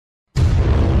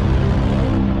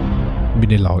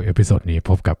ได้ลองเอพิโซดนี้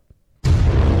พบกับ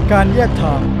การแยกท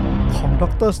างของด็อ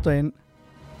กเตอร์สเตรนจ์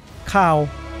ข่าว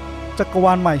จักรว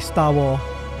าลใหม่ Star Wars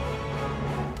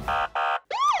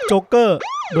โจ๊กเกอร์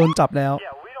โดนจับแล้ว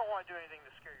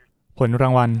ผลรา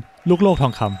งวัลลูกโลกทอ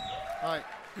งค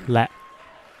ำและ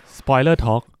Spoiler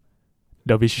Talk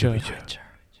The Witcher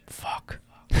Fuck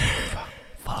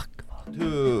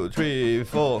 2, 3,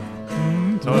 4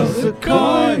 Toss a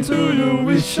coin to the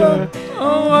Witcher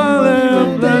Oh, I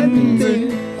love blending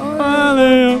I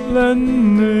love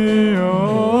blending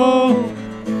Oh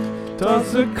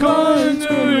Toss a coin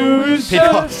to the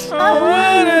Witcher Oh,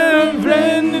 I love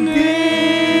blending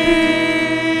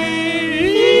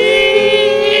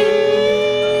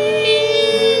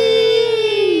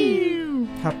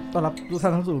ครับต้อนรับทุกท่า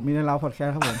นเข้าสู่มีในเราพอดแคส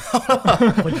ต์ครับผม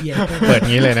คนเหี้ยเปิด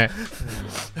งี้เลยนะ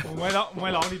ไม่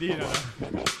ร้องดีๆหน่อยนะ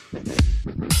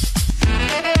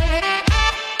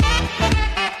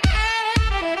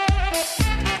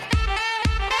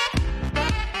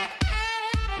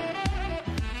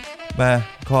มา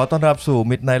ขอต้อนรับสู่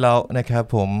Midnight เรานะครับ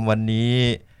ผมวันนี้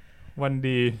วัน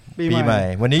ดีปีใหม่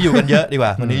วันนี้อยู่กันเยอะดีกว่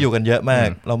าวันนี้อยู่กันเยอะมาก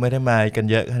เราไม่ได้มากัน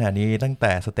เยอะขนาดนี้ตั้งแ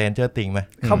ต่ Stranger Things มั้ย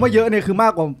คำว่าเยอะเนี่ยคือมา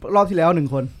กกว่ารอบที่แล้ว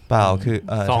1คนเปล่าคือ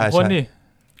2คนดิ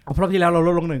รอบที่แล้วเราล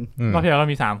ดลง1รอบที่แล้วเรา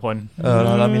มี3คน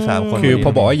เรามี3คนคือพ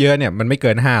อบอกว่าเยอะเนี่ยมันไม่เ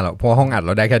กิน5หรอกเพราะห้องอัดเร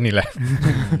าได้แค่นี้แหละ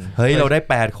เฮ้ยเราได้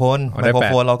8คนไมโครโ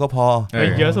ฟนเราก็พอ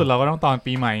เยอะสุดเราก็ต้องตอน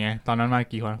ปีใหม่ไงตอนนั้นมา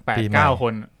กี่คน 8-9 ค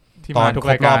นที่มาทุก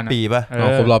รายการครบรอบปีป่ะ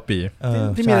ครบรอบปี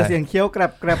ที่มีแต่เสียงเคี้ยวแก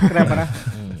รบนะ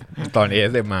ตอน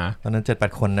ASM มาตอนนั้น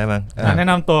 7-8 คนได้มั้งแนะ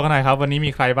นำตัวกันหน่อยครับวันนี้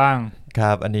มีใครบ้างค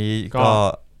รับอันนี้ก็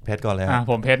เพชรก่อนเลย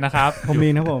ผมเพชรนะครับผมมี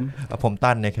นะผม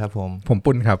ตั้นนะครับผม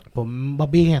ปุ้นครับผมบ๊อบ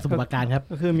บี้แห่งสมุทรปราการครับ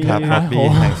ก็คือมีบ๊อบบี้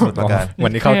แห่งสมุทรปราการวั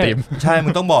นนี้เข้าทีมใช่มึ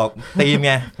งต้องบอกทีมไ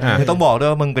งมึงต้องบอกด้วย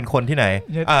ว่ามึงเป็นคนที่ไหน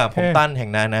ผมตั้นแห่ง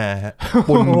นานาฮะ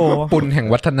ปุ้นแห่ง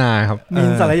วัฒนาครับมี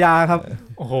นสารยาครับ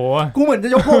โอ้โหกูเหมือนจะ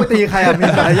ยกพวกไปตีใครมี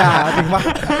นสารยาจริงป่ะ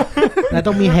แล้ว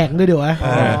ต้องมีแห่งด้วยเดี๋ยว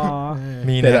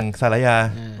มีแห่งสารยา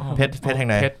เพชรแห่ง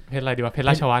ไหนเพชรอะไรดีวะเพชร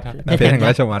ราชวัฒน์ครับเพชรแห่งร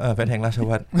าชวัฒน์เพชรแห่งราช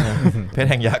วัฒน์เพชร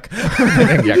แห่งยักษ์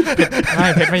ไม่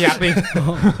เพชรไม่ยักษ์ดิ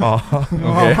อ๋อ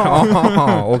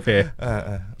โอเค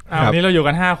วันนี้เราอยู่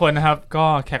กัน5คนนะครับก็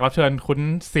แขกรับเชิญคุ้น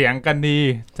เสียงกันดี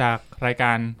จากรายก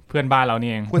ารเพื่อนบ้านเรานี่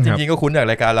เองจริงๆก็คุ้นจาก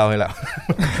รายการเราเลยแหละ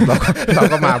เรา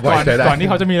ก็มาบ่อยได้ก่อนที่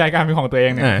เขาจะมีรายการเป็นของตัวเอ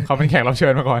งเนี่ยเขาเป็นแขกรับเชิ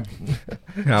ญมาก่อน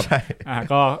ครับใช่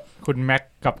ก็คุณแม็ก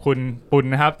กับคุณปุณ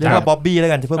นะครับแล้วก็บ๊อบบี้แล้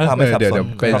วกันเพื่อความไม่สับสน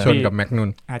ไปชนกับแม็กนุ่น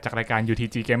จากรายการ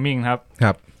UTG Gaming ครับ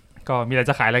ก็มีอะไร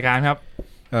จะขายรายการครับ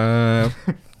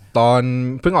ตอน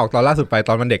เพิ่งออกตอนล่าสุดไปต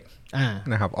อนวันเด็ก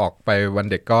นะครับออกไปวัน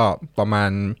เด็กก็ประมา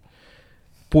ณ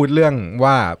พูดเรื่อง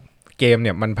ว่าเกมเ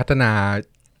นี่ยมันพัฒนา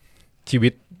ชีวิ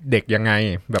ตเด็กยังไง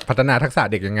แบบพัฒนาทักษะ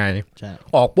เด็กยังไง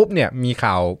ออกปุ๊บเนี่ยมี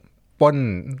ข่าวปล้น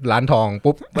ร้านทอง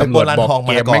ปุ๊บตำรวจบอกเ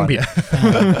กมแม่งผิด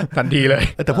ทันทีเลย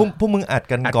แต่พวกมึงอัด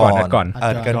กันก่อน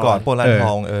ปล้นร้านท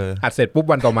องอัดเสร็จปุ๊บ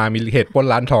วันต่อมามีเหตุปล้น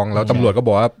ร้านทองแล้วตำรวจก็บ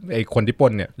อกว่าไอ้คนที่ปล้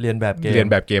นเนี่ยเรียนแบบ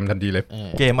เกมทันทีเลย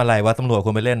เกมอะไรวะตำรวจค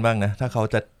วรไปเล่นบ้างนะถ้าเขา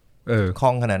จะคล่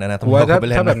องขนาดนั้นนะ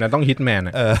ถ้าแบบนั้นต้องฮิตแมน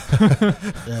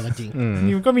จริง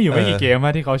นี่ก็มีอยู่ไม่กี่เกม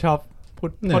ที่เขาชอบพูด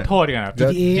โทษกันแบบ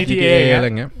GTA อะไร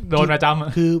เงี้ยโดนประจ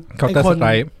ำคือ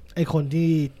ไอคนที่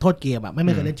โทษเกมไ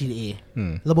ม่เคยเล่น GTA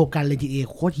ระบบการเล่น GTA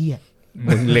โคตรเหี้ย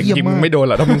มึงเล็กจริงมึงไม่โดนห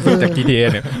รอกถ้ามึงฝึกจาก GTA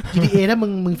เนี่ย GTA ถ้า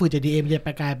มึงฝึกจาก GTA มันจะ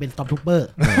กลายเป็น Stormtrooper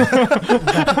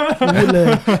พูดเลย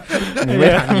มึงไม่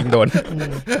ทางยิงโดน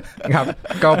ครับ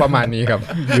ก็ประมาณนี้ครับ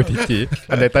UTG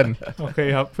Undertale โอเค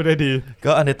ครับพูดได้ดี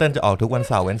ก็ Undertale จะออกทุกวัน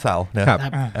เสาร์เว้นเสาร์นะครับ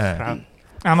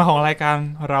มาของรายการ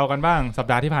เรากันบ้างสัป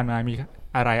ดาห์ที่ผ่านมามี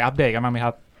อะไรอัปเดตกันบ้างไหมค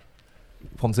รับ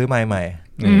ผมซื้อไมค์ใหม่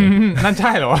นั่นใ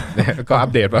ช่เหรอก็อัป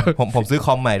เดตป่ะผมซื้อค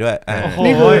อมใหม่ด้วย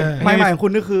นี่คือไมค์ใหม่ของคุ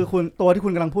ณนี่คือคุณตัวที่คุ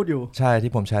ณกำลังพูดอยู่ใช่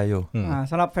ที่ผมใช้อยู่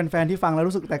สำหรับแฟนๆที่ฟังแล้ว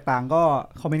รู้สึกแตกต่างก็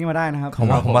คอมเมนต์มาได้นะครับผม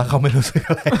ว่าเขาไม่รู้สึกอ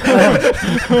ะไร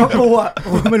เพราะกู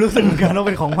ไม่รู้สึกเหมือนกันว่าเ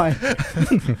ป็นของใหม่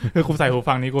คือกูใส่หู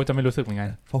ฟังนี้กูจะไม่รู้สึกเหมือนกัน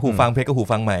เพราะหูฟังเพชรก็หู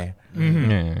ฟังใหม่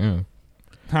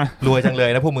รวยจังเลย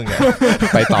นะพวกมึงเนี่ย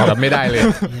ไปต่อกันไม่ได้เลย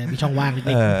มีช่องว่างนิด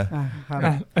นึง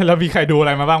แล้วมีใครดูอะไ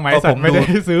รมาบ้างไหมสัตว์ไม่ได้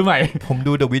ซื้อใหม่ผม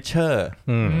ดู The Witcher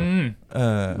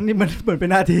นี่มันเหมือนเป็น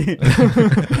หน้าที่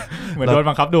เหมือนโดน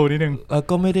บังคับดูนิดนึงแล้ว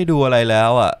ก็ไม่ได้ดูอะไรแล้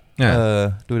ว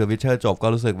ดู The Witcher จบก็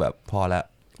รู้สึกแบบพอแล้ว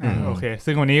โอเค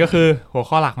ซึ่งวันนี้ก็คือหัว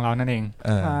ข้อหลักของเรานั่นเอง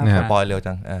สปอยเร็ว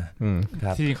จัง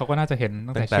ที่จริงเขาก็น่าจะเห็น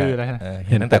ตั้งแต่ชื่อแล้ว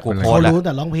เห็นตั้งแต่กูโพสแล้วเขารู้แ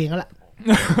ต่ร้องเพลงแล้ว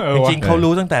จริงๆเขา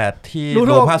รู้ตั้งแต่ที่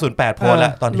รูป508โพสแล้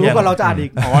วตอนที่รู้ว่าเราจะอ่านอี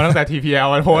กตั้งแต่ TPL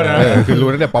โพสนะคือรู้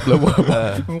ตั้งแต่ Pop Lover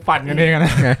มึงปั่นกันเองน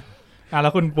ะแล้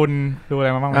วคุณปุณดูอะไร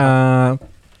มาบ้าง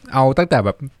เอาตั้งแต่แบ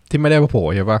บที่ไม่ได้โผล่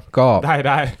ใช่ป่ะก็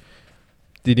ได้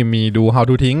จริงๆมีดู How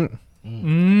to ทิ้ง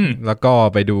แล้วก็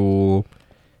ไปดู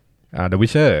The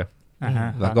Witcher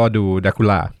แล้วก็ดูดรากู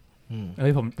ล่า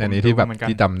ผมอันนี้ที่แบบ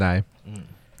ที่จำได้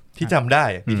ที่จำได้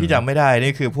ที่จำไม่ได้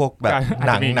นี่คือพวกแบบห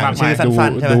นังชื่อสั้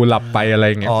นๆใช่ไหมดูหลับไปอะไร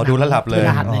เงี้ยดูแล้วหลับเลย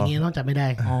รหัสอย่างงี้ต้องจำไม่ได้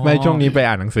ไม่ช่วงนี้ไป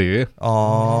อ่านหนังสือ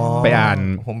ไปอ่าน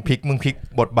ผมมึงพลิก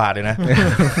บทบาทเลยนะ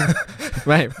ไ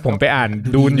ม่ผมไปอ่าน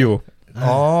ดูนอยู่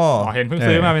เห็นเพิ่ง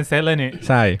ซื้อมาเป็นเซตเลยนี่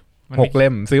ใช่6 เล่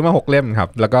มซื้อมา6 เล่มครับ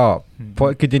แล้วก็เพราะ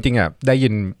คือจริงๆอ่ะได้ยิ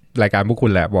นรายการพวกคุ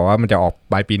ณแหละบอกว่ามันจะออก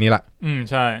ปลายปีนี้ละ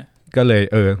ใช่ก็เลย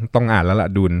ต้องอ่านแล้วล่ะ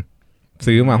ดูน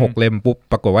ซื้อมา6 เล่มปุ๊บ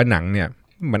ปรากฏว่าหนังเนี่ย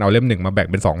มันเอาเล่ม1มาแบ่ง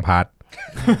เป็น2 พาร์ท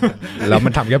แล้วมั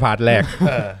นทำแค่พาร์ทแรก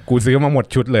กูซื้อมาหมด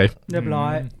ชุดเลยเรียบร้อ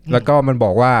ยแล้วก็มันบ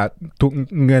อกว่า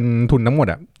เงินทุนทั้งหมด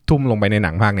อ่ะทุ่มลงไปในห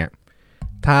นังภาคเนี่ย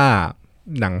ถ้า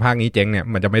หนังภาคนี้เจ๊งเนี่ย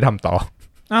มันจะไม่ทำต่อ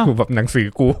คือแบบหนังสือ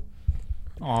กู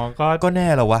ก็แน่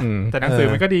หรอวะแต่หนังสือ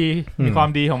มันก็ดีมีความ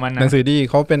ดีของมันนะหนังสือดี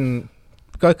เขาเป็น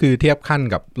ก็คือเทียบขั้น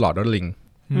กับหลอร์ดออฟลิง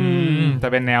แต่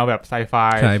เป็นแนวแบบไซไฟ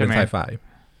ใช่เป็นไซไฟ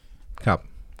ครับ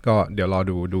ก็เดี๋ยวรอ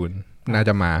ดูน่า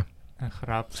จะมาค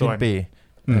รับส่วนปี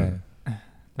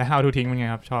แล้ว How to ทิ้งเป็นไง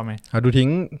ครับชอบไหม How to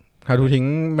ทิ้ง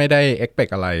ไม่ได้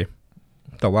expect อะไร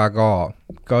แต่ว่า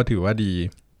ก็ถือว่าดี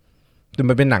แต่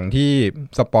มันเป็นหนังที่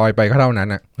สปอยไปก็เท่านั้น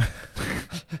อ่ะ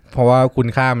เพราะว่าคุณ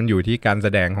ค่ามันอยู่ที่การแส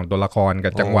ดงของตัวละครกั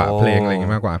บจังหวะเพลงอะไรอย่าง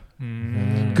งี้มากกว่า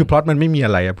คือพล็อตมันไม่มีอ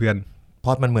ะไรอ่ะเพื่อนพ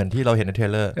ล็อตมันเหมือนที่เราเห็นในเทร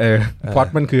ลเลอร์พล็อต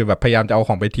มันคือแบบพยายามจะเอาข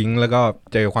องไปทิ้งแล้วก็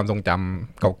เจอความทรงจ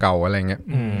ำเก่าๆอะไรเงี้ย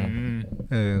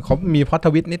เขามีพล็อตท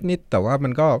วิตนิดๆแต่ว่ามั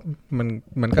น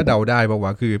ก็เดาได้ป่าวว่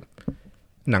าคือ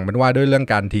หนังมันว่าด้วยเรื่อง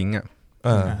การทิ้งอ่ะ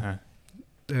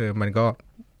มันก็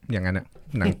อย่างนั้นอ่ะ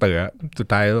หนังเต๋อสุด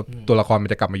ท้ายตัวละครมัน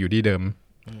จะกลับมาอยู่ที่เดิม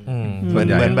เห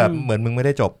มือนแบบเหมือนมึงไม่ไ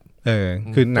ด้จบ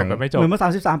คือหนังไม่จบเหมือนเมื่อ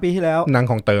33 ปีที่แล้วหนัง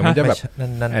ของเต๋อมันจะแบบ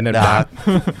แอนดาร์ก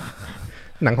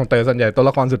หนังของเต๋อส่วนใหญ่ตัว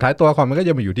ละครสุดท้ายตัวละครมันก็จ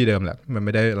ะมาอยู่ที่เดิมแหละมันไ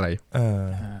ม่ได้อะไร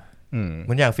เห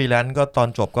มือนอย่างฟรีแลนซ์ก็ตอน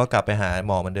จบก็กลับไปหาห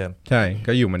มอเหมือนเดิมใช่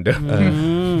ก็อยู่เหมือนเดิม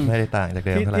ไม่ได้ต่างจากเ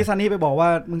ดิมเท่าไหร่ที่ซันนี่ไปบอกว่า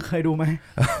มึงเคยดูไหม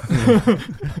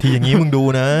ทีอย่างนี้มึงดู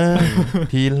นะ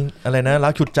ทีอะไรนะรั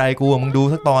กฉุดใจกูมึงดู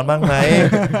สักตอนบ้างไหม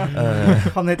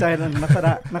ความในใจนั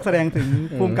กแสดงถึง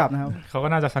ภูมิกับนะครับเขาก็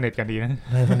น่าจะสนิทกันดีนะ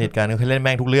สนิทกันเขาเล่นแ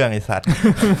ม่งทุกเรื่องไอ้สัตว์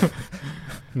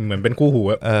เหมือนเป็นคู่หู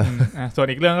ส่วน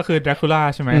อีกเรื่องก็คือ Dracula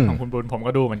ใช่ไหมของคุณบุญผม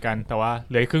ก็ดูเหมือนกันแต่ว่าเ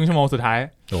หลือครึ่งชั่วโมงสุดท้าย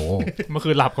เมื่อ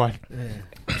คืนหลับก่อน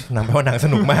หนังเพราะหนังส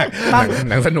นุกมาก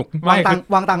หนังสนุกวางตัง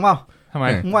ค์เปล่าทำไม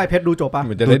มึงว่าเพชรดูจบป่ะ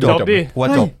จะได้จบดิว่า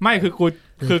จบไม่คือ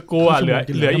กูเหลื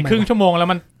ออีกครึ่งชั่วโมงแล้ว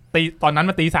มันตอนนั้น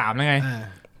มัน 3:00 แล้วไง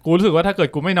กูรู้สึกว่าถ้าเกิด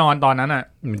กูไม่นอนตอนนั้นอ่ะ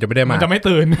มันจะไม่ได้มันจะไม่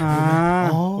ตื่น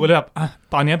กูเลยแบบ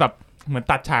ตอนนี้แบบเหมือน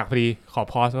ตัดฉากพอดีขอ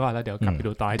พอซะก่อนแล้วเดี๋ยวกลับไป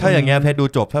ดูต่อถ้าอย่างเงี้ยเพชรดู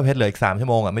จบถ้าเพชรเหลืออีก3 ชั่ว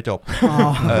โมงอ่ะไม่จบ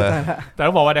แต่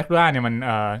ต้องบอกว่า Dracula เนี่ย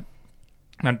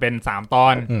มันเป็น3 ตอ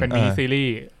นเป็นมินิซีรี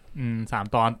ส์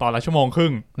3 ตอนละชั่วโมงครึ่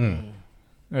ง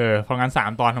เพราะงั้น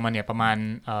3 ตอนของมันเนี่ยประมาณ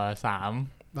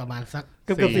ประมาณสักเ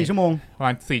กือบ4 ชั่วโมงประม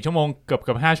าณ4 ชั่วโมงเ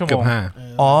กือบ5 ชั่วโมง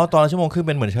ตอนละชั่วโมงครึ่งเ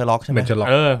ป็นเหมือนเชอร์ล็อกใช่ไหมเป็นเชอร์ล็อก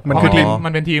มันคือทีมมั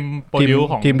นเป็นทีมโปรดิว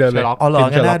ของทีมเดิมเลยเหรอ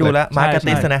งั้นน่าดูแล้วมาร์กา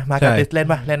ติสนะมาร์กาติสเ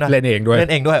ล่นเองด้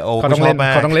วยโอ้เขาต้อง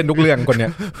เล่นทุกเรื่องคนเนี้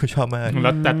ยชอบมากแล้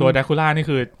วแต่ตัว Dracula นี่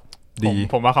คือ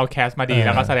ผมว่าเขาแคสมาดีแ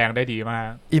ล้วก็แสดงได้ดีมาก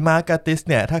อีมาร์กาติส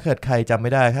เนี่ยถ้าเกิดใครจำไ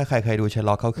ม่ได้ถ้าใครเคยดูเชอร์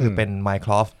ล็อกเขาคือเป็นไมค์ค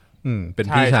ลอฟเป็น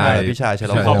พี่ชายเชอร์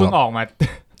ล็อกเขาเพิ่งออกม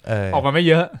าไม่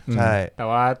เยอะใช่แต่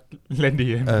ว่าเล่นดี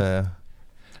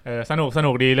ส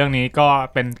นุกดีเรื่องนี้ก็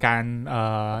เป็นการ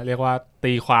เรียกว่า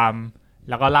ตีความ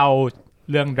แล้วก็เล่า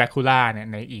เรื่อง Dracula เนี่ย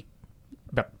ในอีก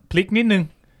แบบพลิกนิดนึง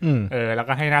แล้ว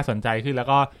ก็ให้น่าสนใจขึ้นแล้ว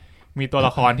ก็มีตัวล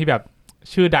ะครที่แบบ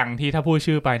ชื่อดังที่ถ้าพูด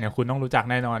ชื่อไปเนี่ยคุณต้องรู้จัก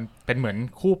แน่นอนเป็นเหมือน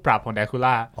คู่ปรับของ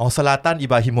Dracula ซาลาตันอิ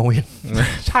บราฮิโมวิช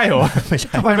ใช่เหรอไม่ใ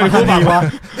ช่ทำไมเป็นคู่ปรับวะ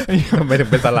ทำไมถึง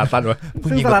เป็นซาลาตันวะ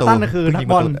ซึ่งซาลาตันคือนัก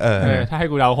บอลถ้าให้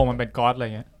กูเดาคงมันเป็นก๊อดอะไร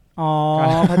เงี้ย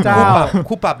พระเจ้า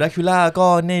คู่ปรับ Dracula ก็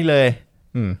นี่เลย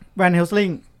แวนเฮลซิง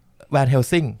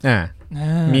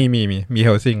มีเฮ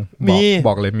ลซิงบ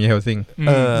อกเลยมีเฮลซิง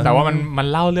แต่ว่ามัน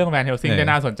เล่าเรื่องแวนเฮลซิงได้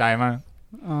น่าสนใจมาก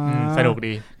สนุก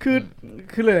ดี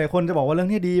คือหลายๆคนจะบอกว่าเรื่อง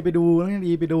นี้ดีไปดูเรื่องนี้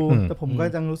ดีไปดูแต่ผมก็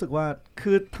ยังรู้สึกว่า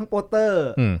คือทั้งโปสเตอ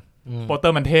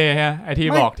ร์มันเท่ฮะไอที่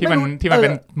บอกที่มันเป็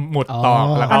นหมุดตอก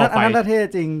แล้วก็อันนั้นเท่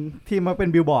จริงที่มันเป็น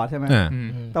บิลบอร์ดใช่ไหม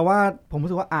แต่ว่าผมรู้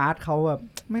สึกว่าอาร์ตเขาแบบ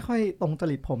ไม่ค่อยตรงจ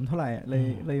ริตผมเท่าไหร่เ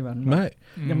ลยมัน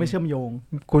ยังไม่เชื่อมโยง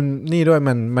คุณนี่ด้วย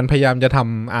มันพยายามจะท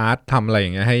ำอาร์ตทำอะไรอย่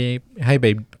างเงี้ยให้ไป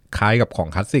คล้ายกับของ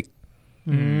คลาสสิก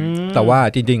แต่ว่า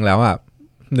จริงๆแล้วอ่ะ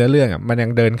เนื้อเรื่องอ่ะมันยั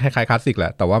งเดินคล้ายๆคลาสสิกแหล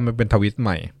ะแต่ว่ามันเป็นทวิสต์ให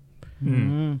ม่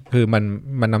คือ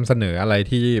มันนำเสนออะไร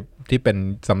ที่เป็น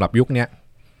สำหรับยุคนี้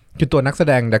คือตัวนักแส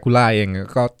ดงดรากูล่าเอง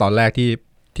ก็ตอนแรก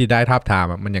ที่ได้ทาบทาม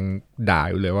มันยังด่า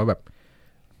อยู่เลยว่าแบบ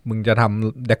มึงจะท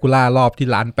ำดรากูล่ารอบที่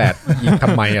1,800,000 อีกท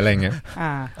ำไมอะไรเงี้ย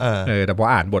แต่พอ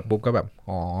อ่านบทปุ๊บก็แบบ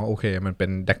อ๋อโอเคมันเป็น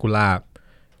ดรากูล่า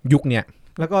ยุคเนี้ย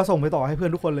แล้วก็ส่งไปต่อให้เพื่อ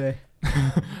นทุกคนเลย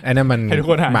ไอ้นั่นมัน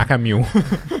มาร์ค ฮามิล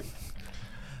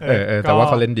แต่ว่าเ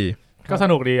ขาเล่นดีก็ส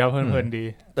นุกดีครับเพลินๆดี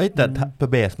แต่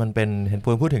เบสมันเป็นเห็น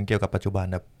พูดถึงเกี่ยวกับปัจจุบัน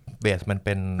นะเบสมันเ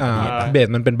ป็นเบส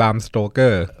มันเป็นบรามสโตเกอ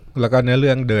ร์แล้วก็เนื้อเ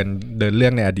รื่องเดินเรื่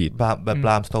องในอดีตแบบบ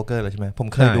รามสโตเกอร์เลยใช่ไหมผม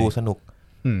เคยดูสนุก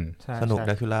แด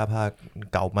ร็กคูล่าภาค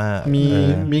เก่ามาก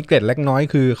มีเกร็ดเล็กน้อย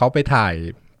คือเขาไปถ่าย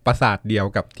ปราสาทเดียว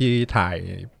กับที่ถ่าย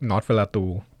นอตเฟลาตู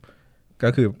ก็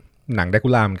คือหนังแดร็กคู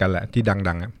ล่าเหมือนกันแหละที่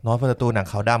ดังๆนอตเฟลาตูหนัง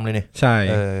ขาวดำเลยเนี่ยใช่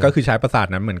ก็คือใช้ปราสาท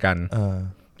นั้นเหมือนกัน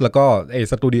แล้วก็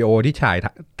สตูดิโอที่ถ่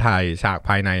ายฉากภ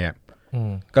ายในอ่ะ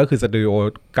ก็คือสตูดิโอ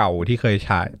เก่าที่เคย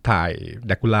ถ่ายแ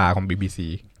ดร็กคูล่าของ BBC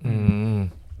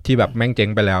ที่แบบแม่งเจ๊ง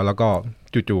ไปแล้วก็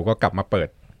จู่ๆก็กลับมาเปิด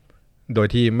โดย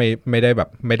ที่ไม่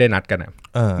ได้นัดกันอะ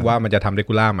ว่ามันจะทำแดร็ก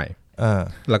คูล่าใหม่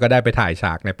แล้วก็ได้ไปถ่ายฉ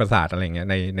ากในปราสาทอะไรเงี้ย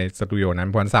ในสตูดิโอนั้น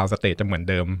เพราะซาวด์สเตจจะเหมือน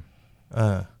เดิม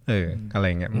อะไร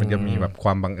เงี้ยมันจะมีแบบคว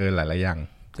ามบังเอิญหลายๆอย่าง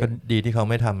ก็ดีที่เขา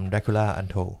ไม่ทำแดร็กคูล่าอัน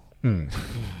โท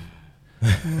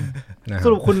ส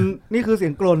รุปคุณนี่คือเสี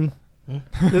ยงกลน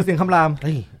หรือเสียงคำราม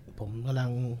ผมกำลัง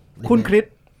คุณคริส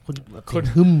คุณ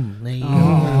หึม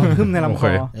ในลำค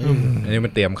ออันนี้มั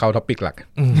นเตรียมเข้าท็อปิกหลัก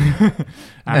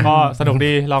ก็สนุก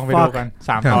ดีลองไปดูกัน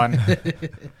3 ตอน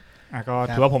ก็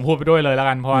ถือว่าผมพูดไปด้วยเลยแล้ว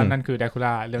กันเพราะนั่นคือแดร็กคู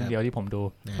ล่าเรื่องเดียวที่ผมดู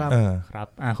ครับ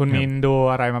คุณมินดู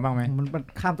อะไรมาบ้างไหมมัน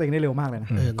ข้ามตัวเองได้เร็วมากเลยนะ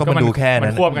ก็มันดูแค่นั้นมั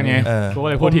นควบกันไงก็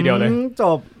เลยพูดทีเดียวเลยจ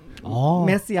บเ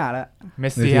มสซี่แล้วเม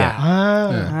สซี่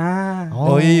โ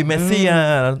อ้ยเมสซี่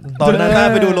ตอนนั้น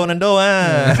ไปดูโรนัลโด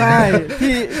ใช่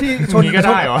ที่ชนก็ไ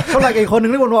ด้เหรอเท่าไหร่อีกคนนึ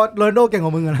งที่บอกว่าโรนัลโดเก่งก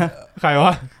ว่ามึงนะใครว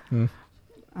ะ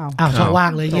ช่องว่า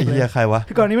งเลยใครวะ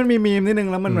คือก่อนนี้มันมีมีมนิดนึง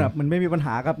แล้วมันแบบมันไม่มีปัญห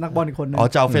ากับนักบอลอีกคนนึง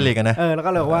เจ้าเฟลิกนะแล้ว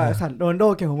ก็เลยว่าสัตว์โรนัลโด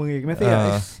เก่งกว่ามึงอีกเมสซี่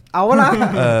เอาวะล่ะ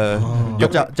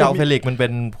เจ้าเฟลิกมันเป็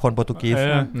นคนโปรตุเกส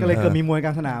ก็เลยเกิดมีมวยกล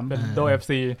างสนามเป็นโด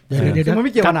FC เดี๋ยวมันไ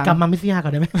ม่เกี่ยวกับหนังกลับมาเมสซี่ก่อ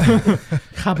นได้ไหม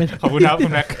ข้ามไปขอบคุณครับคุ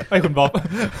ณแม็กคุณบ๊อบ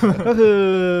ก็คือ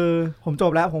ผมจ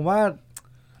บแล้วผมว่า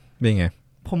เป็นไง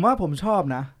ผมว่าผมชอบ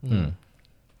นะ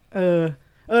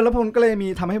แล้วผมก็เลยมี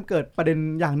ทำให้เกิดประเด็น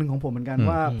อย่างหนึ่งของผมเหมือนกัน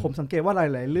ว่าผมสังเกตว่าห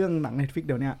ลายๆเรื่องหนัง Netflix เ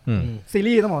ดี๋ยวนี้ซี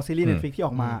รีส์ต้องบอกซีรีส์ Netflix ที่อ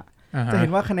อกมาจะเห็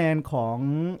นว่าคะแนนของ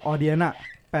ออเดียนอะ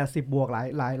80 บวกห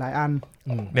ลายอัน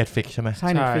Netflix ใช่ไหมใช่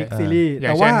Netflix ซีรีส์แ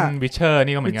ต่ว่า Witcher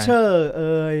นี่ก็เหมือนกัน Witcher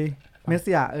เมส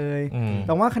ซี่แ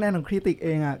ต่ว่าคะแนนของคริติกเอ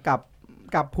งอะ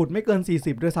กับผุดไม่เกิน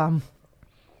40ด้วยซ้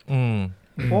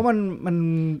ำเพราะมัน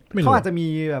เขาอาจจะมี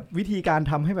แบบวิธีการ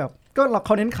ทำให้แบบก็เข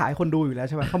าเน้นขายคนดูอยู่แล้วใ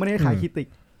ช่ไหมเขาไม่ได้ขายคริติก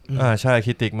ใช่ค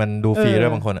ริติกมันดูฟรีด้ว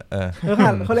ยบางคน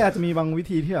เขาเลยอาจจะมีบางวิ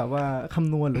ธีที่แบบว่าค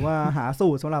ำนวณหรือว่าหาสู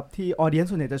ตรสำหรับที่ออเดียน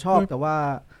ส่วนใหญ่จะชอบแต่ว่า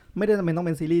ไม่ได้จำเป็นต้องเ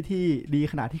ป็นซีรีส์ที่ดี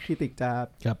ขนาดที่คริติกจะ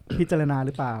พิจารณาห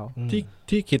รือเปล่า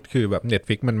ที่คิดคือแบบ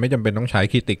Netflix มันไม่จำเป็นต้องใช้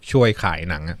คริติกช่วยขาย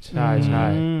หนังอ่ะใช่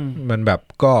มันแบบ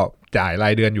ก็จ่ายรา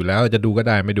ยเดือนอยู่แล้วจะดูก็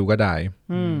ได้ไม่ดูก็ได้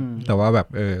แต่ว่าแบบ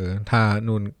ถ้า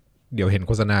นู่นเดี๋ยวเห็นโ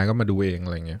ฆษณาก็มาดูเองอะ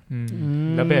ไรเงี้ย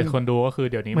แล้วเบสคนดูก็คือ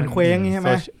เดี๋ยวนี้มันเคว้งใช่ไหม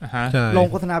ลง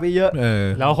โฆษณาไปเยอะ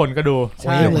แล้วคนก็ดูเค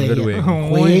ว้งเลยเ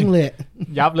คว้งเลย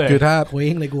ยับเลยคือถ้าเคว้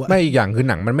งเลยกูไม่อีกอย่างคือ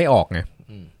หนังมันไม่ออกไง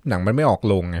หนังมันไม่ออก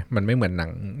ลงไงมันไม่เหมือนห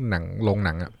นังลงห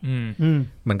นังอ่ะ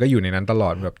มันก็อยู่ในนั้นตลอ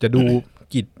ดแบบจะดู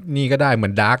กิจนี่ก็ได้เหมื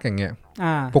อนดาร์กอย่างเงี้ย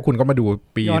พวกคุณก็มาดู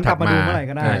ปีถัดมา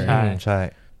ใช่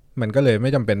มันก็เลยไ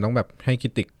ม่จำเป็นต้องแบบให้คริ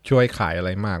ติกช่วยขายอะไร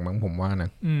มากมั้งผมว่านะ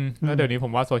แล้วเดี๋ยวนี้ผ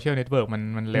มว่าโซเชียลเน็ตเวิร์ก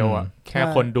มันเร็วอ่ะแค่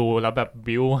คนดูแล้วแบบ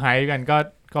บิวไฮกัน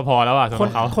ก็พอแล้วอ่ะสำหรั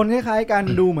บเขาคนคล้ายๆกัน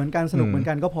ดูเหมือนกันสนุกเหมือน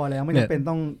กันก็พอแล้วไม่จำเป็น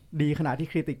ต้องดีขนาดที่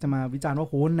คริติกจะมาวิจารณ์ว่า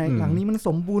โหในหลังนี้มันส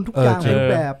มบูรณ์ทุกอย่างรูป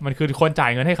แบบมันคือคนจ่า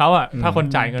ยเงินให้เขาอ่ะถ้าคน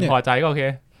จ่ายเงินพอใจก็โอเค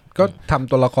ก็ท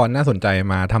ำตัวละครน่าสนใจ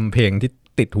มาทำเพลงที่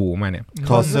ติดหูมาเนี่ย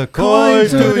Toss a coin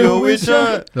to your wisher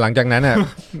หลังจากนั้นอ่ะ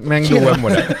แม่งดูไปหม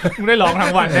ดมึงได้ร้องทั้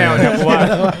งวันแนวเนี่ยกูว่า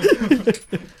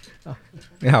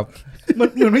นี่ครับมัน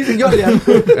เหมือนไม่ถึงยอดเหรียญ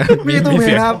มีตู้เพ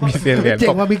ลงครับมีเสียงเหรียญเจ๋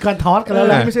งว่ามีการทอสกันแล้ว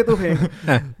ไม่ใช่ตู้เพลง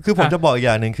คือผมจะบอกอีกอ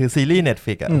ย่างนึงคือซีรีส์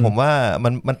Netflix อ่ะผมว่า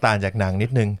มันต่างจากหนังนิ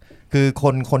ดนึงคือ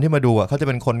คนที่มาดูอ่ะเขาจะเ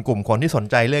ป็นกลุ่มคนที่สน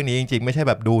ใจเรื่องนี้จริงๆไม่ใช่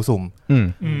แบบดูสุ่ม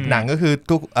หนังก็คือ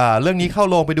ทุกเรื่องนี้เข้า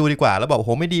โรงไปดูดีกว่าแล้วบอกโห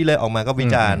ไม่ดีเลยออกมาก็วิ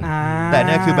จารณ์แต่เ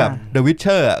นี่ยคือแบบ The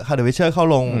Witcher อ่ะ The Witcher เข้า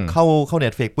ลงเข้า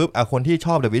Netflix ปุ๊บคนที่ช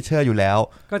อบ The Witcher อยู่แล้ว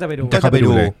ก็จะไปดูเข้าไ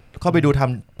ปดูท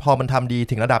ำพอมันทำดี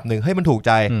ถึงระดับหนึ่งให้มันถูกใ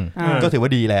จก็ถือว่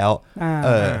าดีแล้ว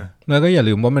แล้วก็อย่า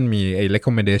ลืมว่ามันมีไอ้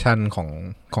recommendation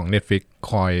ของ Netflix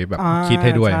คอยแบบคิดใ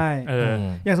ห้ด้วย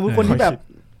อย่างสมมุติคนที่แบบ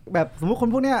สมมุติคน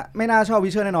พวกเนี้ยไม่น่าชอบวิ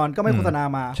เชอร์แน่นอนก็ไม่โฆษณา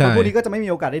มาคนพวกนี้ก็จะไม่มี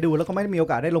โอกาสได้ดูแล้วก็ไม่มีโอ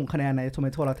กาสได้ลงคะแนนใน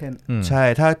Tomato Rotten ใช่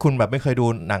ถ้าคุณแบบไม่เคยดู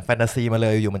หนังแฟนตาซีมาเล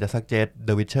ยอยู่มันจะซักเจส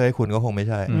The Witcher ให้คุณก็คงไม่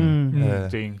ใช่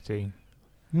จริง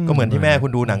ก็เหมือนที่แม่คุ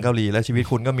ณดูหนังเกาหลีแล้วชีวิต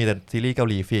คุณก็มีแต่ซีรีส์เกา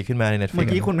หลีฟีดขึ้นมาใน Netflix เมื่อ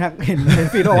กี้คุณเห็น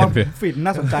ฟีดว่าฟีด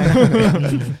น่าสนใจนะ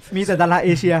มีแต่ดาราเอ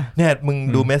เชียเนี่ยมึง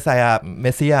ดูเมส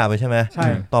ซี่ไปใช่ไหมใช่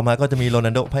ต่อมาก็จะมีโร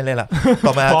นัลโดไม่เล่นละ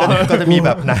ต่อมาก็จะมีแบ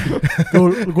บไหน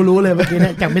กูรู้เลยเมื่อกี้เ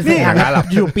นี่ยจากเมสซี่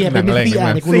อยู่เปลี่ยนเป็นเมสซี่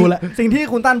เนี่ยกูรู้แล้วสิ่งที่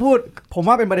คุณตั้นพูดผม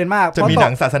ว่าเป็นประเด็นมากจะมีหนั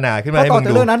งศาสนาขึ้นมาให้มึงดูต่อจา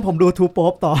กเรื่องนั้นผมดูทูโ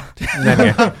ป๊ปต่อ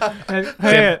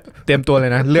เตรียมตัวเล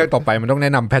ยนะเรื่องต่อไปมันต้องแน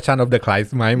ะนำ Passion of the Christ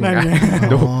ไหมมึง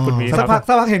ดูสักพั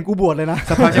กเห็นกูบวชเลยนะ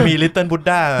สักพักจะมี Little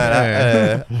Buddha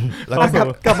แล้ว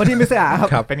กลับมาที่มิสยา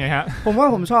ครับเป็นไงฮะผมว่า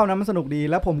ผมชอบนะมันสนุกดี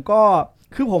แล้วผมก็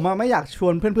คือผมไม่อยากชว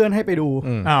นเพื่อนๆให้ไปดู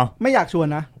ไม่อยากชวน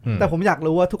นะแต่ผมอยาก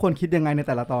รู้ว่าทุกคนคิดยังไงในแ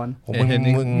ต่ละตอนมึง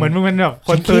เหมือนมึงเป็นแบบค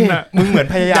นตื่นอ่ะมึงเหมือน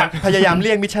พยายามเ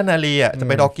ลี่ยงมิชชันนารีอ่ะจะไ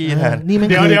ปด็อกกี้แทน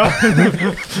เดี๋ยว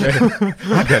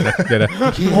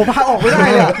โอ้พาออกไม่ได้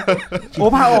เลยโอ้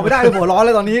พาออกไม่ได้เลยหัวร้อนเล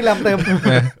ยตอนนี้แรมเต็ม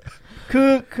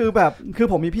คือแบบคือ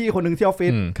ผมมีพี่คนหนึ่งที่ออฟฟิ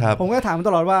ศผมก็ถามต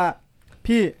ลอดว่า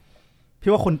พี่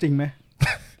ว่าคนจริงไหม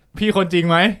พี่คนจริง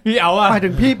ไหมพี่เอาอะหมายถึ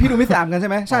งพี่ดูไม่3กันใช่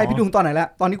ไหมใช่พี่ดูตอนไหนแล้ว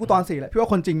ตอนนี้กูตอน4แล้วพี่ว่า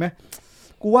คนจริงไหม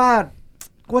กูว่า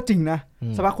จริงนะ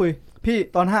สักพักคุยพี่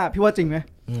ตอน5พี่ว่าจริงไหม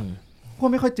กู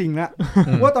ไม่ค่อยจริงละ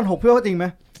กูว่าตอน6พี่ว่าจริงไหม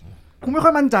กูไม่ค่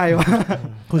อยมั่นใจว่ะ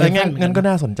งั้นก็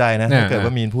น่าสนใจนะถ้าเกิดว่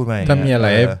ามีนพูดมาถ้ามีอะไร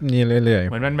นี่เรื่อยๆ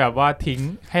เหมือนมันแบบว่าทิ้ง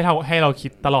ให้เราคิ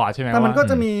ดตลอดใช่ไหมแต่มันก็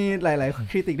จะมีหลาย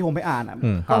ๆคริติกที่ผมไปอ่าน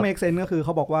ก็เมคเซนส์ก็คือเข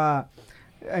าบอกว่า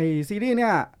ไอซีรีส์เนี่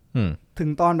ยถึง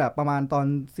ตอนแบบประมาณตอน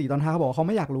4ตอน5เขาบอกเขาไ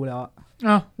ม่อยากรู้แล้ว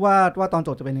ว่าตอนจ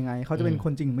บจะเป็นยังไงเขาจะเป็นค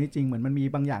นจริงหรือไม่จริงเหมือนมันมี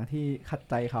บางอย่างที่ขัด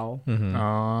ใจเขา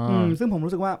ซึ่งผม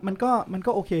รู้สึกว่ามัน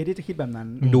ก็โอเคที่จะคิดแบบนั้น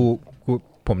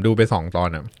ผมดูไป2ตอน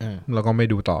อ่ะแล้วก็ไม่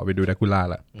ดูต่อไปดูดาคูล่า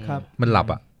ละมันหลับ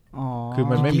อ่ะคือ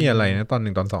มันไม่มีอะไรนะตอน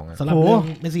1ตอน2อ่ะสำหรับเรื่อง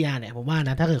เมสซิอาเนี่ยผมว่า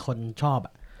นะถ้าเกิดคนชอบอ่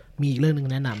ะมีอีกเรื่องนึง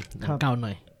แนะนำเก่าหน่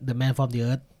อย The Man from the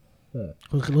Earth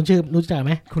คุณรู้จักไห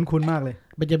มคุ้นมากเลย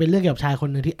มันจะเป็นเรื่องเกี่ยวกับชายคน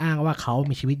หนึ่งที่อ้างว่าเขา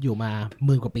มีชีวิตอยู่มา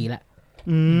10,000 กว่าปีแล้ว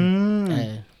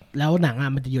แล้วหนังอ่ะ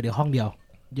มันจะอยู่ในห้องเดียว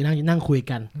จะนั่งคุย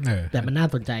กันแต่มันน่า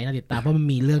สนใจน่าติดตามเพราะมัน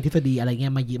มีเรื่องทฤษฎีอะไรเงี้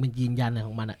ยมันยืนยันข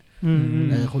องมันอ่ะ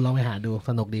คุณลองไปหาดูส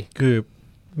นุกดีคือ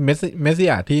เมสซี่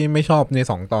อาที่ไม่ชอบใน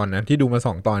2ตอนนะที่ดูมา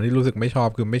2ตอนที่รู้สึกไม่ชอบ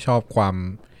คือไม่ชอบค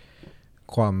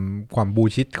วามบู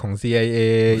ชิตของ CIA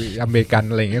อเมริกัน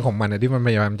อะไรอย่างเงี้ยของมันนะที่มันพ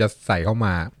ยายามจะใส่เข้าม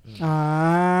า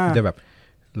จะแบบ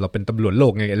เราเป็นตำรวจโล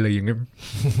กไงอะไรอย่างเงี้ย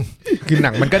คือห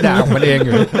นังมันก็ด่าของมันเองอ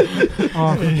ยู่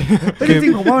แต่จริ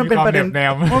งๆผมว่ามันเป็นประเ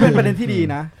ด็นที่ดี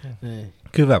นะ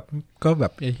คือแบบก็แบ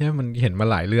บไอ้แค่มันเห็นมา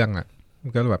หลายเรื่องอ่ะ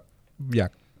ก็แบบอยา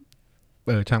ก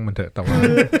ช่างมันเถอะแต่ว่า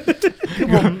คือ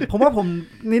ผมว่าผม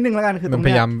นิดนึงแล้วกันคือมันพ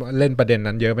ยายามเล่นประเด็น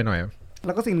นั้นเยอะไปหน่อยแ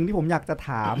ล้วก็สิ่งหนึ่งที่ผมอยากจะถ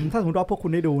ามถ้าสมมติว่าพวกคุ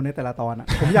ณได้ดูในแต่ละตอนอ่ะ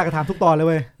ผมอยากจะถามทุกตอนเลย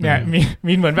เว้ยเนี่ย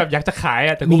มีเหมือนแบบอยากจะขาย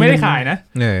อ่ะแต่กูไม่ได้ขายนะ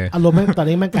อารมณ์ตอน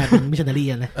นี้มันกลายเป็นมิชชันนารี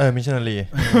นะมิชชันนารี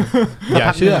อย่า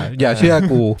เชื่อ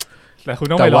กูแต่คุณ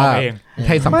ต้องไปลองเองใ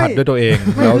ห้สัมผัสด้วยตัวเอง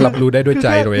แล้วรับรู้ได้ด้วยใจ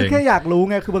ตัวเองแค่อยากรู้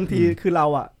ไงคือบางทีคือเรา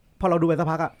อ่ะพอเราดูไปสัก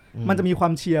พักอ่ะมันจะมีควา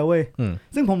มเชียร์เว้ย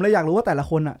ซึ่งผมเลยอยากรู้ว่าแต่ละ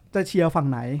คนอ่ะจะเชียร์ฝั่ง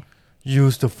ไหน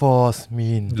Use the force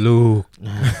mean ลูก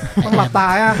ต้องหลับตา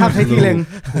อ่ะห้ามใช้ทีเล็ง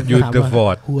Use the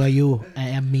force Who are you I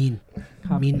am mean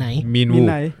มีนไหนมีนวู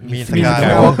มีนสกาย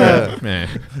วอล์กเกอร์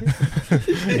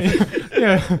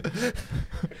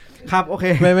ครับโอเค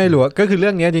ไม่รู้ก็คือเรื่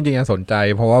องนี้จริงๆสนใจ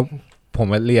เพราะว่าผม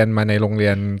เรียนมาในโรงเรี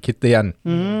ยนคริสเตียน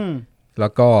แล้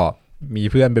วก็มี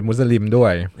เพื่อนเป็นมุสลิมด้ว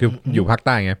ยคืออยู่ภาคใ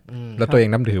ต้ไงแล้วตัวเอง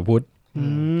นับถือพุทธ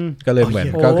ก็เลยเหมือน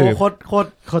ก็คือโค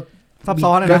ตรซับซ้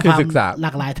อนเลยนะก็คือศึกษาหล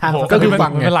ากหลายทางก็คือฟั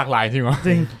งมันหลากหลายจริงเหรอจ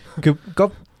ริงคือก็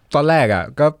ตอนแรกอ่ะ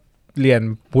ก็เรียน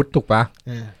พุทธถูกปะ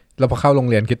แล้วพอเข้าโรง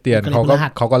เรียนคริสเตียนเขา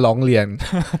ก็ร้องเรียน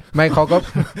ไม่เขา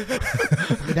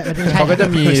ก็จะ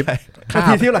มีคาบ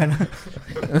ที่เท่าไหร่นะ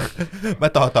มา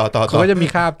ต่อเขาก็จะมี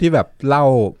คาบที่แบบเ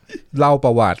ล่าป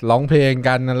ระวัติร้องเพลง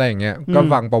กันอะไรอย่างเงี้ยก็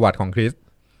ฟังประวัติของคริสต์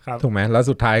ถูกไหมแล้ว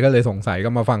สุดท้ายก็เลยสงสัยก็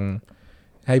มาฟัง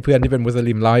ให้เพื่อนที่เป็นมุส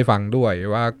ลิมเล่าให้ฟังด้วย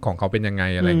ว่าของเขาเป็นยังไง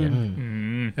อะไรเงี้ย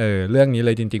เรื่องนี้เ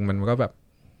ลยจริงๆมันก็แบบ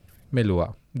ไม่รู้อ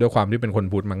ะด้วยความที่เป็นคน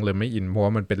พุทธมั้งเลยไม่อินเพราะว่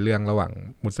ามันเป็นเรื่องระหว่าง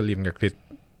มุสลิมกับคริสต์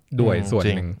ด้วยส่วน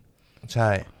หนึ่งใช่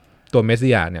ตัวเมสซิ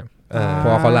อาเนี่ยเพรา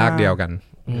ะเขาลากเดียวกัน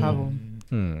ครับผม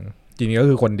จริงๆก็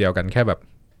คือคนเดียวกันแค่แบบ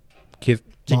คริส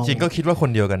จริงๆก็คิดว่าคน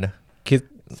เดียวกันนะคริส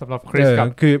สำหรับคริสกับ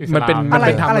คือมันเป็น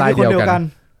ไทม์ไลน์เดียวกัน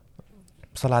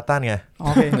สลาตันไงโอ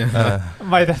เค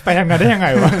ไปทางนั้นได้ยังไง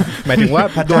วะหมายถึงว่า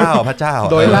พระเจ้า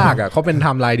โดยลากอ่ะเขาเป็นไท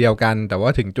ม์ไลน์เดียวกันแต่ว่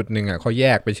าถึงจุดนึงอ่ะเขาแย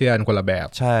กไปเชื่อคนละแบบ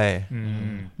ใช่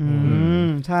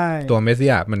ใช่ตัวเมสซิ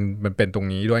อามันเป็นตรง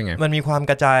นี้ด้วยไงมันมีความ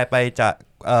กระจายไปจาก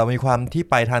มีความที่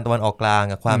ไปทางตะวันออกกลาง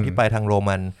กับความที่ไปทางโร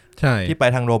มันใช่ที่ไป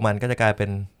ทางโรมันก็จะกลายเป็น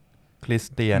คริส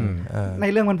เตียนใน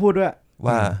เรื่องมันพูดด้วย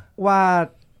ว่า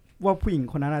ผู้หญิง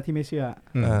คนนั้นที่ไม่เชื่อ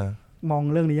มอง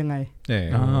เรื่องนี้ยังไง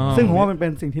ซึ่งผมว่ามันเป็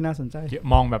นสิ่งที่น่าสนใจ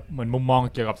มองแบบเหมือนมุมมอง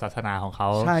เกี่ยวกับศาสนาของเขา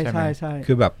ใช่ใช่ใช่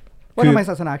คือแบบว่าทำไม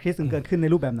ศาสนาคริสต์ถึงเกิดขึ้นใน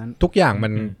รูปแบบนั้นทุกอย่าง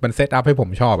มันเซตอัพให้ผม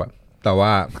ชอบอะแต่ว่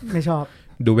าไม่ชอบ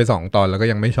ดูไป2 ตอนแล้วก็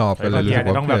ยังไม่ชอบก็เลยรู้สึก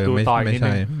ว่าไม่ใ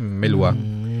ช่ไม่รู้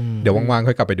เดี๋ยวว่างๆ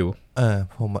ค่อยกลับไปดู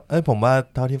ผมว่า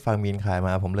เท่าที่ฟังมีนขายม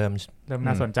าผมเริ่ม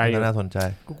น่าสนใจ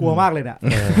กูกลัวมากเลยเนี่ย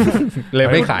เลย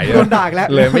ไม่ขายโดนด่าแล้ว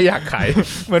เลยไม่อยากขาย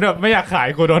เหมือนแบบไม่อยากขาย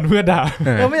กูโดนเพื่อนด่า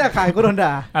ไม่อยากขายกูโดนด่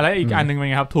าอะไรอีกอันนึงเป็น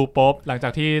ไงครับทูโป๊ปหลังจา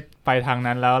กที่ไปทาง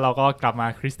นั้นแล้วเราก็กลับมา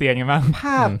คริสเตียนกันบ้างภ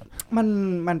าพ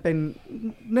มันเป็น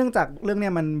เนื่องจากเรื่องเนี้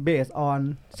ยมันเบสออน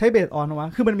ใช้เบสออนวะ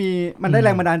คือมันได้แร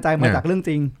งบันดาลใจมาจากเรื่องจ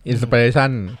ริง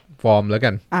inspiration form แล้วกั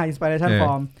นinspiration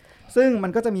form ซึ่งมั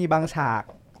นก็จะมีบางฉาก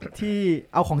ที่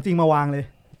เอาของจริงมาวางเลย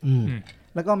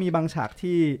แล้วก็มีบางฉาก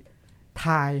ที่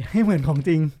ถ่ายให้เหมือนของจ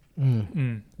ริง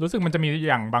รู้สึกมันจะมี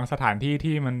อย่างบางสถานที่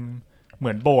ที่มันเห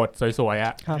มือนโบสถ์สวยๆอ่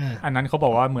ะอันนั้นเขาบอ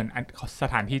กว่าเหมือนส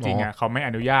ถานที่จริงอ่ะเขาไม่อ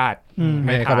นุญาตไ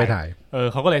ม่ให้เข้าไปถ่าย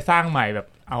เขาก็เลยสร้างใหม่แบบ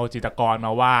เอาจิตรกรม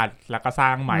าวาดแล้วก็สร้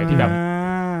างใหม่ที่แบ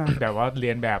บว่าเรี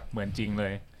ยนแบบเหมือนจริงเล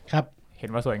ยครับเห็น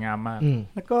ว่าสวยงามมาก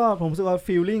แล้วก็ผมรู้สึกว่า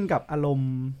ฟีลลิ่งกับอารม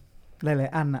ณ์หลาย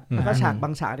ๆอันอ่ะแล้วก็ฉากบา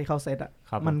งฉากที่เขาเซตอ่ะ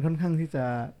มันค่อนข้างที่จะ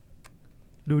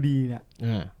ดูดีเนี่ย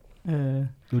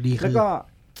ดูดีแล้วก็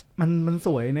มันส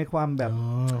วยในความแบบ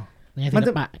มันจ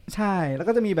ะใช่แล้ว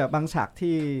ก็จะมีแบบบางฉาก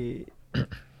ที่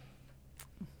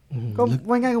ก็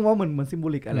ว่าง่ายๆว่าเหมือนซิมโบ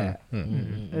ลิกอะไร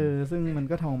ซึ่งมัน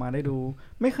ก็ทำออกมาได้ดู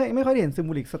ไม่ค่อยเห็นซิมโบ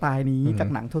ลิกสไตล์นี้จาก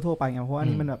หนังทั่วๆไปไงเพราะว่า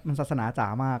นี่มันแบบมันศาสนาจ๋า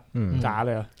มากจ๋าเ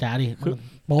ลยจ๋าดิ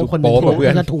โป๊คนนึงเพื่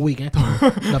อนถูอีกไง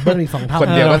ดับเบิ้ลอีก2 เท่าค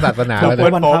นเดียวก็ศาสนาแล้ว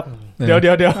เดี๋ย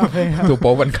วถูกโ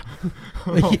ป๊วันครับ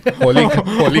โฮลี่ครับ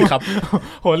โฮลี่ครับ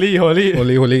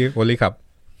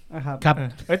ครับ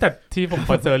แต่ที่ผม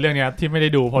เจอเรื่องนี้ที่ไม่ได้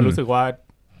ดูเพราะรู้สึกว่า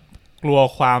กลัว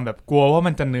ความแบบกลัวว่า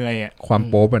มันจะเหนื่อยอ่ะความ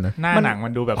โป๊ะนะหน้าหนังมั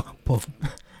นดูแบบ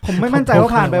ผมไม่มั่นใจว่า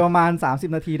ผ่านไปประมาณ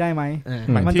30 นาทีได้ไหม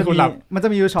มันจะ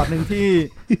มีอยู่ช็อตนึง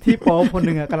ที่โป๊ะคน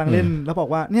นึงอ่ะกำลังเล่นแล้วบอก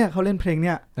ว่าเนี่ยเขาเล่นเพลงเ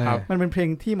นี่ยมันเป็นเพลง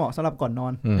ที่เหมาะสำหรับก่อนนอ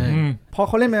นพอเ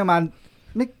ขาเล่นไปประมาณ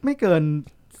ไม่เกิน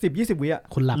10-20 วิอ่ะ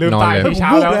คุณหลับลืมตายที่เช้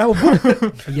าแล้วผมพูด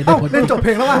เล่นจบเพ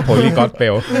ลงแล้วว่ะโฮลี่ก็อดเปล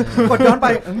กดย้อนไป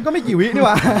มันก็ไม่กี่วินี่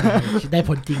ว่ะได้ผ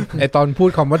ลจริงไอตอนพูด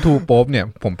คำว่าทูโป๊ปเนี่ย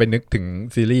ผมไปนึกถึง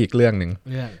ซีรีส์อีกเรื่องนึง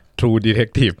True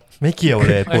Detective ไม่เกี่ยว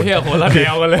เลยคนละแน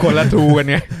วกันเลยคนละทูกัน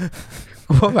ไง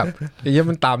ว่าแบบไอ้เหี้ย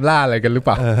มันตามล่าอะไรกันหรือเป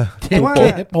ล่า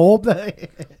โป๊บเลย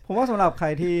ผมว่าสำหรับใคร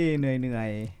ที่เหนื่อย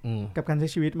กับการใช้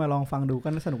ชีวิตมาลองฟังดูก็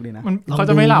น่าสนุกดีนะเขา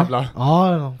จะไม่หลับเหรออ๋อ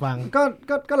ลองฟัง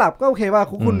ก็หลับก็โอเคว่า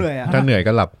คุณเหนื่อยอ่ะถ้าเหนื่อย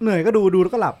ก็หลับเหนื่อยก็ดูแล้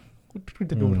วก็หลับคุณ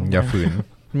จะดูอย่าฝืน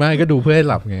ไม่ก็ดูเพื่อให้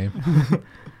หลับไง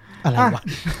อะไรวะ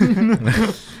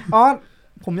อ๋อ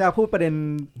ผมอยากพูดประเด็น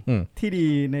ที่ดี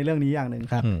ในเรื่องนี้อย่างหนึ่ง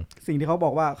สิ่งที่เขาบ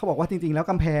อกว่าจริงๆแล้ว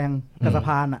กำแพงกับสะพ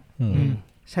านอ่ะ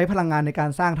ใช้พลังงานในการ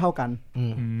สร้างเท่ากัน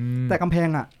แต่กำแพง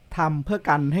อ่ะทำเพื่อ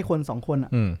กันให้คน2 คนอ่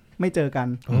ะไม่เจอกัน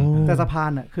แต่สะพา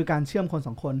นอ่ะคือการเชื่อมคน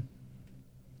2 คน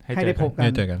ให้ได้พบกันใ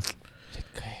ห้เจอกัน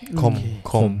คม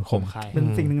เป็น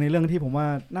สิ่งหนึ่งในเรื่องที่ผมว่า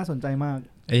น่าสนใจมาก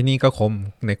ไอ้นี่ก็คม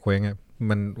ในเคว้งอ่ะ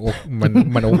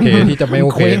มันโอเคที่จะไม่โอ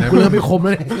เคนะกูเริ่มไม่คมแ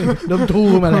ล้วดมทู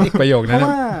มาเลยประโยคนั้น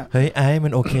เฮ้ยไอ้มั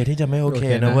นโอเคที่จะไม่โอเค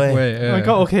นะเว้ยมัน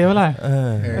ก็โอเคเท่าไหร่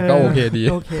ก็โอเคดี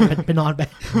ไปนอนไป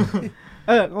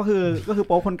ก็คือโ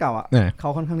ป๊ปคนเก่าอ่ะเขา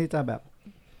ค่อนข้างที่จะแบบ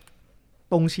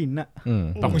ตรงชิ้นอ่ะ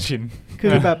ตรงชิ้นคื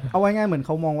อแบบเอาไว้ง่ายเหมือนเข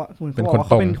ามองว่าเขาบอกว่าเ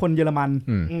ขาเป็นคนเยอรมัน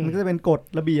มันก็จะเป็นกฎ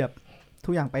ระเบียบทุ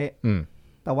กอย่างเป๊ะ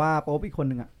แต่ว่าโป๊ปอีกคน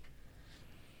นึงอ่ะ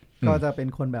ก็จะเป็น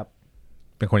คนแบบ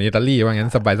เป็นคนอิตาลีว่างั้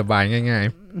นสบายๆง่าย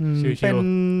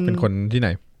ๆเป็นคนที่ไหน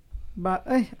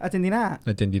อาร์เจนติ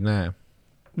นา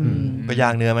ก็ย่า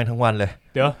งเนื้อมันทั้งวันเลย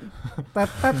เดี๋ยวแต่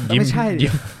ไม่ใช่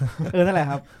นั่นแหละ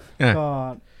ครับก็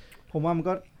ผมว่ามัน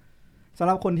ก็สำห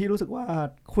รับคนที่รู้สึกว่า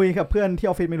คุยกับเพื่อนที่อ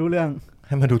อฟฟิศไม่รู้เรื่องใ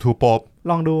ห้มาดูทูโป๊ป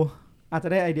ลองดูอาจจะ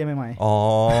ได้ไอเดียใหม่ๆอ๋อ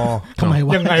ทำไมว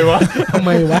ะยังไงวะต้อ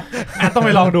งไป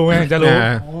ลองดูไงจะรู้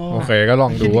โอเคก็ลอ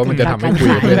งดูว่ามันจะทำให้คุย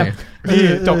ได้ไงนี่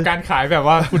จบการขายแบบ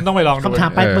ว่าคุณต้องไปลองดูคำถา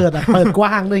มไปเปิดก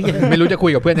ว้างด้วยไม่รู้จะคุ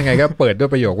ยกับเพื่อนยังไงก็เปิดด้วย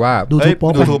ประโยคว่าดูทู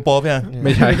โป๊ปยังไ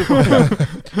ม่ใช่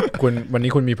คุณวัน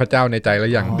นี้คุณมีพระเจ้าในใจแล้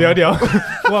วยังเดี๋ยว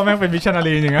ว่าแม่งเป็นมิชชันนา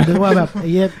รีจริงๆนึกว่าแบบ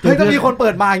เฮ้ยถ้ามีคนเปิ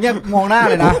ดมาอย่างเงี้ยมองหน้า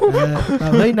เลยนะ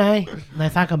เฮ้ยนาย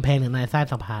สร้างกำแพงหรือนายสร้าง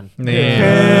สะพานนี่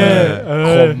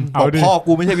คมเอาพ่อ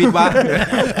กูไม่ใช่วิทย์วะ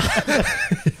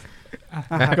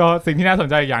ก็สิ่งที่น่าสน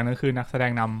ใจอีกอย่างนึงคือนักแสด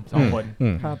งนำ2 คน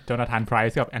โจนาธานไพร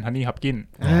ส์กับแอนโทนีฮอปกิน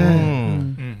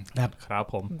ครับ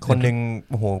ผมคนหนึ่ง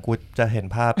โอ้โหกูจะเห็น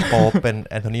ภาพโป๊ปเป็น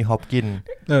แอนโทนีฮอปกิน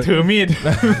ถือมีด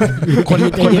คน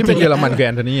ที่เป็นเยอรมันคือแ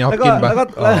อนโทนีฮอปกินแล้ว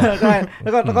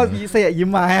ก็เสียยิ้ม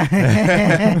มา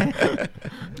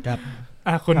ครับ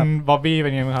คุณบ๊อบบี้เป็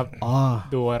นไงบ้างครับ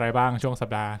ดูอะไรบ้างช่วงสัป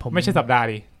ดาห์ไม่ใช่สัปดาห์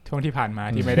ดิ ช่วงที่ผ่านมา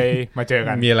ที่ไม่ได้มาเจอ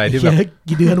กันมีอะไรที่แบบ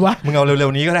กี่เดือนวะมึงเอาเร็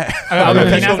วๆนี้ก็ได้เอาแบบ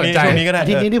ที่น่าสนใจช่วงนี้ก็ได้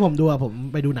ที่นี้ที่ผมดูผม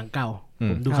ไปดูหนังเก่า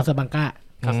ผมดูคาสบังกา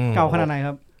เก่าขนาดไหนค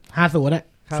รับ50น่ะ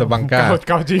คาสบังกา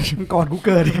เก่าจริงก่อนกูเ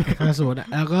กิด50น่ะ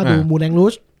แล้วก็ดูมูแลงรู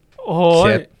ชโอ้โห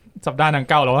สัปดาห์หนัง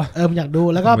เก่าเหรอวะอยากดู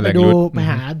แล้วก็ไป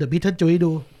หาเดอะบิทเทิลจุ๊ย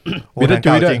ดูบิทเทิล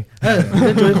จุ๊ยจริงบิทเ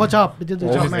ทิลจุ๊ยเขาชอบบิทเทิลจุ๊ย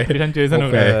ชอบมากบิทเทิลจุ๊ยสนุก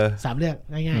เลย3เรื่อง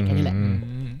ง่ายๆแค่นี้แหละ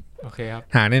โอเคครับ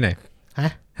หาได้ไหน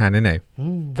หาได้ไหน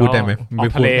พูดได้ไหมออ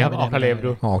กทะเลครับออกทะเลไป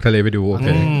ดูออกทะเลไปดูโอเค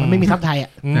มันไม่มีซับไทย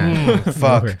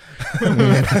fuck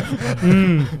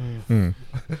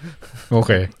โอเ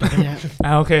ค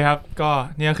โอเคครับก็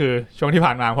นี่ก็คือช่วงที่ผ่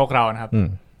านมาพวกเรานะครับ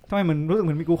ทำไมเหมือนรู้สึกเห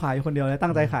มือนมีกูขายอยู่คนเดียวเลยตั้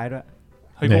งใจขายด้วย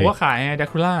เฮ้ยกูก็ขายไงแด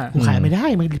คูล่ากูขายไม่ได้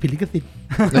มันผิดลิขสิทธิ์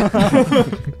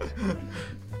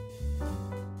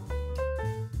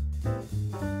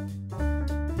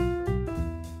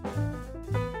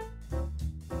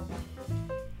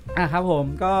ครับผม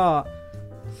ก็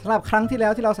สำหรับครั้งที่แล้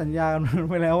วที่เราสัญญากัน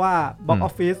ไว้แล้วว่า Box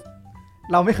Office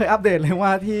เราไม่เคยอัปเดตเลยว่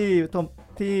า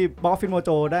ที่ Box Office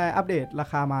Mojo ได้อัปเดตรา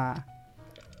คามา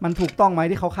มันถูกต้องไหม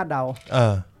ที่เขาคาดเดา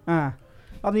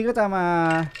รอบนี้ก็จะมา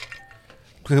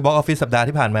คือ Box Office สัปดาห์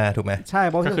ที่ผ่ผ่านมาถูกไหมใช่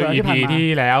Box Office สัปดาห์ที่ผ่านมาที่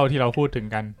แล้วที่เราพูดถึง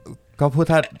กันก็พูด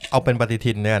ถ้าเอาเป็นปฏิ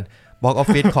ทินเนี่ย Box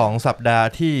Office ของสัปดาห์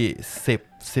ที่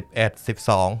10 11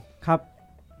 12ครับ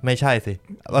ไม่ใช่สิ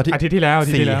อาทิตย์ที่แล้ว4-5-6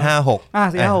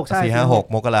 4-5-6ใช่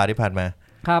 4-5-6 มกราที่ผ่านมา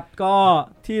ครับก็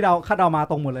ที่เราคาดเดามา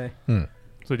ตรงหมดเลย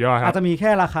สุดยอดครับอาจจะมีแ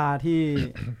ค่ราคา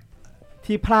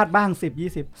ที่พลาดบ้าง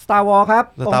10-20 Star Wars ครับ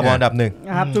Star Wars อันดับ1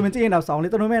นะครับ Jumanji อันดับ2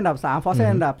 Little Mermaid อันดับ3 Frozen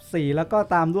อันดับ4แล้วก็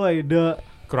ตามด้วย The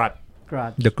Grudge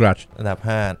The Grudge อันดับ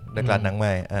5 The Grudge หนังให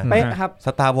ม่เป๊ะครับ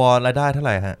Star Wars รายได้เท่าไห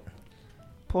ร่ฮะ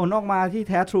ผลออกมาที่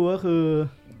แท้ทรูก็คือ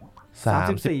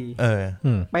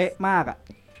34เป๊ะมากอ่ะ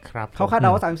เขาคาดเด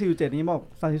าว่า 34.7 นี้บอก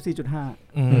 34.5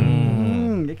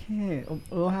แค่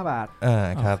5 บาท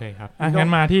ครับโอเคครับงั้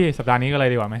นมาที่สัปดาห์นี้ก็เลย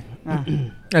ดีกว่าไหม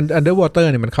Underwater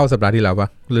เนี่ยมันเข้าสัปดาห์ที่แล้วปะ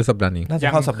หรือสัปดาห์นี้น่าจะ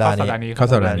เข้าสัปดาห์นี้เข้า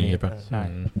สัปดาห์นี้ปะใช่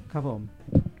ครับผม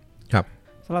ครับ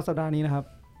สำหรับสัปดาห์นี้นะครับ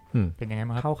เป็นยังไง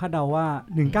บ้างครับเขาคาดเดาว่า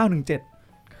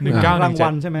1917รางวั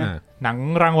ลใช่ไหมหนัง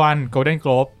รางวัล Golden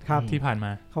Globe ที่ผ่านม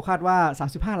าเขาคาดว่า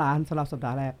35ล้านสำหรับสัปด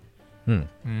าห์แรก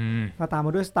ก็ตามม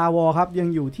าด้วย Star Wars ครับยัง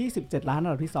อยู่ที่17ล้านอั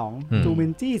นดับที่2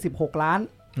 Jumanji 16ล้าน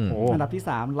อันดับที่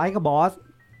3 Like a Boss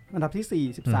อันดับที่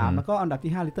4 13แล้วก็อันดับ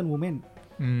ที่5 Little Women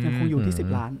ยังคงอยู่ที่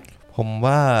10ล้านผม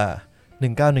ว่า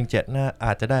1917น่าอ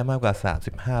าจจะได้มากกว่า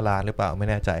35ล้านหรือเปล่าไม่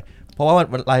แน่ใจเพราะว่า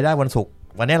รายได้วันศุกร์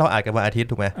วันนี้เราอ่านกันวันอาทิตย์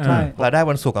ถูกไหมใช่รายได้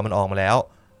วันศุกร์มันออกมาแล้ว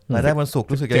รายได้วันศุกร์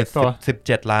รู้สึกจะ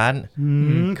17ล้าน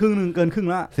ครึ่งนึงเกินครึ่ง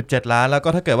ละ17ล้านแล้วก็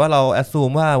ถ้าเกิดว่าเราแอสซู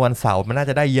มว่าวันเสาร์มันน่า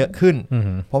จะได้เยอะขึ้น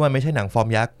เพราะมันไม่ใช่หนังฟอร์ม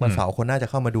ยักษ์วันเสาร์คนน่าจะ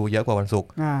เข้ามาดูเยอะกว่าวันศุกร์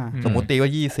สมมุติตีว่า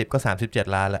20ก็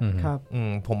37ล้านแล้ว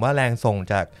ผมว่าแรงส่ง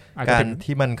จากการ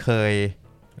ที่มันเคย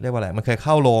เรียกว่าอะไรมันเคยเ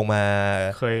ข้าโรงมา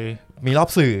เคยมีรอบ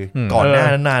สื่อก่อนหน้า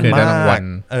นานมาก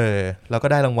แล้วก็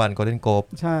ได้รางวัล Golden Globe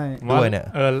ใช่ด้วยเนี่ย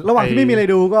ระหว่างที่ไม่มีอะไร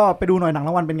ดูก็ไปดูหน่อยหนังร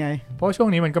างวัลเป็นไงเพราะช่วง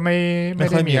นี้มันก็ไม่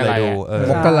ได้มีอะไรดู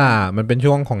มกรามันเป็น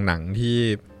ช่วงของหนัง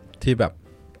ที่แบบ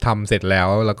ทำเสร็จแล้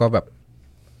วก็แบบ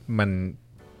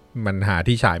มันหา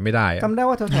ที่ฉายไม่ได้จำได้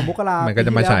ว่าแถวๆมกรามันก็จ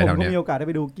ะมาฉายแถวนี้ผมก็มีโอกาสได้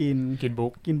ไปดูกิน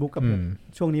บุ๊กกับ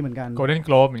ช่วงนี้เหมือนกัน Golden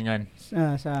Globe เหมือนกัน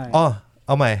ใช่เ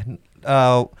อาใหม่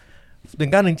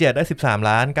1917ได้13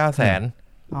ล้าน9แสน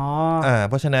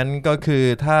เพราะฉะนั้นก็คือ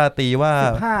ถ้าตีว่า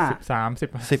15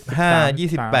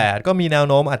 28ก็มีแนว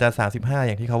โน้มอาจจะ35อ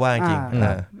ย่างที่เขาว่าจริง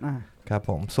ๆครับ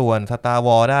ผมส่วน Star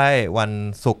Wars ได้วัน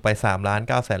ศุกร์ไป3ล้าน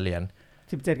9แสนเหรียญ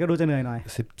17ก็ดูจะเหนื่อยหน่อย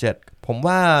17ผม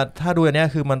ว่าถ้าดูอันนี้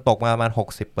คือมันตกมาประมาณ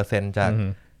 60% จาก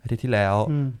อาทิตย์ที่แล้ว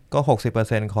ก็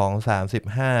 60% ของ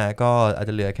35ก็อาจ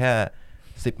จะเหลือแค่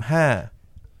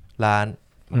15ล้าน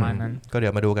ประมาณนั้นก็เดี๋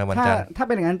ยวมาดูกันวันจันทร์ถ้าเ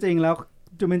ป็นอย่างนั้นจริงแล้ว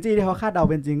จูเมนจี้ที่เขาคาดเดา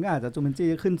เป็นจริงก็อาจจะจูเมนจี้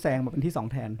ขึ้นแซงมาเป็นที่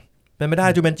2แทนเป็นไม่ได้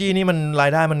จูเมนจี้นี่มันรา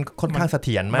ยได้มันค่อนข้างเส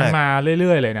ถียรมากมันมาเ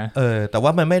รื่อยๆเลยนะแต่ว่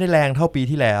ามันไม่ได้แรงเท่าปี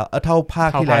ที่แล้วเท่าภา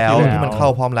คที่แล้วที่มันเข้า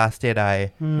พร้อม Last Jedi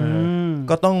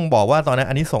ก็ต้องบอกว่าตอนนั้น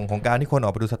อันนี้ส่งของการที่คนออ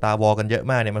กไปดู Star Wars กันเยอะ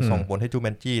มากเนี่ยมันส่งผลให้จูเม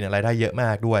นจี้เนี่ยรายได้เยอะม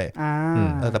ากด้วย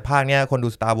แต่ภาคเนี้ยคนดู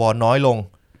Star Wars น้อยลง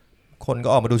คนก็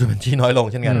ออกมาดูจูเมนจี้น้อยลง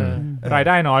เช่นกันรายไ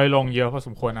ด้น้อยลงเยอะพอส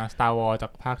มควรนะ Star Wars จา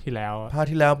กภาคที่แล้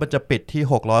วมันจะปิดที่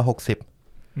620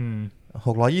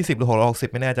หรือ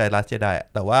660ไม่แน่ใจ Last Jedi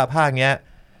แต่ว่าภาคเนี้ย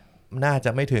น่าจ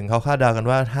ะไม่ถึงเขาคาดเดากัน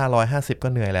ว่า550ก็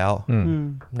เหนื่อยแล้ว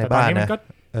ในบ้านนะ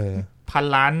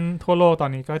1,000 ล้านทั่วโลกตอ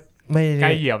นนี้ก็ไม่ใก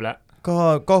ล้เหยียบแล้ว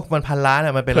ก็มัน1,000 ล้าน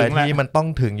มันเป็นอะไรที่มันต้อง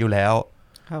ถึงอยู่แล้ว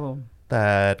ครับผมแต่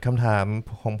คำถาม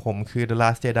ของผมคือ The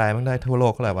Last Jedi มันได้ทั่วโล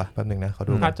กเท่าไหร่วะแป๊บนึงนะขอ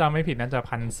ดูถ้าจำไม่ผิดน่าจะ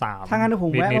 1,300 ถ้างั้นผ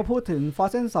มแวะมาพูดถึง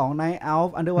Frozen 2 Night Elf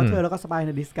Underwater แล้วก็ Spy in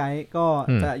the Disguise ก็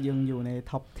จะยังอยู่ใน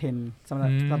ท็อป 10 สำหรับ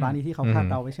สัปดาห์นี้ที่เขาคาด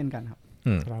เดาไว้เช่นกันครับ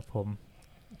ครับผม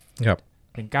ครับ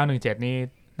1917นี่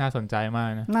น่าสนใจมาก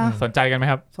นะสนใจกันไหม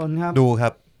ครับสนครับดูครั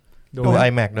บดู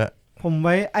iMac ด้วยผมไ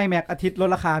ว้ iMac อาทิตย์ลด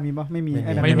ราคามีป่ะไม่มี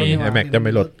iMac จะไ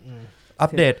ม่ลดอั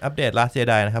ปเดต Last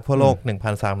Jedi นะครับทั่วโลก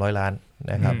 1,300 ล้าน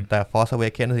นะครับแต่ Force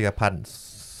Awakens รู้สึกกับ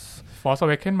Force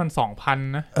Awakens มัน 2,000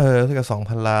 นะรู้สึกกับ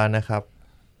 2,000 ล้านนะครับ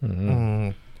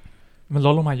มันล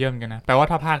ดลงมาเยอะเหมือนกันนะแปลว่า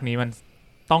ถ้าภาคนี้มัน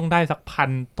ต้องได้สัก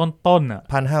1,000 ต้นอ่ะ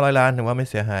 1,500 ล้านถือว่าไม่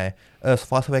เสียหาย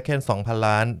Force Awakens 2,000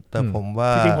 ล้านแต่ผมว่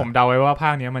าจริงๆผมเดาไว้ว่าภา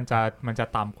คนี้มันจะ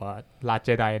ต่ำกว่า Last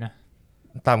Jedi นะ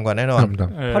ต่ำกว่าแน่นอน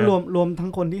เพราะรวมทั้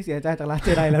งคนที่เสียใจจาก Last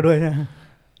Jedi แล้วด้วยนะ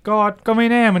ก็ไม่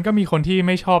แน่มันก็มีคนที่ไ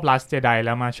ม่ชอบ Last Jedi แ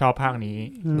ล้วมาชอบภาคนี้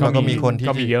ก็มีคนที่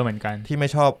ก็มีเยอะเหมือนกันที่ไม่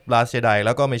ชอบ Last Jedi แ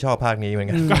ล้วก็ไม่ชอบภาคนี้เหมือน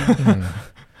กัน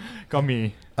ก็มี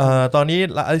ตอนนี้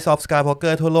Rise of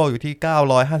Skywalker ทั่วโลกอยู่ที่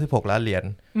956ล้านเหรียญ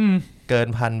เกิน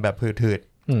พันแบบผืด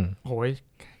โอ้ย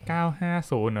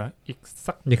950เหรออีก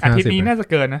สักอาทิตย์นี้น่าจะ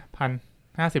เกินนะ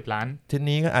1,050 ล้านที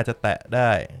นี้ก็อาจจะแตะได้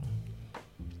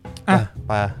ไ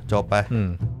ปจบไป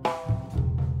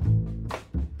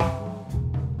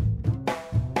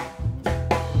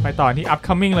ไปต่อที่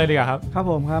upcoming เลยดีกว่าครับครับ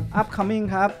ผมครับ upcoming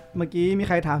ครับเมื่อกี้มีใ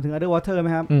ครถามถึง Underwater ไหม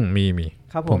ครับมี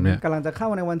ครับผมกำลังจะเข้า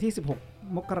ในวันที่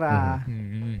16มกรา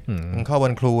เข้าวั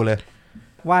นครูเลย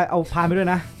ว่าเอาพาไปด้วย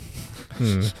นะ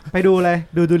ไปดูเลย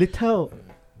ดู Little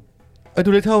ดู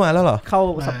Littleมาแล้วเหรอเข้า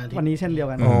วันนี้เช่นเดียว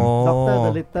กันด็อกเตอร์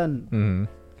The Little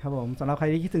ครับผมสำหรับใคร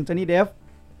ที่คิดถึง Johnny Depp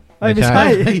ไม่ใช่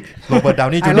โรเบิร์ต ดาว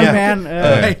นี่จูเนียร์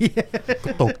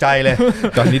ตกใจเลย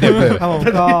จอห์นนี่เดปครับผม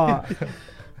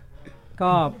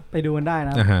ก็ไปดูกันได้น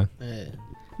ะ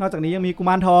นอกจากนี้ยังมีกุ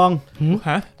มารทอง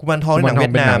กุมารทองหนังเวีย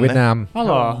ดนามอ๋อเ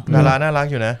หรอดาราน่ารัก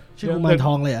อยู่นะชื่อกุมารท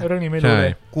องเลยอ่ะเรื่องนี้ไม่รู้เล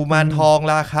ยกุมารทอง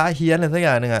ราคาเฮี้ยนอะไรสักอ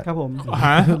ย่างนึงอ่ะครับผม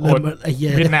โหด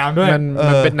เวียดนามด้วย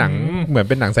มันเป็นหนังเหมือน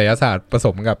เป็นหนังไสยศาสตร์ผส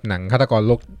มกับหนังฆาตก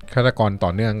รต่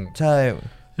อเนื่องใช่เ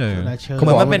ห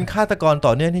มือนมันเป็นฆาตกรต่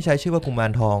อเนื่องที่ใช้ชื่อว่ากุมา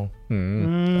รทอง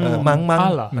มั้ง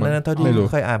นั่นเท่าที่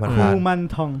เคยอ่านผ่านกุมาร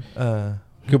ทอง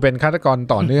คือเป็นฆาตกร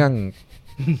ต่อเนื่อง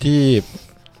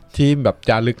ที่แบบ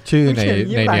จารึกชื่อใน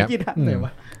เนี้ย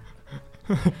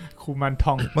คุมันท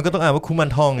องมันก็ต้องอ่านว่าคุมัน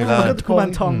ทองอยู่แล้วคุมั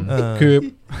นทองคือ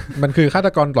มันคือฆาต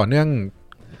กรต่อเนื่อง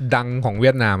ดังของเวี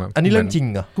ยดนามอันนี้เรื่องจริง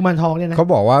เหรอกุมารทองเนี่ยนะเขา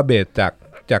บอกว่าเบสจาก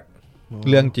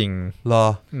เรื่องจริงรอ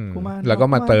แล้วก็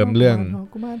มาเติมเรื่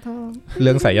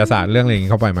องไสยศาสตร์เรื่องอะไรอย่าง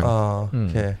นี้เข้าไปมั้งโอ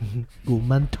เคกุ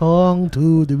มารทอง to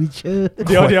the witcher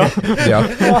เดี๋ยวอ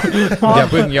ย่า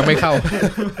เพิ่งยังไม่เข้า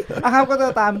ครับก็จะ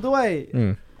ตามด้วย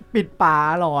ปิดป่า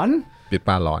หลอนเ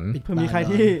พื่อมีใคร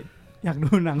ที่อยากดู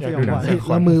หนังสยองขวัญ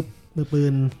แล้วมือปื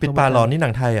นปิดป่าหลอนนี่หนั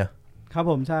งไทยอ่ะครับ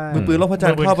ผมใช่มือปืนโลกพระจัน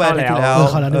ทร์เข้าไปที่แล้ว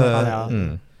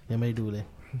ยังไม่ดูเลย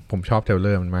ผมชอบเทรลเล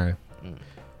อร์มันมาก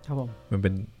ครับผมมันเ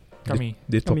ป็นก็มี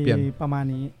ดิสโทเปียนประมาณ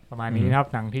นี้ครับ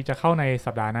หนังที่จะเข้าใน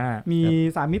สัปดาห์หน้ามี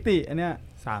3มิติอันเนี้ย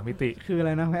3มิติคืออะไร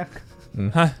นะแม็ก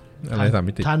อะไร3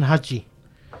มิติทันฮัจิ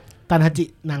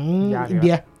หนังอินเดี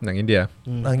ย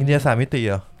3มิติเ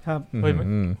หรอครับเฮ้ย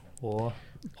โห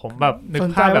ผมแบบนึก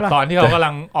ภาพแบบตอนที่เขากำลั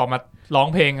งออกมาร้อง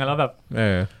เพลงกันแล้วแบบ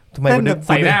ทำไมใ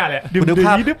ส่หน้าเลยคุณดู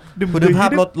ภาพ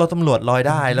รถตำรวจลอย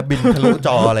ได้แล้วบินทะลุจ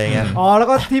ออะไรเงี้ยแล้ว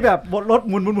ก็ที่แบบรถ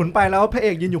หมุนไปแล้วพระเอ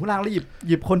กยืนอยู่ข้างล่างแล้วห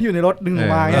ยิบคนที่อยู่ในรถดึงออก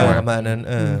มาเงี้ยประมาณนั้น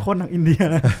คนหนังอินเดีย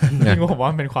นะจริงผมว่า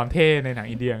มันเป็นความเท่ในหนัง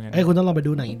อินเดียไงคุณต้องลองไป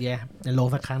ดูหนังอินเดียในโรง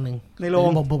สักครั้งนึงในโรง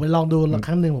ผมไปลองดูค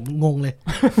รั้งนึงผมงงเลย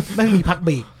ไม่มีพักเ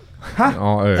บรกฮะ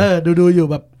ดูอยู่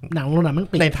แบบหนังมัน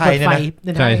ปิดในไทยนะ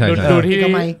ใช่ดูที่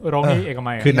โรงนี้เอก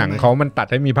มัยคือหนังเขามันตัด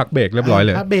ให้มีพักเบรกเรียบร้อยเ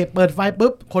ลยพักเบรกเปิดไฟ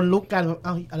ปุ๊บคนลุกกัน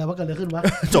อะไรวะเกิดอะไรขึ้นวะ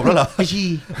จบแล้วเหรอไป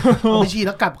ฉี่แ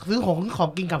ล้วกลับซื้อของ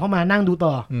กินกลับเข้ามานั่งดู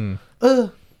ต่อ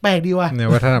แปลกดีว่ะเนี่ย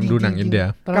ว่าถ้าทำดูหนังอินเดีย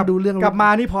ดูเรื่องกลับมา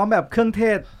นี่พร้อมแบบเครื่องเท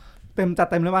ศจัด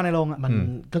เต็มเลยว่าในโรงอ่ะมัน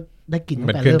ก็ได้กลิ่นตั้ง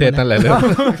แต่เริ่มเทศนั่นแหละเริ่ม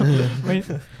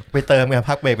ไปเติมไง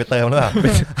พักเบรกไปเติมแล้ว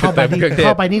เข้าไป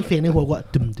นี่เสียงในหัวว่า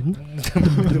ดึม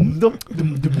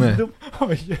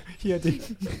เฮียจริง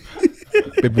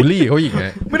เป็นบูลลี่เขาอีกไง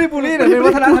ไม่ได้บูลลี่แต่เป็น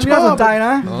วัฒนธรรมที่น่าสนใจน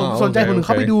ะสนใจคนอื่นเ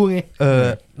ข้าไปดูไง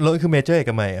แล้วคือเมเจอร์เอ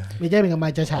กมัยเมเจอร์เอกมั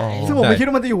ยจะฉายซึ่งผมไม่คิด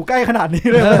ว่ามันจะอยู่ใกล้ขนาดนี้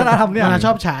เลยวัฒนธรรมเนี่ยมันช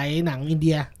อบฉายหนังอินเ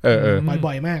ดีย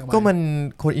บ่อยมากก็มัน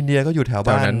คนอินเดียก็อยู่แถว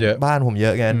บ้านผมเยอ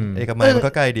ะไงเอกมัยมัน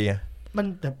ก็ใกล้ดีมัน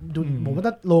แต่ดูผมว่า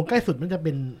โรงใกล้สุดมันจะเ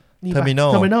ป็นเทอร์มินอล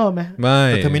ไหมไม่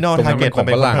เทอร์มินอลทาร์เก็ตของเ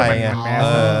ป็นคนไทยไง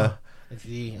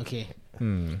โอเคค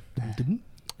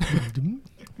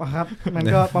รับมัน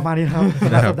ก็ประมาณนี้ครับส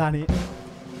ำหรับสัปดาห์นี้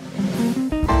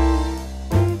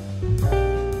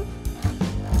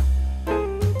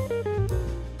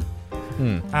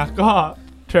ก็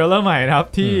เทรลเลอร์ใหม่นะครับ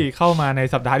ที่เข้ามาใน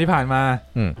สัปดาห์ที่ผ่านมา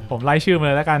ผมไล่ชื่อมาเ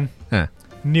ลยแล้วกัน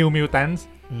New Mutants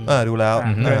ดูแล้ว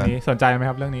เรื่องนี้สนใจไหม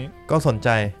ครับเรื่องนี้ก็สนใจ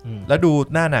แล้วดู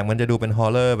หน้าหนังมันจะดูเป็นฮอ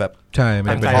ร์เรอร์แบบใช่เ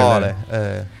ป็นฮอร์เลย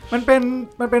มันเ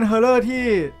ป็นฮอร์เรอร์ที่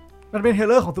มันเป็นเฮอร์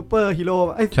เรอร์ของซูเปอร์ฮีโร่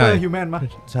ไอ้ซูเปอร์ฮิวแมนป่ะ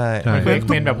ใช่เหมือน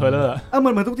เมนแบบเฮอร์เรอร์เหมื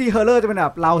อนทุกทีเฮอร์เรอร์จะเป็นแบ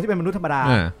บเราที่เป็นมนุษย์ธรรมดา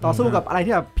ต่อสู้กับอะไร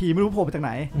ที่แบบผีไม่รู้โผล่มาจากไห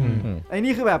นไอ้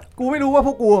นี่คือแบบกูไม่รู้ว่าพ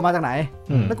วกกูมาจากไหน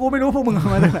แล้วกูไม่รู้พวกมึง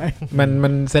มาจากไหนมั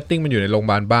นเซตติ้งมันอยู่ในโรงพยา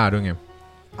บาลบ้าด้วยไง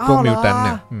พวกมิวแทนเ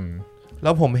นี่ยแล้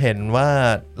วผมเห็นว่า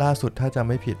ล่าสุดถ้าจำ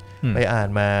ไม่ผิดไปอ่าน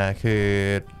มาคือ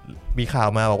มีข่าว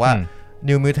มาบอกว่า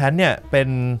New Mutant เนี่ยเป็น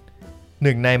ห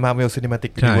นึ่งใน Marvel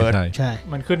Cinematic Universe ใช่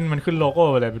มันขึ้นโลโก้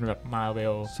อะไรเป็นแบบ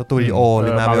Marvel Studio หรื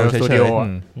อ Marvel เฉย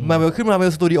ๆ Marvel ขึ้น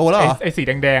Marvel Studio แล้วเหรอไอ้สีแ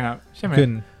ดงๆอ่ะใช่ไหมขึ้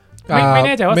นไม่แ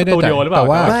น่ใจว่า Studio หรือเปล่าแต่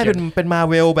ว่าไม่เป็น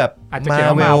Marvel แบบ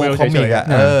Marvel คอมิกอ่ะ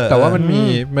แต่ว่ามั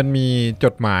นมีจ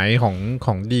ดหมายข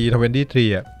อง D23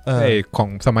 อ่ะของ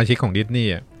สมาชิกของดิสนี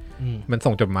ย์อ่ะมัน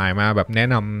ส่งจดหมายมาแบบแนะ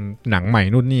นำหนังใหม่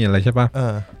นู่นนี่อะไรใช่ป่ะ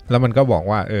แล้วมันก็บอก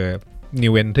ว่า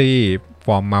New Entry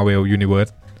from Marvel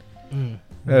Universe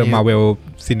Marvel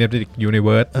Cinematic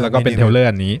Universe แล้วก็เป็นเทรลเลอร์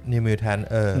อันนี้ New Mutant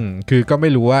คือก็ไม่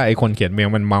รู้ว่าไอคนเขียนเมล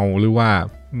มันเมาหรือว่า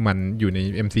มันอยู่ใน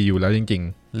MCU แล้วจริง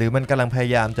ๆหรือมันกำลังพย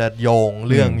ายามจะโยง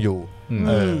เรื่องอยู่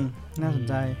น่าสน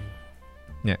ใจ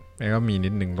เนี่ยแล้วก็มีนิ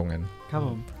ดนึงตรงนั้นครับผ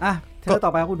มเทเลต่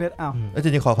อไปครับคุณเพชรจ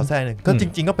ริงๆขอแทรกนึงก็จ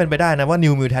ริงๆก็เป็นไปได้นะว่า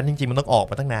New Mutant จริงๆมันต้องออก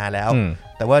มาตั้งนานแล้ว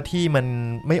แต่ว่าที่มัน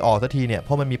ไม่ออกสักทีเนี่ยเพ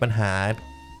ราะมันมีปัญหา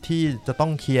ที่จะต้อ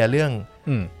งเคลียร์เรื่อง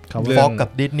Fox กับ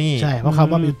Disney ใช่เพราะค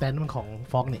ำว่า Mutant มันของ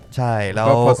Fox นี่ใช่แล้ว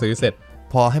พอซื้อเสร็จ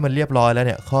พอให้มันเรียบร้อยแล้วเ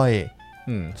นี่ยค่อย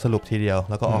สรุปทีเดียว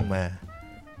แล้วก็ออกมา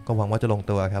ก็หวังว่าจะลง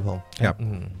ตัวครับผมครับ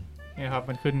นี่ครับ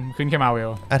มันขึ้นแค่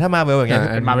Marvel ถ้า Marvel อย่างเงี้ย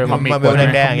เป็น Marvel Comics Marvel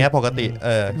แดงๆอย่างเงี้ยปกติ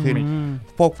ขึ้น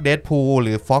พวก Deadpool ห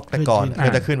รือ Fox แต่ก่อนก็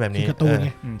จะขึ้นแบบนี้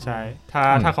ใช่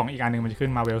ถ้าของอีกอันนึงมันจะขึ้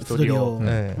น Marvel Studio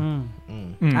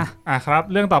ครับ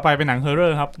เรื่องต่อไปเป็นหนัง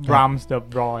Horror ครับ Brahms the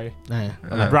Boy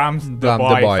Brahms the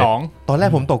Boy 2ตอนแร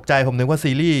กผมตกใจผมนึกว่า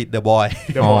ซีรีส์ The Boy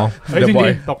เฮ้ยจริง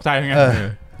ๆตกใจไง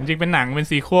จริงๆเป็นหนังเป็น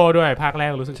ซีควอลด้วยภาคแร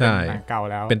กรู้สึกเป็นหนังเก่า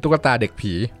แล้วเป็นตุ๊กตาเด็ก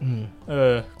ผี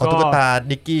ตุ๊กตา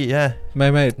นิกกี้ใช่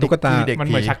ไม่ตุ๊กตามันเ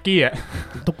หมือนชักกี้อ่ะ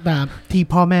ตุ๊กตาที่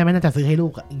พ่อแม่ไม่น่าจะซื้อให้ลู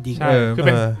กอ่ะจริงๆใช่คือเ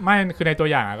ป็นไม่คือในตัว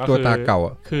อย่างก็คือตัวตาเก่า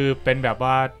คือเป็นแบบ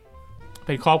ว่าเ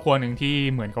ป็นครอบครัวหนึ่งที่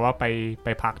เหมือนกับว่าไป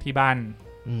พักที่บ้าน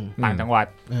ต่างจังหวัด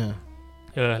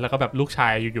แล้วก็แบบลูกชา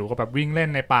ยอยู่ๆก็แบบวิ่งเล่น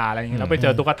ในป่าอะไรอย่างเงี้ยแล้วไปเจ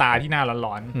อตุ๊กตาที่หน้าหล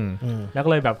อนๆแล้วก็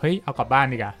เลยแบบเฮ้ยเอากลับบ้าน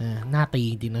ดีกว่าหน้าตี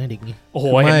จริงนะเด็กนี่โอ้โห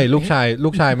ไม่ลูก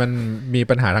ชายมันมี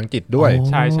ปัญหาทางจิตด้วย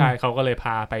ใช่เขาก็เลยพ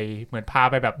า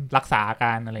ไปแบบรักษาอาก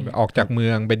ารอะไรออกจากเมื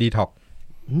องไปดีท็อก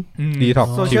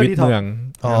ชีวิตเมือง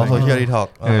โซเชียลดีท็อก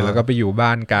แล้วก็ไปอยู่บ้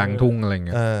านกลางทุ่งอะไรเ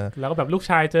งี้ยแล้วก็แบบลูก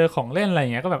ชายเจอของเล่นอะไรเ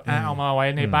งี้ยก็แบบเอามาไว้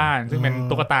ในบ้านซึ่งเป็น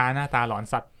ตุ๊กตาหน้าตาหลอน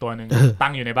สัตว์ตัวนึงตั้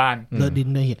งอยู่ในบ้านเลอะดิน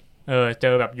เลยเห็ดเจ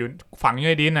อแบบอยู่ฝังอยู่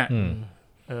ในดินอ่ะ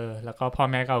แล้วก็พ่อ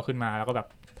แม่ก็เอาขึ้นมาแล้วก็แบบ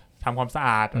ทำความสะอ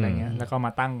าดอะไรเงี้ยแล้วก็ม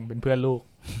าตั้งเป็นเพื่อนลูก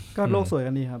ก็โลกสวย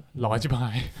กันดีครับหลอนชิบหา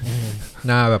ยห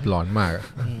น้าแบบหลอนมาก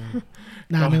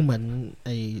หน้าไม่เหมือนไ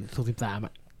อ้สุ13อ่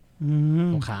ะ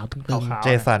ขาวตึงเจ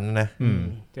สันนะ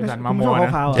เจสันมาโมน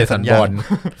ะเจสันบอล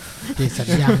เจสัน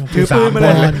ยังถือปืนมาเล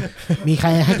ยมีใคร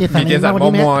ให้เจสันเจสัน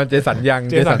มอเจสันยัง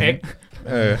เจสันเอ็ก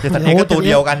เจสันเอ็กก็ตัวเ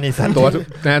ดียวกันนี่สันตัว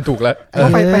น่าถูกแล้ว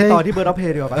ไปต่อที่ Bird of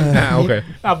Prey ดีกว่าโอเค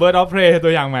Bird of Prey ตั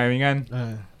วอย่างใหม่เหมือนกัน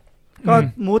ก็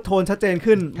มูดโทนชัดเจน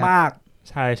ขึ้นมาก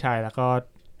ใช่แล้วก็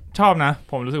ชอบนะ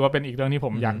ผมรู้สึกว่าเป็นอีกเรื่องที่ผ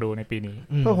มอยากดูในปีนี้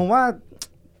เพราะผมว่า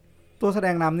ตัวแสด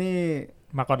งนำนี่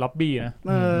มาร์กอต ล็อบบี้นะ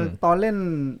ตอนเล่น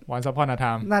Once Upon a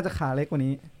Time น่าจะขาเล็กกว่า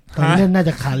นี้ตอนเล่นน่าจ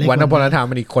ะขาเล็กOnce Upon a Time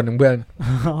มันอีกคนนึงเพื่อน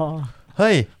เ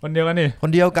ฮ้ยคนเดียวกันนี่ค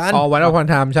นเดียวกันOnce Upon a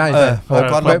Time ใช่มา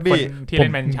ร์กอต ล็อบบี้ที่เล่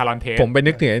นเป็นชาลอนเทสผมไป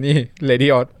นึกถึงไอ้นี่ Lady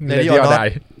or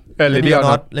Die Lady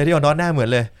or Not หน้าเหมือน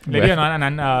เลย Lady or Not อัน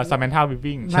นั้นSamantha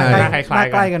Weaving หน้าค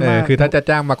ล้ายกันมากคือถ้าจะ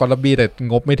จ้างมาร์กอต ล็อบบี้แต่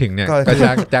งบไม่ถึงเนี่ยก็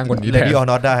จ้างคนนี้แทน Lady or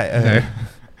Not ได้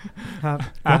ครับ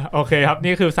โอเคครับ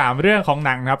นี่คือ3เรื่องของห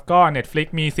นังครับก็ Netflix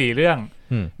มี4เรื่อง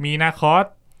มีนาคอส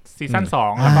ซีซั่น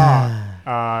2แล้วก็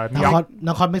น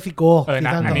าคอสเม็กซิโก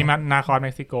อันนี้นาคอสเ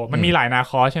ม็กซิโกมันมีหลายนา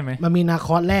คอสใช่ไหมมันมีนาค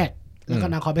อสแรกแล้วก็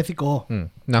นาคอสเม็กซิโก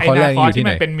นาคอสแรกอยู่ที่ไห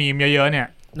นมันเป็นมีมเยอะๆเนี่ย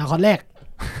นาคอสแรก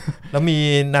แล้วมี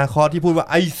นาคอสที่พูดว่า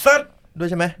ไอ้ซัดด้วย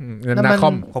ใช่ไหมนาคอ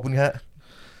มขอบคุณครับ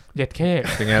เย็ดแค่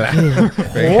เป็นไงล่ะ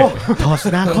โอ้ทอส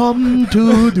นาคอม to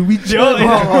the witcher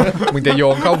มึงจะโย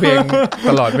งเข้าเพลง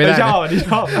ตลอดไม่ได้ช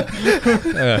อบ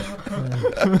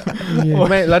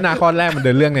ไม่แล้วนาคอสแรกมันเ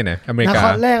ดินเรื่องไงเนี่ยอเมริกานาคอ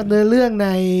สแรกเดินเรื่องใน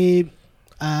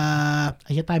ไ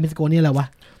อ้ใต้เม็กซิโกนี่แหละวะ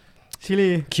ชิลี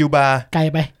คิวบาไกล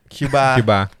ไปคิวบา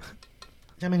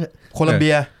ใช่ไหมโคลัมเบี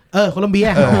ยโคลัมเบีย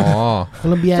โค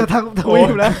ลัมเบียจะทำถูก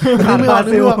อยู่แล้วนึกไม่อ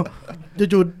อก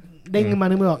จู่เด้งมา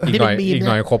นึกไม่ออกอีก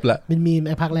หน่อยครบละเป็นมีมไ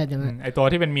อ้ภาคแรกอย่างนั้นไอ้ตัว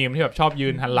ที่เป็นมีมที่แบบชอบยื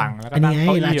นหันหลังแล้วก็นั่งเ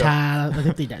ก้าอี้ราชา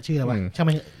ติดชื่ออะไรวะใช่ไหม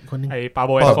คนนึงไอ้ปาโ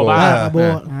บเอสโคบา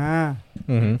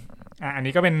อัน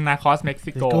นี้ก็เป็น Narcos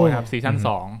Mexico นะครับซีซั่น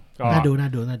2ก็น่าดู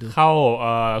เข้า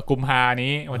กุมภา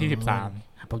นี้วันที่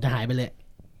13ผมจะหายไปเลย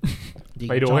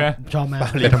ไปดูชอบมาก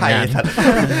เรียนไทยสัตว์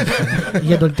เ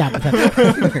ฮียโดนจับสัตว์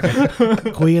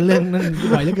คุยกันเรื่องนั้น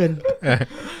บ่อยเหลือเกิน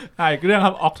อีกเรื่องค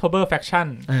รับ October Faction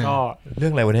ก็เรื่อ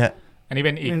งอะไรวะเนี่ยอันนี้เ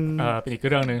ป็นอีก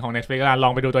เรื่องนึงของ Netflix ลอ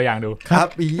งไปดูตัวอย่างดูครับ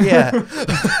อีเหี้ย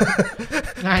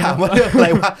ง่ายถามว่าเรื่องอะไร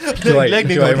วะเรื่อง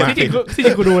นึงที่จริ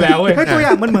งกูดูแล้วเว้ยตัวอ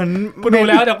ย่างมันเหมือนกูดู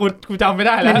แล้วแต่กูจำไม่ไ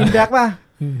ด้แล้วเป็นอินแบ็กป่ะ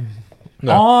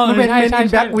มันเป็นอิ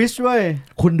นแบ็กวิชเว้ย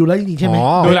คุณดูแล้วจริงๆใช่ไหม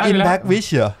ดูแล้วอินแบ็กวิช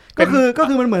เหรอก็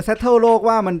คือมันเหมือนเซตเทิลโลก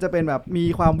ว่ามันจะเป็นแบบมี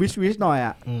ความวิชหน่อย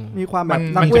อ่ะมีความแบบ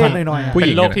นักเวทหน่อยๆเป็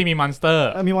นโลกที่มีมอนสเตอร์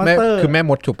มีมอนสเตอร์คือแม่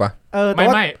มดฉุบป่ะไ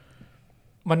ม่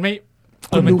มันไม่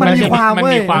มันมีความ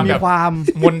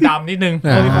มนต์ดำนิดนึง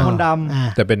มีความมนต์ด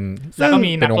ำแต่เป็นแล้วก็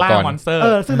มีนักล่ามอนสเตอร์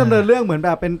ซึ่งดำเนินเรื่องเหมือนแบ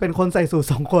บเป็นคนใส่สู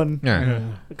ท2คน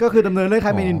ก็คือดำเนินเรื่องค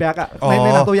ล้ายเมนินแบ็กอ่ะในห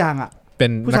นังตัวอย่างอ่ะเป็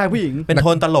นผู้ชายผู้หญิงเป็นโท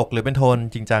นตลกหรือเป็นโทน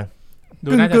จริงจัง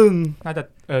กึ่งน่า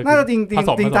จะจ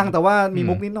ริงจังแต่ว่ามี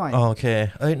มุกนิดหน่อยโอเค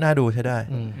น่าดูใช้ได้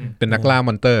เป็นนักล่าม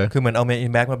อนเตอร์คือเหมือนเอาเม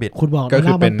นแบ็กมาบิดคุณบอกก็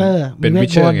คือเป็นวิช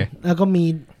เชอร์ไงแล้วก็มี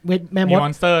แม่มด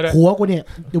หัวกูเนี่ย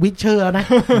ดูวิชเชอร์แล้วนะ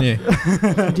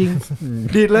จริง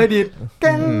ดีดเลยดีดแ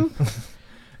ก้ง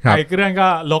ไอ้เรื่องก็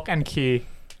Lock and Key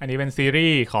อันนี้เป็นซีรี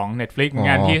ส์ของ Netflix เหมือน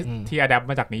กันที่อะแดป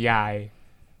มาจากนิยาย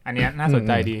อันนี้น่าสนใ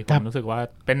จดีผมรู้สึกว่า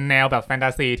เป็นแนวแบบแฟนต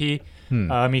าซีที่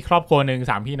มีครอบครัวนึง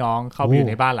3พี่น้องเข้าไปอยู่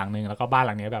ในบ้านหลังนึงแล้วก็บ้านห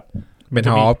ลังนี้แบบเป็น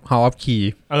House of Key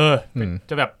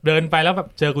จะแบบเดินไปแล้วแบบ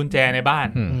เจอกุญแจในบ้าน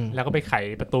แล้วก็ไปไข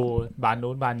ประตูบาน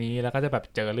นู้นบานนี้แล้วก็จะแบบ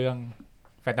เจอเรื่อง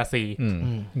แฟนตาซี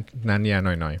นาเนียห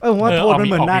น่อยๆว่าโทนมัน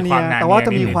เหมือนนาเนียแต่ว่าจ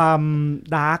ะมีความ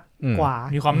ดาร์กกว่า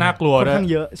มีความน่ากลัวด้วยค่อนข้าง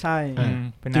เยอะใช่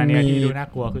เป็นนาเนียที่ดูน่า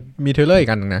กลัวขึ้นมีเทรลเลอร์อีก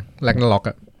อันนึงนะแร็กนาร็อก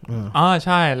ใ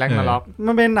ช่แร็กนาร็อก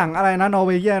มันเป็นหนังอะไรนะนอร์เ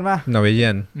วเยียนป่ะนอร์เวเยี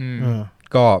ยน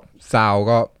ก็ซาว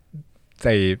ก็ใ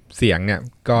ส่เสียงเนี่ย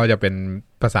ก็จะเป็น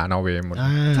ภาษานอร์เวย์หมด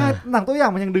ใช่หนังตัวอย่า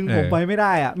งมันยังดึงผมไปไม่ไ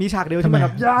ด้อ่ะมีฉากเดียวที่มันแบ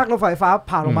บยากรถไฟฟ้า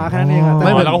ผ่านลงมาแค่นั้นเองแต่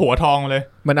แล้วก็หัวทองเลย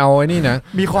มันเอาไอ้นี่นะ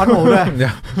มีค้อนโผล่ด้วย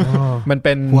มันเ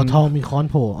ป็นหัวทองมีค้อน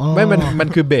โผล่ไม่มัน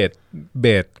คือเบ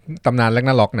สตำนานแร็ก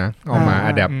นาร็อกนะเอามาอ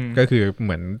ะแดปก็คือเห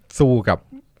มือนสู้กับ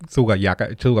ยักษ์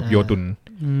สู้กับโยตุน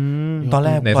ตอนแร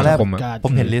กผ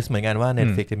มเห็นลิสต์เหมือนกันว่า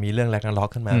Netflix จะมีเรื่องแร็กนาร็อก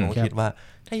ขึ้นมาผมก็คิดว่า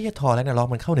ไอ้ทอแร็กนาร็อก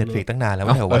มันเข้า Netflix ตั้งนานแล้วไ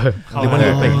ม่ใช่วะหรือมันห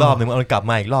ลุดไปอีกรอบนึงมันกลับ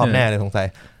มาอีกรอบแน่เลยสงสัย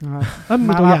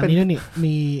มีตัวอย่างนี้ด้วยนี่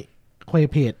มีควาย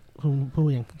เพจพูด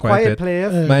ยังควายเพลส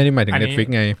ไม่นี่หมายถึง Netflix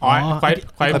ไงค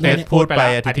วายเพลสพูดไป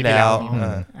อาทิตย์ที่แล้ว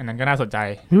อันนั้นก็น่าสนใจ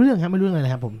ไม่รู้เรื่องครับไม่รู้อะไร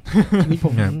ครับผมชีวิตผ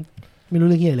มไม่รู้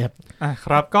เรื่องอะไรเลยครับค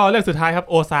รับก็เรื่องสุดท้ายครับ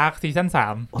โอซากซีซั่น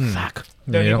3โอซาก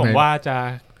เรื่องนี้ผมว่าจะ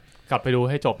กลับไปดู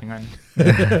ให้จบอย่างนั้น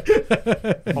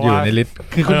อยู่ในลิสต์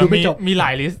คือคุณดูไม่จบมีหลา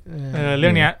ยลิสต์เรื่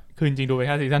องนี้คือจริงดูไปแ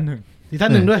ค่ซีซั่น1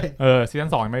ด้วยซีซั่น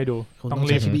2ไม่ได้ดูต้อง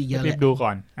รีบดูก่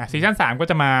อนซีซั่น3ก็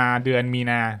จะมาเดือนมี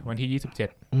นาวันที่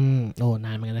27โอ้น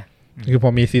านเหมือนกันนะคือพอ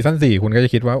มีซีซั่น4คุณก็จะ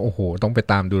คิดว่าโอ้โหต้องไป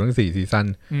ตามดูทั้ง4ซีซั่น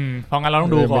เพราะงั้นเราต้อ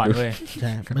งดูก่อนเลยใ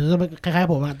ช่มันจะคล้าย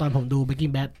ๆผมตอนผมดู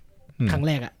Breaking Bad ครั้งแ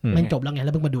รกมันจบแล้วไงแ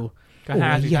ล้วเพิ่งมาดูก็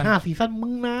5ซีซั่นมึ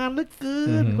งนานเหลือเกิ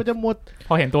นก็จะหมดพ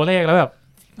อเห็นตัวเลขแล้วแบบ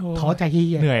ท้อใจเฮี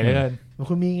ยเหนื่อยเลย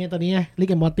คุณมีไงตอนนี้ลิก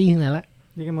แอนด์มอร์ตี้ที่ไหนละ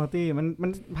ลิกแอนด์มอร์ตี้มัน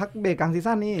พักเบรกกลางซี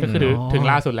ซั่นนี่ก็คือถึง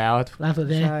ล่าสุดแล้ว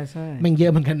ใช่มันเยอ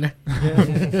ะเหมือนกันนะ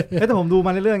แต่ผมดูม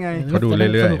าเรื่อยๆไงก็ดู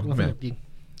เรื่อย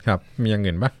ๆครับมีอย่าง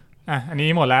อื่นปะอันนี้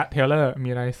หมดแล้วเทเลอร์มี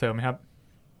อะไรเสริมไหมครับ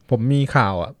ผมมีข่า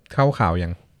วเข้าข่าวยั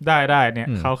งได้เนี่ย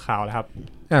เข้าข่าวแล้วครับ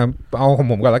เอาของ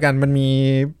ผมก่อนแล้วกันมันมี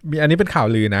อันนี้เป็นข่าว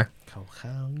ลือนะ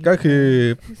ก็คือ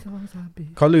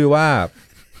เขาลือว่า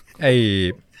ไอ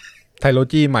ไทโล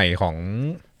จีใหม่ของ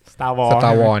Star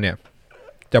Wars เนี่ย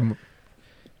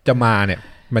จะมาเนี่ย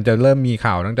มันจะเริ่มมี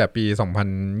ข่าวตั้งแต่ปี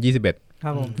2021ค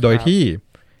รับผมโดยที่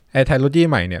ไอ้ไทโลจี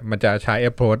ใหม่เนี่ยมันจะใช้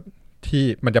approach ที่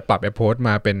มันจะปรับ approach ม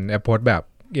าเป็น approach แบบ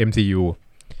MCU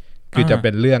คือจะเป็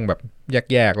นเรื่องแบบ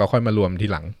แยกๆแล้วค่อยมารวมที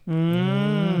หลัง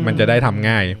มันจะได้ทำ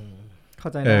ง่ายเข้า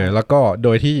ใจแล้วก็โด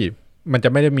ยที่มันจะ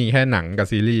ไม่ได้มีแค่หนังกับ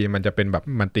ซีรีส์มันจะเป็นแบบ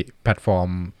มัลติแพลตฟอร์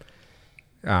ม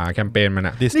แคมเปญมัน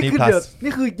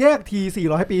นี่คือแยกที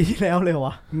400 ปีที่แล้วเลยว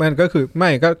ะมันก็คือไม่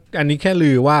ก็อันนี้แค่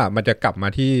ลือว่ามันจะกลับมา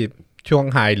ที่ช่วง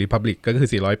High Republic ก็คือ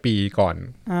400 ปีก่อน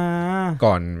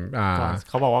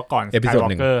เขาบอกว่าก่อน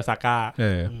Skywalker Saga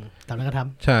ทำแล้วก็ท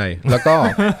ำใช่แล้วก็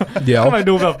เดี๋ยวทำไม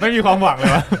ดูแบบไม่มีความหวังเล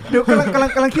ยวะเดี๋ยวก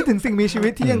ำลังคิดถึงสิ่งมีชีวิ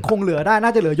ตที่ยังคงเหลือได้น่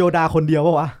าจะเหลือโยดาคนเดียว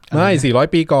ป่ะวะไม่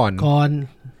400 ปีก่อน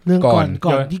เรื่องก่อน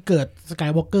ที่เกิดสกาย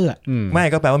วอล์กเกอร์ไม่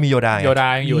ก็แปลว่ามีโยดา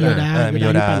ยังอยู่มีโย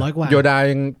ดา800 กว่าโยดา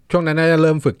ช่วงนั้นน่าจะเ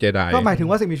ริ่มฝึกเจไดก็หมายถึง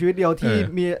ว่าสิ่งมีชีวิตเดียวที่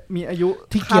มีอายุ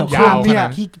ที่เกี่ยวข้ามเนี่ย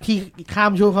ที่ข้า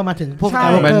มช่วงเข้ามาถึงพวกสกา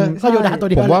ยวอล์กเกอร์ก็โยดาตัวเ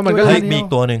ดียวผมว่ามันก็มีอี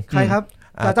กตัวนึงใครครับ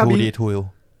R2D2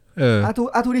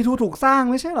 R2D2 ถูกสร้าง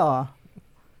ไม่ใช่หรอ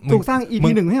ถูกสร้าง EP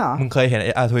 1ใช่เหรอมึงเคยเห็น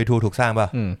R2D2 ถูกสร้างป่ะ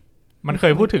มันเค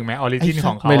ยพูดถึงไหมออริจินข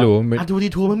องเขาไม่รู้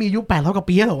R2D2 มันมีอายุ800 กว่า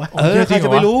ปีแล้วเหรอวะใครจะ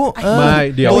ไปรู้ไม่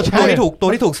เดี๋ยวตัว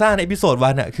ที่ถูกสร้างในเอพิโซด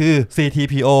1คือ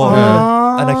CTPO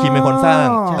อนาคินเป็นคนสร้าง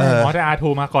แต่ R2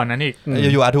 มาก่อนนั้นอีก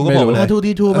อยู่ R2 ก็บอกเลย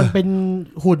R2D2 มันเป็น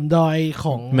หุ่นดอยข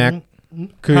องแม็ก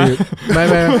คือไม่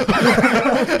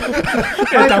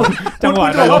จังหว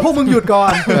ะพวกมึงหยุดก่อ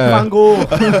นฟังกู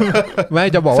ไม่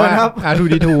จะบอกว่า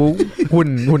R2D2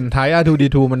 หุ่นท้าย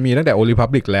R2D2 มันมีตั้งแต่ Old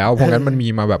Republic แล้วเพราะงั้นมันมี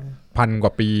มาแบบ1,000 กว่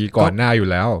าปีก่อนหน้าอยู่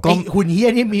แล้วหุ่นเฮีย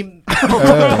นี่มี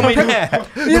ไม่แน่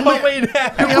ไม่แน่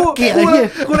กูเกลียด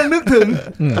กูนึกถึง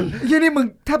เฮียนี่มึง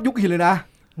แทบยุคหินเลยนะ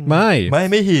ไ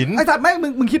ม่หินไอ้สัตว์ไม่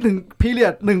มึงคิดถึงพีเรีย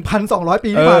ด 1,200 ปี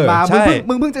ที่ผ่านมา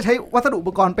มึงเพิ่งจะใช้วัสดุอุ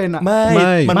ปกรณ์เป็นอ่ะ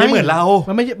มันไม่เหมือนเรา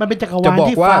มันเป็นจักรวาล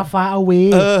ที่ฟ้าเอาไว้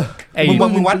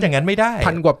มึงวัดอย่างนั้นไม่ได้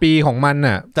1,000 กว่าปีของมัน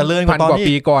น่ะจะเลื่อน1,000 กว่า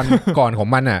ปีก่อนของ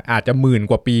มันน่ะอาจจะ10,000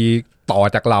 กว่าปีต่อ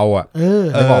จากเราอ่ะ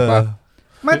บอกว่า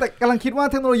ไม่แต่กำลังคิดว่า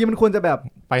เทคโนโลยีมันควรจะแบบ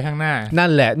ไปข้างหน้านั่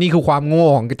นแหละนี่คือความโง่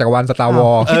ของจักรวาล Star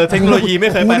Wars เทคโนโลยีไม่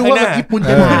เคยไปข้างหน้าญี่ปุ่น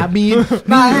จะมามี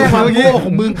ความโง่ข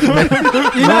องมึง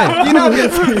อีน่าเปลี่ยน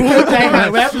สีใจหาย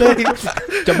แวบเลย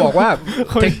จะบอกว่า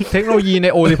เทคโนโลยีใน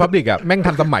Old Republic อ่ะแม่ง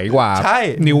ทันสมัยกว่า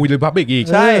New Republic อีก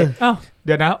ใช่เ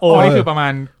ดี๋ยวนะโอนี่คือประมา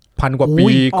ณ1,000 กว่าปี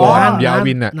ก่อนยา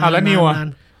วินอ่ะแล้วนิว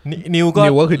นิว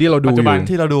ก็คือที่เราดูปัจจุบัน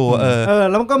ที่เราดู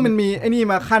แล้วมันก็มันมีไอ้นี่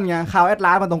มาขั้นไงคาวแอตล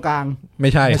าสมาตรงกลางไ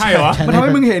ม่ใช่เหรอมันทำใ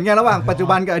ห้มึงเห็นไงระหว่างปัจจุ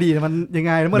บันกับอดีตมันยังไ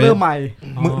งแล้วมันเริ่มใหม่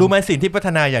มึงรู้ไหมสิ่งที่พัฒ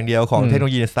นาอย่างเดียวของเทคโนโล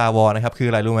ยี Star Wars นะครับคือ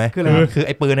อะไรรู้ไหมคือไ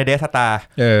อ้ปืนใน Death Star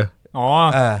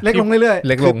เล็กลงเรื่อยๆ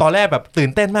เล็กลงตอนแรกแบบตื่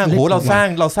นเต้นมากโหเราสร้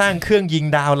างเครื่องยิง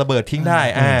ดาวระเบิดทิ้งได้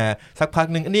สักพัก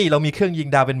นึงนี่เรามีเครื่องยิง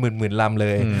ดาวเป็นหมื่นลำเล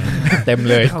ยเต็ม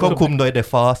เลยควบคุมโดย The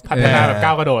Force พัฒนาแบบก้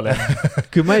าวกระโดดเลย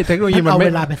คือไม่เทคโนโลยีมัน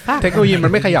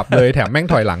ไม่ขยับเลยแถมแม่ง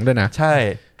ถอยหลังด้วยนะใช่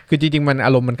คือจริงๆมันอ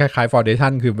ารมณ์มันคล้ายๆ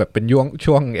Foundation คือแบบเป็น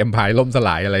ช่วง Empire ล่มสล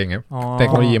ายอะไรอย่างเงี้ยเทค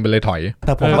โนโลยีมันเลยถอยแ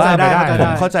ต่ผมว่าผ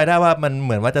มเข้าใจได้ว่ามันเห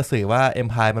มือนว่าจะสื่อว่า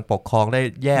Empire มันปกครองได้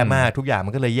แย่มากทุกอย่างมั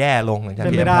นก็เลยแย่ลงหลังจาก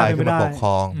ที่ Empire ขึ้นมาปกคร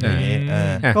องอย่างนี้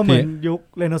ก็เหมือนยุค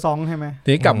เรเนซองส์ใช่ไหมที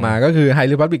นี้กลับมาก็คือ High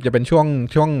Republic จะเป็นช่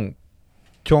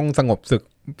วงสง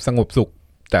บสุข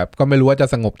แต่ก็ไม่รู้ว่าจะ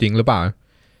สงบจริงหรือเปล่า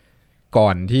ก่อ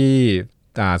นที่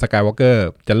สกายวอล์กเกอร์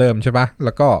จะเริ่มใช่ปะแ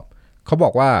ล้วก็เขาบ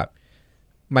อกว่า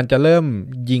มันจะเริ่ม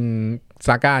ยิงซ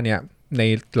าก้าเนี่ยใน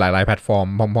หลายๆแพลตฟอร์ม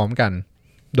พร้อมๆกัน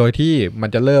โดยที่มัน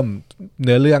จะเริ่มเ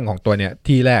นื้อเรื่องของตัวเนี่ย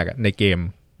ที่แรกในเกม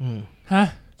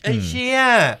ไอ้เชี่ย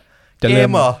จะเริ่ม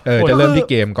จะเริ่มที่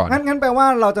เกมก่อนงั้นแปลว่า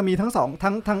เราจะมีทั้ง2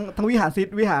ทั้งวิหารซิธ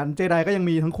วิหารเจไดก็ยัง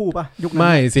มีทั้งคู่ป่ะยุคนั้นไ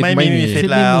ม่ซิธไม่มีซิธ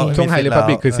แล้วช่วงไฮริพับ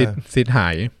ลิกคือซิธหา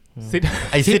ย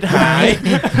ไอซิธหาย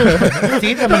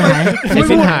ซิธมันหาย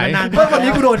ซิธหายวัน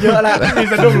นี้กูโดนเยอะแล้วมี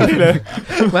สะดุ้งเลย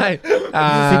ไม่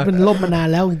ซิธมันล่มมานาน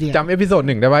แล้วจริงๆจำเอพิโซด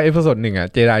1ได้ว่าเอพิโซด1อ่ะ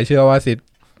เจไดเชื่อว่าซิธ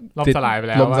ล่มสลายไป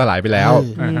แล้ว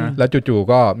แล้วจู่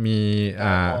ๆก็มี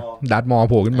ดาร์ธมอร์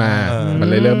โผล่ขึ้นมามัน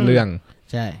เลยเริ่มเรื่อง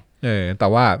ใช่แต่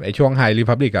ว่าไอช่วงไฮริ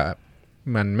พับลิกอ่ะ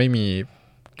มันไม่มี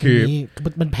คือ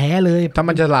มันแพ้เลยถ้า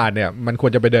มันฉลาดเนี่ยมันคว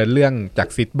รจะไปเดินเรื่องจาก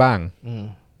ซิธบ้าง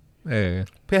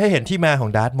เพื่อให้เห็นที่มาของ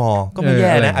ดาร์ธมอร์ก็ไม่แ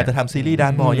ย่นะอาจจะทำซีรีส์ดา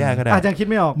ร์ธมอร์แย่ก็ได้อาจจะคิด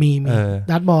ไม่ออกมี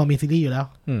ดาร์ธมอร์มีซีรีส์อยู่แล้ว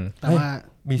แต่ว่า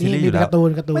มีซีรีส์อยู่แล้วการ์ตูน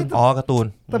การ์ตูน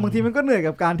แต่บางทีมันก็เหนื่อย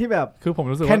กับการที่แบบคือผม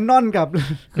รู้สึกแคนนอนกับ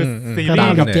คือซีรี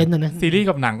ส์กับเจนนะซีรีส์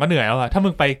กับหนังก็เหนื่อยแล้วอะถ้ามึ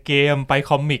งไปเกมไป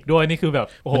คอมิกด้วยนี่คือแบบ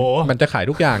โอ้โหมันจะขาย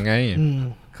ทุกอย่างไง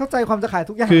เข้าใจความจะขาย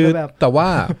ทุกอย่างแบบแต่ว่า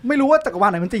ไม่รู้ว่าจักรวาล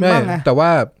ไหนมันจริงบ้างไงแต่ว่า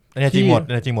จริงหมด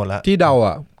แล้วที่เดา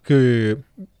อ่ะคือ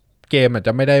เกมอาจจ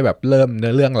ะไม่ได้แบบเริ่มเ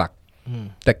นื้อเรื่องหลัก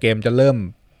แต่เกมจะเริ่ม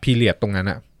พีเรียดตรงนั้น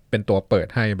อ่ะเป็นตัวเปิด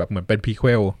ให้แบบเหมือนเป็นพรีเคว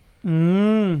ล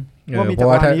เพราะ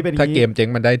ว่าถ้าเกมเจ๊ง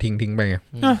มันได้ทิ้งไปไง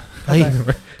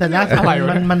แต่ล่าสุด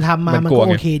มันทำมามันก็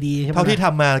โอเคดีเท่าที่ท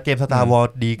ำมาเกม Star Wars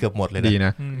ดีเกือบหมดเลยดีน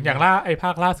ะอย่างไอ้ภ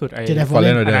าคล่าสุดไอ้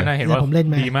Fallen Order นั้นเห็นว่า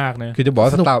ดีมากเลยคือจะบอกว่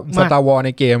า Star Wars ใน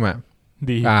เกมอ่ะ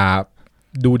ดี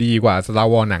ดูดีกว่า Star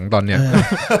Wars หนังตอนเนี้ย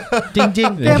จริ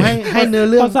งๆให้เนื้อ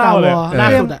เรื่อง Star Wars ล่า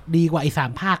สุดอ่ะดีกว่าไอ้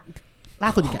3ภาคล่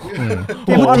าสุดอีกอ่ะเก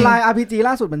มออนไลน์ RPG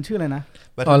ล่าสุดมันชื่ออะไรนะ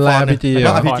ออนไลน์ RPG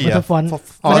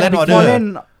เล่น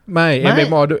ไม่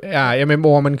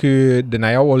MMO มันคือ The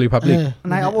Knights of Old Republic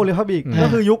Knights of Old Republic ก็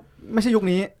คือยุคไม่ใช่ยุค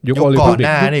นี้ยุค Old Republic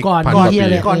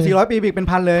ก่อน400 ปีบิกเป็น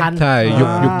พันเลยใช่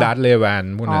ยุคดาร์ธเลแวน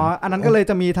พวกนั้นอันนั้นก็เลย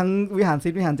จะมีทั้งวิหารซิ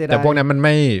ธวิหารเจไดแต่พวกนั้นมัน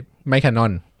ไม่แคนนอ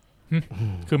น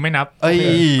คือไม่นับ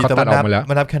เขาตัดออกมาแล้ว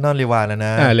มันนับแคนนอนเรวานแล้วน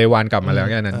ะเรวานกลับมาแล้ว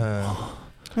แค่นั้น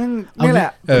นี่แหละ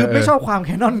คือไม่ชอบความแค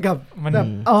นนอนกับแบบ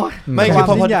ไม่คือ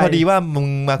พอดีว่ามึง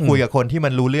มาคุยกับคนที่มั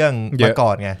นรู้เรื่องมาก่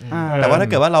อนไงแต่ว่าถ้า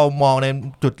เกิดว่าเรามองใน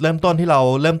จุดเริ่มต้นที่เรา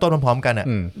เริ่มต้นพร้อมๆกันอ่ะ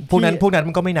พวกนั้น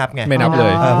มันก็ไม่นับไงไม่นับเล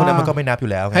ยพวกนั้นมันก็ไม่นับอยู่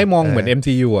แล้วให้มองเหมือน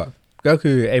MCU อ่ะ ก็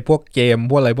คือไอ้พวกเกม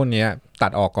พวกอะไรพวกเนี้ยตั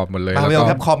ดออกก่อนหมดเลยแล้วก็แ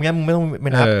คปคอมเงี้ยมึงไม่ต้องไ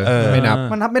ม่นับไม่นับ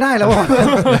มันนับไม่ได้แล้ว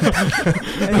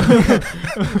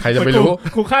ใครจะไปรู้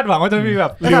กูคาดหวังว่าจะมีแบ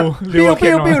บปิ้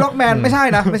วล็อกแมนไม่ใช่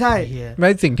นะไม่ใช่ไม่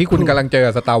สิ่งที่คุณกำลังเจ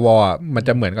อ Star Wars มันจ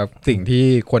ะเหมือนกับสิ่งที่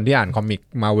คนที่อ่านคอมิก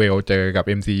Marvel เจอกับ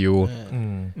MCU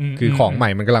คือของใหม่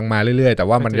มันกำลังมาเรื่อยๆแต่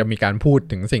ว่ามันจะมีการพูด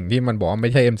ถึงสิ่งที่มันบอกว่าไ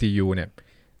ม่ใช่ MCU เนี่ย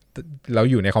แล้ว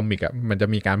อยู่ในคอมิกอ่ะมันจะ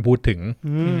มีการพูดถึง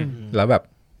แล้วแบบ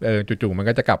จู่ๆมัน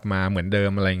ก็จะกลับมาเหมือนเดิ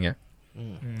มอะไรเงี้ย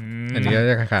อันนี้ก็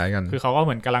จะคล้ายๆกันคือเขาก็เห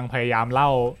มือนกำลังพยายามเล่า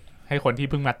ให้คนที่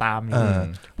เพิ่งมาตาม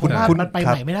คุณมันไปใ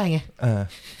หม่ไม่ได้ไง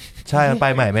ใช่มันไป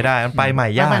ใหม่ไม่ได้มันไปใหม่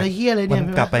ยากมัน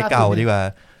กลับไปเก่าดีกว่า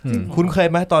คุณเคย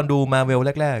ไหมตอนดูมาเวล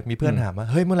แรกๆมีเพื่อนถามว่า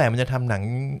เฮ้ยเมื่อไหร่มันจะทำห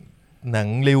นัง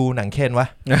ริวหนังเคนวะ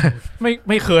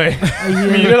ไม่เคย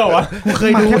มีด้วยหรอวะกูเค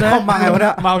ยดูนะ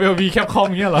มาเวลวีแคปคอม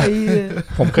เงี้ยเหรอ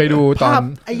ผมเคยดูตอน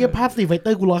ไอ้ภาพสีไฟเต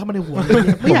อร์กูร้อยเข้ามาในหัว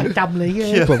ไม่อยากจำเลย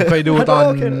ผมเคยดู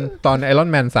ตอนไอรอน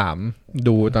แมน3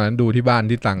ดูตอนนั้นดูที่บ้าน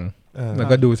ที่ตังแล้ว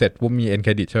ก็ดูเสร็จปุ๊บมีเอ็นเค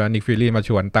รดิตใช่ไหมนิกฟิลลี่มาช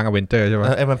วนตั้งอเวนเจอร์ใช่ไหม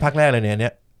มันภาคแรกเลยเนี่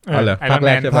ยเหรอภาคแร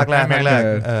กภาคแรก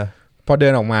พอเดิ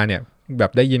นออกมาเนี่ยแบ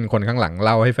บได้ยินคนข้างหลังเ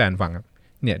ล่าให้แฟนฟัง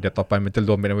เนี่ยเดี๋ยวต่อไปมันจะร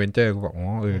วมเป็นอเวนเจอร์กูบอกอ๋อ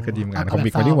ก็ดีเหมือนกันคอมิ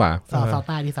กมาดีกว่าซาวใ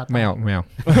ต้ที่ซาวไม่เอา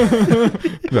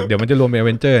แบบเดี๋ยวมันจะรวมเป็นอเ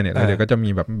วนเจอร์เนี่ยแล้วเดี๋ยวก็จะมี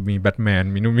แบบมีแบทแมน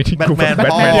มีนูมิทิกูแบท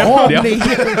แมนเดี๋ยว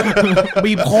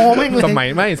บีบคอแม่งเลยส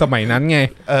มัยนั้นไง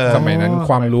สมัยนั้นค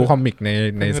วามรู้คอมิก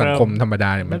ในสังคมธรรมดา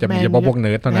เนี่ยมันจะมีเฉพาะพวกเ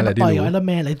นิร์ดเท่านั้นแหละที่รู้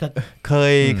เ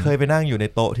คยไปนั่งอยู่ใน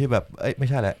โต๊ะที่แบบไม่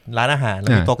ใช่แหละร้านอาหารแล้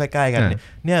วมีโต๊ะใกล้ๆกัน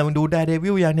เนี่ยมึงดู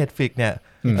Daredevilอย่าง Netflix เนี่ย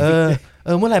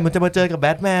เมื่อไหร่มันจะมาเจอกับแบ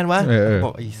ทแมนวะบ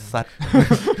อกไอ้สัตว์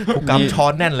กูกำช้อ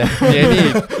นแน่นเลยนี่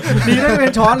ดีได้เป็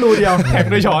นช้อนรูเดียวแทง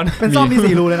ด้วยช้อนเป็นซ่อมมี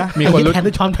4รูเลยนะมีคนรู้แทง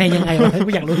ด้วยช้อนแทงยังไงวะกู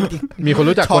อยากรู้จริงมีคน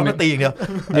รู้จักช้อนตีอย่างเดียว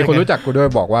มีคนรู้จักกูด้วย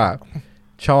บอกว่า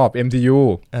ชอบ MCU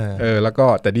แล้วก็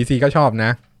แต่ DC ก็ชอบน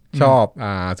ะชอบ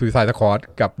Suicide Squad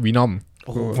กับ Venom โ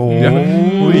อ้โห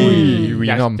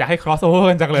Venom อยากให้ crossover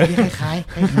กันจังเลยคล้าย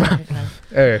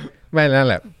ไม่นั่น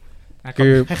แหละคื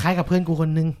อคล้ายๆกับเพื่อนกูคน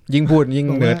นึงยิ่งพูดยิ่ง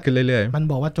เนิร์ดขึ้นเรื่อยๆมัน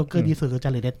บอกว่าโจ๊กเกอร์ดีสุดคือจ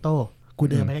าเรดเลโต้กู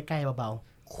เดินไปใกล้ๆเบา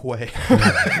ๆคุย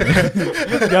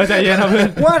เดี๋ยวใจเย็นนะเพื่อน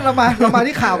ว่าเรามา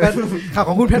ที่ข่าวกันข่าวข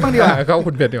องคุณเพชรบ้างดีกว่าก็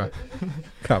คุณเพชรดีกว่า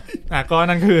ครับก็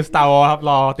นั่นคือ Star Wars ครับ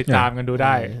รอติดตามกันดูไ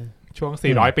ด้ช่วง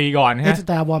400ปีก่อนนะฮะ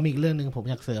Star Wars มีอีกเรื่องนึงผม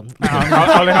อยากเสริม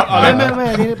เอาเลยครับเอาเลยไม่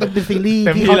นี่เป็นซีรีส์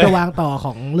ที่เขาจะวางต่อข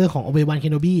องเรื่องของ Obi-Wan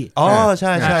Kenobi ใ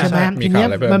ช่ไหมทีนี้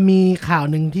มันมีข่าว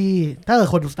นึงที่ถ้า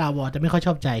คนดู Star Wars จะไม่ค่อยช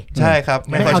อบใจใช่ครับ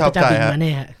ไม่ค่อยชอบใจมาแ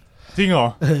น่ฮะจริงเหรอ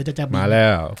จะมาแล้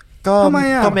ว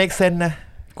ก็ make sense นะ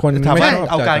คนถามว่า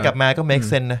เอาการกลับมาก็ make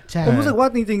sense นะผมรู้สึกว่า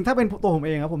จริงๆถ้าเป็นตัวผมเ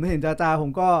องครับผมเห็นจาผม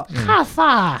ก็ค่าซ่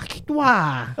าคิดว่า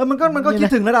มันก็คิด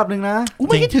ถึงระดับนึงนะกูไ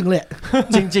ม่คิดถึงเลย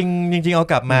จริงเอา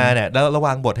กลับมาเนี่ยแล้วระว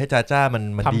างบทให้จ้ามัน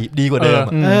ดีกว่าเดิม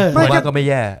ผมว่าก็ไม่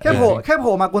แย่แค่โผ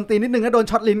ล่มากวนตีนนิดนึงแล้วโดน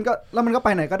ช็อตลิ้นก็แล้วมันก็ไป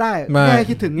ไหนก็ได้แค่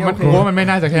คิดถึงเนี่ยโอเคมันไม่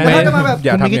น่าจะแค่อ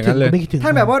ย่าทำอย่างนั้นเลยท่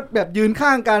านแบบว่าแบบยืนข้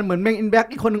างกันเหมือนแมงอินแบ็ก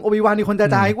อีกคนนึงโอบิวานอีกคนจา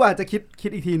ก็อาจจะคิ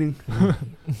ดอีกทีนึง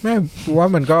แม่ว่า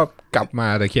มันก็กลับมา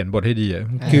แต่เขียนบทให้ดี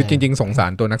คือจริงๆสงสา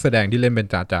รตัวนักแสดงที่เล่นเป็น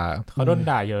จาเขาโดน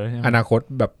ด่าเยอะอนาคต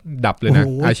แบบดับเลยนะ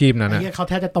อาชีพนั้นนะเขา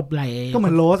แทบจะตบไหลก็เหมื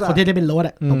อนโรสคนที่ได้เป็นโรส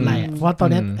ตบไหลเพราะตอน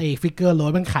นี้ไอ้ฟิกเกอร์โร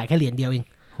สมันขายแค่เหรียญเดียวเอง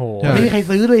ไม่มีใคร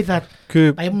ซื้อเลยสัตว์คือ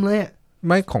เต็มเลยไ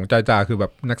ม่ของจาคือแบ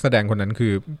บนักแสดงคนนั้นคื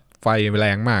อไฟแร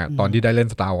งมากตอนที่ได้เล่น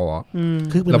Star Wars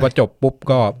แล้วพอจบปุ๊บ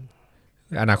ก็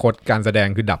อนาคตการแสดง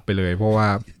คือดับไปเลยเพราะว่า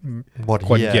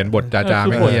คนเขียนบทจา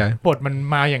ไม่เหี้ยบทมัน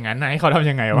มาอย่างนั้นนะให้เขาทำ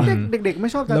ยังไงวะเด็กๆไม่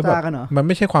ชอบจากันเหรอมันไ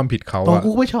ม่ใช่ความผิดเขาตอนกู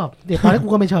ไม่ชอบเด็กตอนนั้นกู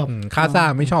ก็ไม่ชอบค่าซ่า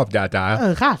ไม่ชอบจา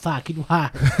ค่าซ่าคิดว่า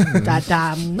จา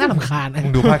น่ารำคาญมึ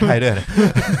งดูภาคไทยด้วย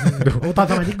ตอน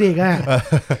สมัยเด็ก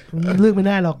ๆเลือกไม่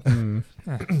ได้หรอก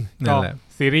นั่นแหละ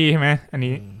ซีรีส์ใช่ไหมอัน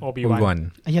นี้โอบิวัน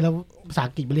ไอ้เหี้ยแล้วภาษา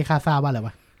อังกฤษมันเรียกค่าซ่าว่าอะไรว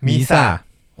ะมีซ่า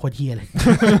โคตรเฮียเลย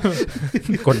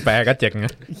คนแปลก็เจ๋งน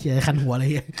ะเฮียคันหัวเลย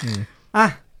อ่ะ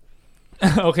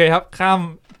โอเคครับข้าม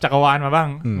จักรวาลมาบ้าง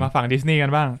มาฝั่งดิสนีย์กั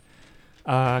นบ้าง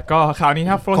ก็ข่าวนี้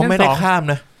ครับ Frozen 2ไม่ได้ข้าม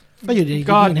นะก็อยู่ใน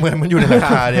ก็เหมือนมันอยู่ในรา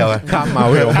คาเดียวข้ามมา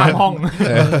เวลข้ามห้อง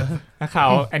ข่าว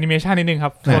แอนิเมชันนิดนึงค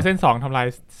รับ Frozen 2ทำลาย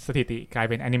สถิติกลาย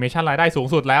เป็นแอนิเมชันรายได้สูง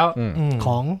สุดแล้วข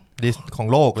อง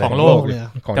โลกเลย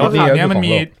แต่ว่าข่าวนี้มัน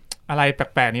มีอะไรแป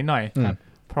ลกๆนิดหน่อย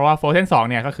เพราะว่า Frozen 2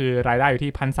เนี่ยก็คือรายได้อยู่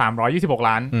ที่ 1,326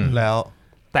 ล้านแล้ว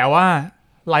แต่ว่า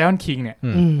Lion King เนี่ย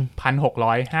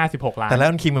 1,656 ล้านแต่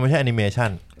Lion King มันไม่ใช่แอนิเมชัน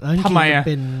ทำไมอ่ะ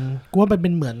กูว่ามันเป็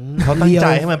นเหมือนเขาตั้งใจ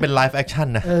ให้มันเป็นไลฟ์แอคชั่น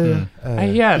นะไอ้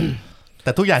เหี้ยแ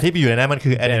ต่ทุกอย่างที่ไปอยู่ในนั้นมัน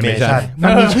คือแอนิเมชันมั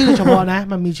นมีชื่อเฉพาะนะ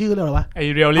มันมีชื่อเลยหรอวะไอ้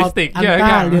realistic เ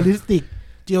realistic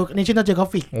National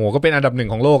Geographic โอ้ก็เป็นอันดับ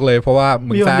1ของโลกเลยเพราะว่า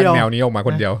มึงสร้างแนวนี้ออกมา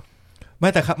คนเดียวไ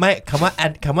ม่แต่คำว่า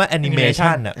แอนิเม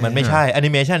ชันอ่ะมันไม่ใช่แอ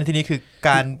นิเมชันที่นี่คือก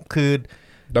ารคือ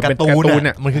การ์ตูนเ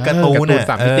นี่ยมันคือการ์ตูนเนี่ย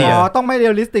3 มิติต้องไม่เรี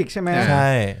ยลลิสติกใช่ไหมใช่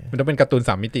มันต้องเป็นการ์ตูน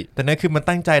3 มิติแต่นั่นคือมัน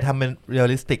ตั้งใจทำเป็นเรียล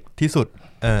ลิสติกที่สุด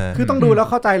คือต้องดูแล้ว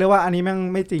เข้าใจเลยว่าอันนี้แม่ง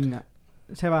ไม่จริงอ่ะ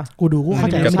ใช่ป่ะกูดูกูเข้า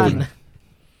ใจไม่จริงนะ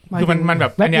คือมันแบ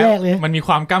บอันเนี้ยมันมีค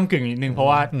วามก้ำกึ่งนิดนึงเพราะ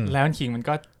ว่าแล้วคิงมัน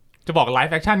ก็จะบอกไล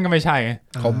ฟ์แฟคชั่นก็ไม่ใช่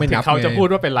เขาไม่นับเขาจะพูด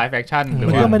ว่าเป็นไลฟ์แฟคชั่นหรือ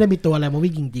ว่าก็ไม่ได้มีตัวอะไรมา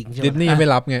วิ่งจริงๆใช่ไหมดิสนีย์ไม่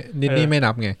รับไงดิสนีย์ไม่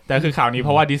นับไงแต่คือข่าวนี้เพ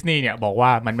ราะว่าดิสนีย์เนี่ยบอกว่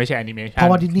ามันไม่ใช่แอนิเมชันเพรา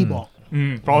ะว่าดิสนีย์บอก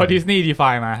เพราะว่าดิสนีย์ดีไฟ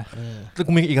มา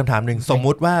กูมีอีกคำถามหนึ่งสม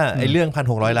มุติว่าไอ้เรื่อง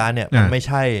 1,600 ล้านเนี่ยมันไม่ใ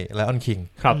ช่Lion King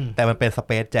ครับแต่มันเป็น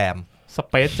Space Jam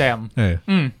Space Jam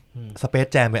Space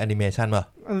Jam เป็นแอนิเมชันป่ะ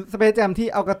Space Jam ที่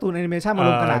เอาการ์ตูนแอนิเมชันมาร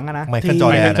วมกันหนังนะไมเคิลจอ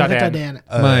ร์แดน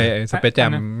ไม่ Space Jam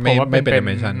ไม่เป็นแอนิเ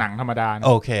มชันหนังธรรมดาโ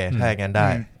อเคถ้าอย่างนั้นได้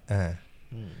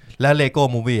แล้ว Lego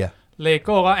Movie อ่ะ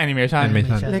Lego ก็แอนิเมชัน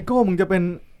Lego มึงจะเป็น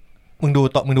มึง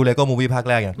ดู Lego Movie ภาค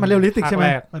แรกยังมันเรียลลิสติกใช่ไหม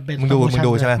มึง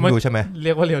ดูใช่ไหมเรี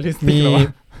ยกว่าเรียลลิสติกมี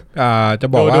จะ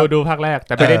บอกว่าดูภาคแรกแ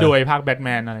ต่ไม่ได้ดูไอ้ภาคแบทแม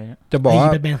นอะไรจะบอกว่า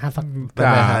แบทแมนฮา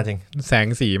ร์ดจริงแสง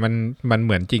สีมันเห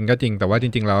มือนจริงก็จริงแต่ว่าจ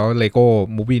ริงๆแล้ว Lego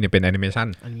Movie เนี่ยเป็นแอนิเมชัน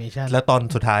แล้วตอน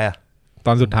สุดท้ายอ่ะต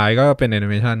อนสุดท้ายก็เป็นแอนิ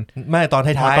เมชันไม่ตอน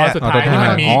ท้ายตอนสุดท้ายมั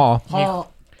นมี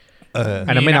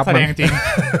อันนั้นไม่นับแสดงจริง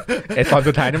ไอตอน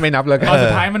สุดท้ายนั่นไม่นับเลยตอนสุ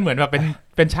ดท้ายมันเหมือนแบบ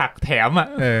เป็นฉากแถมอ่ะ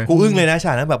กูอึ้งเลยนะฉ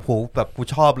ากนั้นแบบโหแบบกู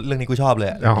ชอบเรื่องนี้กูชอบเลย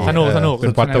สนุกเป็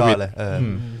นพล็อตทวิสต์เลย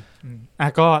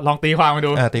ก็ลองตีความมาดู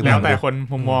แล้วแต่คน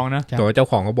มุมมองนะตัวเจ้า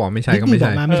ของก็บอกไม่ใช่ก็ไม่ใ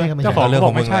ช่เจ้าของเรื่องข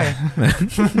องไม่ใช่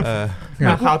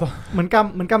เหมือน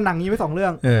กำหนังนี้ไว้2เรื่อ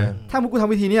งถ้ามึงกูท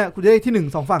ำวิธีเนี้ยกูจะได้ที่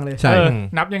1 2ฝั่งเลยใช่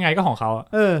นับยังไงก็ของเขา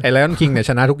ไอ้ Lion King เนี่ย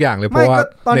ชนะทุกอย่างเลยเพราะว่า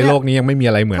ในโลกนี้ยังไม่มี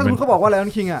อะไรเหมือนมันถ้าเขาบอกว่า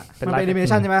Lion King อ่ะมันเป็นแอนิเม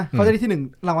ชันใช่ไหมเขาจะได้ที่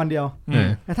1รางวัลเดียว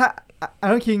แต่ถ้า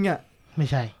Lion King อ่ะไม่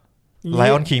ใช่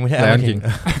Lion King ไม่ใช่ Lion King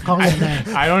ของเล่นได้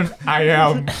Iron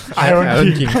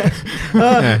King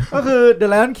ก็คือ The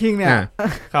Lion King เนี่ย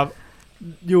ครับ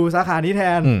อยู่สาขานี้แท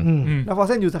นแล้ว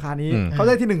Frozen อยู่สาขานี้เขาไ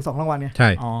ด้ที่1 2รางวัลเนี่ยใช่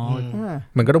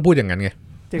มันก็ต้องพูดอย่างนั้นไง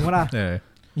เจ๋งป่ะล่ะ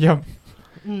เยี่ยม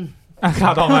ข่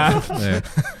าวต่อมา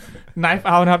Knife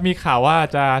Out นะครับมีข่าวว่า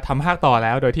จะทำภาคต่อแ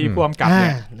ล้วโดยที่ผู้กำกับเ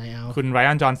นี่ยคุณไร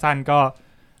อันจอห์นสันก็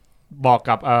บอก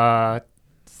กับ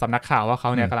สำนักข่าวว่าเขา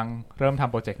เนี่ยกำลังเริ่มท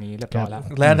ำโปรเจกต์นี้เรียบร้อยแล้ว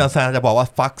และจอห์นสันจะบอกว่า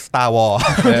fuck Star Wars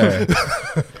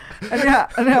อันเ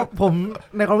นี้ยผม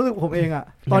ในความรู้สึกผมเองอ่ะ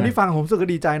ตอนที่ฟังผมรู้สึก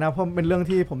ดีใจนะเพราะเป็นเรื่อง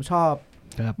ที่ผมชอบ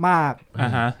มาก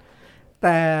แ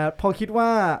ต่พอคิดว่า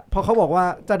พอเขาบอกว่า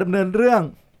จะดำเนินเรื่อง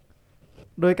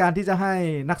โดยการที่จะให้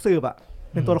นักสืบอ่ะ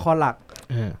เป็นตัวละครหลัก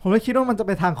ผมไม่คิดว่ามันจะไ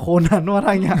ปทางโคนันว่าท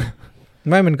างอย่าง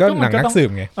ไม่มันก็หนังนักสืบ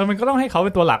ไงมันก็ต้องให้เขาเ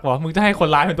ป็นตัวหลักวะมึงจะให้คน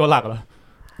ร้ายเป็นตัวหลักเหรอ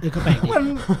ก็แปลกมัน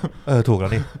ถูกแล้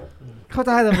วนี่เข้าใ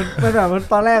จแต่มันแบบ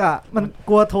ตอนแรกอ่ะมัน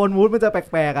กลัวโทนมูดมันจะแ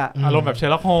ปลกๆอ่ะอารมณ์แบบเชอ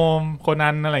ร์ล็อกโฮมโคนั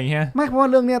นอะไรอย่างเงี้ยไม่เพราะว่า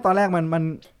เรื่องเนี้ยตอนแรกมัน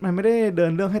ไม่ได้เดิ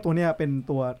นเรื่องให้ตัวเนี้ยเป็น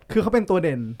ตัวคือเขาเป็นตัวเ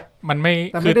ด่นมันไม่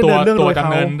คือตัวด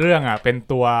ำเนินเรื่องอ่ะเป็น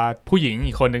ตัวผู้หญิง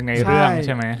อีกคนนึงในเรื่องใ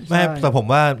ช่ไหมไม่แต่ผม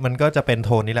ว่ามันก็จะเป็นโท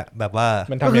นนี้แหละแบบว่า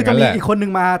ก็คือจะมีอีกคนนึ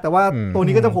งมาแต่ว่าตัว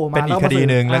นี้ก็จะโผล่มาเป็นอีกคดี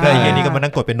นึงแล้วก็อีกนี้ก็มา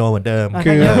นั่งกดเป็นโนเหมือนเดิมคื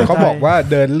อเขาบอกว่า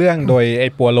เดินเรื่องโดยไอ้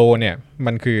ปัวโลเนี่ย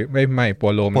มันคือไม่ปั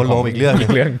วโลอีกเรื่อง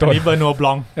ตัวนี้เบอร์โนบล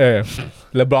อง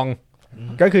เลบลอง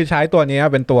ก็คือใช้ตัวนี้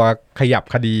เป็นตัวขยับ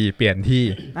คดีเปลี่ยนที่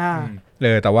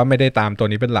แต่ว่าไม่ได้ตามตัว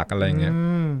นี้เป็นหลักอะไรอย่างเงี้ย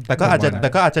แต่ก็อาจ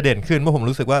จะเด่นขึ้นเพราะผม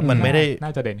รู้สึกว่ามันไม่ได้น่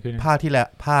าจะเด่นขึ้นภาคที่แล้ว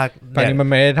ภาคตอนนี้มัน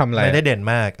ไม่ได้ทำอะไรไม่ได้เด่น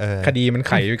มากคดีมัน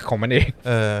ไขของมันเอง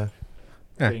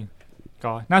จริง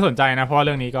ก็น่าสนใจนะเพราะว่าเ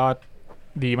รื่องนี้ก็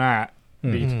ดีมาก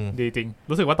ดีจริง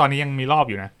รู้สึกว่าตอนนี้ยังมีรอบ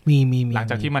อยู่นะมีหลัง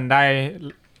จากที่มันได้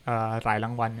หลายร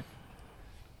างวัล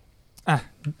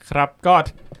ครับก็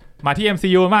มาที่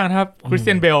MCU มากนะครับคริสเ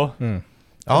ตียนเบล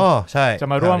ใช่จะ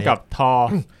มาร่วมกับทอ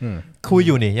คุยอ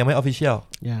ยู่นี่ยังไม่ official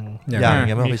ยัง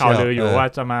ไม่ official มีข่าวลืออยู่ว่า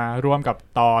จะมาร่วมกับ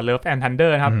ตอ Love and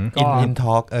Thunder นะครับก็ in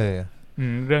talk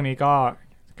เรื่องนี้ก็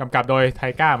กำกับโดยไท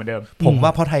ก้าเหมือนเดิมผมว่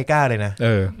าเพราะไทก้าเลยนะ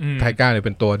ไทก้าเลยเ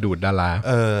ป็นตัวดูดดารา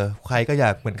ใครก็อยา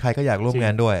กเหมือนใครก็อยากร่วมงา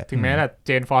นด้วยถึงแม้แต่เจ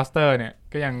นฟอสเตอร์เนี่ย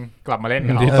ก็ยังกลับมาเล่น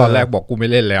กับเราที่ตอนแรกบอกกูไม่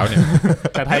เล่นแล้วเนี่ย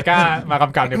แต่ไทก้ามาก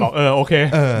ำกับเนี่ยบอกโอเค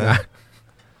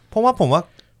เพราะว่าผมว่า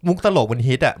มุกตลกมัน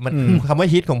ฮิตอ่ะมันคำว่า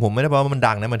ฮิตของผมไม่ได้แปลว่ามัน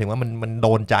ดังนะหมายถึงว่ามันโด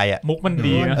นใจอ่ะมุกมัน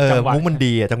ดีนะมุกมัน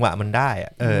ดีอ่ะจังหวะมันได้อ่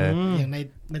ะอย่างใน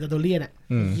เมตาโดเรียนอ่ะ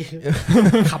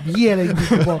ขับเยี่ยอะไร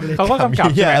บอกเลยเขาก็กำกับ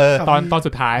ใช่ไหมตอน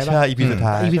สุดท้ายใช่ EP สุด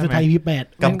ท้าย EP สุดท้าย EP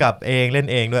 8กำกับเองเล่น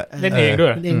เองด้วยเล่นเองด้ว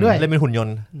ยเล่นเป็นหุ่นยน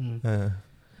ต์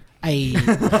ไอ้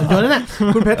หุ่นยนต์นั่นน่ะ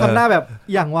คุณเพชรทำหน้าแบบ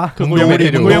อย่างวะกูยังไม่ได้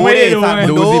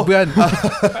ดูสิเพื่อน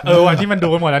วันที่มันดู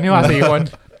กันหมดแล้วนี่ว่า4 คน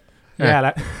แย่แ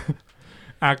ล้ว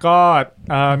ก็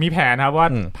มีแผนครับว่า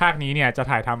ภาคนี้เนี่ยจะ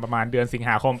ถ่ายทำประมาณเดือนสิงห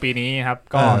าคมปีนี้ครับ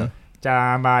ก็จะ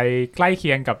ไปใกล้เ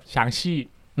คียงกับชางชี่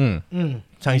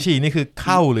ชางชี่นี่คือเ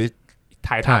ข้าหรือ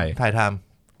ถ่ายท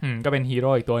ำก็เป็นฮีโ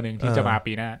ร่อีกตัวหนึ่งที่จะมา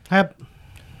ปีหน้าครับ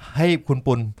ให้คุณ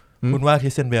ปุณ คุณว่าคริ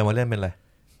สเตียนเบลมาเล่นเป็นอะไร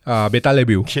เบต้าเร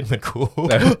บิวคิดเหมือนกู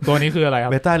ตัวนี้คืออะไรครั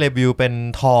บเบต้าเรบิวเป็น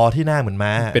ทอที่หน้าเหมือนม้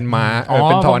าเป็นม้า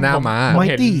เป็นทอหน้าม้าไม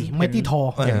ตี้ทอ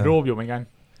เห็นรูปอยู่เหมือนกัน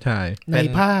ใช่ใน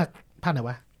ภาคไหน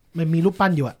วะมันมีรูปปั้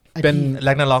นอยู่อ่ะเป็นแร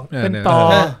กนาล็อกเป็นทอ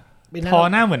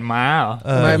หน้าเหมือนม้าเหรอ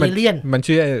ไม่เอเลี่ยนมัน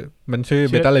ชื่อ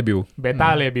เบต้าเรบิวเป็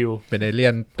นเอเลี่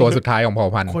ยนตัวสุดท้ายของเผ่า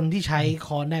พันธุ์คนที่ใช้ค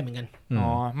อนได้เหมือนกันอ๋อ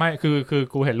ไม่คือ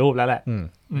กูเห็นรูปแล้วแหละ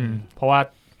เพราะว่า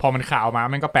พอมันข่าวมา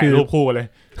มันก็แปะรูปคู่เลย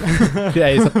คือไ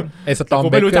อ้สตอม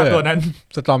เบเกอร์ตัวนั้น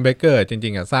สตอมเบเกอร์จริ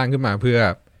งๆอ่ะสร้างขึ้นมาเพื่อ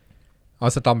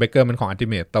สตอมเบเกอร์มันของอัลติ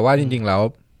เมทแต่ว่าจริงๆแล้ว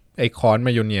ไอ้คอนม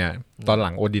ายูเนียตอนหลั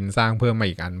งโอดินสร้างเพิ่มมา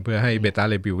อีกอันเพื่อให้เบต้า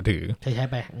เรบิวถือใช้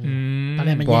ไปตอนแร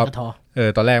กมันแย่งกันทอ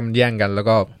ตอนแรกมันแย่งกันแล้ว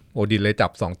ก็โอดินเลยจั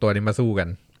บ2ตัวนี้มาสู้กัน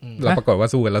แล้วปรากฏว่า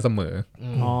สู้กันแล้วเสมอ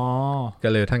ก็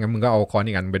เลยถ้างั้นมึงก็เอาคอน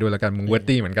อีกอันไปด้วยแล้วกันมึงเวอร์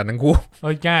ตี้เหมือนกันทั้งคู่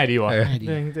ง่ายดีว่ะจ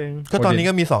ริงก็ตอนนี้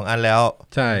ก็มี2อันแล้ว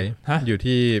ใช่อยู่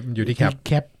ที่แ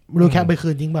คปรู้แคปไปคื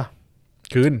นจริงป่ะ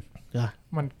คืน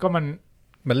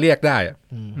มันเรียกได้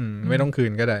ไม่ต้องคื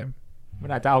นก็ได้มัน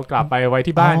อาจจะเอากลับไปไว้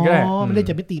ที่บ้านก็ได้มันได้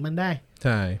จะมิติมันได้ใ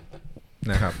ช่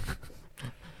นะครับ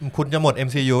คุณจะหมด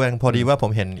MCU กันพอดีว่าผ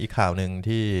มเห็นอีกข่าวนึง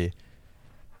ที่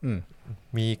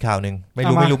มีข่าวนึงไม่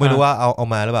รู้ว่าเอา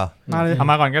มาหรือเปล่าเอา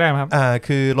มาก่อนก็ได้ครับ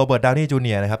คือโรเบิร์ตดาวนี่จูเ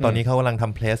นียร์นะครับตอนนี้เขากำลังท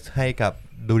ำเพลสให้กับ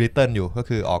ดูลิตเติ้ลอยู่ก็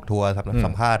คือออกทัวร์สั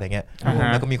มภาษณ์อย่างเงี้ย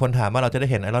แล้วก็มีคนถามว่าเราจะได้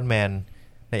เห็นไอรอนแมน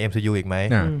ใน MCU อีกไหม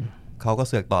เขาก็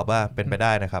เสือกตอบว่าเป็นไปไ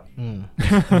ด้นะครับ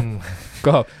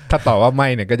ก็ถ้าตอบว่าไม่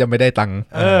เนี่ยก็จะไม่ได้ตังค์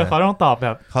เขาต้องตอบแบ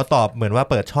บเขาตอบเหมือนว่า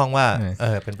เปิดช่องว่า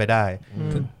เป็นไปได้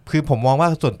คือผมมองว่า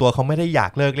ส่วนตัวเขาไม่ได้อยา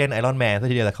กเลิกเล่นไอรอนแมนซะ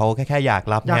ทีเดียวแต่เขาแค่อยาก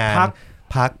รับงาน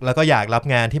พักแล้วก็อยากรับ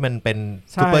งานที่มันเป็น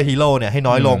ซูเปอร์ฮีโร่เนี่ยให้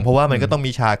น้อยลงเพราะว่ามันก็ต้อง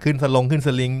มีฉากขึ้นส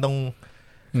ลิงต้อง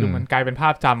คือมันกลายเป็นภา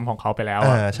พจำของเขาไปแล้ว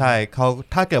ใช่เขา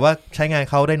ถ้าเกิดว่าใช้งาน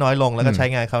เขาได้น้อยลงแล้วก็ใช้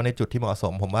งานเขาในจุดที่เหมาะส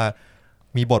มผมว่า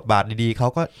มีบทบาทดีๆเขา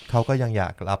ก็ยังอยา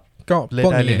กรับก็เล่น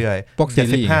ได้เรื่อยๆพวก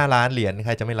75 ล้านเหรียญใค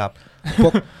รจะไม่รับ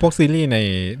พวกซีรีส์ใ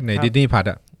น Disney Plus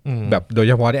อ่ะแบบโดย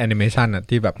เฉพาะในแอนิเมชันอ่ะ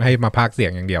ที่แบบให้มาพากย์เสีย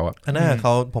งอย่างเดียวอ่ะอันนั้น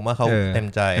ผมว่าเขาเต็ม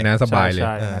ใจอันนั้นสบายเลย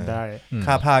ได้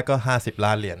ค่าพากย์ก็50 ล้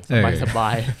านเหรียญสบา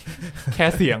ยแค่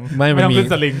เสียงไม่ต้องขึ้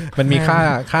นสลิงมันมี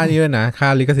ค่าเยอะนะค่า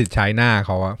ลิขสิทธิ์ใช้หน้าเข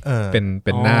าอ่ะเ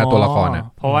ป็นหน้าตัวละครอ่ะ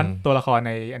เพราะว่าตัวละครใ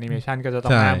นแอนิเมชันก็จะต้อ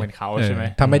งหน้าเหมือนเขาใช่ไหม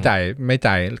ถ้าไม่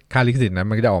จ่ายค่าลิขสิทธิ์นั้น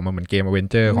มันก็จะออกมาเหมือนเกม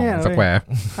Avenger ของ Square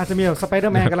อาจจะมีแบบ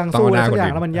Spider-Man กำลังสู้อะไรสักอย่า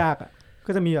งแล้วมันยาก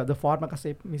ก็จะมีแบบ The Force มากระ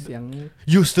ซิบมีเสียง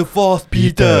Use the Force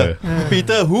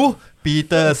Peter who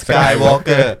Peter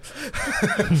Skywalker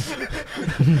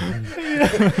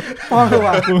พ่อคือ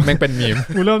ว่าแม่งเป็นมีม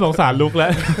กูเริ่มสงสารลุกแล้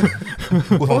ว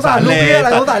กูสงสารเลยอะไร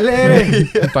สงสารเลย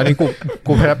ตอนนี้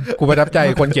กูประทับใจ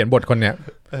คนเขียนบทคนเนี้ย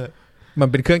มัน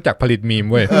เป็นเครื่องจักรผลิตมีม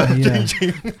เว้ย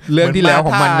เรื่องที่แล้วข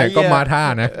องมันเนี่ยก็มาท่า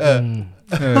นะ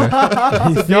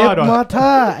สุดยอดว่ะมาท่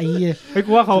าไอ้เฮ้ย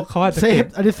กูว่าเขาอาจจะเซฟ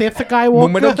อันนี้เซฟสกายวอล์กมึ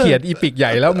งไม่ต้องเขียนอีพิกให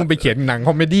ญ่แล้วมึงไปเขียนหนังค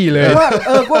อมเมดี้เลยว่า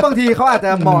กูว่าบางทีเขาอาจจะ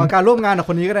เหมาะกับการร่วมงานกับ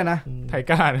คนนี้ก็ได้นะไท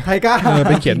ก้า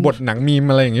ไปเขียนบทหนังมีม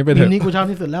อะไรอย่างงี้ไปเถอะนี่กูชอบ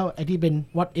ที่สุดแล้วไอ้ที่เป็น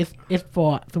What S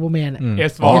for Superman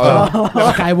S for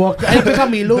Skywalk ไอ้ก็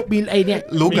มีรูปมีไอ้เนี่ย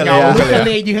ลูกทะเ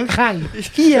ลอยู่ข้าง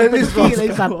ๆเหี้ยเป็นที่เลย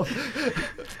สัตว์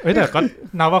แต่ก็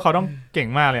นับว่าเขาต้องเก่ง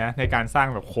มากเลยนะในการสร้าง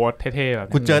แบบโค้ดเท่ๆแบบ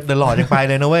กูเจอเดอะลอร์ดยังไป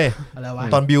เลยนะเว้ย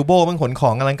ตอนบิลโบมันขนขอ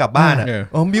งกำลังกลับบ้านอ่ะ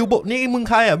บิลโบนี่มึง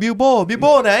ใครอ่ะบิลโบ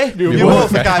ไหนบิลโบ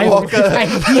สกายวอล์กเกอร์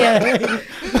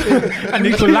อัน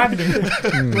นี้คุณลั่นจริง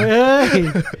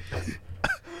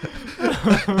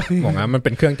บอกนะมันเป็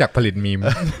นเครื่องจักรผลิตมีม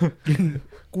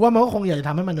กูว่ามันก็คงอยากจะท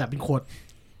ำให้มันแบบเป็นโค้ด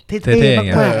เท่ๆมา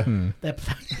กแต่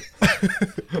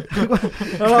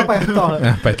แล้วเราไปต่อ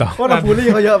เพราะเราบูลลี่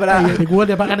เขาเยอะไปแล้วกูว่าเ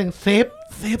ดี๋ยวพักกันหนึ่งเซฟ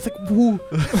สกู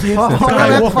พอ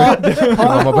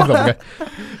มาผสม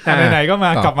กันไหนๆก็มา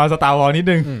กลับมาสตาร์วอร์นิด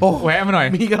นึงแวะมาหน่อย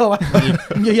มีก็วะ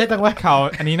เยอะๆจังวะข่าว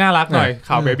อันนี้น่ารักหน่อย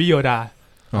ข่าวเบบี้โยดา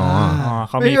เ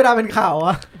ขามีโยดาเป็นข่าว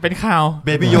อ่ะเป็นข่าวเบ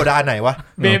บี้โยดาไหนวะ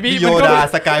เบบี้โยดา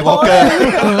สกายวอล์กเกอร์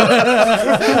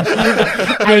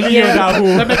ไอ้เนี่ยแ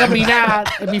ล้วมันก็มีหน้า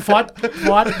มีฟอ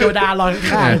สโยดาลอย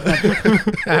ข้าง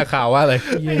ข่าวว่าอะไร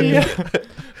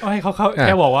เขาแ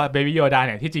ค่บอกว่าเบบี้โยดาเ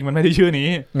นี่ยที่จริงมันไม่ได้ชื่อนี้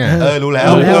รู้แล้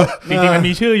วจริงๆมัน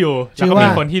มีชื่ออยู่แล้วก็มี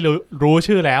คนที่รู้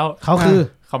ชื่อแล้วเข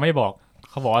าไม่บอก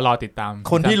เขาบอกว่ารอติดตาม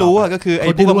คนที่รู้ก็คือไอ้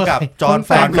ผู้กำกับจอห์นแ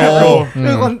ฟร์โล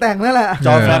คือคนแต่งนั่นแหละจ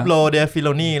อห์นแฟร์โลเดฟฟิโล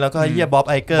นีแล้วก็เฮียบ๊อบ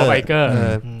ไอเกอร์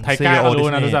ไทก้าก็รู้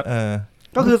นะรู้จัก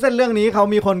ก็คือเส้นเรื่องนี้เขา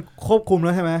มีคนควบคุมแ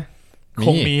ล้วใช่ไหมค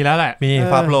งมีแล้วแหละมี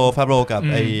ฟาโลกับ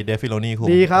ไอเดฟฟิโลนีคุม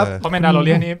ดีครับเพราะแมนดาโลเ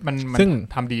รียนนี่มัน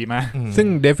ทำดีมากซึ่ง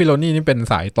เดฟฟิโลนีนี่เป็น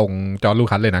สายตรงจอร์จลู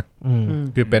คัสเลยนะ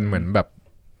คือเป็นเหมือนแบบ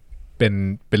เ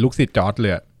ป็นลูกศิษย์จอร์จเล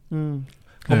ย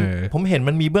ผมเห็น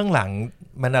มันมีเบื้องหลัง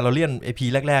มันเราเรียนไอพี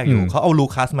แรกๆอยู่เขาเอาลู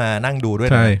คัสมานั่งดูด้วย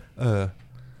นะ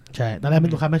ใช่ตอนแรกเป็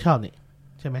นลูคัสไม่ชอบนี่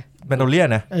ใช่ไหมแมนโดเลียน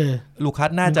นะลูคั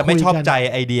สน่าจะไม่ชอบใจ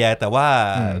ไอเดียแต่ว่า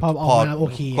พอโอ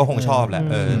เคก็คงชอบแหละ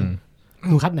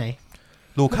ลูคัสไหน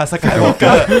ลูคัสสกายวอล์กเก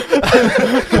อร์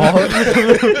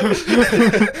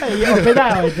ไม่ได้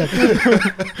เลย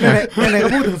ไหนก็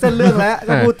พูดถึงเส้นเรื่องแล้ว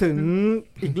ก็พูดถึง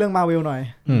อีกเรื่องมาเวลหน่อย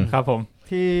ครับผม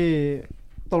ที่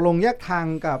ตกลงแยกทาง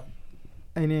กับ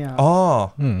ไอเนี่ย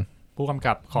ผู้กำ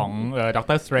กับของด็อกเ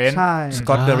ตอร์สเตรนจ์สก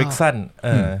อตต์เดริกสัน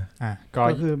ก็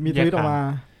คือมีทวีตออกมา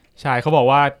ใช่เขาบอก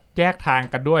ว่าแยกทาง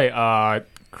กันด้วย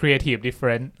creative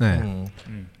difference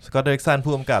สกอตต์ เดริกสัน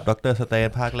ผู้กำกับด็อกเตอร์สเตน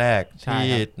ภาคแรกที่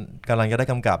กำลังจะได้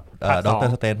กำกับด็อกเตอ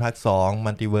ร์สเตนภาค2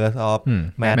 Multiverse of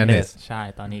Madness ใช่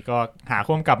ตอนนี้ก็หา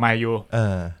ผู้กำกับใหม่อยู่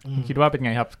คิดว่าเป็นไ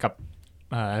งครับกับ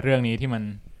เรื่องนี้ที่มัน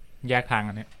แยกทาง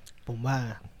กันเนี่ยผมว่า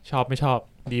ชอบไม่ชอบ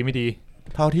ดีไม่ดี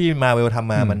เท่าที่มาเวลท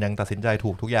ำมามันยังตัดสินใจถู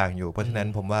กทุกอย่างอยู่เพราะฉะนั้น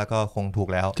ผมว่าก็คงถูก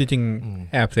แล้วจริง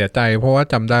ๆแอบเสียใจเพราะว่า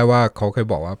จำได้ว่าเขาเคย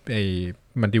บอกว่าไอ้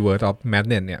Multiverse of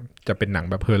Madness เนี่ยจะเป็นหนัง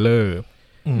แบบเฮอร์เรอร์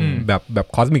แบบ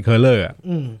คอสมิกเฮอร์เรอร์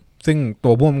ซึ่งตั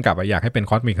วผู้กำกับอยากให้เป็น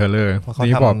คอสมิกเฮอร์เรอร์เพราะเขา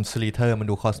ทำสลีเทอร์มัน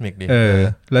ดูคอสมิกดี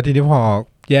แล้วทีนี้พอ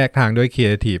แยกทางด้วย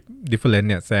Creative Difference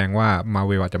เนี่ยแสดงว่า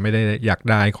Marvel อาจจะไม่ได้อยาก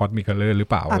ได้คอสมิกเฮอร์เรอร์หรือ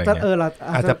เปล่าอะไรเงี้ย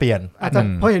อาจจะเปลี่ยนอาจจะ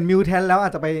พอเห็นมิวแทนแล้วอ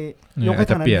าจจะไปยกให้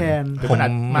ทางนั้นแทนผม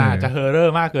อาจจะเฮอร์เรอ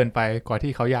ร์มากเกินไปกว่า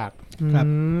ที่เขาอยาก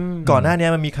ก่อนหน้านี้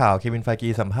มันมีข่าวเควินไฟกี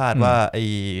สัมภาษณ์ว่าไอ้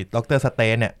ด็อกเตอร์สเต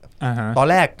นเนี่ยตอน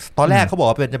แรกเขาบอก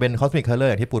ว่าจะเป็นคอสมิกเฮอร์เรอร์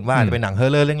อย่างที่ปุ่นว่าจะเป็นหนังเฮอ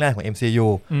ร์เรอร์เรื่องแรกของ MCU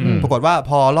ปรากฏว่า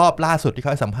พอรอบล่าสุดที่เข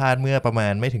าสัมภาษณ์เมื่อประมา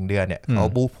ณไม่ถึงเดือนเนี่ยเขา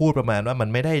พูดประมาณว่ามัน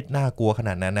ไม่ได้น่ากลัวขน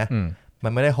าดนั้นนะมั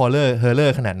นไม่ได้ฮอร์เรอ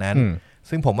ร์ขนาดนั้น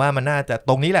ซึ่งผมว่ามันน่าจะ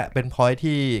ตรงนี้แหละเป็นพอย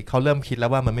ที่เขาเริ่มคิดแล้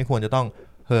วว่ามันไม่ควรจะต้อง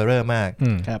เฮอร์เรอร์มาก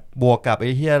บวกกับไ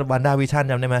อ้ที่วันด้าวิชั่น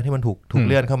จำได้ไหมที่มันถูก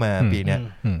เลื่อนเข้ามาปีนี้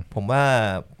ผมว่า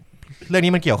เรื่อง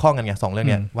นี้มันเกี่ยวข้องกันไง2เรื่อง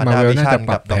เนี้ยวันด้าวิชั่น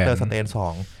กับด็อกเตอร์สเตน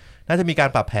2น่าจะมีการ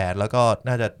ปรับแผนแล้วก็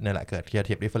น่าจะเนี่ยแหละเกิด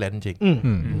creative difference จริง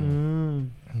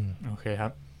โอเคครั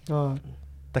บ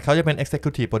แต่เขาจะเป็น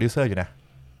executive producer อยู่นะ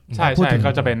ใช่เข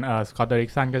าจะเป็นสกอตต์ เดริก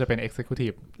สันก็จะเป็น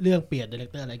executive เรื่องเปลี่ยน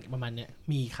director อะไรประมาณเนี้ย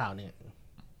มีข่าวเนี่ย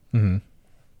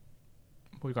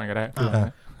พูดก่อนก็ได้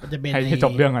มันจะเป็นให้จ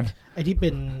บเรื่องกันไอ้ที่เป็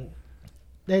น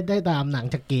ได้ตามหนัง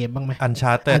จากเกมบ้างไหม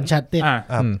Uncharted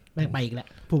แม่งไปอีกแล้ว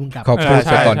พูดมึงกลับเขาพูด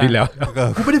ไปก่อนที่แล้ว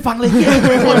กูไม่ได้ฟังเลยเหี้ย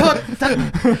ขอโทษท่าน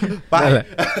ไ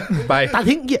ปตัด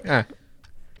ทิ้งเหี้ย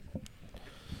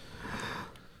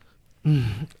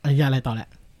อันนี้อะไรต่อแหละ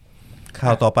ข่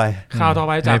าวต่อไป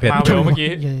จากมาเวลเมื่อกี้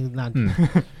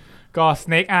ก็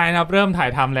Snake Eye นะครับเริ่มถ่าย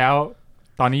ทำแล้ว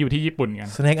ตอนนี้อยู่ที่ญี่ปุ่นกัน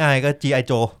Snake Eye ก็ G.I.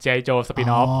 Joe สปิ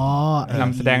นออฟน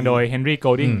ำแสดงโดย Henry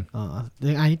Golding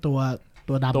Snake Eye ที่ตัว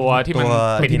ดำตัวที่มัน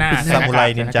ปิดหน้าซามูไร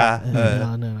นินจา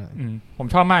ผม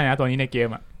ชอบมากนะตัวนี้ในเกม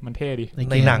อ่ะมันเท่ดี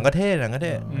ในหนังก็เท่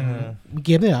มีเก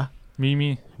มด้วยเหรอมี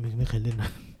ไม่เคยเล่นนะ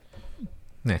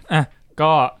เนี่ย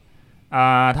ก็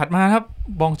ถัดมาครับ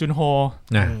บองจุนโฮ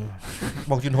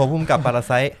บองจุนโฮพุ่มกับปาราไ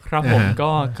ซต์ครับผมก็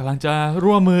กำลังจะ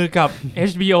ร่วมมือกับ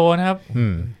HBO นะครับ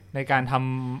ในการท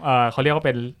ำเขาเรียกว่าเ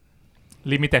ป็น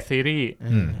Limited Series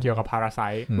เกี่ยวกับ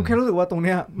Parasite กูแค่รู้สึกว่าตรงเ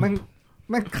นี้ยแม่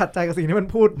งขัดใจกับสิ่งที่มัน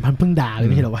พูดมันเพิ่งด่าเลยไ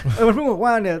ม่ใช่หรอวะมันเพิ่งบอกว่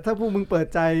าเนี่ยถ้าพวกมึงเปิด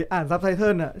ใจอ่านซับไตเติ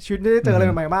ลอ่ะชีวิตจะได้เจออะไร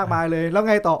ใหม่ๆมากมายเลยแล้ว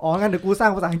ไงต่องั้นเดี๋ยวกูสร้า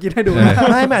งภาษาอังกฤษให้ดู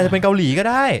ไม่อาจจะเป็นเกาหลีก็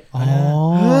ได้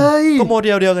เฮ้ยก็โมเด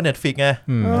ลเดียวกับ Netflix ไง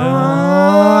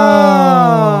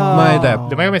ไม่แต่เ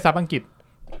ดี๋ยวไม่ก็เป็นซับอังกฤษ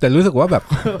แต่รู้สึกว่าแบบ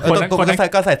คน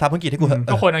ก็ใส่ซับอังกฤษให้กู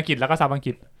ก็คนอังกฤษแล้วก็ซับอังก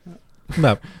ฤษแบ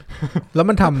บแล้ว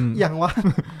มันทำอย่างว่า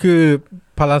คือ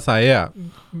พาราไซต์อ่ะ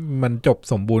มันจบ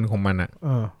สมบูรณ์ของมันอ่ะ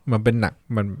มันเป็นหนัก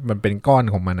มันเป็นก้อน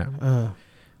ของมันอ่ะ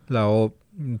แล้ว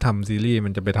ทำซีรีส์มั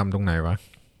นจะไปทำตรงไหนวะ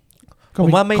ผม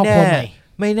ว่าไม่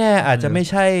แน่อาจจะไม่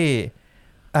ใช่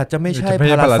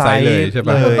พาราไซต์เลยใช่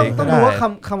ป่ะต้องดูว่า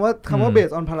คำว่า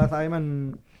based on parasite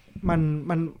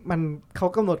มันเขา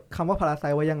กำหนดคำว่าพาราไซ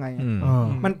ต์ไว้ยังไง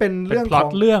มันเป็นเรื่องขอ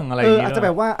งเรื่องอะไรอาจจะแบ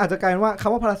บว่าอาจจะกลายว่าค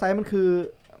ำว่าพาราไซต์มันคื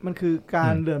อกา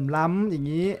รเหลื่อมล้ำอย่าง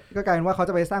นี้ก็กลายว่าเขา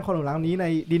จะไปสร้างความเหลื่อมล้ำนี้ใน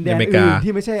ดินแดนอื่น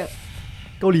ที่ไม่ใช่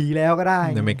เกาหลีแล้วก็ได้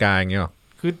ในอเมริกาอย่างเงี้ย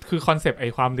คือคอนเซปต์ไอ้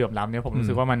ความเหลื่อมล้ำเนี่ยผมรู้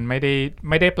สึกว่ามันไม่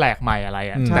ได้แปลกใหม่อะไร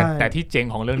อ่ะแต่ที่เจ๋ง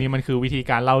ของเรื่องนี้มันคือวิธี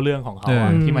การเล่าเรื่องของเขา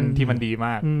ที่มันดีม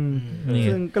าก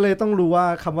ซึ่งก็เลยต้องรู้ว่า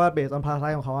คำว่า based on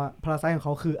parasite ของเขาอะ parasite ของเข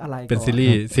าคืออะไรเป็นซีรี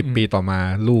ส์10 ปีต่อมา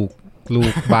ลูก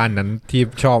บ้านนั้นที่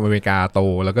ชอบอเมริกาโต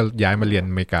แล้วก็ย้ายมาเรียน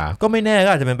อเมริกาก็ไม่แน่ก็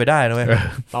อาจจะเป็นไปได้นะเว้ย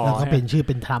แล้วก็เป็นชื่อ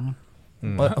เป็นทรัมป์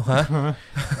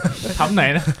ทำไหน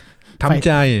นะทำใ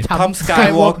จทำสกาย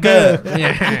วอล์กเกอร์เนี่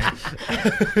ย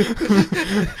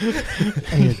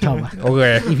ชอบอ่ะโอเค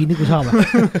อีพีนี้กูชอบอ่ะ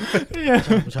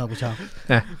ชอบ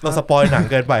เราสปอยหนัง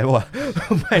เกินไปป่ะ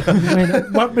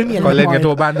ไม่มีอะไรก็เล่นกัน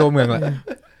ทั่วบ้านทั่วเมืองแหละ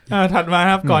ถัดมา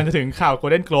ครับก่อนจะถึงข่าว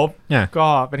Golden Globe ก็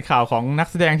เป็นข่าวของนัก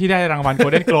แสดงที่ได้รางวัล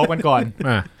Golden Globe กันก่อน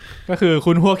ก็คือ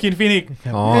คุณฮัวคินฟีนิกซ์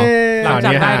หลังจ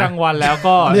ากได้รางวัลแล้ว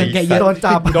ก็เรื่องแกโดน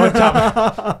จับ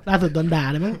ล่าสุดโดนด่า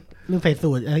เลยมั้งเรื่องใส่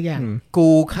สูทอะไรอย่างกู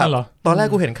ข่าวตอนแรก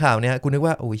กูเห็นข่าวเนี้ยกูนึก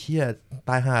ว่าโอ้ยเชี่ย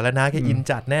ตายห่าแล้วนะแกอิน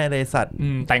จัดแน่เลยสัตว์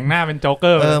แต่งหน้าเป็นโจ๊กเก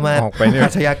อร์มาออกไปอา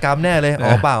ชญากรรมแน่เลยอ๋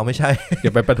อเปล่าไม่ใช่เดี๋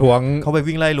ยวไปประท้วงเขาไป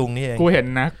วิ่งไล่ลุงนี่เองกูเห็น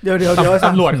นะเดี๋ยวต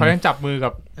ำรวจเขายังจับมือกั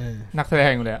บนักแสด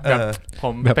งอยู่เลยแบบผ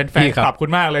มเป็นแฟนคลับคุ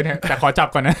ณมากเลยเนี่ยแต่ขอจับ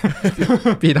ก่อนนะ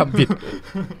พี่ทำผิด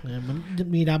มัน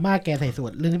มีดราม่าแกใส่สู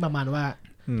ทเรื่องที่ประมาณว่า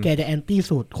แกจะแอนตี้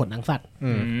สูทขนหนังสัตว์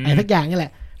ไอ้สักอย่างนี่แหล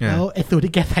ะแล้วไอ้สูท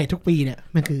ที่แกใส่ทุกปีเนี่ย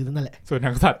มันคือนั่นแหละสูทห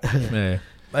นังสัตว์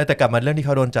แต่กลับมาเรื่องที่เข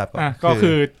าโดนจับก็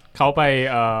คือเขาไป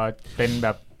เป็นแบ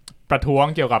บประท้วง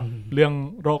เกี่ยวกับเรื่อง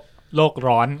โลก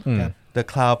ร้อน The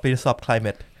Cloud Prince of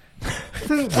Climate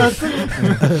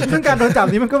ซึ่งการโดนจับ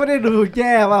นี้มันก็ไม่ได้ดูแ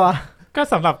ย่ป่ะวะก็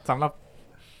สำหรับ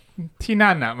ที่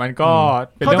นั่นอ่ะมันก็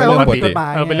เป็นเรื่องปกติ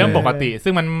เป็นเรื่องปกติซึ่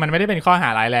งมันไม่ได้เป็นข้อหา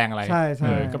ร้ายแรงอะไรใ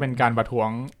ช่ก็เป็นการประท้วง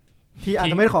ที่อาจ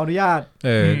จะไม่ขออนุญาต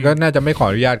ก็น่าจะไม่ขอ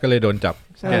อนุญาตก็เลยโดนจับ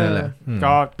แค่นั้นแหละ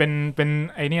ก็เป็น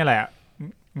ไอ้นี่แหละ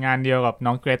งานเดียวกับน้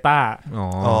องเกรตา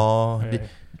อ๋อ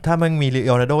ถ้ามันมีลีโ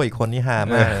อนาร์โดอีกคนนี่หา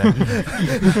มาก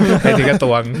ใครที่กระ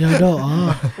ตัวงลีโอนาร์โด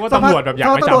ว่าตำรวจแบบอยาก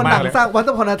ไปจับมากเลยสร้างวัน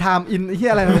ตุพรไทม์อินที่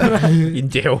อะไรอิน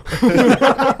เจล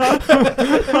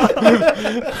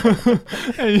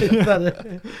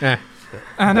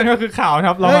นั่นก็คือข่าวค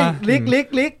รับเรามาลิกลิ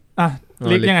ก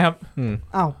ยังไงครับ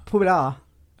อ้าวพูดไปแล้วเหรอ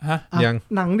ฮะยัง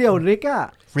หนังเดี่ยวลิกอะ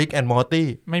Rick and Morty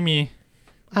ไม่มี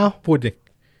อ้าวพูดดิ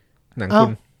หนังคุ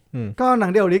ณก็หนั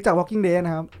งเดี่ยวลิกจาก Walking Dead น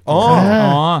ะครับอ๋อ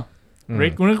ริ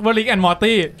กนึกว่าริกแอนด์มอร์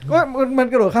ตี้ว่ามัน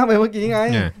กระโดดข้ามไปเมื่อกี้ไง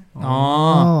อ๋อ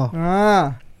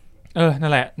นั่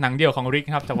นแหละหนังเดี่ยวของริก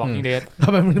ครับจาก Walking Dead ทำ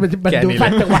ไมมันดูสั้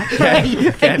นจังวะ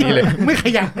แค่นี้เลยไม่ข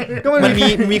ยันก็มัน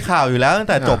มีข่าวอยู่แล้วตั้ง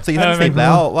แต่จบซีซั่น10แล้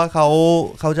วว่าเข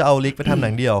าจะเอาริกไปทำหนั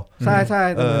งเดี่ยวใช่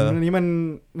แต่อันนี้มัน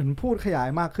เหมือนพูดขยาย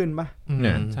มากขึ้นป่ะ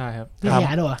ใช่ครับขย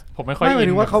ายด้วยผมไม่ค่อยหมาย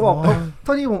ถึงว่าเขาบอกเท่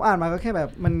าที่ผมอ่านมาก็แค่แบบ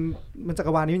มันจัก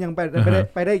รวาลนี้ยังไ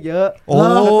ปได้เยอะโอ้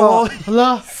เหร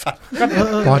อ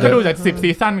ก็ดูจาก10ซี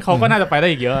ซั่นเขาก็น่าจะไปได้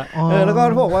อีกเยอะแล้วก็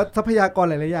บอกว่าทรัพยากร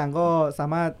หลายๆอย่างก็สา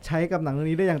มารถใช้กับหนังเรื่อง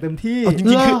นี้ได้อย่างเต็มที่เอ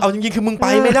าจริงคือมึงไป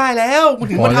ไม่ได้แล้วมึง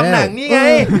ถึงมาทำหนังนี่ไง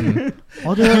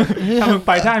ถ้ามึงไ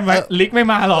ปได้ไหมลิกไม่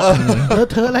มาหรอก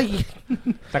เธออะไรอีก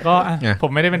แต่ก็ผ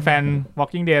มไม่ได้เป็นแฟน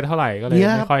Walking Dead เท่าไหร่ก็เลย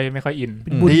ไม่ค่อยอิน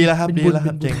ดีแล้วครับจ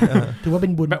ริงถือว่าเป็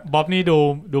นบุญบ๊อบนี่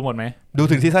ดูหมดไหมดู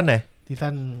ถึงซีซั่นไหนซี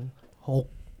ซั่น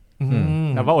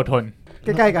6แต่ว่าอดทนใก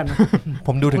ล้ๆกันผ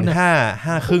มดูถึง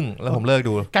5ครึ่งแล้วผมเลิก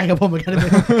ดูใกล้กับผมเหมือนกัน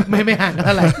ไม่ห่างกันเ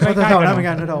ท่าไหร่แถวๆนั้นเหมือน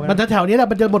กันมันแถวๆนี้แหละ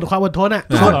มันจะหมดความอดทนอ่ะ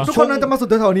ทุกคนจะมาสุด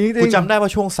แถวๆนี้จริงกูจำได้ว่า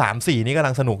ช่วง 3-4 นี่กำ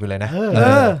ลังสนุกอยู่เลยนะ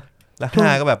แล้ว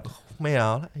5ก็แบบไม่เอ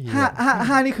า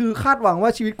5นี่คือคาดหวังว่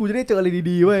าชีวิตกูจะได้เจออะไร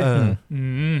ดีๆเว้ย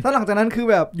ถ้าหลังจากนั้นคือ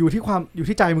แบบอยู่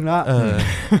ที่ใจมึงแล้ว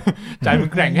ใจมึง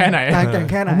แกร่งแค่ไหนแกร่ง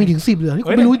แค่ไหนมีถึง10เหลือนี่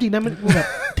กูไม่รู้จริงนะมันแบบ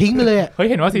ทิ้งไปเลยเฮ้ย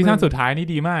เห็นว่าซีซั่นสุดท้ายนี่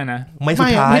ดีมากนะไม่สุ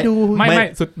ดท้ายไม่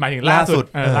สุดหมายถึงล่าสุด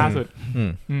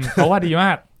เพราะว่าดีม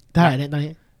ากใช่เนี่ยตอน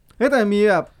นี้แต่มี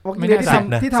แบบ Walking Dead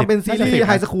ที่ทำเป็นซีรีส์ไ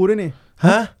ฮสคูลด้วยนี่ฮ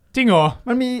ะจริงเหรอ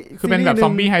มันมีคือเป็นแบบซอ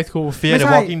มบี้ไฮสคูล Fear the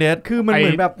Walking Dead คือมันเหมื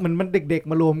อนแบบมันเด็กๆ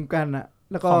มารวมกันอะ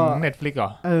แล้วก็ของ Netflix เหร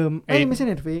อไม่ใช่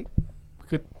Netflix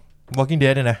คือ Walking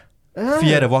Dead เนี่ยนะ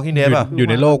Fear the Walking Dead ป่ะอยู่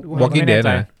ในโลก Walking Dead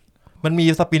นะมันมี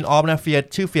สปินออฟนะ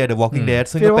ชื่อ Fear the Walking Dead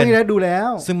ซึ่งก็เป็นดูแล้ว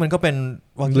ซึ่งมันก็เป็น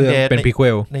Walking Dead เป็น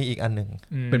prequel ในอีกอันนึง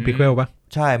เป็น prequel ป่ะ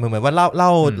ใช่เหมือนว่าเ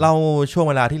ล่าช่วง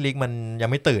เวลาที่ลิกมันยัง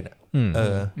ไม่ตื่น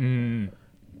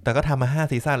แต่ก็ทำมา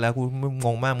5ซีซั่นแล้วกูง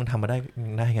งมากมึงทำมาได้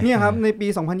ไงเนี่ยครับในปี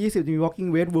2020จะมี Walking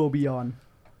Dead World Beyond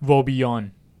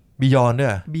Beyond ด้ว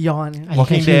ย Beyond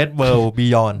Walking Dead World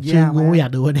Beyond ชื่อกูอยา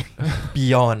กดูเนี่ย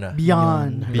Beyond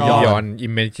Beyond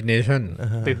Imagination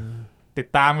ติด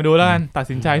ตามไปดูแล้วกันตัด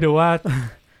สินใจดูว่า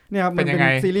เนี่ยครับมันเป็น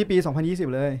ซีรีส์ปี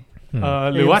2020เลย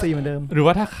หรือ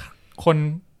ว่าถ้าคน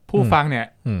ผู้ฟังเนี่ย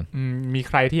มีใ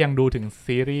ครที่ยังดูถึง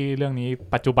ซีรีส์เรื่องนี้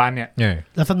ปัจจุบันเนี่ย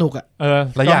แล้วสนุก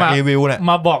แล้วอยากรีวิวเนี่ย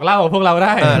มาบอกเล่าพวกเราไ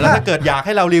ด้แล้วถ้าเกิดอยากใ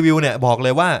ห้เรารีวิวเนี่ยบอกเล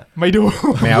ยว่าไม่ดู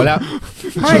แมวแล้ว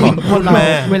ไม่คนเรา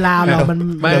เวลาเรามัน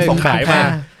ไม่ส่งขายมา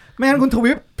ไม่งั้นคุณท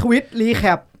วิตรีแค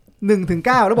ป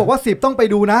 1-9 แล้วบอกว่า10ต้องไป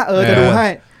ดูนะจะดูให้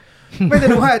ไม่จะ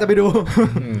ดูให้จะไปดู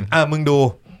มึงดู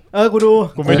กูดู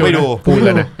กูไม่ดูพูดเล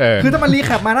ยนะคือถ้ามันรีแ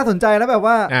คปมาน่าสนใจแล้วแบบ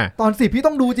ว่าตอน10พี่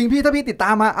ต้องดูจริงพี่ถ้าพี่ติดต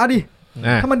ามมาเอาดิ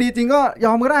ถ้ามันดีจริงก็ย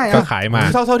อมก็ได้ก็ขายมา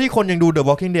เท่าที่คนยังดู The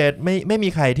Walking Dead ไม่มี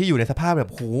ใครที่อยู่ในสภาพแบบ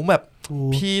หูแบบ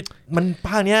พี่มันภ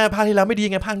าคที่แล้วไม่ดี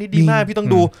ไงภาคนี้ดีมากพี่ต้อง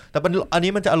ดูแต่อัน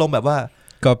นี้มันจะอารมณ์แบบว่า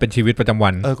ก็เป็นชีวิตประจำวั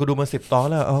นกูดูมา10 ตอน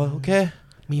แล้วโอเค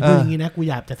มีพูดอย่างนี้นะกู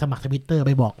อยากจะสมัครทวิตเตอร์ไ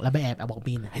ปบอกแล้วไปแอบบอก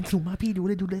มีนให้สูงมาพี่ดูเ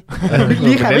ลย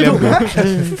รีแคปให้ถูกนะ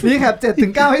รีแคป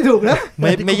7-9ให้ถูกนะ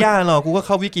ไม่ยากหรอกกูก็เ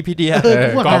ข้าวิกิพีเดีย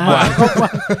ก็ว่า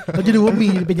เราจะดูว่ามี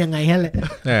เป็นยังไงฮะแหละ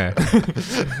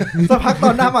สักพักต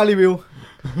อนหน้ามารีวิว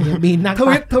มีนักท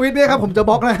วิตเนี่ยครับผมจะ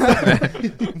บล็อกนะ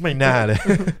ไม่น่าเลย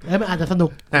แล้วมันอาจจะสนุ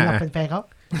กสำหรับแฟนๆเขา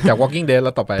จาก Walking Dead แ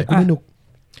ล้วต่อไปไม่หนุก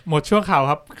หมดช่วงข่าว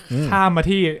ครับข้ามมา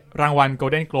ที่รางวัล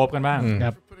Golden Globe กันบ้างค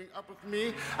รับ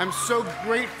I'm so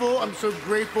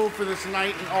grateful for this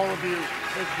night and all of you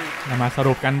มาส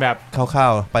รุปกันแบบคร่า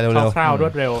วๆไปเร็วๆคร่าวๆรว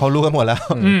ดเร็วเขารู้กันหมดแล้ว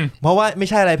เพราะว่าไม่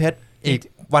ใช่อะไรเพชรอีก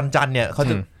วันจันทร์เนี่ยเขา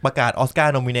จะประกาศออสกา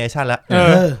ร์โนมิเนชันแล้ว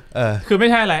คือไม่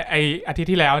ใช่อะไรไออาทิตย์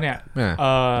ที่แล้วเนี่ย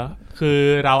คือ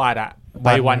เราอัดอะไป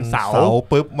วันเสาร์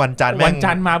ปุ๊บวันจันทร์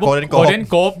มาปุ๊บ Golden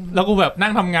Globe แล้วกูแบบนั่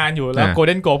งทำงานอยู่แล้ว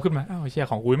Golden Globe ขึ้นมาอ้าวเชี่ย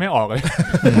ของกูไม่ออกเลย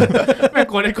แม่ง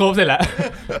Golden Globe เสร็จแล้ว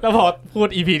แล้วพอพูด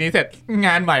EP นี้เสร็จง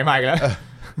านใหม่ๆแล้ว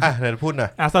เดี๋ยวพูดหน่อ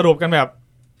ยสรุปกันแบบ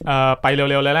ไปเ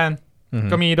ร็วๆเลยแล้ว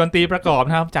ก็มีดนตรีประกอบ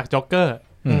นะครับจาก Joker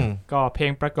ก็เพล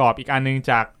งประกอบอีกอันนึง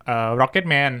จาก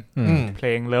Rocketman เพล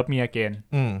ง Love Me Again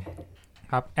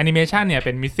ครับแอนิเมชันเนี่ยเ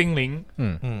ป็น Missing Link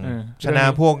ชนะ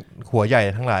พวกหัวใหญ่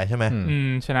ทั้งหลายใช่ไหม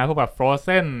ชนะพวกแบบ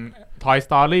Frozen Toy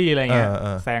Story อะไรเงี้ย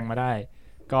แซงมาได้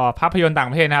ก็ภาพยนตร์ต่าง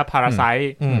ประเทศนะครับ Parasite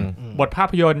บทภา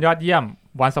พยนตร์ยอดเยี่ยม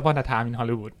Once Upon a Time in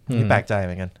Hollywood นี่แปลกใจเห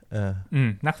มือนกัน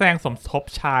นักแสดงสมทบ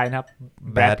ชายนะครับ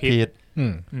Brad Pitt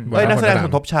นักแสดงส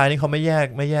มทบชายนี่เขาไม่แย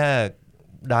ก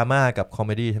ดราม่ากับคอมเ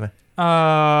มดี้ใช่ไหม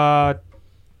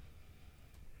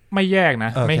ไม่แยกน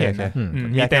ะไม่เห็นนะ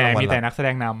มีแต่นักแสด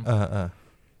งนำ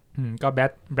ก็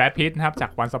แบรดพิตต์นะครับจา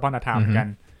ก Once Upon a Time เหมือนกัน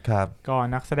ก็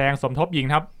นักแสดงสมทบหญิง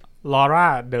ครับลอร่า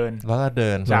เดิน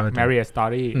จาก Marriage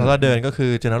Story ลอร่าเดินก็คื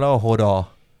อ General Hodor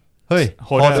เฮ้ย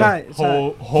ใช่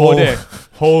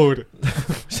Hold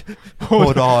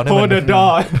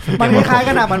มันคล้ายๆ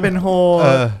กันนะมันเป็นโฮ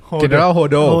General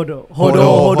Hodo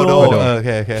โอเค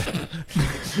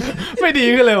ไม่ดี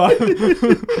ขึ้นเลยวะ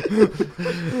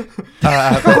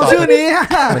ก็ชื่อนี้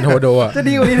มันโฮโดอ่ะจะ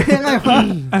ดีกว่านี้ได้ยังไงวะ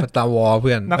Star Wars เ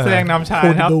พื่อนนักแสดงนำชาย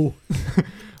ครับ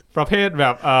ประเภทแบ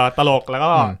บตลกแล้ว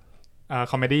ก็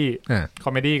คอมเม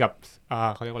ดี้กับ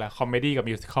เขาเรียกว่าอะไรคอมเมดี้กับ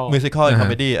มิวสิคอลคอม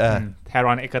เมดี้แทร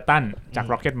อนเอเกอร์ตันจาก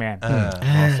Rocketman เ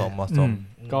หมาะสม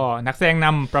ก็นักแสดงน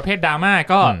ำประเภทดราม่า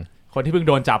ก็คนที่เพิ่งโ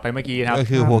ดนจับไปเมื่อกี้ครับก็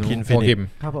คือโฮคินฟินิก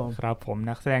ครับผม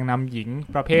นักแสดงนำหญิง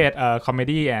ประเภทคอมเม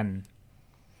ดี้แอนด์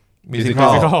มิวสิคอ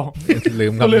ลลื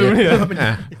ม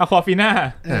อะควาฟิน่า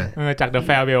จาก The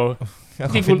Farewell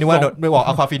ที่คุณนึกว่าไม่บอก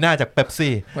อะควาฟิน่าจากเป๊ป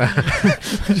ซี่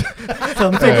เสริ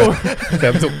ม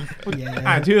สุข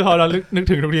อ่านชื่อเขาแล้วนึก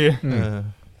ถึงทุกที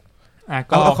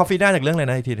ก็อะควาฟิน่าจากเรื่องอะไร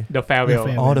นะอีกที The Farewell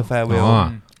The Farewell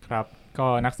ครับก็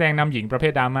นักแสดงนำหญิงประเภ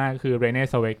ทดราม่าคือเรเน่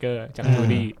ซาเวเกอร์จากจู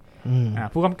ดี้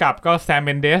ผู้กำกับก็แซมเม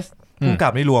นเดสผู้กำกั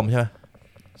บนี่รวมใช่ไหม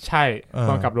ใช่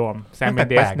ผู้กำกับรวมแซมเมน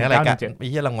เดสใน917ไอ้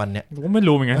เหี้ยรางวัลเนี่ยผมไม่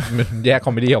รู้เหมือนกันแยกคอ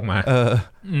มเมดี้ออกมา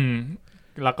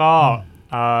แล้วก็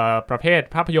ประเภท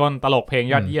ภาพยนตร์ตลกเพลง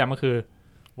ยอดเยี่ยมก็คือ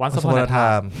Once Upon a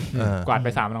Time กวาดไป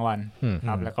3รางวัลค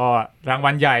รับแล้วก็ราง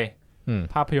วัลใหญ่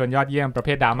ภาพยนตร์ยอดเยี่ยมประเภ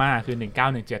ทดราม่าคือ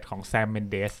1917ของแซมเมน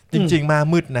เดสจริงๆมา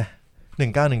มืดนะ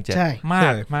1917ใช่มา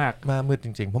กมามืดจ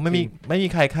ริงๆเพราะไม่มี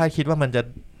ใครคาดคิดว่ามันจะ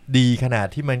ดีขนาด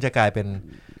ที่มันจะกลายเป็น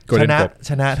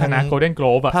ชนะทั้ง Golden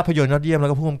Globe ภาพยนตร์ยอดเยี่ยมแล้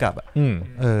วก็ผู้กำกับ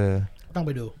ต้องไป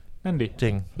ดูนั่นดิจ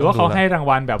ริงหรือว่าเขาให้ราง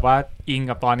วัลแบบว่าอิง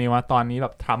กับตอนนี้ว่าตอนนี้แบ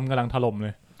บทรัมป์กำลังถล่มเล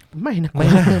ยไ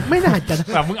ม่น่าจะ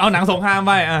แบบมึงเอาหนังสงครามไ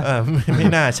ปไม่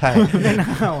น่าใช่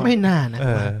ไม่น่านะ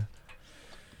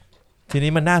ที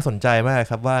นี้มันน่าสนใจมาก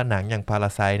ครับว่าหนังอย่าง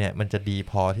Parasite เนี่ยมันจะดี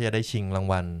พอที่จะได้ชิงราง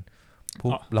วัล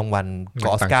อ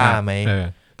อสการ์ไหม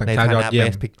ในฐานะ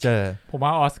Best Picture ผมว่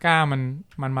าออสการ์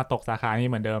มันมาตกสาขานี้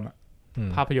เหมือนเดิม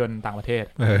ภาพยนตร์ต่างประเทศ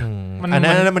อัน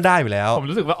นั้นมันได้อยู่แล้วผม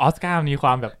รู้สึกว่าออสการ์มีคว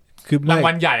ามแบบคือราง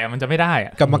วัลใหญ่มันจะไม่ได้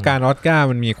กรรมการออสการ์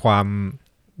มันมีความ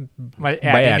ไบแอ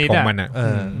ดของมัน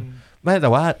ไม่แต่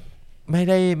ว่าไม่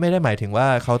ได้หมายถึงว่า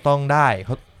เขาต้องได้เข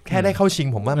าแค่ได้เข้าชิง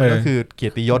ผมว่ามันก็คือเกีย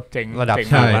รติยศระดับ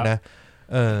สูงนะ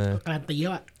การันตี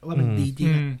ว่ามันดีจริ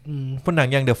งพวกหนัง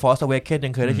อย่าง The Force Awakens ยั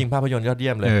งเคยได้ชิงภาพยนตร์ยอดเยี่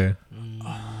ยมเลย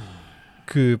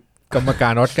คือกรรมกา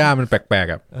รออสการ์มันแปลก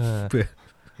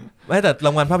ๆไม่แต่ร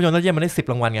างวัลภาพยนตร์ยอดเยี่ยมมันได้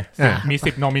10รางวัลไงมี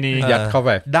10 nominee ยัดเข้าไป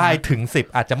ได้ถึง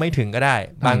10อาจจะไม่ถึงก็ได้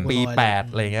บางปี8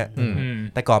อะไรเงี้ย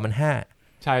แต่ก่อนมัน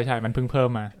5ใช่ๆมันเพิ่งเพิ่ม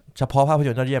มาเฉพาะภาพย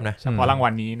นตร์ยอดเยี่ยมนะเฉพาะรางวั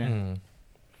ลนี้นะ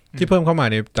ที่เพิ่มเข้ามา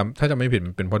เนี่ยถ้าจะไม่ผิด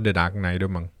มันเป็นเพราะ The Dark Knight ด้ว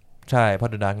ยมั้งใช่เพราะ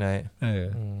The Dark Knight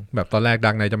แบบตอนแรก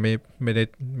Dark Knight จะไ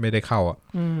ม่ได้เข้าอ่ะ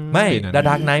ไม่ The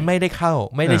Dark Knight ไม่ได้เข้า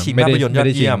ไม่ได้ชิงภาพยนตร์ยอ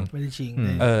ดเยี่ยมไม่ได้ชิง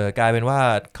กลายเป็นว่า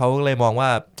เขาเลยมองว่า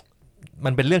มั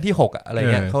นเป็นเรื่องที่6อะไร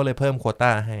เงี้ยเขาเลยเพิ่มโควต้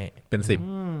าให้เป็น10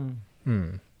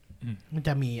มันจ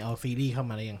ะมีเอาซีรีส์เข้า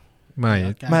มาได้ยัง ไ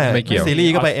ม่เกี่ยวซีรี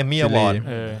ส์ก็ไปเอมมี่อวอร์ด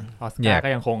ออสการ์ก็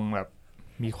ยังคงแบบ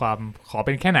มีความขอเ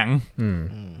ป็นแค่หนัง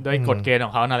ด้วยกฎเกณฑ์ขอ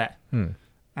งเขานั่นแหละ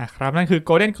ครับนั่นคือ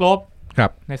Golden Globe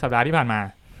ในสัปดาห์ที่ผ่านมา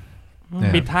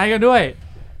ปิดท้ายกันด้วย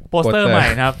โปสเตอร์ใหม่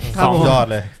นะครับ2ยอด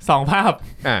เลย2ภาพ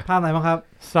ไหนบ้างครับ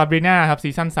Sabrina ครับซี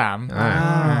ซั่น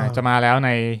3จะมาแล้วใน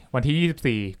วัน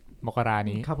ที่24มกราคม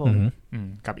นี้ครับผม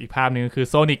กับอีกภาพนึงคือ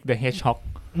Sonic the Hedgehog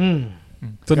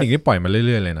Sonic นี่ปล่อยมาเรื่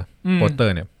อยๆเลยนะโปสเตอ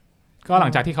ร์เนี่ยก็หลั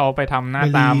งจากที่เขาไปทำหน้า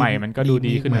ตาใหม่มันก็ดู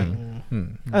ดีขึ้น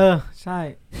ใช่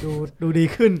ดูดี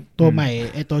ขึ้นตัวใหม่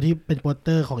ไอตัวที่เป็นโปสเต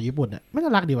อร์ของญี่ปุ่นอ่ะไม่น่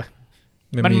ารักดีว่ะ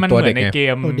มันเหมือนในเก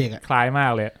มคล้ายมา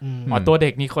กเลยตัวเด็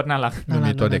กนี่โคตรน่ารัก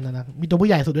มีตัวเด็กมีตัวผู้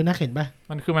ใหญ่สุดด้วยนะเห็นป่ะ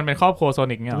มันเป็นครอบครัวโซ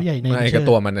นิกเนี่ยตัวใหญ่ในไม่ก็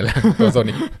ตัวมันนั่นแหละตัวโซ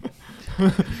นิก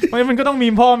มันก็ต้องมี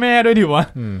พ่อแม่ด้วยดิวะ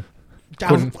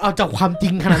เอาจากความจริ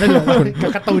งขนาดนั้นเลยกั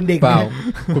บการ์ตูนเด็กเปล่า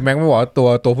คุณแม็กไม่บอกว่า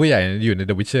ตัวผู้ใหญ่อยู่ใน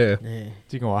The Witcher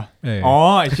จริงเหรออ๋อ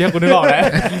ไอ้เชี่ยกูนึกออกแล้ว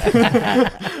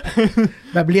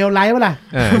แบบเรียลไลฟ์ป่ะล่ะ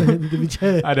The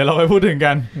Witcher เดี๋ยวเราไปพูดถึง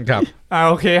กันครับ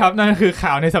โอเคครับนั่นคือข่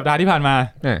าวในสัปดาห์ที่ผ่านมา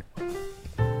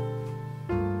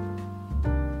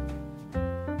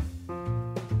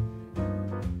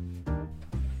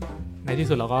ในที่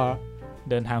สุดเราก็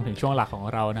เดินทางถึงช่วงหลักของ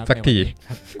เรานะสักที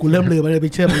กูเริ่มลืมไปเลยไป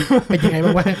เชื่อเป็นยังไงบ้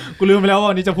างวะกูลืมไปแล้วว่า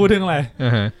วันนี้จะพูดถึงอะไร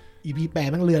EP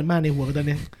 8มันเลือนมากในหัวกันตอน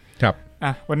นี้ครับ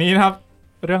วันนี้นะครับ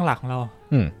เรื่องหลักของเรา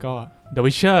ก็ The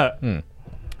Witcher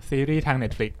ซีรีส์ทาง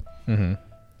Netflix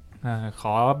ข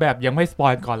อแบบยังไม่สปอ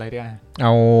ยก่อนเลยดีกว่า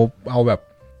เอาแบบ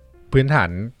พื้นฐาน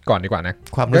ก่อนดีกว่านะ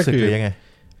ความรู้สึกยังไง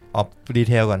เอาดี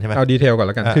เทลก่อนใช่ไหมเอาดีเทลก่อนแ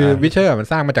ล้วกันคือ Witcher มัน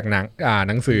สร้างมาจาก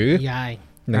หนังสือ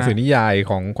หนังสือนิยาย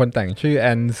ของคนแต่งชื่อแอ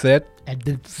นเซต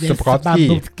สปอร์ต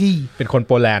กี้เป็นคนโ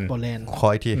ปแลนด์ขอ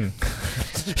อีกที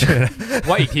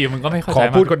ว่าอีกทีมึงก็ไม่เข้าใจขอ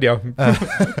พูดคนเดียว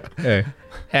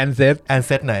แอนเ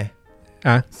ซตไหน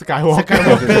สกายวอล์ก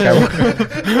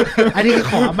อันนี้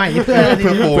ขอใหม่เพื่อ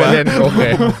เล่นโอเค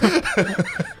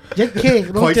ยัดเค้ก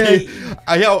ขออีกทีเอ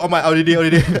าใหม่เอาดี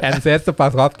แอนเซตสปา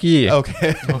ร์ตกี้โอเค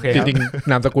จริงๆ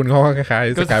นามสกุลเขาคล้าย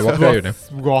ๆสกายวอล์กอยู่นะ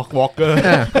วอล์กเกอร์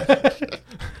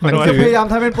พยายาม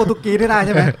ทำเป็นโปรตุเกสให้ได้ใ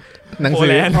ช่ไหมหนังสือ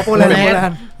โปแลนด์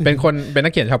เป็นนั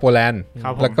กเขียนชาวโปแลนด์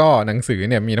แล้วก็หนังสือ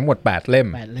เนี่ยมีทั้งหมด8เล่ม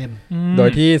โดย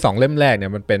ที่2เล่มแรกเนี่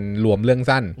ยมันเป็นรวมเรื่อง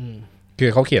สั้นคือ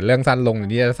เขาเขียนเรื่องสั้นลงใน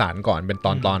นิตยสารก่อนเป็นต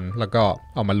อนๆแล้วก็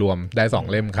เอามารวมได้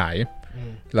2เล่มขาย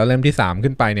แล้วเล่มที่3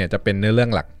ขึ้นไปเนี่ยจะเป็นเนื้อเรื่อ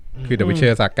งหลักคือ The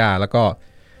Witcher Saga แล้วก็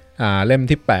เล่ม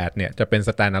ที่8เนี่ยจะเป็น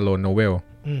Standalone Novel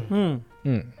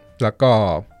แล้วก็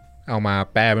เอามา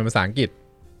แปลเป็นภาษาอังกฤษ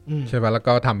ใช่ป่ะแล้ว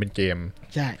ก็ทำเป็นเกม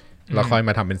ใช่แล้วค่อยม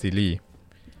าทำเป็นซีรีส์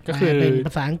ก็คือเป็นภ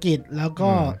าษาอังกฤษแล้วก็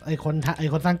ไอคน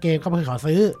สร้างเกมก็เพิ่งขอ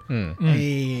ซื้อ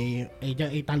ไ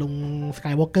อตาลุงสก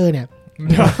ายวอล์กเกอร์เนี่ย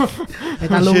ไอ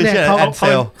ตาลุงเนี่ย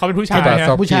เขาเป็นผู้ช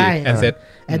ายแอนเ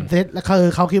ซตแล้ว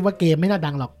เขาคิดว่าเกมไม่น่าดั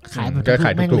งหรอกขายแบบ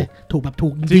ถูกแบบถู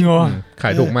กจริงเหรอขา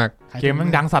ยถูกมากเกมมัน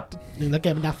ดังสัตว์หนึ่งแล้วเก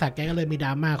มมันดังสัตว์แกก็เลยมีดร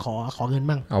าม่าขอเงิน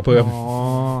มั่งเอาเพิ่ม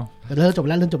แต่เรื่องจบแ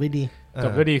ล้วเรื่องจบได้ดี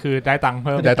คือได้ตังค์เ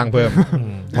พิ่ม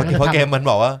เพราะเกมมัน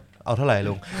บอกว่าเอาเท่าไหร่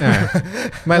ลุง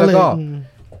ไม่แล้วก็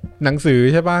หนังสือ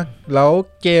ใช่ป่ะแล้ว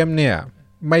เกมเนี่ย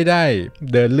ไม่ได้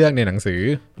เดินเรื่องในหนังสือ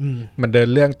มันเดิน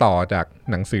เรื่องต่อจาก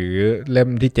หนังสือเล่ม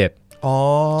ที่7อ๋อ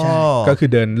ก็คือ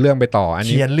เดินเรื่องไปต่ออัน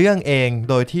นี้เขียนเรื่องเอง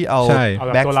โดยที่เอา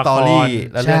แบ็กสตอรี่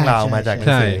และเรื่องราวมาจากหนั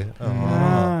งสือ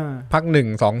ภาค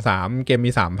1 2 3เกม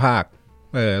มี3ภาค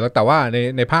แล้วแต่ว่า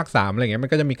ในภาค3อะไรเงี้ยมั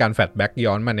นก็จะมีการแฟลชแบ็ก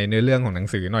ย้อนมาในเนื้อเรื่องของหนัง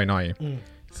สือหน่อย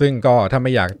ๆซึ่งก็ถ้าไ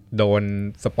ม่อยากโดน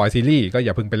สปอยซีรีส์ก็อ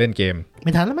ย่าเพิ่งไปเล่นเกมไ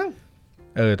ม่ทันแล้วมั้ง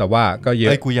แต่ว่าก็เยอ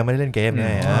ะกูยังไม่ได้เล่นเกมไ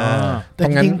งแต่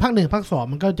จริงภาค1ภาค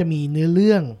2มันก็จะมีเนื้อเ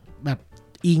รื่องแบบ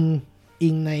อิ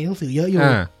งในหนังสือเยอะอยู่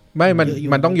ไม่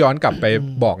มันต้องย้อนกลับไป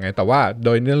บอกไงแต่ว่าโด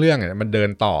ยเนื้อเรื่องเนี่ยมันเดิน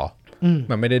ต่อ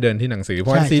มันไม่ได้เดินที่หนังสือเพร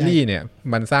าะซีรีส์เนี่ย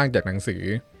มันสร้างจากหนังสือ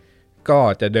ก็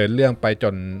จะเดินเรื่องไปจ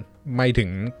นไม่ถึง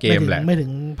เกมแหละไม่ถึ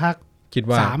งภาคคิด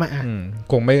ว่า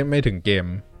คงไม่ถึงเกม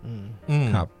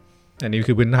ครับอันนี้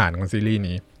คือพื้นฐานของซีรีส์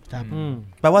นี้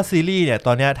แปลว่าซีรีส์เนี่ยต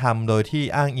อนนี้ทำโดยที่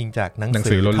อ้างอิงจากหนัง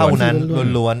สือเท่านั้น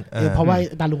ล้วนๆเพราะว่า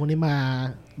ตาลุงคนนี้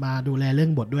มาดูแลเรื่อ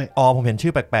งบทด้วยผมเห็นชื่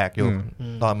อแปลกๆอยู่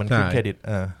ตอนมันขึ้นเครดิต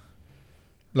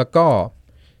แล้วก็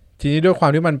ทีนี้ด้วยควา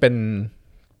มที่มันเป็น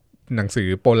หนังสือ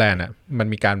โปแลนด์อ่ะมัน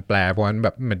มีการแปลเพราะฉะนั้นแบ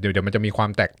บเดี๋ยวมันจะมีความ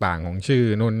แตกต่างของชื่อ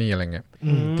โน่นนี่อะไรเงี้ย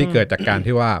ที่เกิดจากการ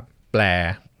ที่ว่าแปล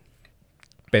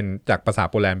เป็นจากภาษา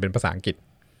โปแลนด์เป็นภาษาอังกฤษ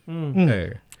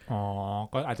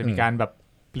ก็อาจจะมีการแบบ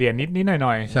เปลี่ยนนิดห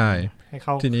น่อยใช่ให้เ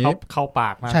ข้าปา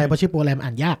กมาใช่เพราะชื่อโปแลนด์อ่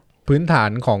านยากพื้นฐา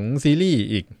นของซีรีส์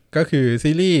อีกก็คือ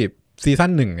ซีรีส์ซีซั่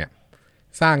น1เนี่ย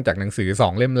สร้างจากหนังสือ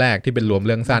2เล่มแรกที่เป็นรวมเ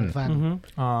รื่องสั้น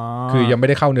คือยังไม่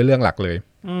ได้เข้าเนื้อเรื่องหลักเลย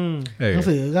หนัง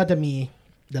สือก็จะมี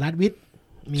The Last Witch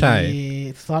มี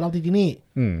Sword of Destiny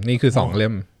นี่คือ2เล่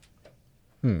ม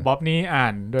บ๊อบนี่อ่า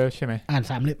นด้วยใช่ไหมอ่าน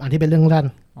3 เล่มอ่านที่เป็นเรื่องสั้น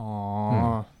อ๋อ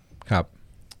ครับ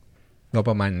ก็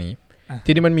ประมาณนี้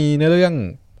ทีนี้มันมีเนื้อเรื่อง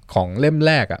ของเล่มแ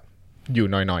รกอ่ะอยู่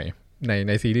หน่อยๆใ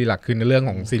นซีรีส์หลักคือเนื้อเรื่อง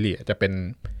ของซีรีส์จะเป็น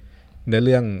เนื้อเ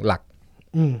รื่องหลัก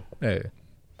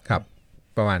ครับ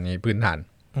ประมาณนี้พื้นฐาน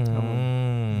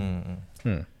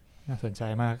น่าสนใจ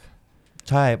มาก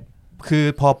ใช่คือ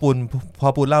พอ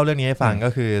ปูนเล่าเรื่องนี้ให้ฟังก็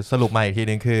คือสรุปมาอีกที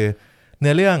นึงคือเ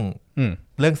นื้อเรื่อง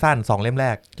สั้น2 เล่มแร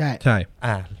กใช่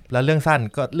แล้วเรื่องสั้น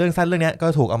เรื่องนี้ก็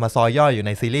ถูกเอามาซอยย่อยอยู่ใ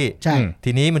นซีรีส์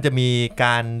ทีนี้มันจะมีก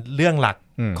ารเรื่องหลัก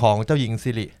ของเจ้าหญิง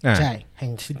ซิริใช่แห่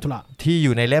งชินทุระที่อ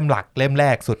ยู่ในเล่มหลักเล่มแร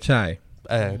กสุดใช่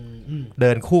เดิ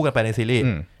นคู่กันไปในซีรีส์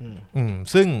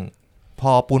ซึ่งพ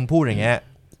อปูนพูดอย่างเงี้ย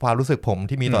ความรู้สึกผม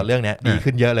ที่มีต่อเรื่องนี้ดี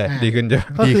ขึ้นเยอะเลยดีขึ้นเย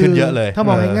อะเลยถ้าม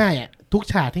องง่ายๆทุก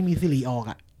ฉากที่มีซิริออก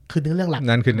คือเนื้อเรื่องหลัก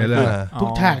นั่นคือเนื้อเรื่องทุ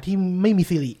กฉากที่ไม่มี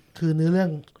ซิริคือเนื้อเรื่อง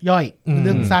ย่อยเ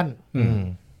รื่องสั้น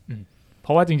เพร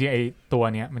าะว่าจริงๆไอ้ตัว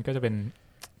เนี้ยมันก็จะเป็น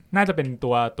น่าจะเป็น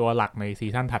ตัวหลักในซี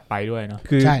ซั่นถัดไปด้วยเนาะ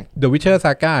คือ The Witcher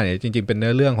Saga เนี่ยจริงๆเป็นเนื้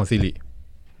อเรื่องของซิริ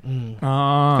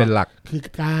เป็นหลักคือ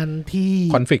การที่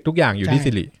คอนฟลิกต์ทุกอย่างอยู่ที่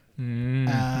ซิริ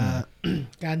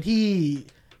การที่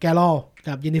แกลอ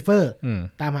กับเยนนิเฟอร์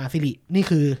ตามหาซิรินี่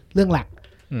คือเรื่องหลัก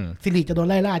ซิริจะโดน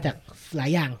ไล่ล่าจากหลาย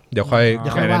อย่างเดี๋ยวค่อย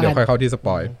เข้าที่สป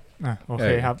อยโอเค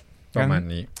ครับประมาณ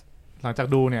นี้หลังจาก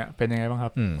ดูเนี่ยเป็นยังไงบ้างครั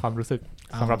บความรู้สึก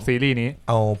สำหรับซีรีส์นี้เ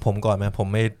อาผมก่อนไหมผม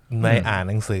ไม่อ่าน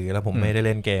หนังสือแล้วผมไม่ได้เ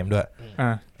ล่นเกมด้วย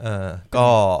ก็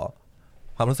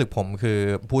ความรู้สึกผมคือ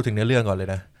พูดถึงเนื้อเรื่องก่อนเลย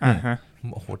นะ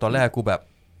โอ้โหตอนแรก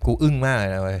กูอึ้งมากเล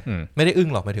ยนะเว้ยไม่ได้อึ้ง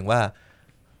หรอกหมายถึงว่า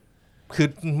คือ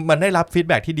มันได้รับฟีดแ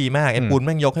บ็กที่ดีมากไอ้ปูนแ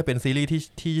ม่งยกให้เป็นซีรี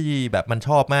ส์ที่แบบมันช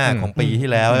อบมากของปีที่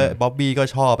แล้วบ๊อบบี้ก็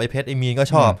ชอบไอ้เพชรไอ้มีนก็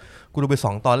ชอบกูดูไป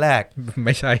2 ตอนแรกไ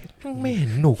ม่ใช่ไม่เห็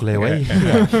นหนุกเลยเว้ย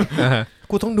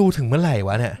กูต้องดูถึงเมื่อไหร่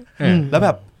วะเนี่ยแล้วแบ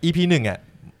บ EP 1อ่ะ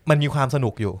มันมีความสนุ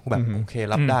กอยู่แบบโอเค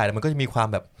รับได้แล้วมันก็จะมีความ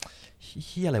แบบเ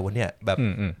ฮียอะไรวะเนี่ยแบ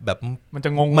บมันจะ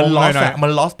งงมันล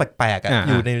อสแปลกๆอ่ะอ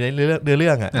ยู่ในเ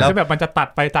รื่องอ่ะแล้วแบบมันจะตัด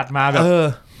ไปตัดมาแบบ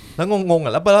แล้วงงอ่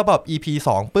ะแล้วแบบ EP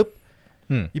 2ปุ๊บ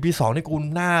EP 2นี่กู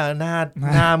ห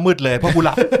น้ามืดเลยเพราะกูห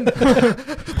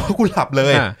ลับเล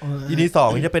ย EP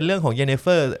 2นี่จะเป็นเรื่องของเยนนิเฟ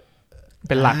อร์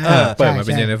เป็นหลักเปิดมาเ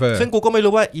ป็นเยนนิเฟอร์ซึ่งกูก็ไม่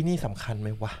รู้ว่าอีนี่สำคัญไหม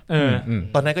วะ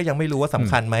ตอนนั้นก็ยังไม่รู้ว่าส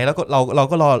ำคัญไหมแล้วก็เรา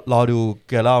ก็รอดูเ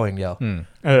กลล์อย่างเดียว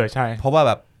ใช่เพราะว่าแ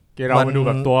บบเกลล์มันดูแ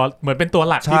บบตัวเหมือนเป็นตัว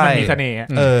หลักที่มันมีเสน่ห์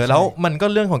แล้วมันก็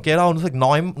เรื่องของเกลล์รู้สึก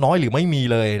น้อยหรือไม่มี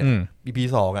เลย EP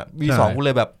 2อ่ะ EP 2กูเ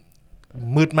ลยแบบ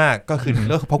มืดมากก็คือ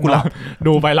เพราะกูหลับ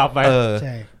ดูไปหลับไป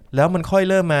แล้วมันค่อย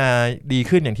เริ่มมาดี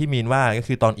ขึ้นอย่างที่มีนว่าก็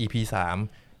คือตอน EP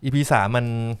 3 มัน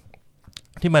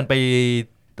ที่มันไป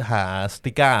หาส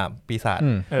ติก้าปีศาจ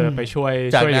ไปช่วย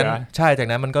จากนั้นใช่จาก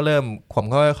นั้นมันก็เริ่มผม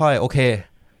ค่อยๆโอเค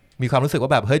มีความรู้สึกว่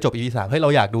าแบบเฮ้ยจบ EP 3เฮ้ยเรา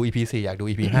อยากดู EP 4อยากดู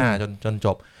EP 5จนจ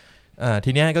บ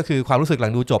ทีเนี้ยก็คือความรู้สึกหลั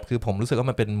งดูจบคือผมรู้สึกว่า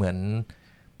มันเป็นเหมือน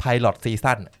ไพลอตซี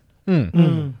ซั่น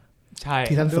ใช่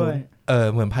ซีซั่นด้วย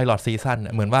เหมือนไพลอตซีซั่น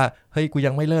เหมือนว่าเฮ้ยกู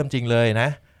ยังไม่เริ่มจริงเลยนะ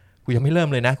กูยังไม่เริ่ม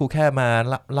เลยนะกูแค่มา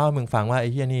เล่าให้มึงฟังว่าไอ้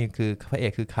เหี้ยนี่คือพระเอ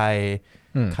กคือใ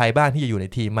ครบ้างที่จะอยู่ใน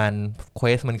ทีมมันเคว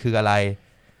สมันคืออะไร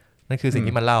นั่นคือสิ่ง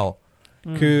ที่มันเล่า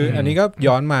คืออันนี้ก็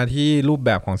ย้อนมาที่รูปแบ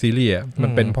บของซีรีส์มั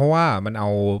นเป็นเพราะว่ามันเอา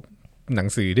หนัง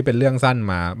สือที่เป็นเรื่องสั้น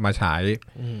มาฉาย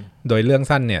โดยเรื่อง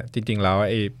สั้นเนี่ยจริงๆแล้ว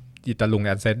ไอ้อิตาลุงแ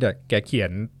อนเซตเนี่ยแกเขีย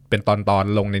นเป็นตอน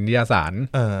ลงในนิตยสาร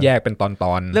แยกเป็นต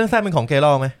อนเรื่องสั้นเป็นของเกล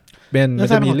ล์ไหมมัน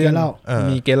จะมีเรื่อง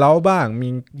มีเกลล์บ้าง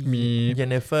มีเยน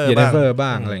นิเฟอร์บ้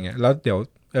างอะไรเงี้ยแล้วเดี๋ยว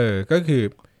ก็คือ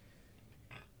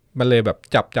มันเลยแบบ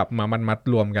จับมามัด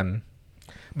รวมกัน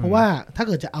เพราะว่าถ้าเ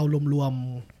กิดจะเอารวม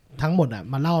ทั้งหมดอ่ะ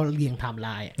มาเล่าเรียงไทม์ไล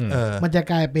น์มันจะ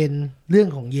กลายเป็นเรื่อง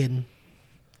ของเย็น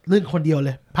เรื่องคนเดียวเล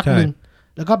ยพักนึง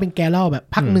แล้วก็เป็นแกเล่าแบบ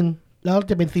พักนึงแล้ว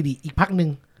จะเป็นซีรีส์อีกพักนึง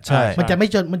มันจะไม่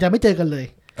เจอกันเลย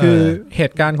คือเห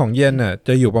ตุการณ์ของเย็นน่ะจ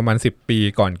ะอยู่ประมาณ10 ปี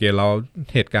ก่อนเกลล์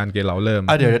เหตุการณ์เกลล์เริ่ม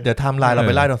เดี๋ยวไทม์ไลน์เราไ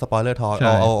ปไล่ตรงสปอยเลอร์ทอล์ก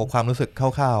เอาความรู้สึกค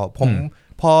ร่าวๆผม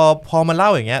พอมาเล่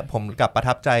าอย่างเงี้ยผมกลับประ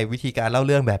ทับใจวิธีการเล่าเ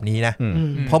รื่องแบบนี้นะ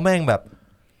เพราะแม่งแบบ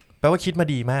แปลว่าคิดมา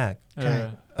ดีมาก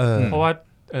เพราะว่า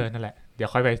นั่นแหละเดี๋ยว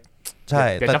ค่อยไปใช่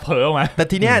แต่จะเผลอออกมาแต่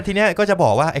ทีเนี้ยก็จะบ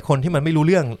อกว่าไอคนที่มันไม่รู้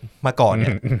เรื่องมาก่อนเนี่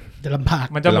ยจะลำบาก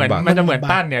มันจะเหมือน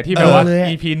ตั้นเนี่ยที่แบบว่า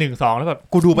EP 1-2 แล้วแบบ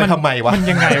กูดูไปทำไมวะมัน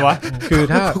ยังไงวะคือ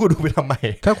ถ้ากูดูไปทำไม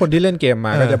ถ้าคนที่เล่นเกมม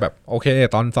าก็จะแบบโอเค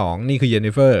ตอน2นี่คือเยน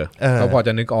นิเฟอร์เขาพอจ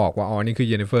ะนึกออกว่าอ๋อนี่คือ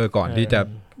เยนนิเฟอร์ก่อนที่จะ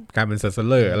กลายเป็นเซอร์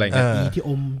เลอร์อะไรเงี้ยที่อ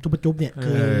มจุ๊บเนี่ย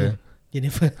คือเยนนิ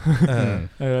เฟอร์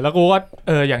แล้วกูก็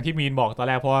อย่างที่มีนบอกตอน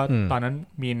แรกเพราะว่าตอนนั้น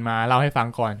มีนมาเล่าให้ฟัง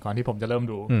ก่อนที่ผมจะเริ่ม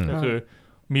ดูก็คือ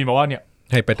มีนบอกว่าเนี่ย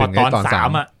ให้ไปถึงตอน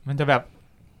3อ่ะมันจะแบบ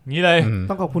นี้เลย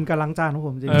ต้องขอบคุณการล้างจานของผ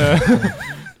มจริง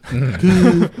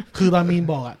คือตอนมีน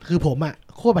บอกอ่ะคือผมอ่ะ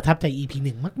โคตรประทับใจ EP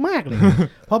 1 มากๆเลย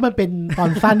เพราะมันเป็นตอน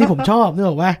สั้นที่ผมชอบนึก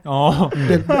ออกว่า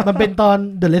มันเป็นตอน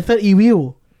The Lesser Evil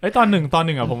ตอนหนึ่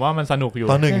งอ่ะผมว่ามันสนุกอยู่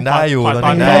ตอนหนึ่งได้อยู่ต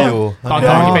อนได้อยู่ตอน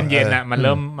สองที่เป็นเย็นอ่ะมันเ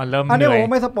ริ่มอันนี้ผม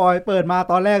ไม่สปอยเปิดมา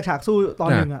ตอนแรกฉากสู้ตอ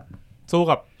นหนึ่งอ่ะสู้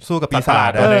กับปีศาจ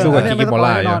สู้กับคิกิโมล่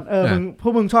าพว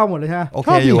กมึงชอบหมดเลยใช่ไหมโอเค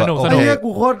อยู่สนุกไอ้เนี่ยกู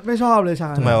โคตรไม่ชอบเลยฉ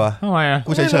ากทำไมวะ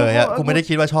กูเฉยๆอ่ะกูไม่ได้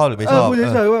คิดว่าชอบหรือไม่ชอบกู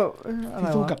เฉยๆว่า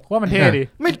สู้กับว่ามันเท่ดี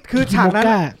ไม่คือฉากนั้น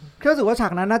แค่รู้สึกว่าฉา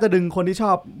กนั้นน่าจะดึงคนที่ช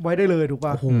อบไว้ได้เลยถูก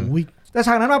ป่ะแต่ฉ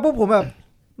ากนั้นมาปุ๊บผมแบบ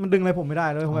มันดึงอะไรผมไม่ได้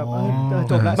เลยผมแบบ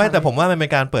จบแล้วไม่แต่ผมว่ามันเป็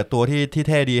นการเปิดตัวที่เ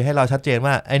ท่ดีให้เราชัดเจน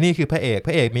ว่าไอ้นี่คือพระเอก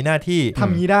มีหน้าที่ท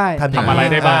ำนี้ได้ทำอะไร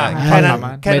ได้บ้างแค่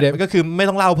นั้นก็คือไม่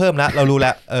ต้องเล่าเพิ่มแล้วเรารู้แ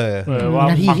ล้วว่าห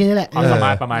น้าที่แค่นี้แหละความสาม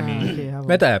ารถประมาณนี้ไ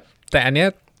ม่แต่อันเนี้ย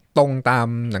ตรงตาม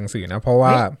หนังสือนะเพราะว่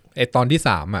าไอ้ตอนที่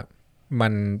3อ่ะมั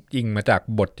นอิงมาจาก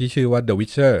บทที่ชื่อว่า The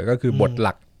Witcher ก็คือบทห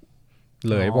ลัก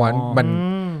เลยเพราะมัน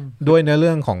ด้วยเนื้อเ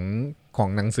รื่องของ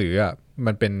หนังสืออ่ะ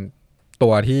มันเป็น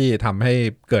ตัวที่ทำให้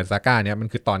เกิดซาก้าเนี้ยมัน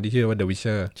คือตอนที่ชื่อว่า The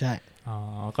Witcher ใช่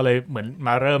ก็เลยเหมือนม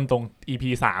าเริ่มตรง EP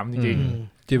 3จริง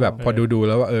ๆที่แบบพอดูแ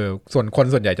ล้วว่าส่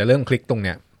วนใหญ่จะเริ่มคลิกตรงเ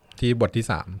นี้ยที่บทที่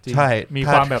3ใช่มี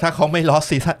ความแบบถ้าเขาไม่ลอส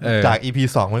ซีซั่นจาก EP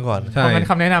 2ไว้ก่อนเพราะงั้น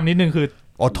คำแนะนำนิดนึงคือ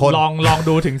อดทนลอง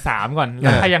ดูถึง3ก่อนแล้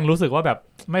วถ้ายังรู้สึกว่าแบบ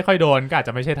ไม่ค่อยโดนก็อาจจ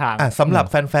ะไม่ใช่ทางสำหรับ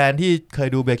แฟนๆที่เคย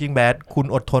ดู Breaking Bad คุณ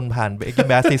อดทนผ่าน Breaking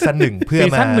Bad ซีซั่น1เพื่อ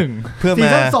มาซี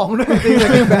ซั่น2ด้วย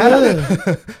Breaking Bad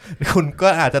คุณก็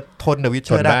อาจจะทน The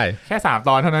Witcher ได้แค่3ต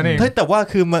อนเท่านั้นเองแต่ว่า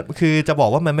คือจะบอก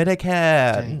ว่ามันไม่ได้แค่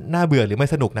น่าเบื่อหรือไม่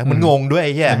สนุกนะมันงงด้วยไ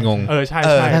อ้เหี้ยมันงงใช่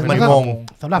ๆมันงง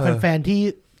สำหรับแฟนๆที่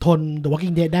ทน The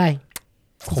Walking Dead ได้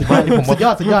ผมสุดย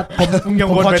อดผมยัง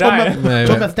วนไปได้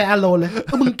ชมแบบ stand alone เลย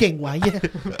มึงเก่งว่ะเหี้ย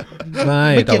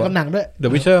ไม่เกี่ยวกับหนังด้วย The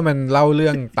Witcher มันเล่าเรื่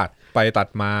องตัดไปตัด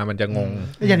มามันจะงง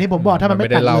อย่างที่ผมบอกถ้ามันไม่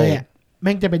ตัดเลยแ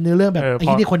ม่งจะเป็นเนื้อเรื่องแบบไอ้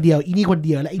นี่คนเดียวอีนี่คนเ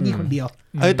ดียวและไอ้นี่คนเดียว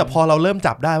แต่พอเราเริ่ม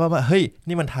จับได้ว่าเฮ้ย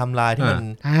นี่มันไทม์ไลน์ที่มั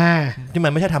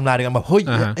นไม่ใช่ไทม์ไลน์เดียวกันแบบเฮ้ย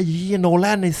ไอ้โนแล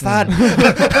นในซ่าน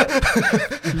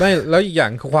ไม่แล้วอีกอย่า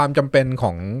งความจำเป็นข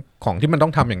องที่มันต้อ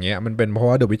งทำอย่างเงี้ยมันเป็นเพราะ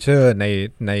ว่า The Witcher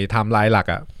ในไทม์ไลน์หลัก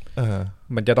อ่ะ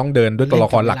มันจะต้องเดินด้วยตัวละ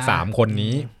ครหลัก3คน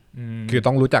นี้คือ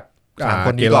ต้องรู้จักค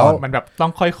นนี้มันแบบต้อ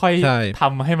งค่อยๆท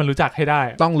ำให้มันรู้จักให้ได้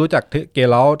ต้องรู้จักเก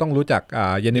ลาต้องรู้จัก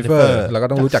เยนนิเฟอร์แล้วก็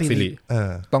ต้องรู้จักซิริ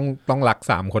ต้องหลัก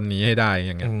3คนนี้ให้ได้อ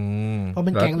ย่างเงี้ยเพราะเ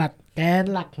ป็นแกน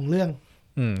หลักของเรื่อง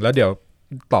แล้วเดี๋ยว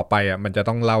ต่อไปอ่ะมันจะ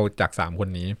ต้องเล่าจาก3คน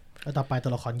นี้แล้วต่อไปตั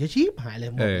วละครเยอะชิบหายเลย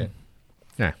หมด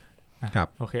ครับ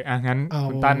โอเคงั้น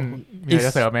คุณตั้นมีอะไรจ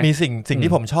ะเสริมไหมมีสิ่ง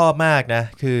ที่ผมชอบมากนะ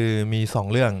คือมี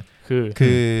2เรื่อง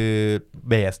คือ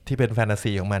เบสที่เป็นแฟนตา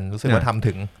ซีของมันรู้สึกว่าทำ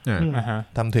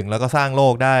ถึงแล้วก็สร้างโล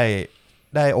กไ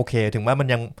ด้โอเคถึงว่ามัน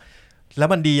ยังแล้ว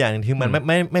มันดีอย่างที่มัน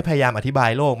ไม่พยายามอธิบาย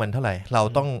โลกมันเท่าไหร่เรา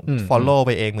ต้อง follow ไ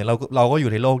ปเองเหมือนเราก็อ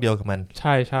ยู่ในโลกเดียวกับมันใ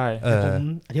ช่ใช่ผม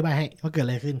อธิบายให้ว่าเกิดอะ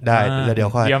ไรขึ้นได้เดี๋ย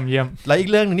วค่อยเยี่ยมแล้วอีก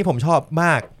เรื่องนึงที่ผมชอบม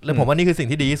ากแล้วผมว่านี่คือสิ่ง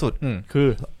ที่ดีที่สุดคือ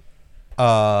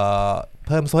เ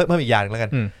พิ่มอีกอย่างแล้วกั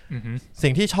นสิ่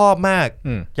งที่ชอบมาก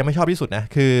ยังไม่ชอบที่สุดนะ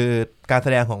คือการแส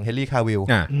ดงของเฮนรี่คาวิล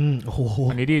โอ้โห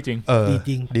อันนี้ดีจริงดีจ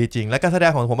ริงและการแสด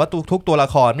งของผมว่าทุกตัวละ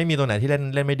ครไม่มีตัวไหนที่เ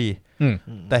ล่นไม่ดี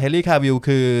แต่เฮนรี่คาวิล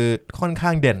คือค่อนข้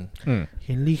างเด่นเฮ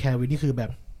นรี่คาวิลนี่คือแบบ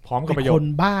พร้อมกับประโยชน์คน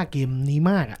บ้าเกมนี้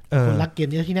มากอ่ะคนรักเกม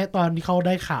นี้ที่ตอนที่เขาไ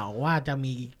ด้ข่าวว่าจะ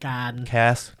มีการแค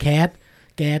ส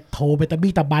แกโทรไปตะ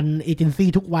บี้ตะบันเอเจนซี่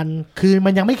ทุกวันคือมั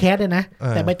นยังไม่แคสเลยนะ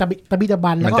แต่ไปตะบี้ตะ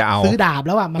บันแล้วก็ซื้อดาบแ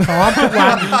ล้วอ่ะมาซ้อมทุกวั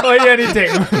นนี่เจ๋ง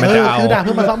ซื้อดาบเ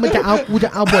พื่อมาซ้อมมันจะเอากูจะ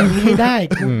เอาบทนี้ให้ได้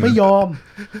กูไม่ยอม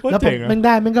แล้วมันไ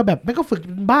ด้มันก็แบบมันก็ฝึก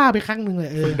บ้าไปครั้งนึงเลย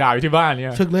ฝึกดาบอยู่ที่บ้านเนี่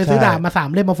ยฝึกเลยซื้อดาบมา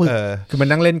3เล่มมาฝึกคือมัน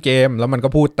นั่งเล่นเกมแล้วมันก็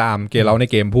พูดตามเกมเราใน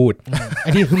เกมพูดไอ้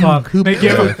ที่คือในเก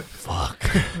ม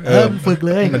ฝึก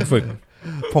เลยมันฝึก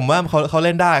ผมว่าเขาเ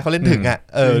ล่นได้เขาเล่นถึงอ่ะ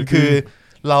คือ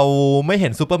เราไม่เห็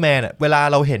นซูเปอร์แมนอ่ะเวลา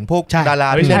เราเห็นพวกดารา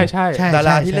ที่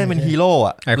เล่นเป็นฮีโร่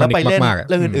อ่ะแล้วไปเล่น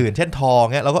เรื่องอื่นๆเช่นทอเ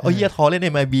งี้ยเราก็เฮียทอเล่นใน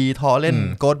MIBทอเล่น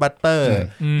โกดบัตเตอร์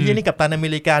เฮียนี่กัปตันอเม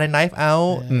ริกาในไนฟ์เอา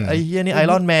ท์ไอ้เฮียนี่ไอ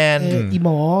รอนแมนอีหม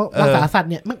อรักษาสัตว์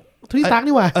เนี่ยมันโทนี่สตาร์ก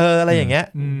นี่หว่าอะไรอย่างเงี้ย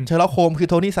เชอร์ล็อกโฮมคือ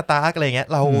โทนี่สตาร์กอะไรเงี้ย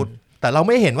แต่เราไ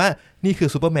ม่เห็นว่านี่คือ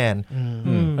ซูเปอร์แมน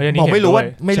บอกไม่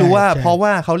รู้ว่าเพราะว่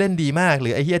าเขาเล่นดีมากหรื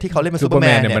อไอ้เฮียที่เขาเล่นเป็นซูเปอร์แม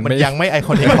นเนี่ยมันยังไม่ไอค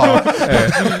อนิกพอ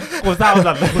กูเศร้า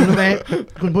สัตว์คุณรู้ไหม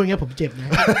คุณพูดอย่างนี้ผมเจ็บนะ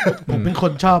ผมเป็นค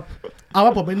นชอบเอาว่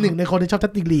าผมเป็นหนึ่งในคนที่ชอบทั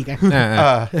ตติลีกไง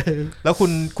แล้ว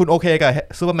คุณโอเคกับ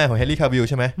ซูเปอร์แมนของเฮนรี่คาวิล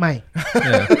ใช่ไหมไม่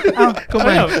ก็ไ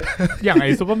ม่อย่างไอ้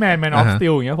ซูเปอร์แมนแมนออฟสตี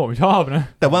ลอย่างเงี้ยผมชอบนะ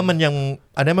แต่ว่ามันยัง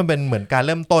อันนี้มันเป็นเหมือนการเ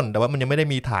ริ่มต้นแต่ว่ามันยังไม่ได้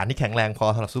มีฐานที่แข็งแรงพอ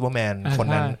สำหรับซูเปอร์แมนคน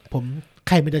นั้นผมใ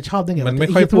ครมันจะชอบได้ไงมันไม่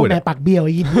ค่อยพูดแม่ปากเบี้ยว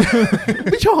ยิน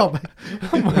ไม่ชอบ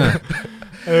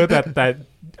แต่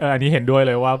อันนี้เห็นด้วยเ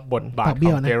ลยว่าบทบาท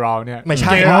ของเกราเนี่ยไม่ใ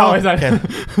ช่เก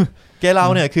รา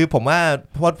เนี่ยคือผมว่า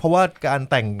เพราะว่าการ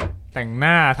แต่ง แต่งห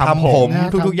น้าทำผม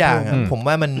ทุกๆอย่างผม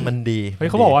ว่ามันดีเฮ้ย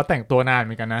เขาบอกว่าแต่งตัวนานเห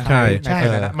มือนกันนะใช่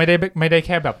ไม่ได้แ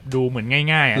ค่แบบดูเหมือน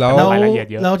ง่ายๆแล้วรายละเอียด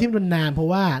เยอะแล้วที่มันนานเพราะ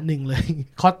ว่าหนึ่งเลย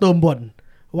คอสตูมบ่น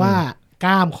ว่าก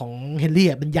ล้ามของเฮนรี่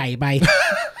มันใหญ่ไป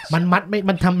มันมัดไม่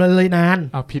มันทำเลยนาน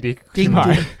เอาผิดอีกจริง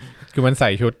คือมันใส่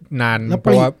ชุดนานเพร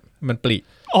าะว่ามันปลิ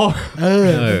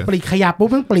ปลิขยับปุ๊บ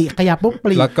เพิ่งปลิขยับปุ๊บป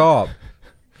ลิแล้วก็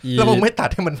แล้วมึงไม่ตัด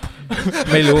ให้มัน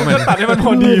ไม่รู้มันตัดให้มันพ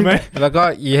อดีไหมแล้วก็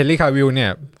เฮนรี่คาวิลเนี่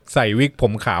ยใส่วิกผ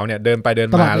มขาวเนี่ยเดินไปเดิน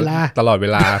มาตลอดเว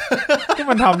ลาที่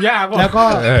มันทำยากแล้วก็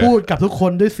พูดกับทุกค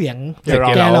นด้วยเสียงแ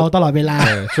กเราตลอดเวลา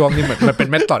ช่วงที่มันเป็น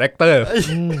เมทอดแอคเตอร์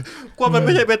กว่ามันไ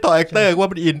ม่ใช่เป็นต่อแอคเตอร์กว่า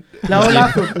มันอินแล้วล่า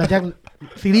สุดหลังจาก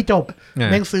ซีรีส์จบ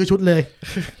แม่งซื้อชุดเลย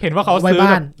เห็นว่าเขาซื้อ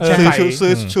บ้านซื้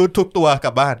อชุดทุกตัวก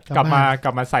ลับบ้านกลั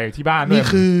บมาใส่ที่บ้านนี่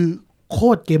คือโค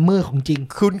ตรเกมเมอร์ของจริง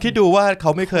คุณคิดดูว่าเข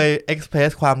าไม่เคยเอ็กซ์เพรส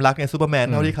ความรักในซูเปอร์แมน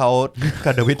เท่าที่เขา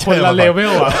กับเดอะวิชเชอร์คนละเลเว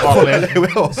ลอ่ะคนละเลเว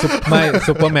ลไม่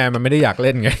ซูเปอร์แมนมันไม่ได้อยากเ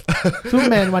ล่นไงซูเปอ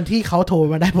ร์แมนวันที่เขาโทร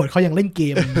มาได้ผลเขายังเล่นเก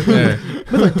ม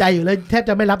ไม่สนใจอยู่เลยแทบ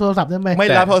จะไม่รับโทรศัพท์ได้ไหมไม่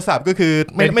รับโทรศัพท์ก็คือ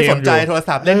ไม่สนใจโทร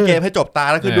ศัพท์เล่นเกมให้จบตา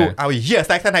แล้วคือดูเอาอีเหี้ยแ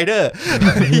ซ็กสไนเดอร์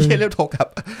เหี้ยเรียกโทรครับ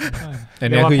อัน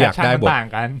นี้คืออยากได้บท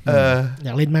อย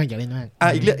ากเล่นมากอยากเล่นมาก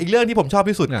อีกเรื่องที่ผมชอบ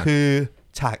ที่สุดคือ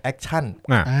ฉากแอคชั่น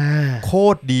โค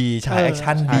ตรดีฉากแอค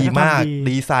ชั่นดีมาก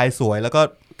ดีไซน์สวยแล้วก็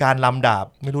การลำดาบ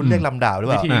ไม่รู้เรียกลำดาบหรือ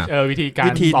เปล่าวิ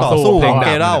ธีต่อสู้ของเก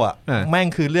เรลอ่ะแม่ง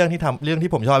คือเรื่องที่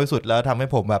ผมชอบที่สุดแล้วทำให้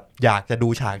ผมแบบอยากจะดู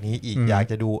ฉากนี้อีกอยาก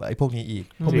จะดูไอ้พวกนี้อีก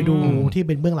ผมไปดูที่เ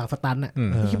ป็นเบื้องหลังสตันอ่ะ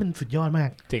ที่มันสุดยอดมาก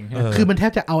จริงคือมันแท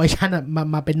บจะเอาแอคชั่น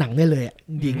มาเป็นหนังได้เลย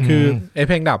จริงคือไอ้เ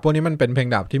พลงดาบพวกนี้มันเป็นเพลง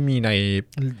ดาบที่มีใน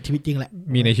ชีวิตจริงแหละ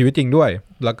มีในชีวิตจริงด้วย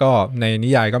แล้วก็ในนิ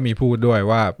ยายก็มีพูดด้วย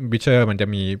ว่าวิชเชอร์มันจะ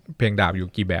มีเพลงดาบอยู่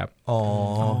กี่แบบ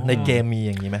ในเกมมีอ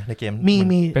ย่างนี้ไหมในเกมมี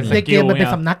ในเกมมันเป็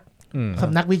นสำนั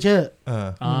กวิเชอร์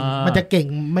มันจะเก่ง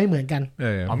ไม่เหมือนกัน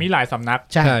มีหลายสำนัก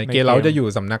ใช่เกมเราจะอยู่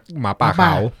สำนักหมาป่าข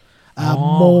าว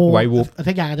โมไววูฟ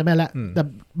ทุกอย่างจะไม่ละแต่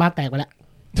บ้านแตกไปแล้ว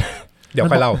เดี๋ยว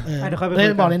ค่อยเล่าเล่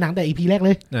นบอกในหนังแต่ EP แรกเล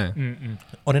ย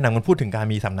ในหนังมันพูดถึงการ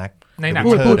มีสำนักในหนัง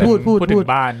พูดถึง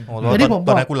บ้านที่ผมบอกต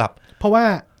อนนั้นกูหลับเพราะว่า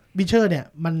วิเชอร์เนี่ย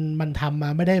มันทำมา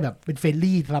ไม่ได้แบบเป็นเฟรน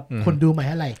ลี่สำหรับคนดูใหม่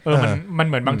อะไรมัน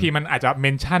เหมือนบางทีมันอาจจะเม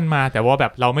นชั่นมาแต่ว่าแบ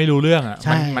บเราไม่รู้เรื่องอ่ะ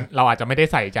มันเราอาจจะไม่ได้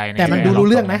ใส่ใจแต่มันดูรู้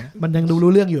เรื่องนะมันยังดู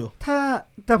รู้เรื่องอยู่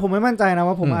แต่ผมไม่มั่นใจนะ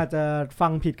ว่าผมอาจจะฟั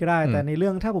งผิดก็ได้แต่ในเรื่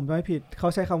องถ้าผมไม่ผิดเขา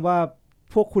ใช้คำว่า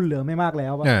พวกคุณเหลือไม่มากแล้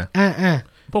วป่ะ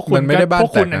พวกคุ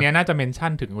ณอันนี้น่าจะเมนชั่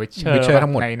นถึงวิเชอร์ทั้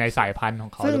งหมดในสายพันธุ์ขอ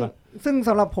งเขาซึ่งส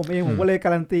ำหรับผมเองผมก็เลยกา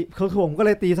รันตีคือผมก็เล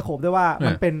ยตีสโคปได้ว่า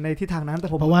มันเป็นในทิศทางนั้นแต่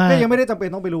ผมยังไม่ได้จำเป็น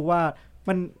ต้องไปรู้ว่า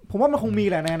ผมว่ามันคงมี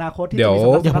แหละในอนาคตที่จะมี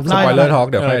สปอยเลอร์ทอล์ก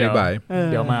เดี๋ยวค่อยอธิบาย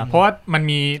เดี๋ยวมาเพราะว่ามัน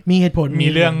มีเหตุผลมี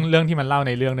เรื่องที่มันเล่าใ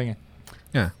นเรื่องด้วยไง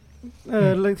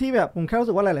เรื่องที่แบบผมแค่รู้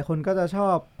สึกว่าหลายๆคนก็จะชอ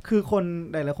บคือคน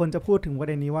หลายๆคนจะพูดถึงประ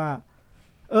เด็นนี้ว่า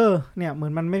เนี่ยเหมือ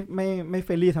นมันไม่เฟ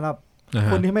รนลี่สำหรับ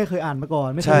คนที่ไม่เคยอ่านมาก่อน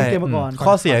ไม่เคยเล่นเกมมาก่อน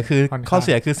ข้อเสีย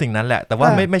คือสิ่งนั้นแหละแต่ว่า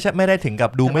ไม่ได้ถึงกั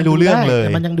บดูไม่รู้เรื่องเลย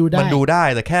มันยังดูได้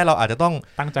แต่แค่เราอาจจะต้อง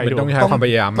ตั้งใจดูต้องใช้ความพ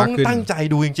ยายามมากขึ้นต้องตั้งใจ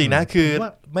ดูจริงๆนะคือ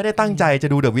ไม่ได้ตั้งใจจะ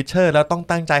ดู The Witcher แล้วต้อง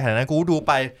ตั้งใจขนาดนั้นกูดูไ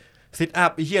ปซิทอั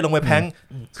พไอ้เหี้ยลงไปแพง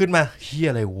ขึ้นมาเหี้ย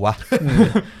อะไรวะ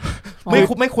ไ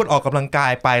ม่ควรออกกำลังกา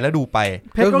ยไปแล้วดูไป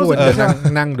ก็ควรจะ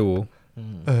นั่งดู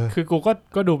คือกู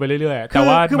ก็ดูไปเรื่อยๆแต่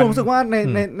ว่าคือผมรู้สึกว่าใ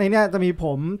นเนี้ยจะมีผ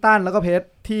มต้านแล้วก็เพชร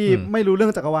ที่ไม่รู้เรื่อ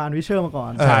งจักรวาลวิเชอร์มาก่อ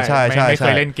นใช่ไม่เค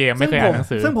ยเล่นเกมไม่เคยอ่านหนัง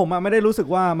สือซึ่งผมไม่ได้รู้สึก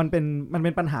ว่ามันเ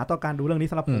ป็นปัญหาต่อการดูเรื่องนี้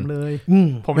สำหรับผมเลย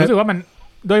ผมรู้สึกว่ามัน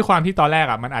ด้วยความที่ตอนแรก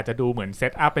อ่ะมันอาจจะดูเหมือนเซ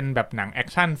ตอัพเป็นแบบหนังแอค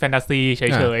ชั่นแฟนตาซีเ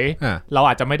ฉยๆเรา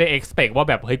อาจจะไม่ได้ expect ว่า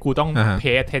แบบเฮ้ยกูต้อง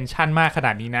pay attention มากขน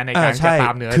าดนี้นะในการจะต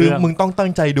ามเนื้อเรื่องคือมึงต้องตั้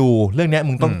งใจดูเรื่องนี้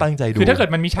มึงต้องตั้งใจดูคือถ้าเกิด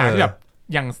มันมีฉากแบบ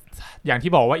อย่าง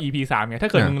ที่บอกว่า EP 3เนี่ยถ้า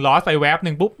เกิดมึงลอสไปแวบ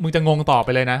นึงปุ๊บมึงจะงงต่อไป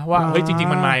เลยนะว่าเฮ้ยจริง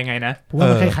ๆมันมายังไงนะผมว่า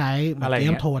มันคล้ายๆอะไรเก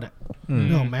มโทนอ่ะ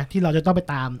นึกออกไหมที่เราจะต้องไป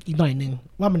ตามอีกหน่อยนึง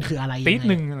ว่ามันคืออะไรติด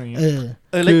นึงอะไรอย่างเงี้ย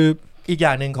คืออีกอย่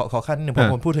างนึงขอขั้นนึงผ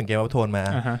มพูดถึงเกมโทนมา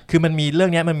คือมันมีเรื่อ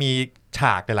งนี้มันมีฉ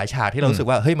ากหลายฉากที่เรารู้สึก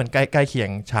ว่าเฮ้ยมันใกล้เคียง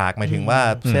ฉากหมายถึงว่า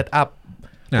เซตอัพ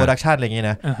โปรดักชันอะไรอย่างเงี้ย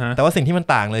นะแต่ว่าสิ่งที่มัน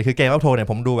ต่างเลยคือเกมโทนเนี่ย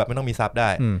ผมดูแบบไม่ต้องมีซับไ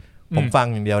ด้ผมฟัง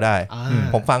อย่างเดียวได้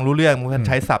ผมฟังรู้เรื่องมันใ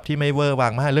ช้ศัพท์ที่ไม่เวอร์วา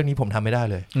งมากเรื่องนี้ผมทำไม่ได้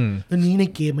เลยเรื่องนี้ใน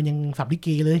เกมมันยังศัพท์ลิเก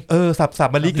เลยศัพ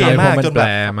ท์มันลิเกมากจนแบบ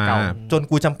จน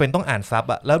กูจำเป็นต้องอ่านซับ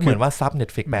อะแล้วเหมือนว่าซับ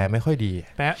Netflix แปลไม่ค่อยดี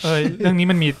แปลเรื่องนี้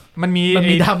มันมี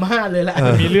ดราม่าเลยแหละ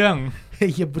มีเรื่อง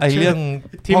ไอเรื่อง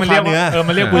ที่มันเรียก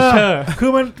มันเรียกบูชเชอร์คือ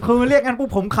มันเรียกกันปุ๊บ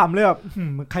ผมขำเลยแบบ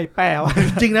ใครแปลวะ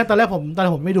จริงนะตอนแรกผม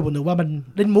ไม่ดูผมนึกว่ามัน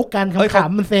เล่นมุกกันข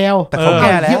ำมันแซวแต่เขาแ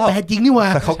ก้แล้วแปลจริงนี่ว่า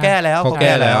แต่เขาแก้แล้ว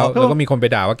แล้วก็มีคนไป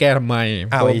ด่าว่าแก้ทำไม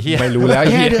ไม่รู้แล้ว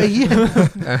แก้เลย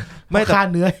ไม่ค่า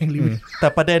เนื้อแห่งรีวิวแต่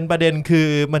ประเด็นคือ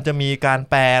มันจะมีการ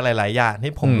แปลหลายๆอย่าง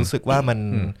ที่ผมรู้สึกว่ามัน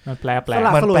แปล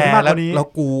มันแปลแล้ว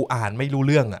กูอ่านไม่รู้เ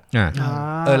รื่องอ่ะ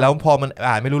แล้วพอมัน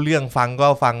อ่านไม่รู้เรื่องฟังก็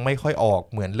ฟังไม่ค่อยออก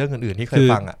เหมือนเรื่องอื่นๆที่เคย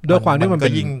ฟังอ่ะด้วยความที่มันก็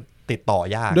ยิ่งติดต่อ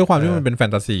ยากด้วยความที่มันเป็นแฟ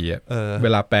นตาซีอ่ะเว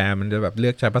ลาแปลมันจะแบบเลื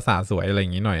อกใช้ภาษาสวยอะไรอย่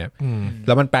างงี้หน่อยแ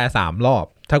ล้วมันแปล3 รอบ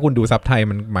ถ้าคุณดูซับไทย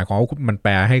มันหมายความว่ามันแป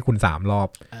ลให้คุณ3 รอบ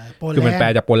คือมันแปล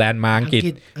จากโปแลนด์มาอังกฤษ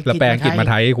แล้วแปลอังกฤษมา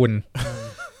ไทยให้คุณ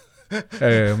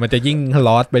มันจะยิ่งล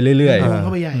อสไปเรื่อยๆเข้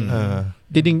าไปใหญ่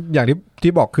จริงๆอย่าง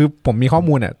ที่บอกคือผมมีข้อ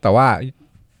มูลอ่ะแต่ว่า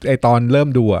ไอตอนเริ่ม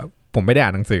ดูอ่ะผมไม่ได้อ่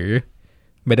านหนังสือ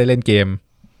ไม่ได้เล่นเกม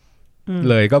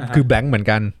เลยก็คือแบงค์เหมือน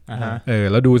กัน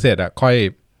แล้วดูเสร็จอ่ะค่อย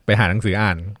ไปหาหนังสืออ่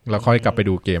านแล้วค่อยกลับไป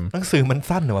ดูเกมหนังสือมัน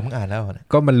สั้นเหรอวะมึงอ่านแล้ว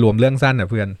ก็มันรวมเรื่องสั้นอ่ะ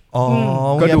เพื่อน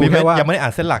ก็ดูแค่ว่ายังไม่ได้อ่า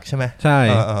นเส้นหลักใช่ไหมใช่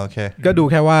โอเคก็ดู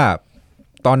แค่ว่า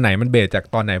ตอนไหนมันเบสจาก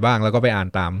ตอนไหนบ้างแล้วก็ไปอ่าน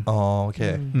ตามโอเค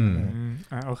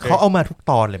เขาเอามาทุก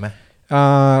ตอนเลยไหม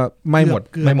ไม่หมด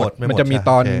มันจะมี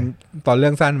ตอนเรื่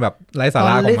องสั้นแบบไร้สาร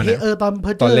ะของมัน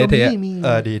ตอนเละเทะ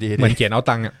ดีเหมือนเขียนเอา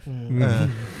ตังค์อ่ะ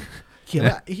เขียน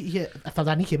ว่าสัปด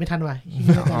าห์นี้เขียนไม่ทันว่ะ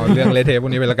เอาเรื่องเละเทะพว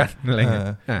กนี้ไปแล้วกันอะไรเงี้ย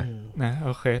นะโอ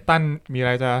เคตั้นมีอะไ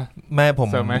รจะแม่ผม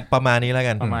ประมาณนี้แล้ว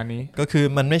กันประมาณนี้ก็คือ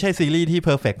มันไม่ใช่ซีรีส์ที่เพ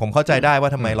อร์เฟกต์ผมเข้าใจได้ว่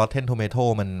าทำไม Rotten Tomato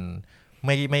มัน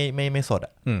ไม่สดอ่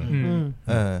ะ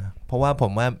เพราะว่าผ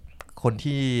มว่าคน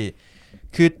ที่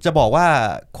คือจะบอกว่า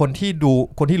คนที่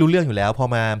รู้เรื่องอยู่แล้วพอ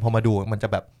มาดูมันจะ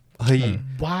แบบเฮ้ย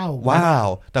ว้าว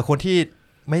แต่คนที่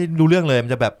ไม่รู้เรื่องเลยมั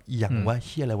นจะแบบอย่างว่าเ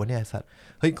หี้ยอะไรวะเนี่ยสัตว์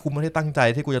เฮ้ยกูไม่ได้ตั้งใจ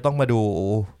ที่กูจะต้องมาดู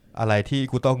อะไรที่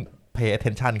กูต้อง pay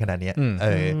attention ขนาดนี้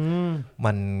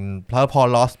มันเพราะพอ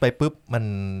lost ไปปุ๊บ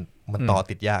มันต่อ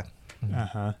ติดยาก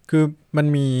คือมัน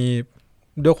มี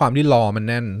ด้วยความที่รอมัน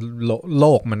แน่นโล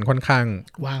กมันค่อนข้าง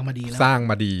วางมาดีแล้วสร้าง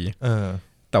มาดี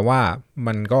แต่ว่า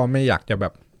มันก็ไม่อยากจะแบ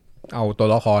บเอาตัว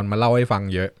ละครมาเล่าให้ฟัง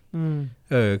เยอะ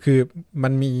คือมั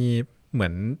นมีเหมือ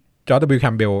นจอร์จ W. แค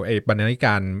มเบลไอ้บรรณาธิก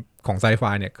ารของไซไฟ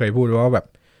เนี่ยเคยพูดว่าแบบ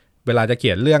เวลาจะเ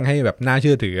ขียนเรื่องให้แบบน่าเ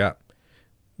ชื่อถืออ่ะ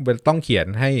ต้องเขียน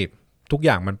ให้ทุกอ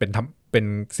ย่างมันเป็น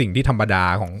สิ่งที่ธรรมดา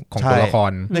ของตัวละค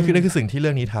รนั่นคือสิ่งที่เ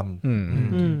รื่องนี้ท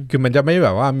ำคือมันจะไม่แบ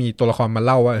บว่ามีตัวละครมาเ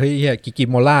ล่าว่าเฮ้ยกิกิ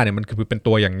โมล่าเนี่ยมันคือเป็น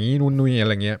ตัวอย่างนี้นู่นนี่อะไ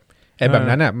รเงี้ยไอ้แบบ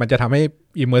นั้นอ่ะมันจะทำให้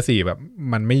immersive แบบ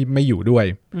มันไม่อยู่ด้วย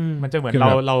มันจะเหมือน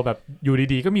เราแบบอยู่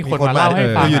ดีๆก็มีคนมาเล่าให้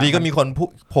ฟังอยู่ดีก็มีคน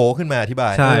โผล่ขึ้นมาอธิบา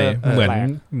ยใช่เห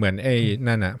มือนไอ้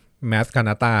นั่นน่ะแมสคาน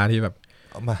าตาที่แบบ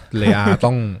เลอา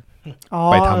ต้อง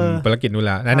ไปทำภารกิจนู่นแ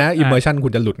ล้วนะ immersion คุ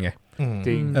ณจะหลุดไงจ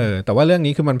ริงแต่ว่าเรื่อง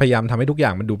นี้คือมันพยายามทำให้ทุกอย่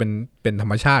างมันดูเป็นธร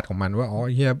รมชาติของมันว่า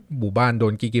เฮียหมู่บ้านโด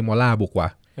นกิกิโมล่าบุกว่ะ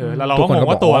แล้วเราก็งง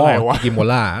ว่าตัวอะไรวะกิกิโม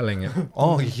ล่าอะไรเงี้ย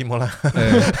กิกิโมล่า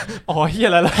เฮียอ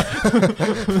ะไรล่ะ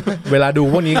เวลาดู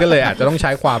พวกนี้ก็เลยอาจจะต้องใ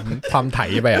ช้ความไถ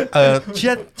ไปเชื่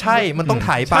อใช่มันต้องไ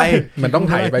ถไปมันต้อง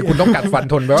ไถไปคุณต้องกัดฟัน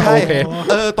ทนไปว่าโอเค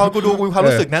ตอนกูดูกูมีความ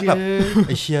รู้สึกนั้นแบบไ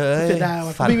อ้เชี่ย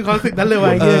ไม่มีความรู้สึกนั้นเลยว่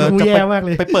ะกูแย่มากเล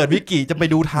ยไปเปิดวิกิจะไป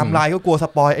ดูไทม์ไลน์ก็กลัวส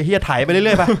ปอยไอ้เฮียไถไปเรื่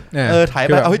อยๆป่ะไถไ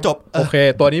ปเอาให้จบโอเค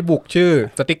ตัวนี้บุกชื่อ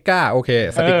สติ๊กก้าโอเค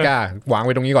สติ๊กก้าวางไ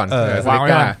ว้ตรงนี้ก่อนสติ๊ก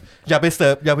ก้าอย่าไปเ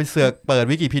สือกเปิด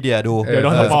วิกิพีเดียดูเดี๋ยวโด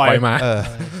นสปอยมา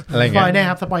อะไรเงี้ยสปอยแน่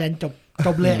ครับสปอยยันจ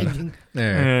บเลยจริง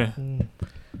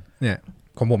เนี่ย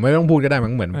ผมไม่ต้องพูดก็ได้มั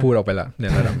นเหมือนพูดออกไปละเนี่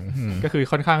ยระดับก็คือ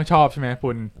ค่อนข้างชอบใช่ไหมคุ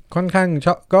ณค่อนข้างช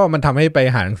อบก็มันทำให้ไป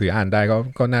หาหนังสืออ่านได้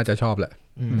ก็น่าจะชอบแหละ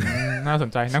น่าสน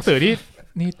ใจหนังสือ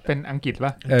นี่เป็นอังกฤษป่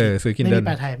ะซื้อ Kindle ไม่มีแ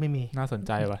ปลไทยไม่มีน่าสนใ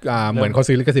จว่ะเหมือนเขา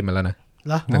ซื้อลิขสิทธิ์มาแล้วนะ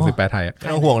หนังสือแปลไทยไม่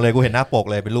ต้องห่วงเลยกูเห็นหน้าปก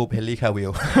เลยเป็นรูปเฮนรี่คาวิ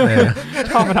ล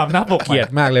ชอบมาทำหน้าปกเกลียด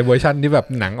มากเลยเวอร์ชันที่แบบ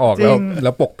หนังออกแล้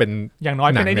วปกเป็นอย่างน้อย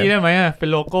เป็นไอ้นี่ได้ไหมเป็น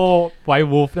โลโก้ไวท์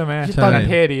วูฟได้ไหมตอนนั้น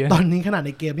เท่ดีตอนนี้ขนาดใ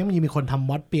นเกมยังมีคนทำ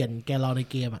มอดเปลี่ยนแกลใน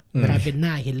เกมอ่ะกลายเป็นหน้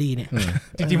าเฮนรี่เนี่ย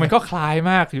จริงๆมันก็คล้าย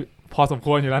มากพอสมค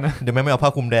วรอยู่แล้วนะเดี๋ยวไม่เอาผ้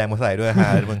าคลุมแดงมาใส่ด้วยฮะ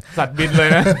มึงสัตว์บินเลย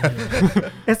นะ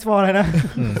S4 เลยนะ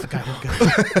สกายเกิร์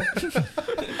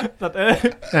สัตว์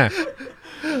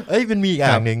มันมีอีกอ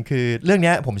ย่างหนึ่งคือเรื่อง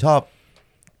นี้ผมชอบ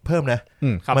เพิ่มนะ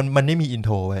มันไม่มีอินโท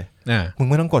รเว้ยมึง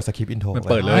ไม่ต้องกดสคริปต์อินโทร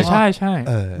เปิดเลยใช่ใช่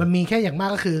มันมีแค่อย่างมา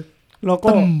กก็คือโลโก้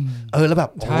แล้วแบ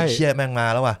บโอ้เชี่ยแม่งมา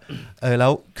แล้วว่ะแล้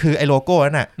วคือไอ้โลโก้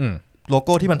นั่นน่ะโลโ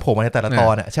ก้ที่มันโผล่มาในแต่ละตอ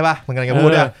นน่ะใช่ป่ะมันกำลังจะพูด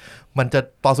ว่ามันจะ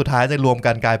ตอนสุดท้ายจะรวม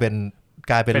กันกลายเป็น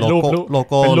โล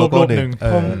โก้หนึ่ง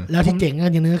แล้วที่เจ๋ง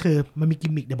อย่างนึงก็คือมันมีกิ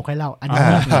มมิคเดี๋ยวบอกให้เล่าอันนี้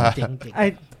เจ๋งไ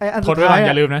อ้อันสุดท้ายอ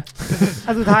ย่าลืมนะ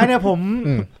อันสุดท้ายเนี่ยผ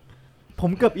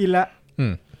มเกือบอินแล้ว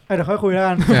เดี๋ยวค่อยคุยแล้ว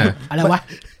กันอะไรวะ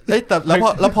แต่แ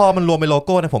ล้วพอมันรวมเป็นโลโ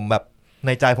ก้นะผมแบบใ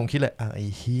นใจผมคิดเลยไอ้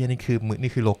เฮียนี่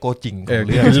คือโลโก้จริงของเ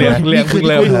รื่องนี่คือเ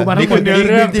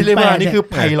รื่องที่เรียกว่านี่คือ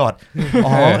ไพลอต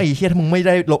ไอ้เฮียถ้ามึงไม่ไ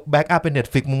ด้แบ็กอัพเป็น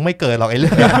Netflix มึงไม่เกิดหรอกไอ้เรื่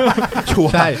องชัว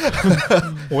ร์ใช่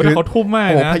โอ้แต่เขาทุ่มมาก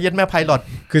นะพยัญชนะไพลอต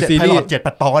คือซีรีส์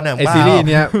7 ตอนน่ะไอ้ซีรีส์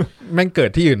เนี้ยแม่งเกิด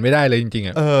ที่อื่นไม่ได้เลยจริงๆ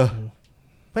อ่ะ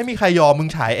ไม่มีใครยอมมึง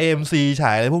ฉาย AMC ฉ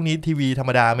ายอะไรพวกนี้ทีวีธรร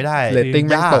มดาไม่ได้เรตติ้งแ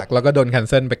ม่งตกแล้วก็โดนแคน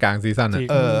เซิลไปกลางซีซั่น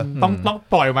ต้อง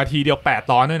ปล่อยมาทีเดียว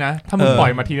8 ตอนด้วยนะถ้ามึงปล่อ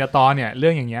ยมาทีละตอนเนี่ยเรื่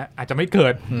องอย่างเงี้ยอาจจะไม่เกิ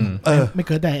ดไม่เ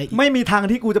กิดแต่ไม่มีทาง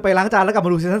ที่กูจะไปล้างจานแล้วกลับม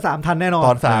าดูซีซั่น3ทันแน่นอนต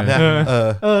อน3เนี่ย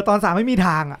ตอน3ไม่มีท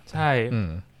างอ่ะใช่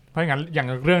เพราะงั้นอย่าง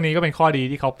เรื่องนี้ก็เป็นข้อดี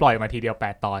ที่เขาปล่อยมาทีเดียว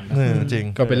8 ตอนจริง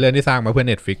ก็เป็นเรื่องที่สร้างมาเพื่อ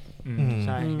Netflix ใ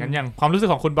ช่งั้นอย่างความรู้สึก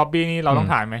ของคุณบ๊อบบี้นี่เราต้อง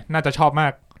ถามไหมน่าจะชอบมา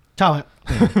กชอบ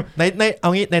ในเอา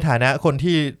งี้ในฐานะคน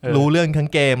ที่รู้เรื่องทั้ง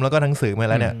เกมแล้วก็หนังสือมา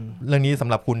แล้วเนี่ยเรื่องนี้สำ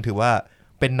หรับคุณถือว่า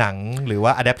เป็นหนังหรือว่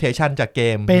า adaptation จากเก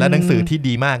มและหนังสือที่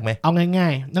ดีมากไหมเอาง่า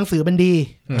ยๆหนังสือเป็นดี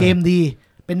เกมดี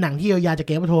เป็นหนังที่เยียวยาจาก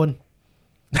เกมโทน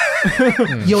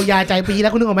เยียวยาใจปีแล้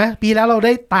วคุณนึกออกไหมปีแล้วเราไ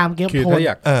ด้ตามเกมโทน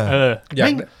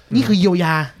นี่คือเยียวย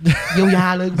า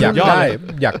เลยอยา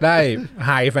กได้ไ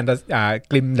ฮแฟนตาซี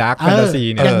กลิมดาร์กแฟนตาซี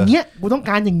เนี่ยอย่างเงี้ยกูต้อง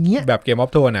การอย่างเงี้ยแบบเกมออ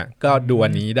ฟโทนอ่ะก็ดูอั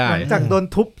นนี้ได้จากโดน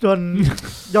ทุบจน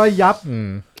ย่อยยับ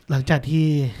หลังจากที่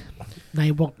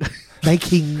ใน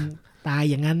คิงตาย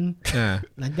อย่างนั้น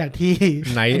หลังจากที่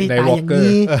ในตายอย่าง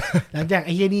นี้หลังจากไ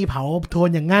อ้เหี้ยนี่เผาโทน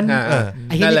อย่างนั้นไ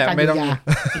อ้เหี้ยนี่การเยียวยา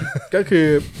ก็คือ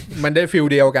มันได้ฟิล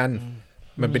เดียวกัน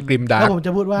มันเป็นกลิมดาร์กแล้วผมจ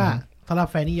ะพูดว่าสำหรับ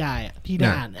แฟนนิยายที่ได้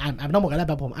อ่านต้องบอกกันแล้ว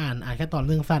แบบผมอ่านแค่ตอนเ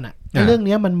รื่องสั้นอ่ะเรื่อง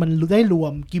นี้มันได้รว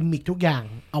มกิมมิคทุกอย่าง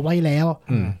เอาไว้แล้ว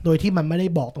โดยที่มันไม่ได้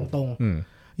บอกตรง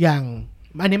ๆอย่าง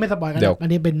อันนี้ไม่สปอยกันอัน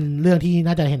นี้เป็นเรื่องที่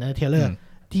น่าจะเห็นในเทเลอร์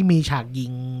ที่มีฉาก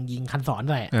ยิงคันศร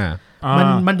ด้วย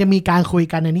มันจะมีการคุย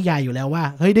กันในนิยายอยู่แล้วว่า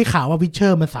เฮ้ยได้ข่าวว่าวิชเชอ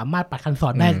ร์มันสามารถปัดคันศ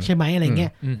รได้ใช่ไหมอะไรเงี้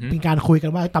ยเป็นการคุยกั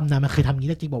นว่าตำนานมันเคยทำนี้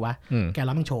ได้จริงบอกว่าแกแ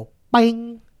ล้วมันโชว์เป้ง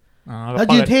แล้ว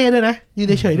ยืนเท่ด้วยนะยืน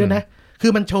เฉยๆด้วยนะคื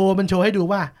อมันโชว์ให้ดู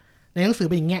ว่าในหนังสือ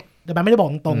เป็นอย่างเงี้ยแต่มันไม่ได้บอก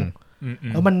ตรงๆ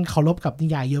แล้วมันเคารพกับนิ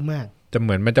ยายเยอะมากจะเห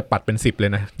มือนมันจะปัดเป็น10เล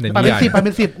ยนะในนิยายปัดเ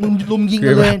ป็น10มึงลุมยิง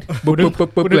กันเลยปุ๊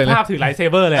บเลยภาพถือไลท์เซ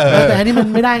เบอร์เลยแต่อันนี้มัน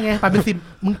ไม่ได้ไงปัดเป็น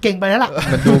10มึงเก่งไปแล้วล่ะ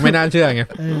มันดูไม่น่าเชื่อไง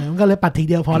มันก็เลยปัดที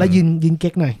เดียวพอแล้วยิงเ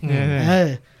ก๊กหน่อย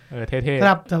เท่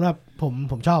ๆสำหรับ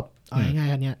ผมชอบเอาง่าย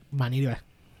ๆอันเนี้ยมานี้ด้วย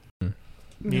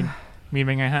มีเ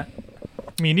ป็นไงฮะ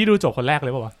มีนี่ดูจบคนแรกเล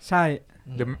ยป่าวใช่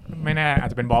หรือไม่แน่อาจ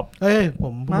จะเป็นบ๊อบผ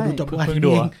มดูจบเพิ่ง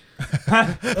ดู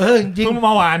จริงเ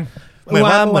มื่อวานเหมือ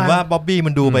นว่าบ๊อบบี้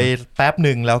มันดูไปแป๊บห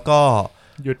นึ่งแล้วก็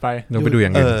หยุดไปดูอย่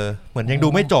างนี้เหมือนยังดู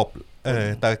ไม่จบ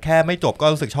แต่แค่ไม่จบก็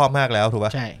รู้สึกชอบมากแล้วถูกป่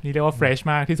ะใช่นี่เรียกว่าเฟรช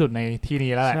มากที่สุดในที่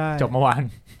นี้แล้วจบเมื่อวาน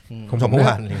ผมจบเมื่อว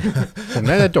านผม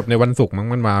น่าจะจบในวันศุกร์มั้ง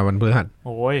มันมาวันพฤหัสโ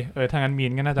อ้ยถ้างั้นมี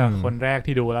นก็น่าจะคนแรก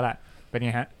ที่ดูแล้วแหละเป็นไ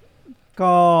งฮะ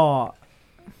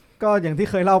ก็อย่างที่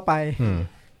เคยเล่าไป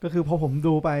ก็คือพอผม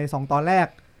ดูไป2ตอนแรก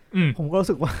ผมก็รู้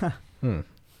สึกว่า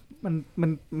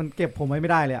มันเก็บผมไว้ไม่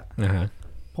ได้เลยอ่ะ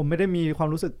ผมไม่ได้มีความ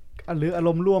รู้สึกหรืออาร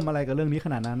มณ์ร่วมอะไรกับเรื่องนี้ข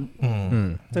นาดนั้น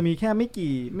จะมีแค่ไม่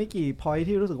กี่พอยท์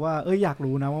ที่รู้สึกว่าอยาก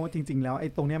รู้นะว่าจริงๆแล้วไอ้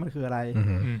ตรงนี้มันคืออะไร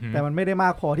แต่มันไม่ได้มา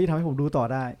กพอที่ทำให้ผมดูต่อ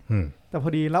ได้แต่พอ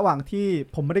ดีระหว่างที่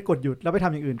ผมไม่ได้กดหยุดแล้วไปท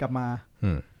ำอย่างอื่นกลับมา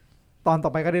ตอนต่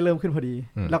อไปก็ได้เริ่มขึ้นพอดี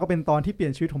แล้วก็เป็นตอนที่เปลี่ย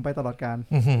นชีวิตผมไปตลอดกาล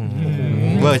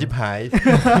เวอร์ชิบหาย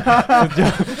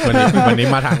วันนี้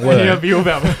มาทางเวอร์วิวแ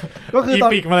บบก็คือตอ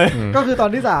นมาเลยก็คือตอน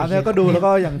ที่3เนี่ยก็ดูแล้ว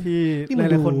ก็อย่างที่หล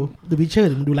ายคนดูวิชเชอร์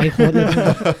หรือมันดูไลฟ์โค้ดเลย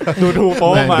ดูทูโ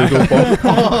ป๊มาดูโป๊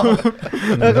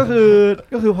ก็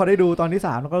คือพอได้ดูตอนที่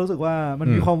3แล้วก็รู้สึกว่ามัน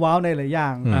มีความว้าวในหลายอย่า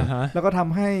งแล้วก็ท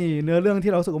ำให้เนื้อเรื่อง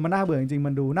ที่เรารู้สึกว่ามันน่าเบื่อจริงๆ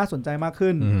มันดูน่าสนใจมาก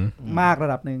ขึ้นมากร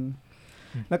ะดับนึง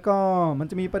แล้วก็มัน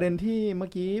จะมีประเด็นที่เมื่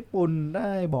อกี้ปุณได้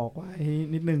บอกไว้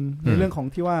นิดนึงในเรื่องของ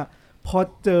ที่ว่าพอ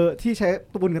เจอที่ใช้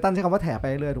ปุณกับตั้นใช้คำว่าแถไป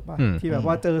เลยถูกป่ะที่แบบ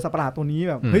ว่าเจอสัตว์ประหลาดตัวนี้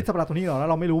แบบเฮ้ยสัตว์ประหลาดตัวนี้เหรอแล้ว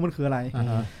เราไม่รู้มันคืออะไร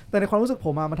แต่ในความรู้สึกผ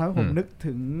มมันทำให้ผมนึก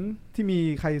ถึงที่มี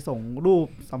ใครส่งรูป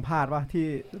สัมภาษณ์ว่าที่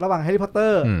ระหว่างแฮร์รี่พอตเตอ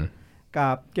ร์กั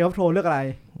บเกมออฟโทรนเลือกอะไร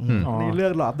ในเลือ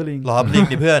กหลอดเดอะลิง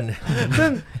นี่เพื่อน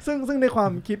ซึ่งในควา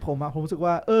มคิดผมรู้สึก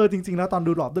ว่าจริงๆแล้วตอน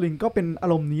ดูหลอดเดอะลิงก็เป็นอา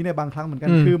รมณ์นี้ในบางครั้งเหมือนกัน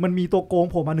คือมันมีตัวโกง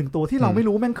โผล่มา1ตัวที่เราไม่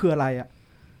รู้แม่งคืออะไรอ่ะ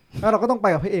แล้วเราก็ต้องไป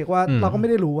กับพระเอกว่าเราก็ไม่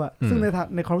ได้รู้อ่ะซึ่ง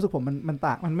ในความรู้สึกผมมัน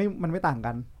ต่างมันไม่ต่าง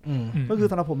กันก็คือ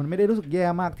สำหรับผมมันไม่ได้รู้สึกแย่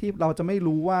มากที่เราจะไม่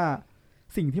รู้ว่า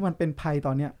สิ่งที่มันเป็นภัยต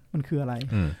อนเนี้ยมันคืออะไร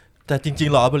แต่จริง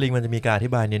ๆหลอดเดอะลิงมันจะมีการอธิ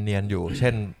บายเนียนๆอยู่เช่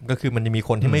นก็คือมันจะมีค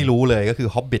นที่ไม่รู้เลยก็คือ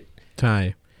ฮอบบิทใช่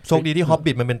โชคดีที่ฮอบ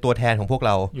บิทมันเป็นตัวแทนของพวกเ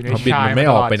ราฮอบบิทมันไม่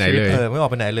ออกไปไหนเลยไม่ออ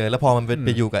กไปไหนเลยแล้วพอมันไป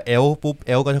อยู่กับเอลปุ๊บเ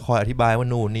อลก็จะคอยอธิบายว่า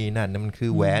นู่นนี่นั่นมันคื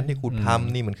อแหวนที่กูท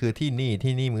ำนี่มันคือที่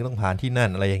นี่มึงต้องผ่านที่นั่น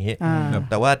อะไรอย่างนี้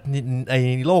แต่ว่าไอ้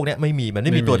โลกเนี้ยไม่มีมันไ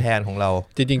ม่มีตัวแทนของเรา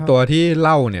จริงๆตัวที่เ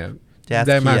ล่าเนี่ย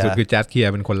ได้มากสุดคือแจ๊สเคีย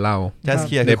ร์เป็นคนเล่าแจ๊สเ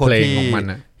คียร์คือคน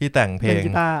ที่แต่งเพลง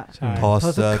Toss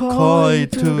a coin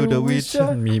to the witch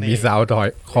มีสาวถอย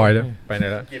คอยด้วยไปไหน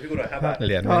แล้วเห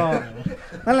รียญ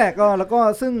นั่นแหละก็แล้วก็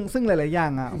ซึ่งหลายๆอย่า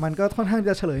งอ่ะมันก็ค่อนข้างจ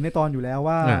ะเฉลยในตอนอยู่แล้ว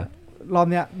ว่ารอบ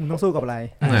เนี้ยมึงต้องสู้กับอะไร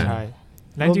ใช่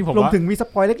และจริงผมรวม ว่า ถึงมีส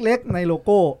ปอยเล็กๆในโลโ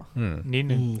ก้นิด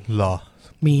นึงหรอ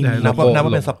มีนับว่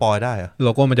าเป็นสปอยได้เหรอโล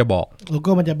โก้มันจะบอก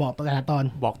แต่ละตอน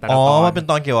บอกแต่ละตอนว่าเป็น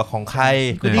ตอนเกี่ยวกับของใคร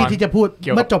คือที่จะพูด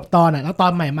เมื่อจบตอนแล้วตอ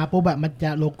นใหม่มาปุ๊บแบบมันจ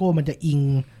ะโลโก้มันจะอิง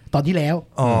ตอนที่แล้ว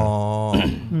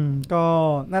ก็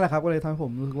นั่นแหละครับก็เลยทำให้ผ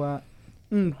มรู้สึกว่า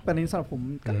ประเด็นสำหรับผม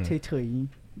เฉย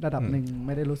ๆระดับหนึ่งไ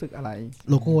ม่ได้รู้สึกอะไร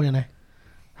โลโก้เนี่ยนะ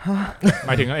ห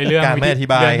มายถึงไอ้เรื่องการไม่อธิ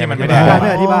บายที่มันไม่ไ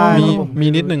ด้อธิบายมี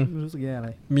นิดนึงรู้สึกแย่อะไร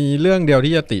มีเรื่องเดียว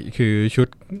ที่จะติคือชุด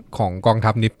ของกอง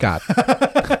ทัพนิฟการ์ด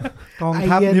กอง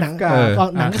ทัพนิฟการ์ด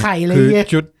หนังไข่เลยคือ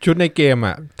ชุดในเกม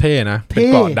อ่ะเท่นะเป็นเ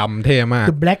กราะดำเท่มาก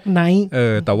The Black Knight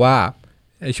แต่ว่า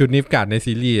ไอชุดนิฟการ์ดใน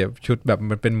ซีรีส์ชุดแบบ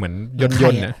มันเป็นเหมือน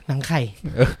ย่นๆนะหนังไข่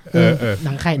ห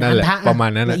นังไข่นั่นแหละประมาณ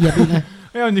นั้นละเอียดดีนะ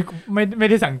ไม่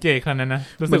ได้สังเกตขนาดนั้นนะ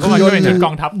รู้สึกว่ามันเป็นชุดก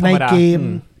องทัพธรรมดาในเกม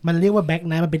มันเรียกว่าแบ็ค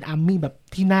ไนท์มันเป็นอาร์มี่แบบ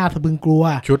ที่น่าสะพึงกลัว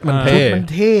ชุดมัน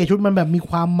เท่ชุดมันแบบมี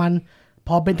ความมันพ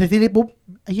อเป็นซีรีส์ปุ๊บ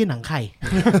ไอ้เหี้ยหนังไข่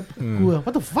กลัว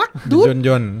what the fuck ดู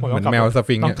ย่นเหมือนแมวส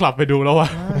ฟิงค์ต้องกลับไปดูแล้วว่ะ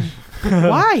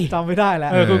ว้ายจำไม่ได้แล้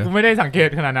วกูไม่ได้สังเกต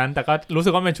ขนาดนั้นแต่ก็รู้สึ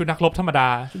กว่าเป็นชุดนักรบธรรมดา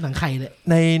ชุดหนังไข่เลย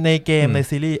ในเกมใน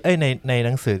ซีรีส์ในห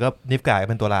นังสือก็นิฟการ์ด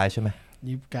เป็นตัวร้ายใช่ไหม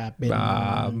นิฟการ์ดเป็น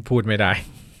พูดไม่ได้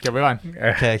เก็บไว้ก่อน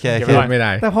แค่ไม่ไ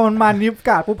ด้แต่พอมันมานิฟก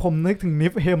าร์ดปุ๊บผมนึกถึงนิ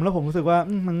ฟเฮมแล้วผมรู้สึกว่า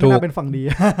มันน่าเป็นฝั่งดี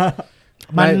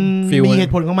มันมีเห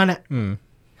ตุผลของมันอ่ะ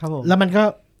ครับผมแล้วมันก็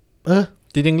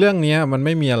จริงๆเรื่องนี้มันไ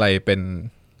ม่มีอะไรเป็น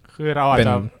คือเราอาจจ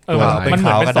ะมันเห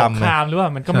มือนเป็นสงครามหรือว่า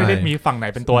มันก็ไม่ได้มีฝั่งไหน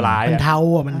เป็นตัวร้ายมันเทา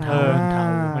มัน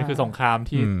คือสงคราม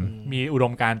ที่มีอุด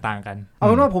มการณ์ต่างกันเอาเ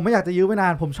ป็นว่าผมไม่อยากจะยื้อไว้นา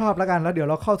นผมชอบแล้วกันแล้วเดี๋ยว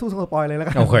เราเข้าสู้สปอยเลยแล้ว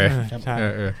กันโอเคใช่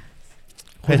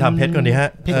ให้ทำเพชรก่อนดีฮะ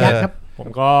เพชรยักษ์ครับผม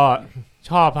ก็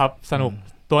ชอบครับสนุก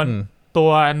ตั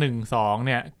ว 1-2 เ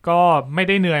นี่ยก็ไม่ไ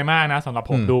ด้เหนื่อยมากนะสำหรับ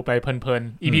ผมดูไปเพลิน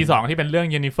ๆ EP 2 ที่เป็นเรื่อง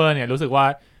เยนนิเฟอร์เนี่ยรู้สึกว่า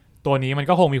ตัวนี้มัน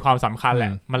ก็คงมีความสำคัญแหล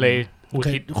ะมันเลยอุ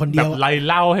ทิศแบบไล่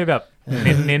เล่าให้แบบ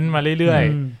เน้นมาเรื่อย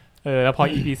ๆแล้วพอ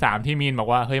EP 3 ที่มีนบอก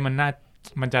ว่าเฮ้ย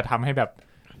มันจะทำให้แบบ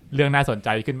เรื่องน่าสนใจ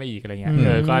ขึ้นมาอีกอะไรเงี้ย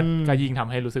ก็ยิ่งทำ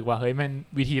ให้รู้สึกว่าเฮ้ยมัน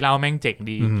วิธีเล่าแม่งเจ๋ง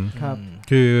ดีครับ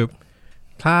คือ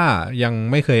ถ้ายัง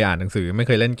ไม่เคยอ่านหนังสือไม่เ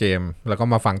คยเล่นเกมแล้วก็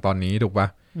มาฟังตอนนี้ถูกปะ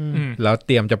แล้วเ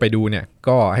ตรียมจะไปดูเนี่ย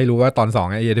ก็ให้รู้ว่าตอน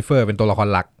2ไอ้เยนนิเฟอร์เป็นตัวละคร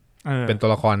หลักเป็นตัว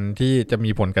ละครที่จะมี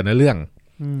ผลกับเรื่อง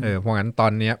เพราะงั้นตอ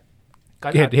นเนี้ย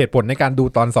เหตุผลในการดู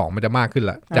ตอน2มันจะมากขึ้น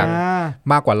ละจาก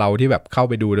มากกว่าเราที่แบบเข้า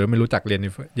ไปดูโดยไม่รู้จักเยน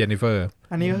นิเฟอร์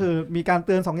อันนี้ก็คือมีการเ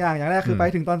ตือน2อย่างแรกคือไป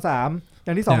ถึงตอน3อ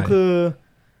ย่างที่2คือ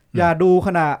อย่าดูข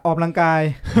ณะออกกำลังกาย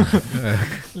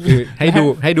คือใ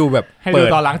ห้ดูแบบเปิด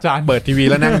ตอนล้างจานเปิดทีวี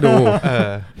แล้วนั่งดู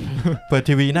เปิด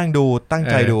ทีวีนั่งดูตั้ง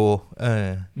ใจดู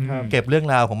เก็บเรื่อง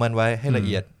ราวของมันไว้ให้ละเ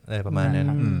อียดประมาณนั้น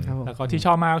แล้วก็ที่ช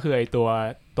อบมากก็คือไอ้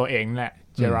ตัวเองแหละ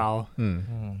เจราล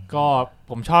ก็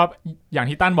ผมชอบอย่าง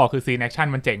ที่ตั้นบอกคือซีนแอคชั่น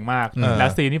มันเจ๋งมากและ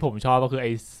ซีนที่ผมชอบก็คือไ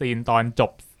อ้ซีนตอนจ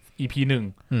บ EP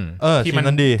 1ที่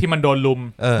มันโดนลุม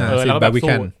แล้วก็แบบ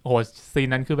สู้โอ้โหซีน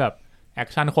นั้นคือแบบแอค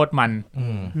ชั่นโคตรมัน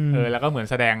แล้วก็เหมือน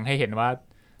แสดงให้เห็นว่า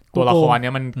ตัวละครเนี้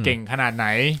ยมันเก่งขนาดไหน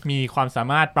มีความสา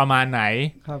มารถประมาณไหน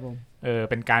ครับผม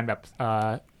เป็นการแบบ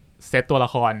เซตตัวละ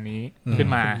ครนี้ขึ้น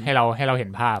มาให้เราเห็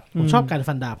นภาพผมชอบการ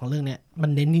ฟันดาบของเรื่องเนี้ยมั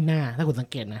นเน้นที่หน้าถ้าคุณสัง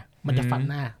เกตนะมันจะฟัน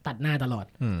หน้าตัดหน้าตลอด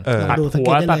ตัดหั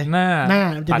วตัดหน้า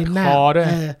ตัดคอด้วย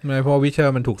ไม่เพราะวิเชอ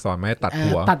ร์มันถูกสอนมาให้ตัดหั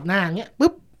วตัดหน้าเงี้ย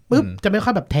ปุ๊บจะไม่ค่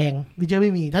อยแบบแทงวิเชอร์ไ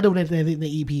ม่มีถ้าดูใน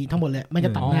EP ทั้งหมดเลยมันจะ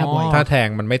ตัดหน้าบ่อยถ้าแทง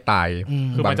มันไม่ตาย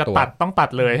คือมันจะตัดต้องตัด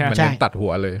เลยฮะมันตัดหั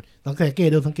วเลยสังเก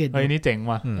ตเฮ้ยนี่เจ๋ง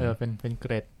ว่ะเป็นเก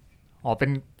รดเป็น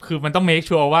คือมันต้องเมค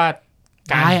ชัวร์ว่า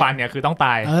การฟันเนี่ยคือต้องต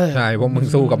ายใช่เพราะมึง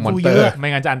สู้กับมอนเตอร์ไม่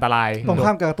งั้นจะอันตรายตรงข้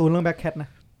ามกับการ์ตูนเรื่องแบ็คแคทนะ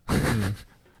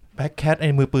แบ็คแคทไอ้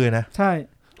มือปืนนะใช่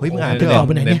เฮ้ยมึงอ่าน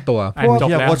เน้นตัวพวก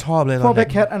ที่เราชอบเลยพวกแบ็ค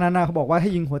แคทอันนั้นนะเขาบอกว่าให้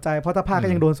ยิงหัวใจเพราะถ้าพลาดก็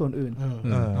ยังโดนส่วนอื่น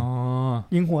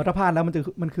ยิงหัวถ้าพลาดแล้วมั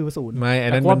นคือศูนย์ไม่ไอ้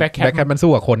นั่นแบ็คแคทมัน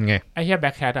สู้กับคนไงไอ้เหี้ยแบ็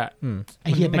คแคทอ่ะไอ้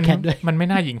เหี้ยแบ็คแคทด้วยมันไม่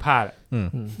น่ายิงพลาด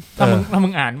ถ้ามึ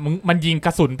งอ่านมันยิงกร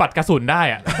ะสุนปัดกระสุนได้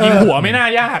อ่ะยิงหัวไม่น่า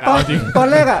ยากจริงตอน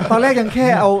แรกยังแค่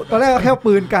เอาตอนแรกแค่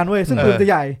ปืนกันเว้ยซึ่งปืนจะ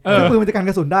ใหญ่ซึ่งปืนมันจะกัน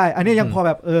กระสุนได้อันนี้ยังพอแ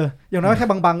บบอย่างน้อยแค่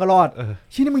บางๆก็รอด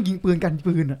ชี้นี่มึงยิงปืนกัน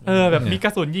ปืนอ่ะแบบมีกร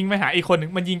ะสุนยิงไปหาอีกคนนึง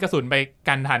มันยิงกระสุนไป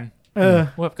กันทัน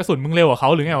ว่ากระสุนมึงเร็วกว่าเขา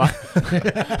หรือไงวะ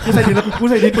กูใส่ดิน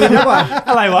ปืนเยอะกว่า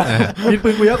อะไรวะดินปื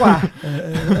นกูเยอะกว่า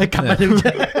กลับมาถึง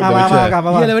กลับม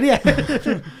าอะไรวะเนี่ย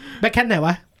แบ็คแคทไหนว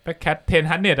ะแบ็คแคทเทน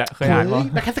ฮันเน็ตอ่ะเคยอ่านป่ะ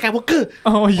แบ็คแคทสกายวอล์กเกอร์โ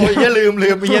อ้ยอย่าลืม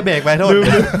ไม่ใช่เบรกไปโทษ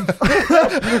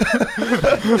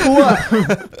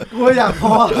กูอยากพ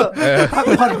อพัก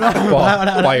ผ่อนแล้ว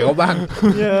ปล่อยเขาบ้าง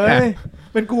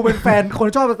เป็นกูเป็นแฟนคน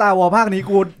ชอบสตาร์วอร์ภาคนี้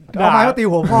กูเอาไม้มาตี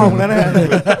หัวพ่อมึงแล้วนะ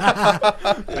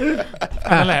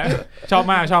นั่นแหละชอบ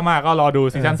มากก็รอดู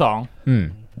ซีซั่น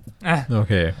2โอ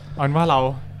เคเอาเป็นว่าเรา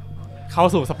เข้า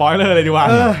สู่สปอยเลอร์เลยดีกว่า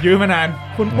ยื้อมานาน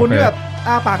คุณนี่แบบ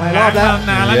อ้าปากหลายรอบแล้ว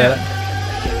นานแล้วเนี่ย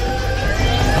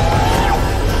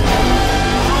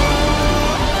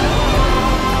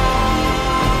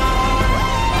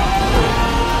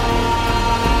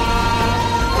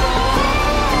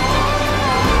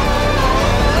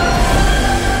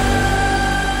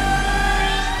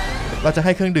เราจะใ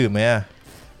ห้เครื่องดื่มไหมอะ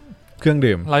เครื่อง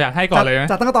ดื่มเราอยากให้ก่อนเลยนะ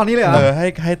จัดตั้งแต่ตอนนี้เลยเหรอ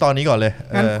ให้ตอนนี้ก่อนเลย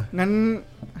งั้น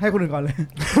ให้คนอื่นก่อนเลย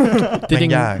จริ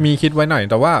งๆมีคิดไว้หน่อย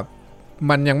แต่ว่า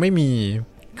มันยังไม่มี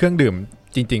เครื่องดื่ม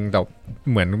จริงๆแต่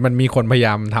เหมือนมันมีคนพยาย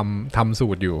ามทำสู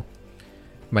ตรอยู่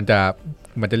มัน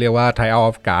จะเรียกว่า Trial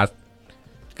of Gas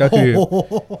ก็คือ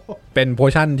เป็นโพ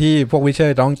ชั่นที่พวกวิเชอ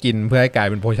ร์ต้องกินเพื่อให้กลาย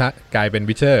เป็นโพชั่นกลายเป็น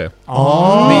วิเชอร์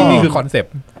นี่คือคอนเซป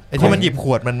ต์ไอ้ที่มันหยิบข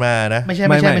วดมันมานะไม่ใช่ใ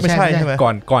ช่ไหม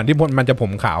ก่อนที่มันจะผ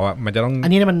มขาวอ่ะมันจะต้อง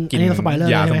กิน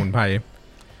ยาสมุนไพร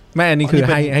ไม่อันนี้คือ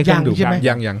ให้เครื่องดื่ม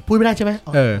ยังพูดไม่ได้ใช่ไหม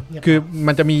คือ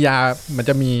มันจะมี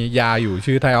ยาอยู่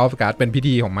ชื่อ Trial of Gas เป็นพิ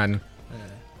ธีของมัน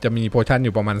จะมีโพชั่นอ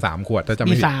ยู่ประมาณ3ขวดถ้าจะ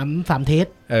มี3เทส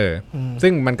ซึ่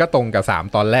งมันก็ตรงกับ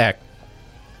3ตอนแรก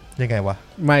ยังไงวะ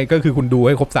ไม่ก็คือคุณดูใ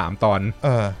ห้ครบ3ตอน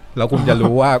แล้วคุณจะ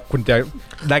รู้ว่าคุณจะ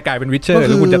ได้กลายเป็นวิเชอร์ห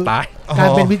รือคุณจะตายการ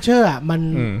เป็นวิเชอร์อ่ะมัน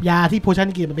ยาที่โพชั่น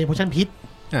กินมันเป็นโพชั่นพิษ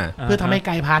เพื่อทำให้ก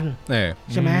ลายพันธุ์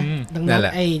ใช่ไหมดังนั้น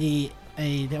ไอ้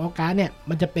เดวการ์เนี่ย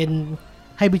มันจะเป็น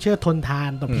ให้วิเชอร์ทนทาน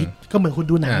ต่อพิษก็เหมือนคุณ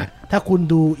ดูหนังถ้าคุณ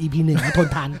ดู EP 1แล้วทน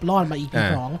ทานรอดมา EP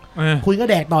 2คุณก็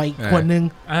แดกต่ออีกขวดนึง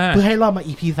เพื่อให้รอดมา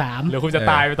EP 3หรือคุณจะ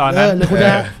ตายไปตอนนั้นหรือคุณจ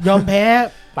ะยอมแพ้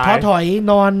ท้อถอย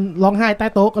นอนร้องไห้ใต้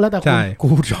โต๊ะก็แล้วแต่กู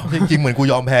จริงๆเหมือนกู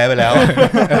ยอมแพ้ไปแล้ว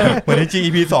เหมือนที่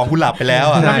EP 2 กูหลับไปแล้ว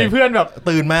อ่ะมีเพื่อนแบบ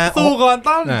ตื่นมาสู้ก่อน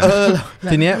ต้อง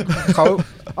ทีเนี้ยเขา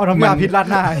เอาน้ำยาพิษราด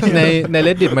หน้าใน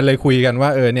Reddit มันเลยคุยกันว่า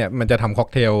เนี่ยมันจะทำค็อ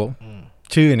กเทล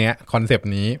ชื่อเนี้ยคอนเซปต์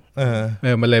นี้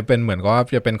มันเลยเป็นเหมือนกับว่า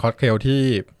จะเป็นค็อกเทลที่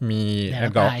มีแ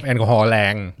อลกอฮอล์แร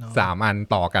ง3อัน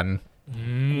ต่อกัน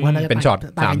เป็นช็อต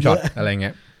3ช็อตอะไรเ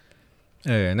งี้ย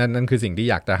นั่นคือสิ่งที่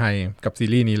อยากจะให้กับซี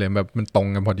รีส์นี้เลยแบบมันตรง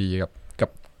กันพอดีกับ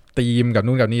ธีมกับ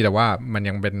นู่นกับนี่แต่ว่ามัน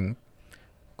ยังเป็น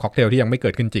ค็อกเทลที่ยังไม่เกิ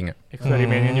ดขึ้นจริงอ่ะเอ็กซ์เพริ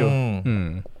เมนต์กันอยู่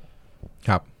ค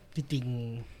รับจริง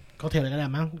ๆค็อกเทลอะไรก็ได้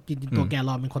มั้งจริงๆตัวแกลล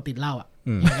อนเป็นคนติดเหล้าอ่ะ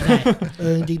ก็ได้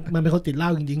จริงๆมันเป็นคนติดเหล้า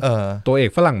จริงๆตัวเอก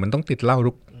ฝรั่งมันต้องติดเหล้า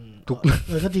ทุกเ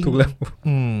รื่อง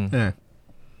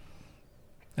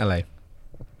อะไร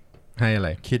ให้อะไร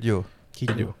คิดอยู่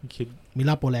มีเห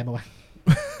ล้าโปแลนด์ป่ะวะ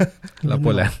เหล้าโป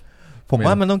แลนด์ผม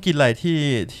ว่ามันต้องกินอะไร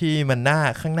ที่มันหน้า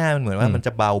ข้างหน้ามันเหมือนว่ามันจ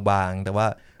ะเบาบางแต่ว่า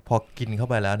พอกินเข้า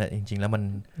ไปแล้วเนี่ยจริงๆแล้วมัน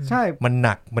ใช่มันห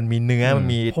นักมันมีเนื้อมัน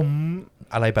มี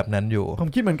อะไรแบบนั้นอยู่ผม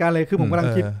คิดเหมือนกันเลยคือผมกำลัง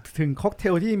คิดถึงค็อกเท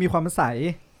ลที่มีความใส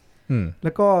แ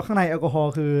ล้วก็ข้างในแอลกอฮอ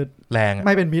ล์คือแรงไ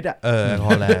ม่เป็นมิตรพ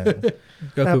อแรง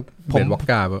ก็คือผมวอด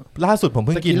ก้าล่าสุดผมเ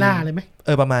พิ่งกินล่าเลยไหม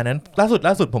ประมาณนั้นล่า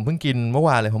สุดผมเพิ่งกินเมื่อว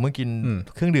านเลยผมเพิ่งกิน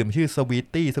เครื่องดื่มชื่อสวีต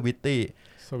ตี้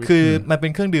คือมันเป็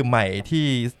นเครื่องดื่มใหม่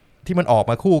ที่มันออก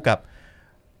มาคู่กับ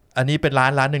อันนี้เป็นร้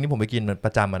านนึงที่ผมไปกินป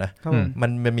ระจำนะมั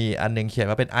นมีอันนึงเขียน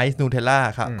ว่าเป็นไอซ์นูเทลล่า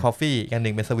คอฟฟี่อันนึ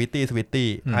งเป็นสวีตตี้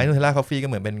ไอซ์นูเทลล่าคอฟฟี่ก็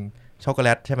เหมือนเป็นช็อกโกแล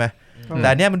ตใช่ไหมแต่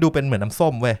อันเนี้ยมันดูเป็นเหมือนน้ำส้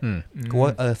มเว้ยกูว่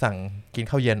าสั่งกิน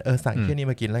ข้าวเย็นสั่งแค่นี้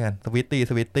มากินแล้วกันสวีต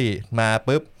ตี้มา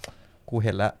ปุ๊บกูเ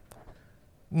ห็นละ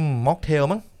ม็อกเทล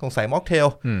มั้งสงสัยม็อกเทล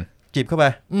จิบเข้าไป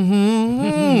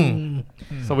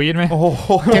สวีทไหมโอ้โห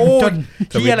เจ็บจน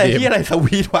ที่อะไรส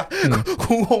วีทวะ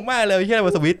กูงงมากเลยที่อะไร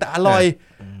ว่าสวีทแต่อร่อย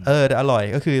แต่อร่อย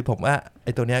ก็คือผมว่าไ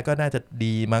อ้ตัวเนี้ยก็น่าจะ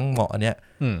ดีมั้งเหมาะอันเนี้ย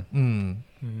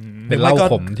เป็นเหล้า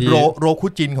ขมที่โรคุ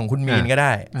จินของคุณมีนก็ไ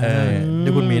ด้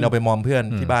ที่คุณมีนเอาไปมอมเพื่อน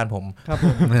ที่บ้านผมครับผ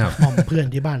มมอมเพื่อน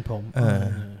ที่บ้านผม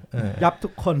ยับทุ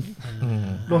กคน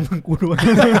รวมทั้งกูด้วย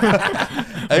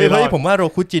เฮ้ยผมว่าโร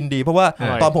คุจินดีเพราะว่า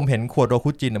ตอนผมเห็นขวดโร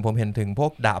คุจินผมเห็นถึงพว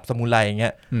กดาบซามูไรอย่างเงี้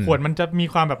ยขวดมันจะมี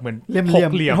ความแบบเหมือนห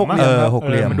กเหลี่ยม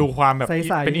มันดูความแบบ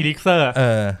เป็นอีลิกเซอร์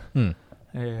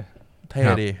เท่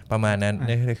ดีประมาณนั้น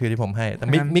นี่คือที่ผมให้แต่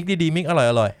มิกดีๆมิกอ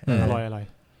ร่อย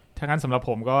ถ้างั้นสำหรับ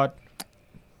ผมก็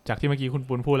จากที่เมื่อกี้คุณ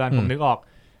ปุณพูดแล้วผมนึกออก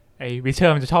ไอ้วิเชอ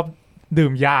ร์มันจะชอบดื่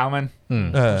มยามัน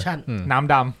น้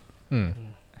ำด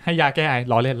ำให้ยาแก้ไอ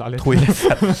ล้อเล่นทุย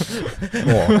สัตว์โ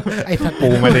อ้ไอ้สัตว์ปู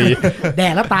มาดีแด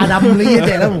กแล้วตาดำเลยแ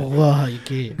ดกแล้วโอ้โห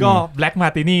ก็แบล็กมา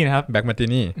ร์ตินี่นะครับแบล็กมาร์ติ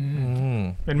นี่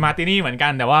เป็นมาร์ตินี่เหมือนกั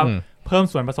นแต่ว่าเพิ่ม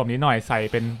ส่วนผสมนิดหน่อยใส่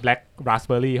เป็นแบล็กราสเ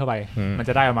บอร์รี่เข้าไปมันจ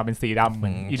ะได้ออกมาเป็นสีดำเหมื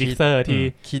อนอีลิกเซอร์ที่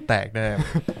ขี้แตกได้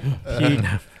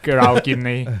ที่เรากิน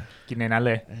ในนั้นเ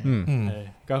ลย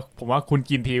ก็ผมว่าคุณ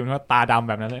กินทีมันก็ตาดำ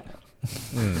แบบนั้นเลย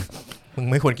มึง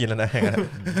ไม่ควรกินแล้วนะ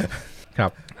ครั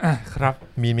บครับ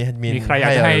มีใครอยา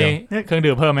กจะให้เครื่อง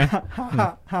ดื่มเพิ่มไหม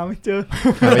หาไม่เจอ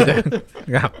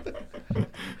ครับ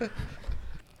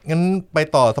งั้นไป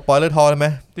ต่อสปอยเลอร์ทอเลยไหม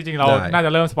จริงๆเราน่าจะ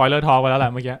เริ่มสปอยเลอร์ทอไปแล้วแหล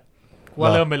ะเมื่อกี้ว่า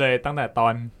เริ่มไปเลยตั้งแต่ตอ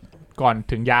นก่อน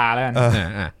ถึงยาแล้วกัน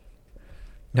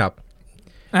ครับ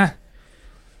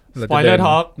สปอยเลอร์ท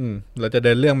อเราจะเ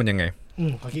ดินเรื่องมันยังไง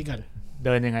ขอคิดกันเ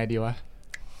ดินยังไงดีวะ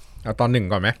เอาตอน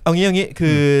1ก่อนไหมเอางี้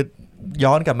คือ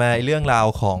ย้อนกลับมาเรื่องราว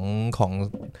ของ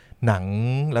หนัง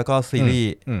แล้วก็ซีรี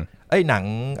ส์หนัง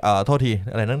โทษที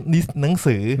อะไรนั้นหนัง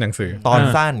สือตอน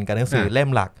สั้นกับหนังสือเล่ม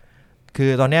หลัก คือ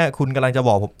ตอนเนี้ยคุณกำลังจะบ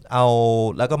อกผมเอา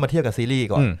แล้วก็มาเทียบกับซีรีส์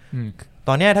ก่อนต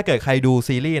อนเนี้ยถ้าเกิดใครดู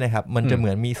ซีรีส์นะครับมันจะเหมื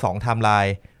อนมี2ไทม์ไล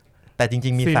น์แต่จ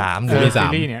ริงๆมี3หรือซี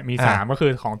รีส์เนี่ยมี3ก็คื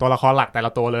อของตัวละครหลักแต่ละ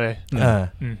ตัวเลย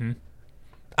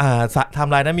ไท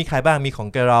ม์ไลน์นั้นมีใครบ้างมีของ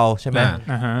เกเรลใช่ไหม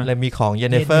แล้วมีของเย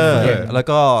เนเฟอร์แล้ว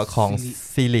ก็ของ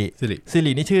ซิ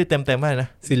ลินี่ชื่อเต็มๆว่าอะไรนะ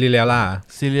ซิลิล่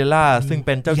าซึ่งเ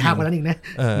ป็นเจ้าหญิงยากกว่านั้นอีกนะ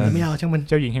ไม่เอาช่างมัน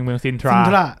เจ้าหญิงแห่งเมืองซินทร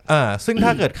าซึ่งถ้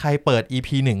าเกิดใครเปิด EP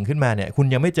 1ขึ้นมาเนี่ยคุณ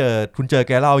ยังไม่เจอคุณเจอเ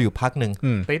กเรลอยู่พักนึง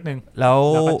ติดนึงแล้ว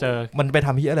มันไปท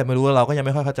ำที่อะไรไม่รู้เราก็ยังไ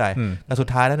ม่ค่อยเข้าใจแต่สุด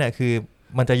ท้ายแล้วเนี่ยคือ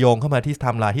มันจะโยงเข้ามาที่ไท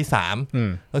ม์ไลน์ที่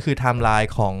3ก็คือไทม์ไล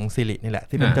น์ของซิลินี่แหละ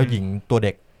ที่เป็นเจ้าหญิงตัวเ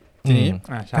ด็กทีนี้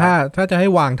ถ้าจะให้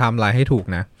วางไทม์ไลน์ให้ถูก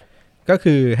นะก็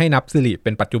คือให้นับซิริเ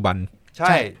ป็นปัจจุบันใ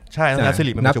ช่นับซิ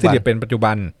ริเป็นปัจจุ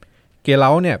บันเกเล้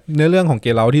าเนี่ยเนื้อเรื่องของเก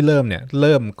เล้าที่เ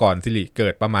ริ่มก่อนซิริเกิ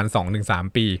ดประมาณ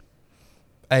 2-3 ปี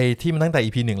ไอ้ที่มันตั้งแต่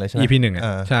EP 1เลยใช่ไหม EP 1อ่ะ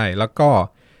ใช่แล้วก็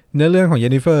เนื้อเรื่องของเย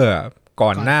นนิเฟอร์ก่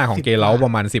อนหน้าของเกเล้าปร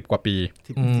ะมาณ10 กว่าปี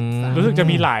รู้สึกจะ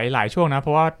มีหลายช่วงนะเพร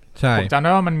าะว่าผมจำได้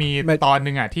ว่ามันมีตอน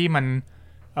นึงอ่ะที่มัน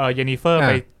เยนนิเฟอร์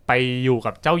ไปอยู่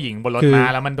กับเจ้าหญิงบนรถม้า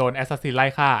แล้วมันโดนแอสซัสซินไล่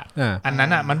ฆ่าอันนั้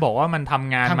นอ่ะมันบอกว่ามันท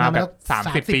ำงานมาแบบ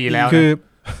30 ปีแล้วคือ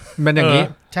มันอย่างนี้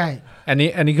ใช่อัน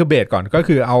นี้คือเบสก่อนก็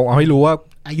คือเอาให้รู้ว่า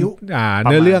อายุ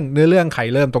เนื้อเรื่องใคร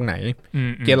เริ่มตรงไหน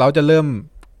เกเล้าจะเริ่ม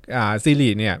ซีรี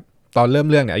ส์เนี่ยตอนเริ่ม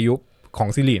เรื่องเนี่ยอายุของ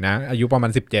ซีรีส์นะอายุประมา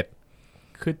ณ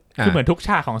17คือเหมือนทุกฉ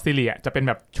ากของซีรีส์จะเป็นแ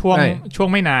บบช่วง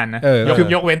ไม่นานนะ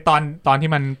ยกเว้นตอนที่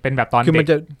มันเป็นแบบตอนคือมัน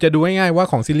จะดูง่ายๆว่า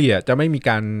ของซีรีส์จะไม่มีก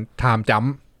ารไทม์จัม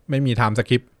ป์ไม่มีไทม์ส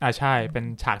คริปต์ใช่เป็น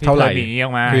ฉากที่เธอหนีอ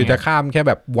อกมาคือจะข้ามแค่แ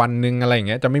บบวันนึงอะไรอย่างเ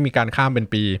งี้ยจะไม่มีการข้ามเป็น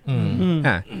ปี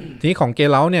ทีนี้ของเก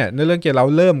เล้าเนี่ยเรื่องเกเล้า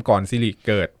เริ่มก่อนซีรีส์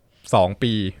เกิด2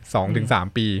 ปี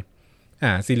 2-3 ปี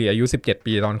ซีรีส์อายุ17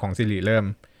 ปีตอนของซีรีส์เริ่ม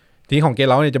ทีนี้ของเก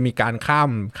เล้าเนี่ยจะมีการ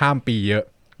ข้ามปีเยอะ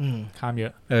ข้ามเยอ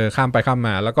ะข้ามไปข้ามม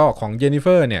าแล้วก็ของเยนนิเฟ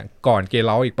อร์เนี่ยก่อนเกเ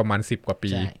ล้าอีกประมาณ10 กว่า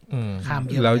ปีข้าม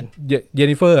เยอะแล้วเยน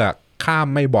นิเฟอร์ข้าม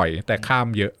ไม่บ่อยแต่ข้าม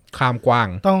เยอะข้ามกว้าง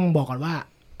ต้องบอกก่อนว่า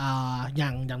อย่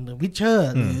างเดอะวิชเชอร์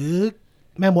หรือ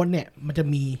แม่มดเนี่ยมันจะ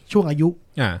มีช่วงอายุ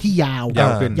ที่ยาว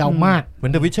มากเหมือ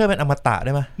นเดอะวิชเชอร์เป็นอมตะไ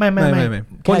ด้ไหมไม่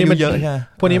พวกนี้มันเยอะใช่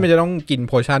พวกนี้มันจะต้องกิน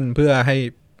โพชั่นเพื่อให้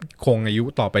คงอายุ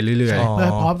ต่อไปเรื่อยๆเพื่อ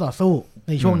พร้อมต่อสู้ใ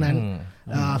นช่วงนั้น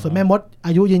ส่วนแม่มดอ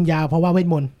ายุยืนยาวเพราะว่าเวท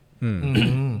มนต์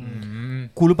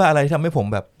คุณรู้ป่ะอะไรที่ทำให้ผม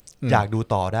แบบอยากดู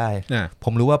ต่อได้ผ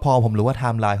มรู้ว่าผมรู้ว่าไท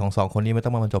ม์ไลน์ของ2คนนี้ไม่ต้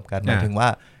องมาบรรจบกันหมายถึงว่า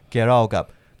เกเรลกับ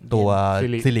ตัว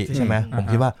ซิริใช่ไหมผม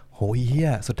คิดว่าโหเฮี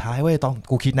ยสุดท้ายเว้ยต้อง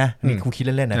กูคิดนะนี่กูคิด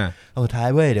เล่นๆนะสุดท้าย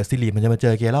เว้ยเดี๋ยวซิริมันจะมาเจ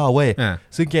อเกเรลเว้ย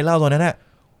ซึ่งเกเรลตัวนั้นน่ะ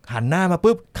หันหน้ามา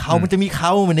ปุ๊บเขามันจะมีเข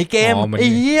าเหมือนในเกมไอ้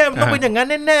เฮียมันต้องเป็นอย่างนั้น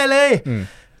แน่ๆเลย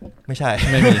ไม่ใช่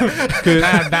ไม่มีคือห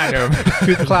น้าเดิม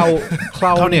คือเคลา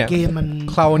เ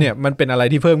นี่ยมันเป็นอะไร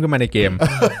ที่เพิ่มขึ้นมาในเกม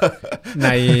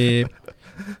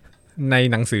ใน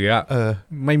หนังสือ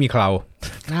ไม่มีเคลา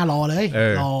หน้ารอเลย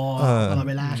รอ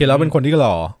เวลาเคลาเป็นคนที่ห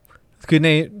ล่อคือ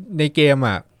ในเกม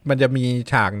อ่ะมันจะมี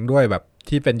ฉากด้วยแบบ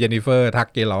ที่เป็นเยนนิเฟอร์ทัก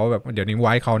เกเล้าแบบเดี๋ยวนี้ไ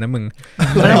ว้เขานะมึง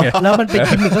แล้วมันเป็น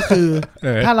กิมมิคก็คือ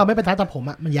ถ้าเราไม่ไปตัดผม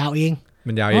อ่ะมันยาวเอง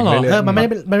มันยาวเองเลยมันไ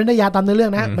ม่ได้ยาวตามเนื้อเรื่อ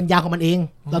งนะมันยาวของมันเอง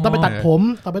เราต้องไปตัดผม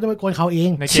เราไม่ต้องไปโกนเขาเอง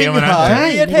ในเกมนะใช่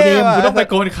เกมคุณต้องไป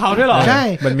โกนเขาด้วยหรอใช่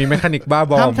มันมีเมคานิกบ้า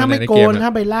บอถ้าไม่โกนถ้า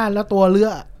ไปล่าแล้วตัวเลือ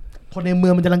ดคนในเมื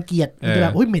องมันจะรังเกียจมันจะแบ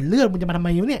บเหม็นเลือดมันจะมาทำไม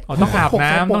เนี่ยต้องอาบน้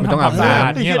ำต้องอาบน้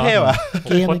ำนี่เท่ว่ะ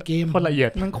เกมโคตรละเอียด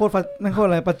มันโคตรอ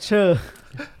ะไรปัชเชอร์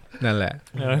นั่นแหละ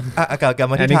กลับ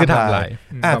มาที่ไทม์ไลน์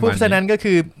เพราะฉะนั้นก็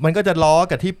คือมันก็จะล้อ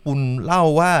กับที่ปุณเล่า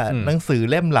ว่าหนังสือ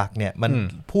เล่มหลักเนี่ยมัน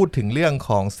พูดถึงเรื่องข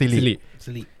องซิริ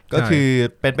ก็คือ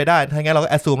เป็นไปได้ถ้างั้นเราก็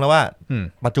แอสซูมแล้วว่า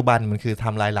ปัจจุบันมันคือไท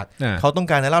ม์ไลน์หลักเขาต้อง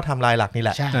การจะเล่าไทม์ไลน์หลักนี่แห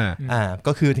ละ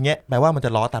ก็คือทีเงี้ยแปลว่ามันจะ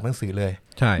ล้อตามหนังสือเลย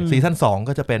ซีซั่น2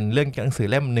ก็จะเป็นเรื่องหนังสือ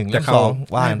เล่ม1เล่ม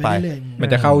2ว่ากันไปมัน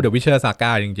จะเข้า The Witcher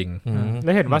Saga จริงๆแ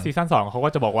ล้วเห็นว่าซีซั่น2เขาก็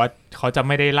จะบอกว่าเขาจะไ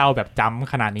ม่ได้เล่าแบบจ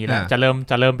ำขนาดนี้แล้วจะเ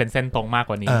ริ่มเป็นเส้นตรงมาก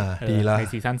กว่านี้ใน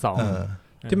ซีซั่น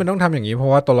2ที่มันต้องทำอย่างนี้เพรา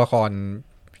ะว่าตัวละคร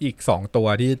อีก2ตัว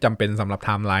ที่จำเป็นสำหรับไท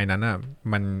ม์ไลน์นั้นน่ะ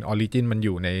มันออริจินมันอ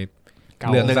ยู่ใน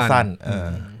เรื่องสั้น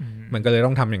มันก็เลย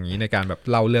ต้องทำอย่างนี้ในการแบบ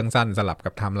เล่าเรื่องสั้นสลับ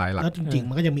กับไทม์ไลน์หลักแล้วจริงๆ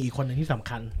มันก็จะมีอีกคนนึงที่สำ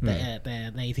คัญแต่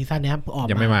ในซีซั่นนี้ออก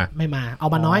ยังไม่มาเอา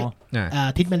มาน้อย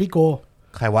ทิดเมลิโก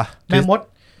ใครวะแม่มด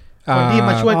คนที่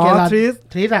มาช่วยเกลาท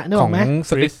ริสอะนึกออกไหมของ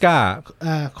สติสก้า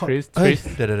ทริส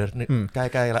เดี๋ยวใก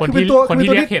ล้ๆแล้วคนที่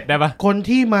เรียกเห็ดได้ปะคน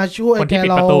ที่มาช่วยแก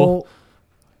เรา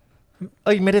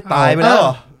ไม่ได้ตายไปแล้ว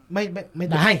ไ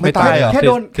ม่ตายแค่โ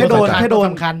ดน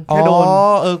สำคัญ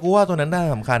กูว่าตัวนั้นน่า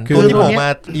สำคัญตัวที่ผมมา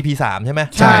EP 3ใช่ไหม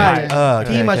ใช่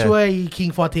ที่มาช่วย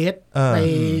King Fortress ไป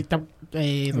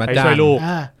ช่วยลูก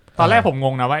ตอนแรกผมง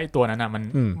งนะว่าไอ้ตัวนั้นน่ะ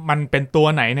มันเป็นตัว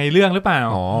ไหนในเรื่องหรือเปล่า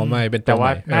อ๋อไม่เป็นแต่ว่า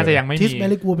น่าจะยังไม่มีทิสเม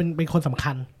ลิกูเป็นคนสำ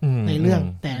คัญในเรื่อง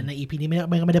แต่ใน EP นี้ไ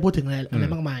ม่ได้พูดถึงอะไร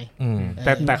มากมาย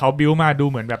แต่เขาบิวมาดู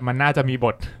เหมือนแบบมันน่าจะมีบ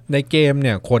ทในเกมเ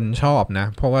นี่ยคนชอบนะ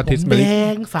เพราะว่าทิสเมลิแด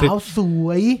งสาวสว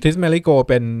ยทิสเมลิโก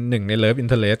เป็นหนึ่งในเลิฟอิน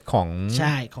เทอร์เลสข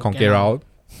องเกรัล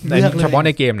เฉพาะใน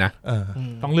เกมนะ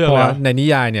ต้องเลือกเพราะในนิ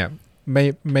ยายเนี่ย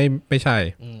ไม่ใช่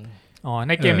อ๋อใ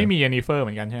นเกมไม่มีเยนนิเฟอร์เห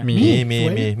มือนกันใช่ไหมมี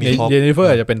เยนนิเฟอ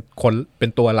ร์จะเป็น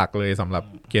ตัวหลักเลยสำหรับ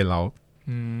เกมเรา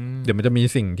เดี๋ยวมันจะมี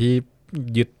สิ่งที่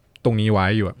ยึดตรงนี้ไว้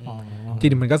อยู่ที่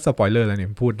นี่มันก็สปอยเลอร์แล้วเนี่ย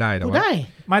พูดได้แต่ว่า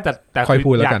ไม่แต่ค่อย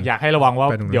พูดแล้วกันอยากให้ระวังว่า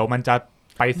เดี๋ยวมันจะ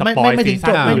ไปสปอยซี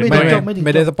ซั่นอื่นไ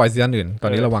ม่ได้สปอยซีซั่นอื่นตอ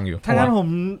นนี้ระวังอยู่ถ้างั้นผม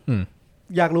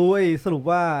อยากรู้ไอ้สรุป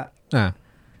ว่า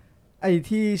ไอ้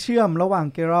ที่เชื่อมระหว่าง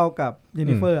เกรัลกับเยน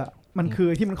นิเฟอร์มันคือ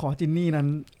ที่มันขอจินนี่นั้น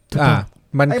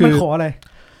มันคือขออะไร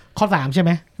ข้อ3ใช่ไห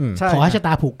มขอให้ชะต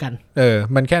าผูกกัน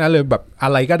มันแค่นั้นเลยแบบอะ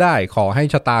ไรก็ได้ขอให้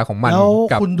ชะตาของมัน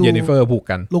กับเยนนิเฟอร์ผูก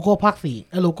กันโลโก้ภาค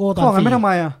4โลโก้ตอน4ขอไม่ทำไ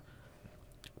ม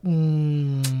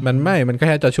มันแ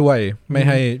ค่จะช่วยไม่ใ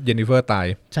ห้เยนนิเฟอร์ตาย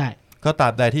ใช่ก็ตรา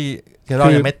บใดที่เกรัล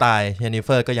ยังไม่ตายเยนนิเฟ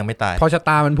อร์ก็ยังไม่ตายพอชะต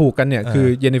ามันผูกกันเนี่ยคือ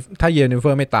ถ้าเยนนิเฟ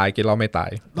อร์ไม่ตายเกรัลไม่ตาย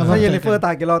ถ้าเยนนิเฟอร์ต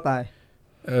ายเกรัลตาย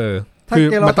คือ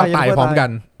มันต้องตายพร้อมกัน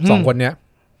2คนเนี้ย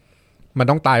มัน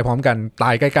ต้องตายพร้อมกันต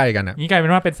ายใกล้ๆกันอ่ะนี่กลายเป็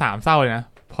นว่าเป็น3เศร้าเลยนะ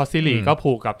พอซิริก็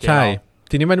ผูกกับเกรัลใช่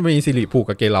ทีนี้มันมีซิริผูก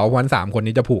กับเกรัลวัน3คน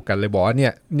นี้จะผูกกันเลยบอกว่าเนี่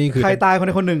ยนี่คือใครตายคนใ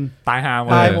ดคนหนึ่งตายหา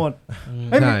ตายหมด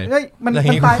เฮ้ยมัน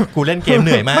ตายกูเล่นเกมเห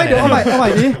นื่อยมากไม่เดี๋ยวเอาใหม่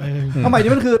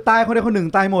นี้มันคือตายคนใดคนหนึ่ง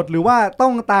ตายหมดหรือว่าต้อ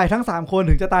งตายทั้ง3คน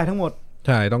ถึงจะตายทั้งหมดใ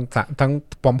ช่ต้องทั้ง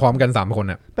พร้อมๆกัน3คน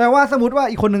น่ะแปลว่าสมมติว่า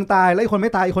อีกคนนึงตายแล้วอีกคนไ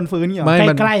ม่ตายอีกคนฟื้นเนี่ย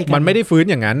ใกล้ๆมันไม่ได้ฟื้น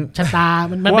อย่างนั้นชะตา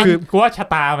มันคือกูว่าชะ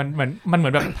ตามันเหมื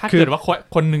อนแบบถ้าเกิดว่า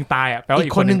คนนึงตายอ่ะแปลว่า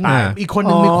อีกคนนึงตายอีกคน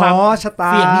นึงมีความชะต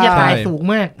าเสี่ยงที่จะตายสูง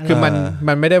มากคือ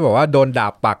มันไม่ได้บอกว่าโดนดา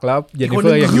บปักแล้วเยนนิเฟ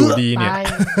อร์ยังอยู่ดีเนี่ย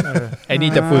ไอ้นี่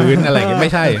จะฟื้นอะไรอย่างเงี้ยไ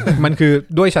ม่ใช่มันคือ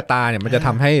ด้วยชะตาเนี่ยมันจะท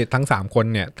ำให้ทั้ง3คน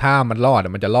เนี่ยถ้ามันรอด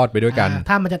มันจะรอดไปด้วยกัน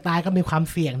ถ้ามันจะตายก็มีความ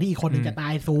เสี่ยงที่อีกคนนึงจะตา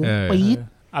ยสูงปี๊ด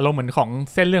อารมณ์เหมือนของ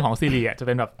เส้นเรื่องของซีรีส์จะเ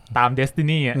ป็นแบบตาม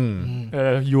Destiny อ่ะ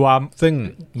ยูอาร์ซึ่ง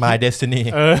My Destiny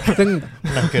ซึ่ง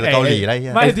นั่นคือเกาหลีอะไร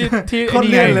ไม่ที่คน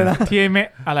เรียนเลยนะที่ไม่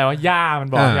อะไรว่าย่ามัน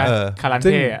บอกย่าคารันเ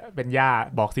ต้เป็นย่า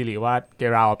บอกซีรีส์ว่าเก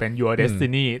รัลเป็น Your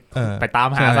Destiny ไปตาม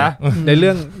หาซะในเ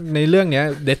รื่องเนี้ย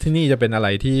Destiny จะเป็นอะไร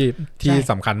ที่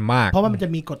สำคัญมากเพราะว่ามันจะ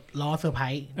มีกฎล้อเซอร์ไพร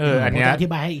ส์อันนี้อธิ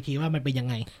บายให้อีกทีว่ามันเป็นยัง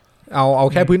ไงเอา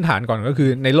แค่พื้นฐานก่อนก็คือ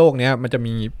ในโลกเนี้ยมันจะ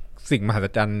มีสิ่งมหัศ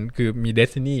จรรย์คือมี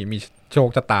Destiny มีโชค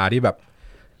ชะตาที่แบบ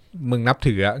มึงนับ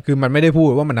ถือคือมันไม่ได้พูด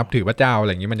ว่ามันนับถือพระเจ้าอะไ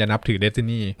รอย่างงี้มันจะนับถือ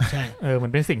Destiny ใช่มั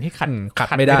นเป็นสิ่งที่ขัด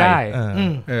ไม่ได้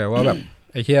ว่าแบบ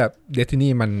ไอ้เหี้ย Destiny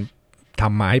มันท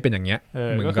ำมาให้เป็นอย่างเงี้ย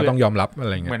มึงก็ต้องยอมรับอะไ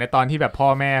รเงี้ยเหมือนในตอนที่แบบพ่อ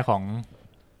แม่ของ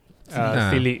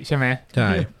ซิริใช่ไหม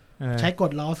ใช้ก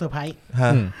ฎล้อเซอร์ไพรส์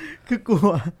คือ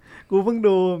กูเพิ่ง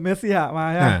ดูเมสซี่มา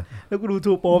ใช่ไหมแล้วกูดู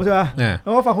ทูโป๊ใช่ป่ะแล้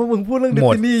วก็ฟังพวกมึงพูดเรื่องเดส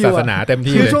ตินีอยู่ศาสนาเต็ม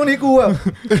ที่คือช่วงนี้กูแบบ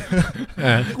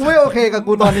กูไม่โอเคกับ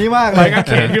กูตอนนี้มากเลยก็เ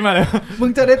ข็นขึ้นมาเลยมึง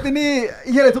จะเดสตินี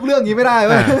อะไรทุกเรื่องอย่างนี้ไม่ได้เ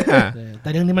ว้ยแต่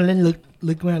เรื่องนี้มันเล่น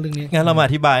ลึกมากเรื่องนี้งั้นเรามาอ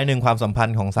ธิบายหนึ่งความสัมพัน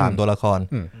ธ์ของ3ตัวละคร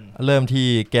เริ่มที่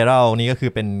เกรัลนี่ก็คื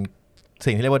อเป็น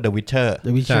สิ่งที่เรียกว่า The Witcher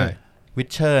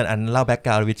Witcher อันเล่าแบ็คก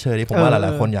ราวด์ Witcher ที่ผมว่าหล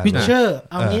ายๆคนอยาก Witcher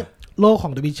เอางี้โลกขอ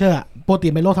ง The Witcher ปกติ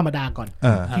เป็นโลกธรรมดาก่อน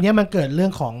ทีนี้มันเกิดเรื่อ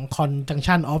งของ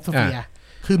Conjunction of Sphere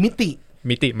คือมิติ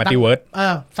มัลติเวิร์ส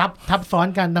ทับซ้อน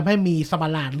กันทำให้มีสัป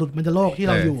หลาดหลุดมันจะโลกที่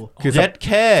เราอยู่คือแ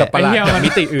ค่สัปหลาดจากมิ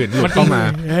ติอื่นหลุดเข้ามา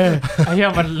ไอ้เหี้ย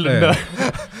มันเลย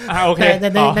โอเคแต่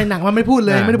ในหนังมันไม่พูดเ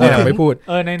ลยไม่พูด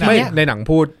ในหนัง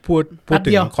พูด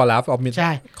ถึง Collapse of ใ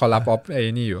ช่ Collapse of ไอ้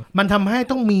นี่อยู่มันทำให้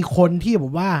ต้องมีคนที่แบ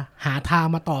บว่าหาทาง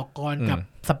มาต่อกรกับ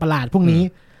สัปหลาดพวกนี้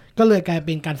ก็เลยกลายเ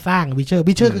ป็นการสร้างวิเชอ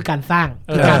ร์คือการสร้าง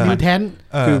คือการดิวแทน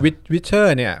คือวิเชอ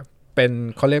ร์เนี่ยเป็น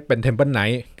เขาเรียกเป็นเทมเพิลไน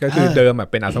ท์ก็คือเดิม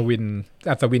เป็นอัศ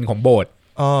วินของโบสถ์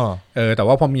แต่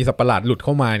ว่าพอมีสัตว์ประหลาดหลุดเ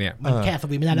ข้ามาเนี่ยมันแค่อัศ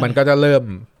วินไม่ได้มันก็จะ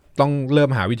ต้องเริ่ม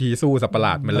หาวิธีสู้สัตว์ประหล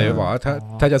าดมันเลยบอกว่า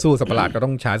ถ้าจะสู้สัตว์ประหลาดก็ต้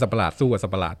องใช้สัตว์ประหลาดสู้กับสัต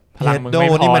ว์ประหลาดพลังมึงไม่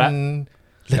พอแ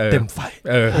ล้วเต็มไฟ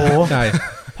ใช่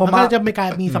พอมันจะมีการ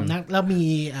มีสำนักแล้วมี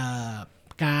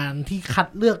การที่คัด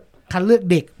เลือก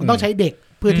เด็กมันต้องใช้เด็ก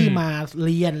เพื่อที่มาเ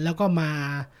รียนแล้วก็มา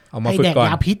ให้แดกย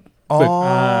าพิษ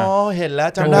เห็นแล้ว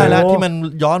จำได้แล้วที่มัน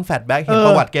ย้อนแฟลชแบ็กเห็นป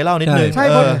ระวัติแกเล่านิดนึงใช่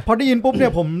พอได้ยินปุ๊บเนี่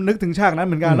ยผมนึกถึงฉากนั้นเ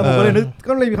หมือนกันแล้วผมก็เ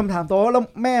ลยมีคำถามต่อแล้ว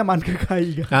แม่มันคือใคร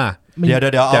อีกเดี๋ย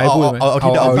วเอา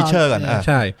ที่The Witcher ก่อนใ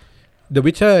ช่ The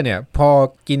Witcher เนี่ยพอ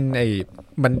กิน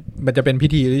มันจะเป็นพิ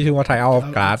ธีที่ชื่อว่า Trial of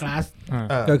Glass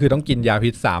ก็คือต้องกินยาพิ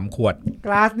ษ3 ขวด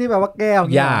Glass นี่แปลว่าแก้ว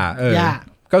หญ้า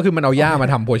ก็คือมันเอาหญ้ามา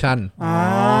ทำโพชั่น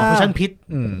โพชั่นพิษ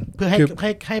เพื่อให้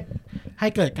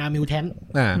เกิดการมิวแทน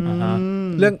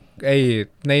เรื่อง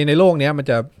ในโลกเนี้ยมัน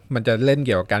จะเล่นเ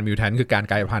กี่ยวกับการมิวแทนคือการ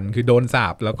กลายพันธุ์คือโดนสา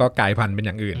บแล้วก็กลายพันธุ์เป็นอ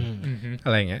ย่างอื่นอะ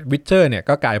ไรเงี้ยวิทเชอร์เนี่ย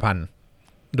ก็กลายพันธุ์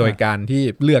โดยการที่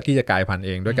เลือกที่จะกลายพันธุ์เ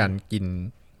องด้วยการกิน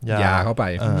ยาเข้าไป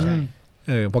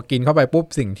พอกินเข้าไปปุ๊บ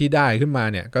สิ่งที่ได้ขึ้นมา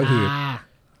เนี่ยก็คือ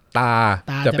ตา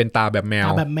จะเป็นตาแบบแม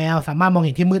วสามารถมองเ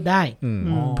ห็นที่มืดได้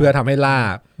เพื่อทำให้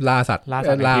ล่าสัตว์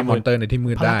ล่ามอนเตอร์ในที่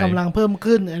มืดได้พลังกำลังเพิ่ม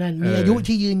ขึ้นนั่นมีอายุ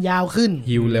ที่ยืนยาวขึ้น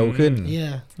ฮิวเร็วขึ้น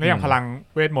แล้วอย่างพลัง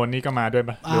เวทมนต์นี่ก็มาด้วย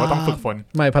ป่ะหรือว่าต้องฝึกฝน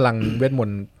ไม่พลังเวทมน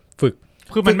ต์ฝึก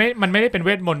คือมันไม่ได้เป็นเว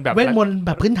ทมนต์แบบเวทมนต์แ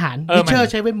บบพื้นฐานวิเชอร์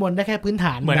ใช้เวทมนต์ได้แค่พื้นฐ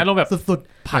านเหมือนอารมณ์แบบสุด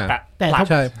ๆผักอะแ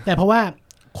ต่เพราะว่า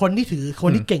คนที่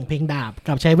เก่งเพลงดาบ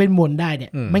กับใช้เวทมนต์ได้เนี่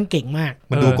ยมันเก่งมาก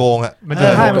มันดูโกงอ่ะมัน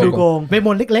ดูโกงเวทม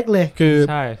นต์เล็กๆเลยคือ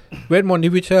เวทมนต์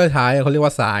ที่วิเชอร์ใช้เขาเรียก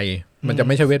ว่าทรายมันจะไ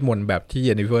ม่ใช่เวทมนต์แบบที่เย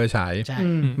นนิเฟอร์ใช้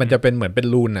มันจะเป็นเหมือนเป็น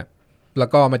รูนอ่ะแล้ว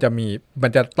ก็มัน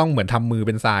จะต้องเหมือนทำมือเ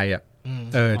ป็นทรายอ่ะ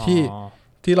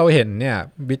ที่เราเห็นเนี่ย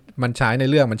มันใช้ใน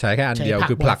เรื่องมันใช้แค่อันเดียว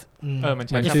คือผลักมัน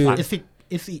ใช้ชื่อเอ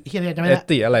ส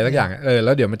ติอะไรสักอย่างแ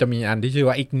ล้วเดี๋ยวมันจะมีอันที่ชื่อ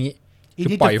ว่าอิกนิคือ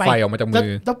ปล่อยไฟออกมาจากมื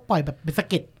อต้องปล่อยแบบเป็นสะ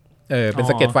เก็ดเป็น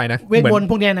สะเก็ดไฟนะเวทมนต์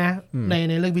พวกเนี้ยนะ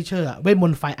ในเรื่องวิเชอร์เวทม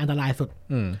นต์ไฟอันตรายสุด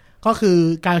ก็คือ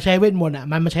การใช้เวทมนต์อ่ะ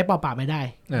มันใช้เปล่าๆไม่ได้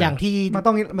อย่างที่มัน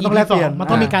ต้องแลกเปลี่ยนมัน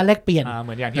ต้องมีการแลกเปลี่ยนเห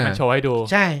มือนอย่างที่มันโชว์ให้ดู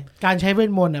ใช่การใช้เว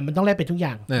ทมนต์อ่ะมันต้องแลกเปลี่ยนทุกอ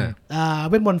ย่าง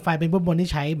เวทมนต์ไฟเป็นเวทมนต์ที่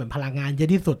ใช้เหมือนพลังงานเยอะ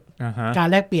ที่สุดการ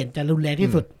แลกเปลี่ยนจะรุนแรงที่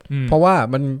สุดเพราะว่า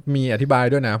มันมีอธิบาย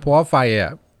ด้วยนะเพราะว่าไฟอ่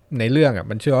ะในเรื่องอ่ะ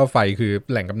มันเชื่อว่าไฟคือ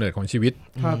แหล่งกำเนิดของชีวิต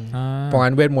เพราะ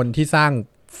งั้นเวทมนต์ที่สร้าง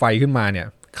ไฟขึ้นมาเนี่ย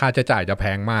ค่าใช้จ่ายจะแพ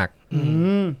งมาก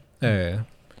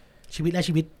ชีวิตและ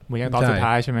ชีวิตเหมือนอย่างตอนสุด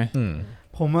ท้ายใช่ไหม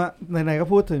ผมอะไหนๆก็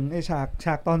พูดถึงไอ้ฉ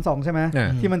ากตอน2ใช่ไหม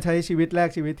ที่มันใช้ชีวิตแรก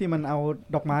ชีวิตที่มันเอา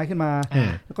ดอกไม้ขึ้นมา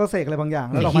แล้วก็เสกอะไรบางอย่าง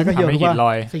แล้วดอกไม้ก็เหี่ยวว่า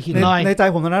ในใจ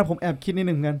ผมตอนนั้นผมแอบคิดนิดห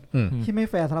นึ่งกันที่ไม่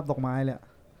แฟร์สำหรับดอกไม้เลย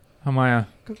ทำไมอะ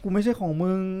ก็กูไม่ใช่ของ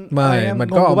มึงไม่มัน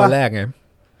ก็เอามาแลกไง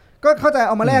ก็เข้าใจเ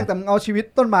อามาแลกแต่มึงเอาชีวิต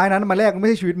ต้นไม้นั้นมาแลกมันไม่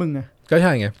ใช่ชีวิตมึงไงก็ใ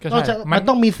ช่ไงมัน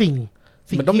ต้องมีสิ่ง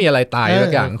มันต้องมีอะไรตายสั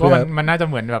กอย่างเพราะมันน่าจะ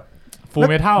เหมือนแบบฟูล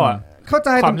เมทัลอะเข้าใจ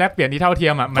ความแลกเปลี่ยนที่เท่าเที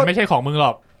ยมอ่ะมันไม่ใช่ของมึงหร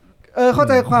อกเข้า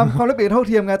ใจความแลกเปลี่ยนเท่าเ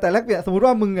ทียมไงแต่แลกเปลี่ยนสมมติ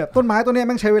ว่ามึงอ่ะต้นไม้ต้นนี้แ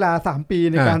ม่งใช้เวลา3 ปี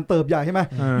ในการเติบใหญ่ใช่ไหม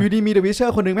อยู่ดีมีเดอะวิชเชอ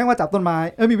ร์คนนึงแม่งมาจับต้นไม้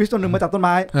มีวิชตัวนึงมาจับต้นไ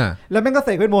ม้แล้วแม่งก็เส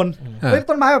กเวทมนต์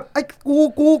ต้นไม้แบบไอ้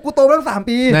กูโตมาตั้ง3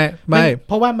 ปีไม่เ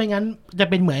พราะว่าไม่งั้นจะ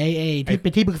เป็นเหมือนไอ้ที่เป็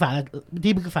นที่ปรึก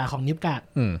ษาของนิฟการ์ด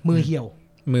มือเหี่ยว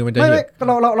มือมันจะไม่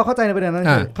เราเข้าใจในประเด็นนั้น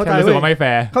เข้าใจรู้สึกว่าไม่แฟ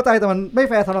ร์เข้าใจแต่มันไม่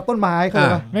แฟร์สำหรับต้นไม้เข้าใจ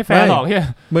ป่ะไม่แฟร์หรอกเฮีย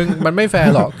มึงมันไม่แฟ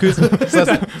ร์หรอกคือ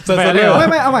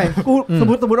ไม่เอาใหม่กูสม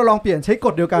มติเราลองเปลี่ยนใช้ก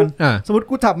ฎเดียวกันสมมติ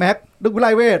กูจับแม็กดูกูไล่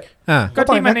เวทก็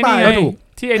ที่มันตายก็ถูก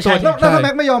ที่ไอ้ตัวแล้วถ้าแ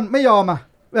ม็กไม่ยอมอ่ะ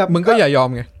แบบมึงก็อย่ายอม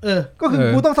ไงก็คือ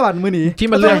กูต้องสลัดมือหนีที่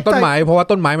มันเรื่องต้นไม้เพราะว่า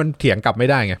ต้นไม้มันเถียงกลับไม่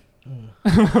ได้ไง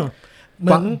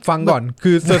ฟังก่อน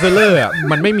คือเซอร์เซอร์อ่ะ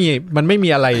มันไม่มี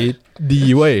อะไรดี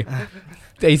เว้ย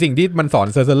ไอสิ่งที่มันสอน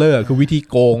เซอร์เซอร์คือวิธี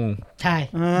โกงใช่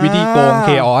วิธีโกงเค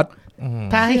ออส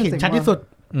ถ้าให้เห็นชัดที่สุด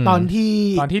ตอนที่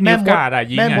แ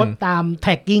ม่มดตามแ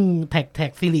ท็กกิ้งแท็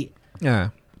กซิริ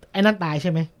ไอ้นั่นตายใ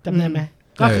ช่ไหมจำได้ไหม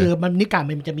ก็คือมันนิกา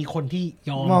มันจะมีคนที่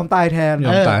ยอมตายแทน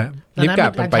นิฟการ์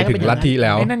ดมันไปถึงลัทธิแ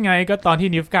ล้วนั่นไงก็ตอนที่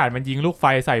นิฟการ์ดมันยิงลูกไฟ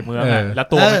ใส่เมืองแล้ว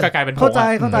ตัวมันก็กลายเป็นเข้าใจ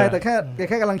แต่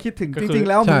แค่กำลังคิดถึงจริงๆ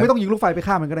แล้วมึงไม่ต้องยิงลูกไฟไป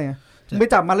ฆ่ามันก็ได้ไงไม่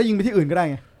จับมันแล้วยิงไปที่อื่นก็ได้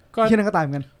ไงแค่นั้นก็ตายเห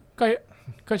มือนกัน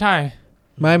ก็ใช่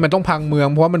ไม่มันต้องพังเมือง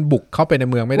เพราะว่ามันบุกเข้าไปใน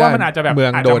เมืองไม่ได้ว่ามันอาจจะแบบ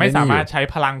อาจจะไม่สามารถใช้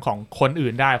พลังของคนอื่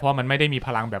นได้เพราะมันไม่ได้มีพ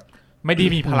ลังแบบไม่ได้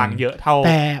มีพลังเยอะเท่า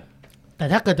แต่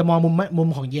ถ้าเกิดจะมองมุม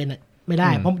ของเย็นอ่ะไม่ได้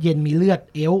เพราะเย็นมีเลือด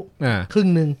เอลครึ่ง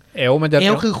นึงเอลมันจะเอ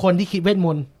ลคือคนที่คิดเวทม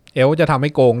นต์เอลจะทำให้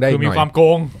โกงได้หน่อยคือมีความโก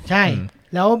งใช่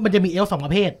แล้วมันจะมีเอล2 ปร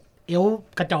ะเภทเอล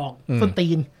กระจอกส้นตี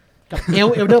นกับเอ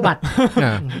ลเดอร์บัต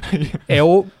เ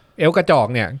อลกระจอก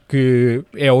เนี่ยคือ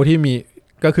เอลที่มี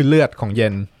ก็คือเลือดของเย็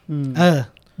น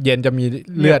เย็นจะมี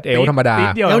เลือดเอลธรรมดา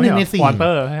เอล1 ใน 4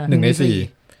 1 ใน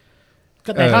 4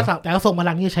ก็แต่ก็ส่งพ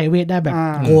ลังที่ใช้เวทได้แบบ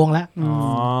โกงแล้ว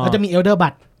แล้วจะมีเอลเดอร์บั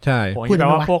ตใช่พูดแปล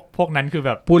ว่าพวกนั้นคือแ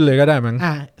บบพูดเลยก็ได้มั้ง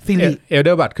ซิริเอลเด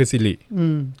อร์บัตคือซิริ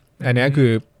อันนี้คือ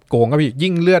โกงก็พี่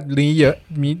ยิ่งเลือดนี้เยอะ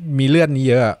มีเลือดนี้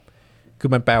เยอะคือ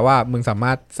มันแปลว่ามึงสาม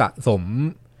ารถสะสม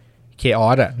เคออ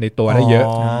สในตัวได้เยอะ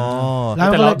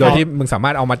โดยที่มึงสามา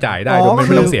รถเอามาจ่ายได้โดยไ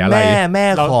ม่ต้องเสียอะไรแม่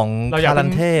ของคารัน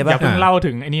เทอย่าเพิ่งเล่า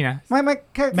ถึงไอ้นี่นะไม่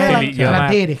แค่คารัน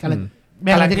เทดิแ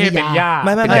ม่คารันเทเป็นย่าไ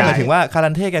ม่หมายถึงว่าคารั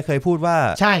นเทแกเคยพูดว่า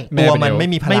ตัวมันไม่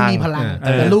มีพลังแ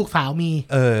ต่ลูกสาวมี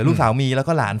ลูกสาวมีแล้ว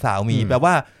ก็หลานสาวมีแปล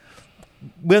ว่า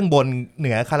เบื้องบนเห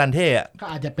นือคารันเทก็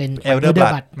อาจจะเป็นเอลเดอร์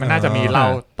บัตมันน่าจะมีเล่า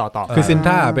ต่อคือซิน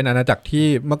ท่าเป็นอาณาจักรที่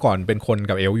เมื่อก่อนเป็นคน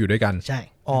กับเอลอยู่ด้วยกันใช่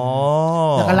อ๋อ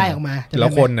แล้วก็ไล่ออกมาแล้ว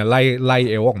คนน่ะไล่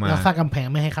เอลออกมาแล้วสร้างกำแพง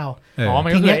ไม่ให้เข้ามั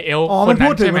นก็คือเอลคนนั้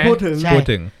นใช่ไหมพูด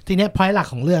ถึงทีเนี้ยพอยต์หลัก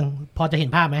ของเรื่องพอจะเห็น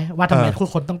ภาพไหมว่าทำไมทุก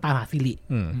คนต้องตามหาซิริ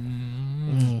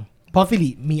เพราะซิริ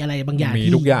มีอะไรบางอย่าง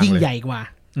ที่ยิ่งใหญ่กว่า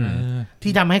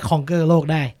ที่ทำให้คองเกอร์โลก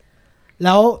ได้แ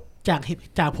ล้ว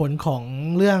จากผลของ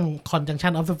เรื่อง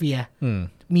Conjunction of Sphere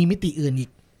มีมิติอื่นอีก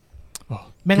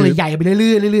แม่งเลยใหญ่ไปเรื่อ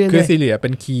ยๆคือซิริเป็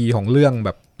นคีย์ของเรื่องแบ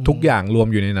บทุกอย่างรวม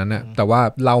อยู่ในนั้นน่ะแต่ว่า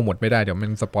เล่าหมดไม่ได้เดี๋ยวมั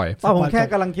นสปอยผมแค่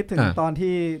กำลังคิดถึงตอน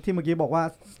ที่เมื่อกี้บอกว่า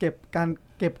เก็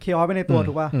บเคออสไปในตัว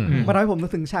ถูกป่ะมันทำให้ผมนึ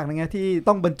กถึงฉากนึงไงที่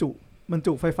ต้องบรร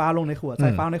จุไฟฟ้าลงในขวดใส่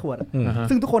ฟ้าในขวด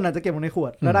ซึ่งทุกคนอาจจะเก็บลงในขว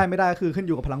ดแล้วได้ไม่ได้คือขึ้นอ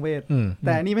ยู่กับพลังเวทแ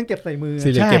ต่นี่มันเก็บใส่มือซิ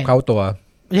ริเก็บเข้าตัว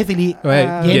ไม่ใช่ซิริ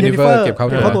เยนนิเฟอร์เก็บเข้า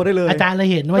ตัวได้เลยอาจารย์เลย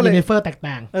เห็นว่าเยนนิเฟอร์แตก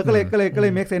ต่างก็เล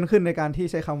ยเมคเซนส์ขึ้นในการที่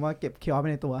ใช้คำว่าเก็บเคออสไป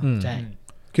ในตัวใช่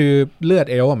คือเลือด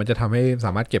เอลมันจะทำให้ส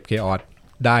ามารถเก็บเคออส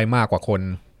ได้มากกว่าคน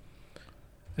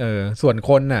ส่วน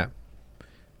คนน่ะ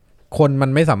คนมั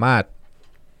นไม่สามารถ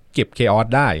เก็บเคออส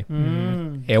ได้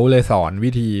เอลเลยสอน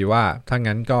วิธีว่าถ้า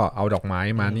งั้นก็เอาดอกไม้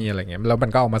มานี่อะไรเงี้ยแล้วมั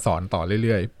นก็เอามาสอนต่อเ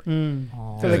รื่อย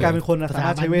ๆจนเลยกลายเป็นคนสาม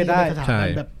ารถใช้เวทได้ใช่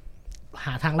แบบห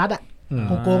าทางลัดอ่ะ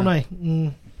โกงๆหน่อย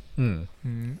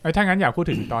ถ้างั้นอยากพูด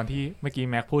ถึงตอนที่เมื่อกี้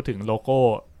แม็กพูดถึงโลโก้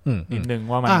นิดนึง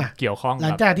ว่ามันเกี่ยวข้องหลั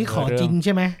งจากที่ขอจินใ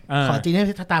ช่ไหมขอจินให้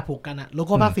ชะตาผูกกันอะโลโ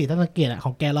ก้ภาค4ตั้งสังเกตอะข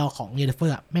องแกเราของเยนนิเฟอ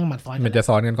ร์แม่งมันซ้อนมันจะ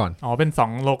ซ้อนกันก่อนเป็น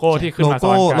2โลโก้ที่ขึ้นมาซ้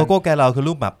อนกันโลโก้แกเราคือ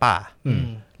รูปหมาป่า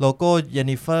โลโก้เยน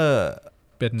นิเฟอร์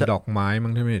เป็นดอกไม้มั้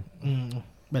งใช่ไหม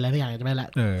เป็นอะไรไม่อย่างจะไม่ละ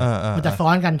มันจะซ้อ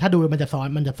นกันถ้าดูมันจะซ้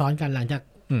อนกันหลังจาก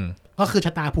ก็คือช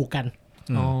ะตาผูกกัน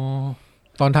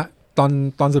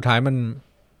ตอนสุดท้ายมัน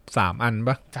3 อัน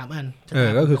ปะ3 อัน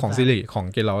ก็คือของซิริของ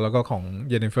เกลแล้วก็ของ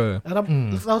เยนนิเฟอร์แ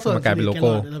ล้วส่วนกลายเป็นโลโก้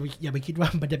เราอย่าไปคิดว่า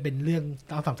มันจะเป็นเรื่อง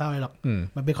ตามสามเศร้าอะไรหรอก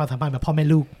มันเป็นความสัมพันธ์แบบพ่อแม่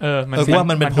ลูกมันว่า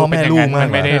มันเป็นพ่อแม่ลูกมั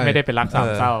นไม่ได้เป็นรักสาม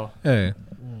เศร้า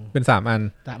เป็น3 อัน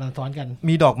มันซ้อนกัน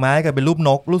มีดอกไม้กับเป็นรูปน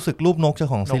กรู้สึกรูปนกจะ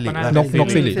ของซิรินก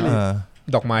ซิริ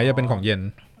ดอกไม้จะเป็นของเย็น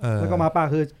แล้วก็หมาป่า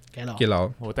คือเกล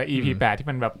โหแต่ EP 8ที่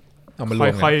มันแบบ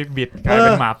ค่อยๆบิดกลายเ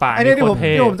ป็นหมาป่าไอ้นี่ที่ผ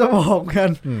มจะบอกกัน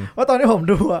ว่าตอนที่ผม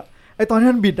ดูอะไอตอนที่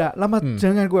มันบิดอะแล้วมาเจ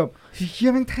องานกูแบบเชี่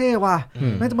ยแม่งเท่ว่ะ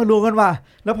แม่งจะมารวมกันว่ะ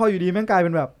แล้วพออยู่ดีแม่งกลายเป็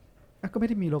นแบบก็ไม่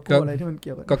ได้มีโลโก้อะไรที่มันเ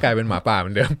กี่ยวกันก็กลายเป็นหมาป่าเหมื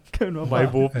อนเดิมไว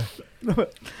บุ๊บ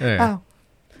อ้าว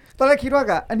ตอนแรกคิดว่า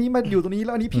กะอันนี้มาอยู่ตรงนี้แ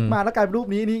ล้วอันนี้พลิกมาแล้วกลายเป็นรูป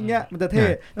นี้นี่เงี้ยมันจะเท่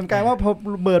มันกลายว่าพอ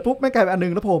เบิดปุ๊บแม่งกลายเป็นอันนึ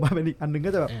งแล้วโผล่มาเป็นอีกอันนึง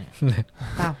ก็จะแบบ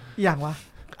อ้าวอย่างวะ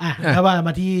แล้วม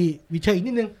าที่วิเชอร์อีก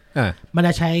นิดนึงมันจ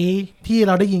ะใช้ที่เ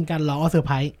ราได้ยินกันล้อเซอร์ไ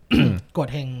พรส์กฎ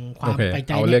แห่งความไปใ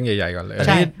จเอาเรื่องใหญ่ๆก่อนเลยอัน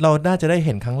นี้เราน่าจะได้เ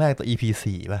ห็นครั้งแรกตัว EP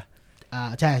 4ป่ะ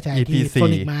ใช่ที่โซ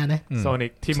นิกมานะโซนิ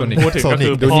กที่มันพูดถึง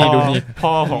ก็คือ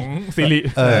พ่อของซิริ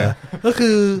ก็คื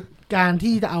อการ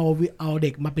ที่จะเอาเ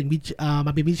ด็กมาเป็น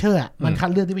วิเชอร์มันคัด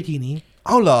เลือกด้วยวิธีนี้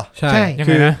เหรอใช่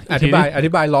คืออธิ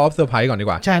บายล้อเซอร์ไพรส์ก่อนดี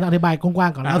กว่าใช่อธิบายกว้า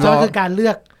งๆก่อนแล้วก็คือการเลื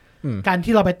อกการ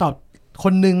ที่เราไปตอบค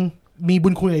นนึงมีบุ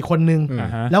ญคุณอีกคนนึง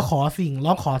แล้วร้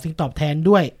องขอสิ่งตอบแทน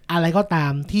ด้วยอะไรก็ตา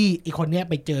มที่อีกคนเนี้ย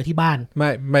ไปเจอที่บ้าน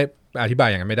ไม่อธิบาย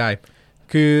อย่างนั้นไม่ได้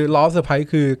คือล้อเซอร์ไพรส์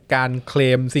คือการเคล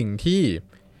มสิ่งที่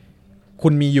คุ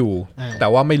ณมีอยู่แต่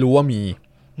ว่าไม่รู้ว่ามี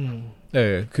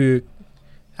คือ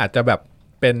อาจจะแบบ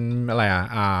เป็นอะไร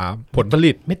ผลผ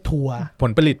ลิตเม็ดถั่วผ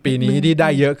ลผลิตปีนี้ที่ได้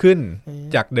เยอะขึ้น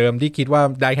จากเดิมที่คิดว่า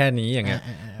ได้แค่นี้อย่างเงี้ย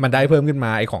มันได้เพิ่มขึ้นม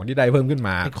าไอ้ของที่ได้เพิ่มขึ้นม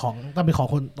าของต้องเป็นของ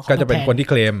คนก็จะเป็นคนที่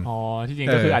เคลมที่จริง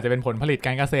ก็คืออาจจะเป็นผลผลิตก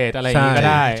ารเกษตรอะไรอย่างนี้ก็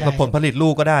ได้แล้วผลผลิตลู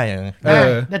กก็ได้อย่าง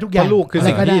ได้ทุกอย่างลูกคือ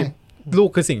สิ่ง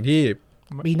ที่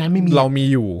ปีนั้นไม่มีเรามี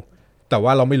อยู่แต่ว่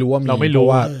าเราไม่รู้ว่ามีเราไม่รู้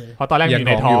ว่าเพราะตอนแรกอยู่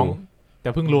ในท้องแต่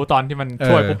เพิ่งรู้ตอนที่มัน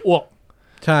ช่วยปุ๊บอ้วก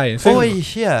ใช่โอ้ย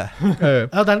เชี่ย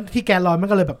แล้วตอนที่แกลอยมัน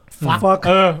ก็เลยแบบฟัก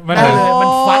มัน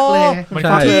ฟักเลย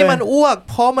ที่มันอ้วก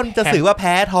เพราะมันจะสื่อว่าแ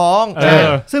พ้ท้อง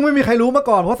ซึ่งไม่มีใครรู้มา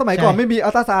ก่อนเพราะสมัยก่อนไม่มีอั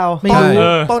ลตราซาวด์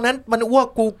ตอนนั้นมันอ้วก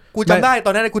กูจำได้ตอ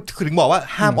นนั้นกูถึงบอกว่า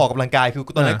ห้ามออกกำลังกายคือ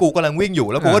ตอนนั้นกูกำลังวิ่งอยู่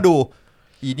แล้วกูก็ดู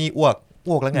อีนี่อ้วก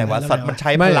แล้วไงวะสัตว์มันใ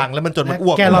ช้พลังแล้วมันจนมันอ้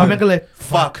วกแกลอยมันก็เลย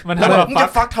ฟักมันจะ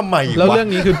ฟักทำไมแล้วเรื่อง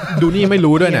นี้คือดูนี่ไม่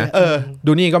รู้ด้วยนะ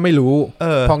ดูนี่ก็ไม่รู้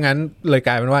เพราะงั้นเลยก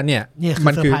ลายเป็นว่าเนี่ย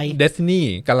มันคือเดสตินี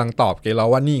กำลังตอบแกเรา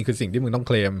ว่านี่คือสิ่งที่มึงต้องเ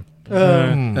คลม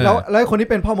แล้วคนที่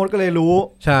เป็นพ่อมดก็เลยรู้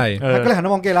ใช่ก็เลยหันม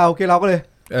ามองเกเราก็เลย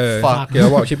เกเร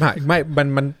าบอกชิบหายไม่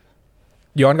มัน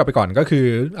ย้อนกลับไปก่อนก็คือ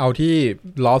เอาที่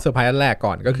ล้อเซอร์ไพรส์แรก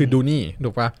ก่อนก็คือดูนี่ถู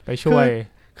กปะไปช่วย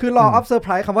คือ law of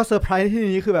surprise คำว่า surprise ที่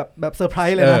นี้คือแบบเซอร์ไพร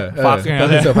ส์เลยนะก็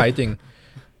คือเซอร์ไพรส์จริง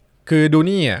คือดู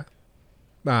นี่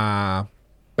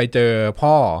ไปเจอ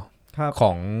พ่อข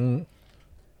อง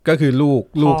ก็คือ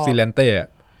ลูกซิเลนเต้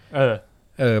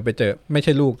ไปเจอไม่ใ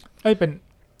ช่ลูกเป็น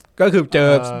ก็คือเจอ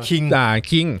คิง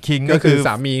ก็คือส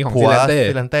ามีของซิเล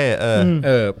นเต้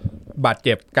บาดเ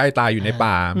จ็บใกล้ตายอยู่ใน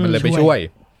ป่ามันเลยไปช่วย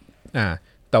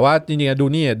แต่ว่าจริงๆดู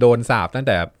นี่โดนสาปตั้งแ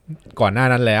ต่ก่อนหน้า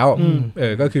นั้นแล้ว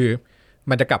ก็คือ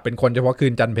มันจะกลับเป็นคนเฉพาะคื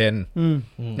นจันทร์เพน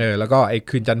แล้วก็ไอ้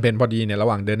คืนจันทร์เพนพอดีเนี่ยระห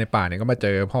ว่างเดินในป่าเนี่ยก็มาเจ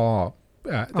อพ่อ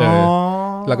เจอ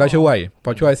แล้วก็ช่วยพ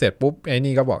อช่วยเสร็จปุ๊บไอ้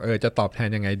นี่ก็บอกจะตอบแทน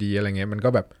ยังไงดีอะไรเงี้ยมันก็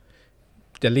แบบ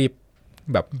จะรีบ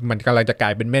แบบมันกำลังจะกลา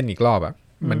ยเป็นเม่นอีกรอบอ่ะ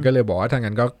มันก็เลยบอกว่าถ้า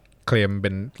งั้นก็เคลมเป็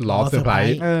นลอฟเซอร์ไพร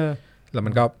ส์แล้วมั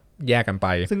นก็แยกกันไป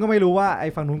ซึ่งก็ไม่รู้ว่าไอ้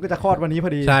ฝั่งนู้นก็จะคลอดวันนี้พ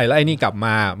อดีใช่แล้วไอ้นี่กลับม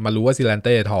ารู้ว่าซิลันเ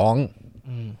ต้ท้อง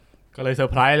ก็เลยเซอ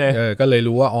ร์ไพรส์เลยก็เลย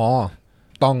รู้ว่าอ๋อ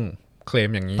ต้องเคลม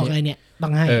อย่างนี้ต้องไอ้เนี่ยต้อ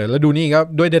งให้แล้วดูนี่ก็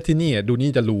ด้วยเดสตินีดูนี่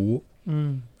จะรู้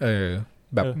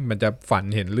แบบมันจะฝัน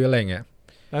เห็นเรื่องอะไรเงี้ย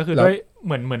แล้วคือด้วยเ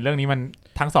หมือนเรื่องนี้มัน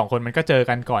ทั้งสองคนมันก็เจอ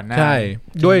กันก่อนนะใช่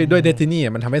ด้วยเดสตินี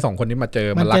มันทำให้สองคนนี้มาเจอ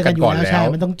มันรักกันก่อนแล้ว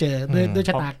มันต้องเจอด้วยช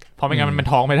ะตาเพราะไม่งั้นมัน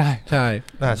ท้องไม่ได้ใช่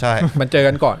ใช่มันเจอ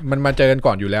กันก่อนมันมาเจอกัน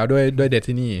ก่อนอยู่แล้วด้วยเดส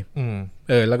ตินี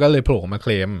แล้วก็เลยโผล่มาเค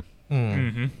ลม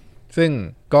ซึ่ง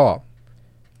ก็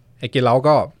ไอ้เกลเรา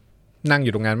ก็นั่งอ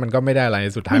ยู่ตรงนั้นมันก็ไม่ได้อะไร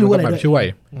สุดท้ายมันก็มาช่วย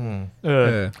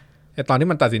ไอ้ตอนที่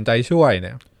มันตัดสินใจช่วยเ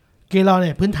นี่ยเกลเราเ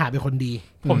นี่ยพื้นฐานเป็นคนดี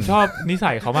ผมชอบนิ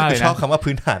สัยเขามากเลยนะชอบคำว่า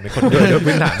พื้นฐานเป็นคนดี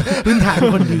พื้นฐานเป็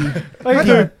นคนดี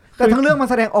แต่ทั้งเรื่องมัน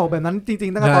แสดงออกแบบนั้นจริ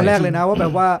งๆตั้งแต่ตอนแรกเลยนะว่าแบ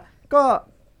บว่า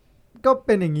ก็เ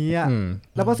ป็นอย่างนี้อ่ะ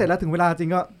แล้วพอเสร็จแล้วถึงเวลาจริ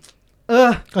งก็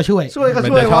ก็ช่วย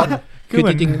ว่าคือ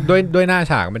จริงๆด้วยหน้า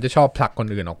ฉากมันจะชอบผลักคน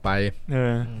อื่นออกไป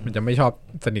มันจะไม่ชอบ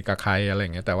สนิทกับใครอะไรอย่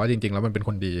างเงี้ยแต่ว่าจริงๆแล้วมันเป็นค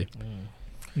นดี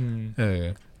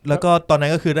แล้วก็ตอนนั้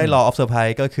นก็คือได้ Law of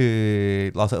Surprise ก็คือ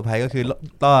Law of Surprise ก็คือ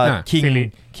ก็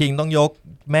คิงต้องยก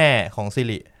แม่ของซิ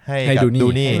ริให้กับดู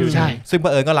นี่ซึ่งเผ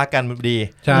อิญก็รักกันดี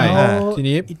ใช่ที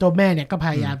นี้อีตัวแม่เนี่ยก็พ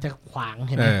ยายามจะขวาง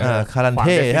เห็นไหมคารันเ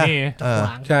ท่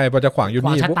ใช่พอจะขวางยู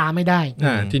นี่ชะตาไม่ได้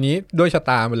ทีนี้ด้วยชะ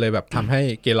ตามันเลยแบบทำให้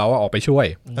เกลเราออกไปช่วย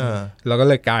แล้วก็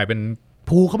เลยกลายเป็น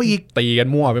ผูเข้าไปอีกตีกัน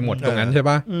มั่วไปหมดตรงนั้นใช่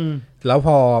ป่ะแล้วพ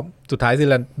อสุดท้ายซิ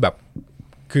ลันแบบ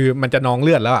คือมันจะนองเ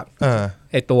ลือดแล้วอ่ะ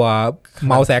ไอตัว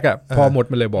เมาแซกอ่ะพอหมด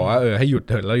มันเลยบอกว่าให้หยุด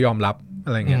เถิดแล้วยอมรับอ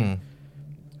ะไรเงี้ย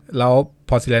แล้ว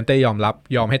พอซิลันเต้ย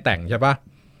อมให้แต่งใช่ป่ะ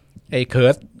ไอเคิ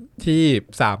ร์สที่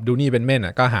สาบดูนี่เป็นเม่นอ่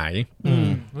ะก็หาย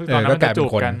ก็กลายเป็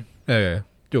นคน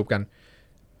จูบกัน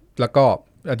แล้วก็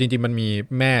จริงๆมันมี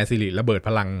แม่ซิริระเบิดพ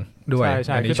ลังด้วยใ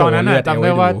ช่คือตอนนั้นจำไ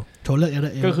ด้ว่าโชว์เลือด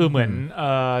ก็คือเหมือน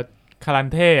คารัน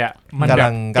เท่อะมันกำลั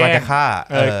งจะฆ่า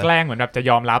แกล้งเหมือนแบบจะ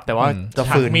ยอมรับแต่ว่าจะ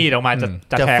ฝืนมีดออกมา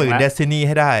จะฝืนเดสตินีใ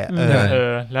ห้ได้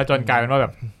แล้วจนกลายเป็นว่าแบ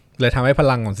บเลยทำให้พ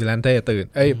ลังของซิลันเต้ตื่น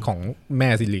ของแม่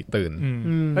ซิริตื่น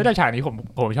แล้วจากฉากนี้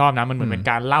ผมชอบนะมันเหมือนเป็น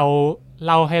การเ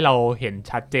ล่าให้เราเห็น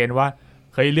ชัดเจนว่า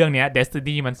เฮ้ยเรื่องนี้เดสติ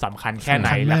นีมันสำคัญแค่ไหน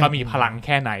แล้วก็มีพลังแ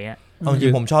ค่ไหนอ่ะจริ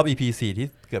งผมชอบ EP 4ที่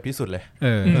เกือบที่สุดเลย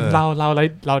เล่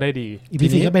าได้ดี EP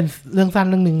 4ก็เป็นเรื่องสั้น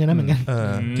เรื่องนึงนะเหมือนกัน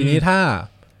ทีนี้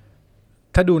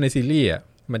ถ้าดูในซีรีส์อ่ะ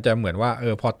มันจะเหมือนว่า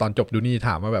พอตอนจบดูนี่ถ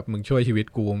ามว่าแบบมึงช่วยชีวิต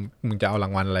กูมึงจะเอารา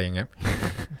งวัลอะไรอย่างเงี้ย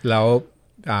แล้ว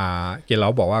เกลเรา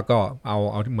บอกว่าก็เอา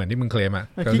เหมือนที่มึงเคลมอ่ะ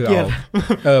ก็คือเอ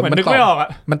ามันตอบ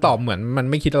มันตอบเหมือนมัน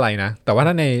ไม่คิดอะไรนะแต่ว่า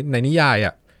ถ้าในนิยายอ่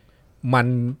ะมัน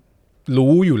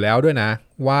รู้อยู่แล้วด้วยนะ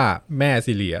ว่าแม่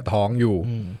ซิริท้องอยู่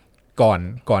ก่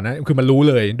อนนั้นคือมันรู้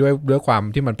เลยด้วยความ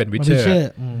ที่มันเป็นวิเชอร์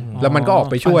แล้วมันก็ออก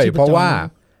ไปช่วยเพราะว่า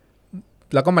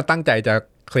แล้วก็มาตั้งใจจะ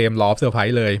เคลมลอฟเซอร์ไพร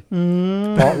ส์เลย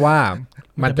เพราะว่า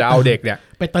มันจะเอาเด็กเนี่ย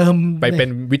ไปเติมไปเป็น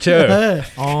วิเชอร์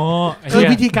คือ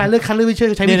วิธีการเลือกคัดเลือกวิเชอ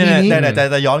ร์ใช้วิธีนี้แต่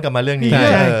จะย้อนกลับมาเรื่องนี้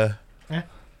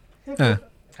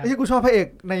ไอ้กูชอบพระเอก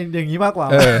ในอย่างนี้มากกว่า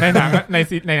ในหนัง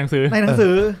ในหนังสื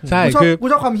อใช่คือกู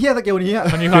ชอบความเฮี้ยสเกลนี้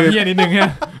มันมีความเฮี้ยนิดนึงฮะ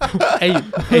ไ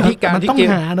อ้ที่การมันต้อง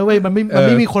หานะเว้ยมันไ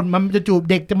ม่มีคนมันจะจูบ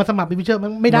เด็กจะมาสมัครเป็นวิเชอร์มั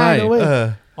นไม่ได้นะเว้ย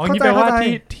อ๋อนี่แปลว่า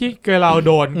ที่เกิดเราโ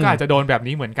ดนก็อาจจะโดนแบบ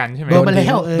นี้เหมือนกันใช่ไหมโดนมาแล้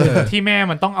วที่แม่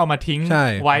มันต้องเอามาทิ้ง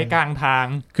ไว้กลางทาง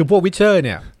คือพวกวิเชอร์เ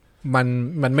นี่ยมั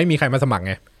นไม่มีใครมาสมัคร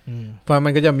ไงเพราะมั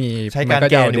นก็จะมีใช้การ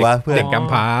เกณฑ์เด็กก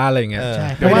ำพร้าอะไรเงี้ย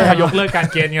เพราะว่ายกเลิกการ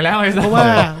เกณฑ์กันแล้วเพราะว่า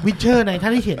วิเชอร์ในถ้า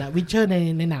ที่เห็นอะวิเชอร์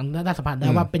ในหนังน่าสัมผัสได้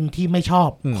ว่าเป็นที่ไม่ชอบ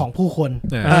ของผู้คน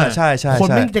ใช่ใช่คน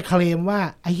ไม่จะเคลมว่า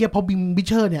ไอ้เหี้ยเพราะบิงวิ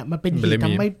เชอร์เนี่ยมันเป็นเหตุท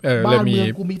ำให้บ้านเมือง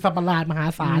กูมีสัตว์ประหลาดมหา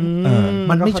ศาล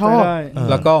มันไม่ชอบ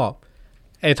แล้วก็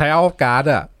ไอ้ไทอัลการ์ด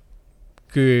อะ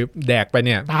คือแดกไปเ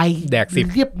นี่ยแดก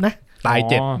10เรียบนะตาย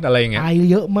7อะไรอย่างเงี้ยตาย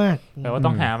เยอะมากแต่ว่าต้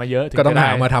องหามาเยอะก็ต้องหา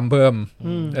มาทำเพิ่ม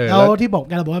แล้วที่บอก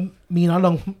กันบอกว่ามีน้อยล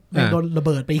งโดนระเ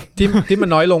บิดไปที่มัน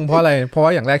น้อยลงเพราะอะไรเพราะว่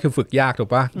าอย่างแรกคือฝึกยากถูก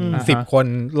ป่ะ10 คน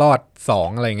รอด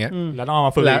2อะไรเงี้ยแล้วต้องเอาม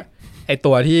าฝึกแล้วไอ้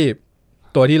ตัว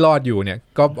ที่รอดอยู่เนี่ย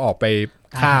ก็ออกไป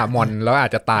ฆ่ามอนแล้วอา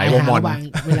จจะตายว่ามอน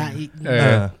เวลาอีก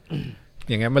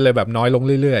อย่างเงี้ยมันเลยแบบน้อยลง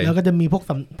เรื่อยๆแล้วก็จะมี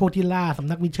พวกที่ล่าส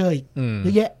ำนักวิเชอร์เย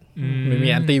อะแยะมันมี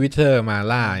แอนตี้วิเชอร์มา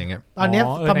ล่าอย่างเงี้ยตอนนี้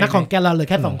สำนักของแกเราเหลือ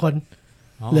แค่2 คน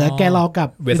เหลือแกรอกับ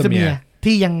เวสเมีย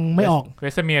ที่ยังไม่ออกเว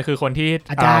สเมียร์คือคนที่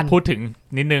อาจารย์พูดถึง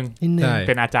นิดนึงเ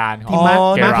ป็นอาจารย์ที่มาร์ค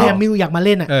แฮมิลอยากมาเ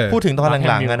ล่นอ่ะพูดถึงตอน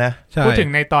หลังๆนะพูดถึง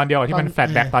ในตอนเดียวที่มันแฟลช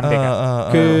แบ็กตอนเด็ก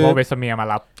คือเวสเมียร์มา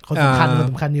รับคนสำคั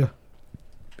ญอยู่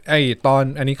ไอตอน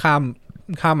อันนี้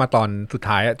ข้ามมาตอนสุด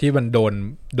ท้ายอะที่มันโ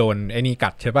ดนไอ้นี่กั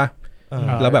ดใช่ป่ะ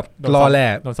แล้วแบบล่อแร่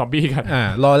โดนซอมบี้กัด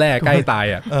ล่อแร่ใกล้ตาย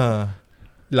อ่ะ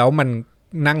แล้วมัน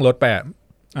นั่งรถไป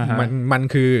มัน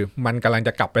คือมันกำลังจ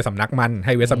ะกลับไปสำนักมันใ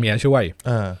ห้เวสเมียร์ช่วย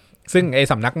ซึ่งไอ้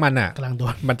สำนักมันอ่ะ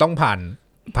มันต้องผ่าน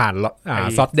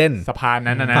ซอดเดนสะพาน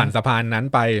นั้นนะผ่านสะพานนั้น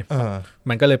ไป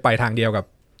มันก็เลยไปทางเดียวกับ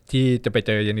ที่จะไปเ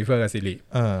จอเจนนิเฟอร์กับซิริ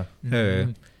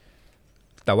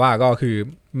แต่ว่าก็คือ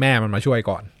แม่มันมาช่วย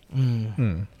ก่อน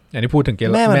อันนี้พูดถึงเก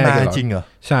ลแม่มันมาจริงเหรอ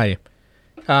ใช่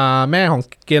แม่ของ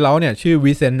เกลเนี่ยชื่อ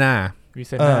วิเซนนา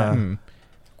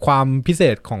ความพิเศ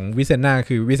ษของวิเซนนา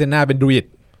คือวิเซนนาเป็นดรูอิด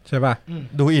ใช่ป่ะ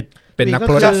ดูอิดเป็นนัก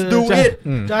พรต just do it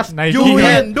you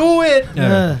can do it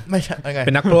ไม่ใช่เ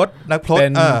ป็นนักพรต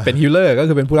เป็นฮีลเลอร์ก็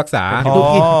คือเป็นผู้รักษาดู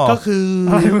อิดก็คือ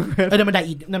นั่นมันได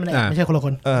อิดนั่นมันไม่ใช่คนละค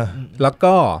นแล้ว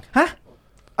ก็ฮะ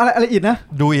อะไรอิดนะ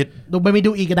ดูอิดไม่มี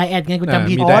ดูอิดกับไดแอดไงกูจำ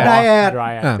ผิดไดแอด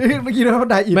เมื่อกี้เรา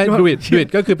ไดอิดไม่ดูอิด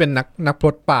ก็คือเป็นนักพร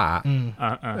ตป่า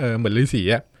เหมือนฤาษี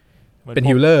อ่ะเป็น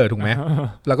ฮีลเลอร์ถูกไหม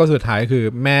แล้วก็สุดท้ายคือ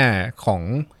แม่ของ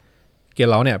เก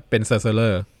ลเนี่ยเป็นเซอร์เซอ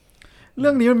ร์เรื่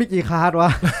องนี้มันมีกี่คาร์ดวะ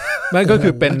มันก็คื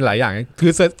อเป็นหลายอย่างคื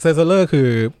อเซอร์เซอร์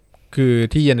คือ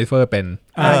ที่เยนนิเฟอร์เป็น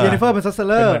เยนนิเฟอร์เป็นเซอร์เซ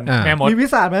อร์มีวิ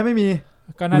สาดไหมไม่มี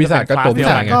วิสาดก็ตัววิ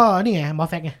สาดไงก็นี่ไงมอส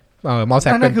แซกไงมอสแซ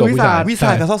กเป็นตัวผู้ชายวิสา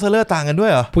ดกับเซอร์เซอร์ต่างกันด้ว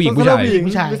ยเหรอผู้หญิงผู้ช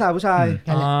ายวิสาดผู้ชาย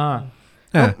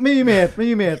ไม่มีเ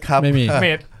มดครับไม่มีเม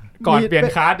ดก่อนเปลี่ยน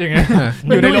คาร์ดอย่างเงี้ยอ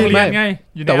ยู่ในโรงเรียนไง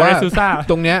อยู่ในอะไรซูซ่า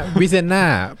ตรงเนี้ยวิเซนนา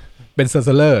เป็นเซอร์เซ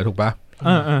อร์ถูกปะ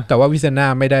แต่ว่าวิเซนนา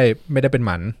ไม่ได้เป็นห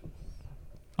มัน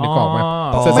นึกออกไหม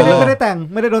ไม่ได้แต่ง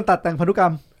ไม่ได้โดนตัดแต่งพันธุกรร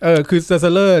มคือเซอร์เซ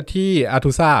อร์ที่อาร์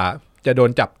ทูซ่าจะโดน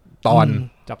จับตอน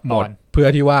หมดเพื่อ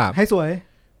ที่ว่าให้สวย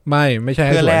ไม่ใช่ใ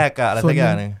ห้สวยเพื่อแลกอะไรสักอย่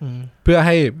างนึงเพื่อใ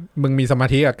ห้มึงมีสมา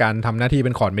ธิกับการทำหน้าที่เ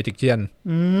ป็นคอร์ดเมจิกเชียน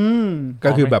ก็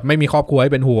คือแบบไม่มีครอบครัวใ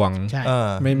ห้เป็นห่วง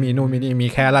ไม่มีนู่นมี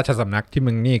แค่ราชสำนักที่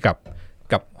มึงนี่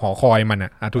กับหอคอยมันอ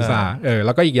ะอาร์ทูซ่าแ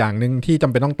ล้วก็อีกอย่างนึงที่จ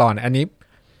ำเป็นต้องตอนอัน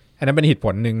นั้นเป็นเหตุผ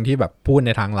ลหนึ่งที่แบบพูดใ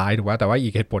นทางร้ายถูกป่ะแต่ว่าอี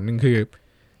กเหตุผลหนึ่งคือ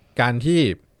การที่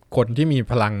คนที่มี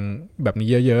พลังแบบนี้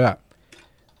เยอะ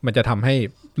ๆมันจะทำให้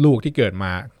ลูกที่เกิดม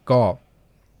าก็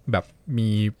แบบมี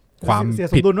ความ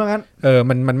ผิดสมดุลว่างั้น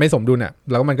มันไม่สมดุลอ่ะ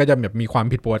แล้วมันก็จะแบบมีความ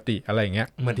ผิดปกติอะไรอย่างเงี้ย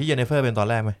เหมือนที่เยนนิเฟอร์เป็นตอน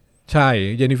แรกไหมใช่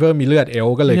เยนนิเฟอร์มีเลือดเอล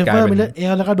ก็เลยกลายเป็นมีเลือดเอ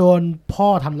ลแล้วก็โดนพ่อ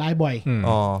ทำร้ายบ่อย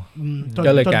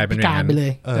ก็เลยกลายเป็นอย่างนั้นไปเล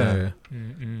ย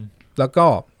แล้วก็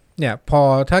เนี่ยพอ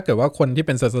ถ้าเกิดว่าคนที่เ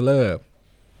ป็นเซอร์เซอร์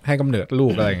ให้กำเนิดลู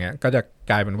กอะไรเงี้ยก็จะ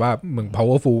กลายเป็นว่ามึง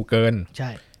powerful เกินใ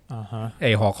ช่ไอ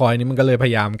หอคอยนี่มันก็เลยพ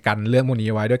ยายามกันเรื่องพวกนี้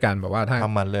ไว้ด้วยกันแบบว่าถ้าท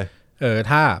ำมันเลย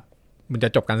ถ้ามึงจะ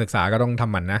จบการศึกษาก็ต้องท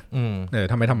ำมันนะ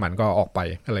ถ้าไม่ทำมันก็ออกไป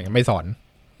อะไรเงี้ยไม่สอน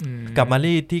กลับมา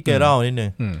ที่เกเรลนิดนึง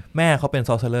แม่เขาเป็นซ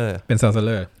อร์เซอร์เป็นซอร์เซ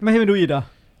อร์ไม่ใช่เป็นดูอิดเหรอ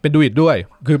เป็นดูอิดด้วย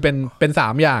คือเป็น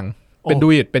3อย่างเป็นดู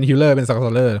อิดเป็นฮิลเลอร์เป็นซอร์เซ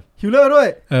อร์ฮิลเลอร์ด้วย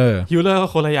ฮิลเลอร์ก็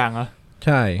คนละอย่างเหรอใ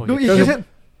ช่ดูอิด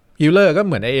ฮิลเลอร์ก็เ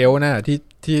หมือนไอเอลนะ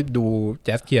ที่ดูแจ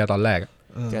สเคียร์ตอนแรก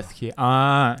แจสเคียร์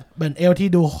เหมือนเอลที่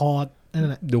ดูคอร์ดนั่น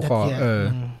แหละดูคอร์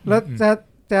แล้ว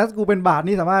แจ๊สกูเป็นบาท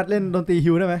นี่สามารถเล่นดนตรี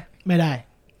ฮิลได้ไหมไม่ได้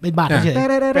เป็นบาทเฉย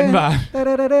เป็นบาท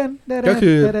ก็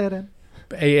คือ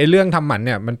ไอเรื่องทำหมันเ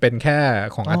นี่ยมันเป็นแค่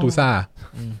ของอาร์ตูซ่า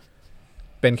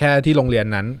เป็นแค่ที่โรงเรียน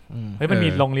นั้นมันมี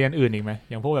โรงเรียนอื่นอีกไหม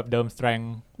อย่างพวกแบบเดิมสแตรง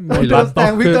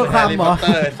วิกเตอร์คลัมเหรอ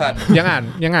ยังอ่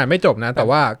านไม่จบนะแต่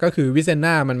ว่าก็คือวิเซนน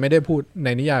ามันไม่ได้พูดใน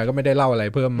นิยายก็ไม่ได้เล่าอะไร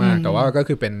เพิ่มมากแต่ว่าก็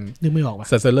คือเป็นนึกไม่ออก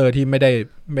เซอร์เลอร์ที่ไม่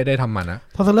ได้ทำมันนะ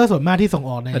เซอร์เลอร์ส่วนมากที่ส่ง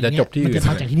ออกในมันจะจบที่มันจะม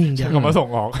าจากที่นี่จริงๆมาส่ง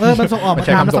ออกมันส่งออกมา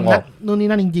ตามสำนักนู่นนี่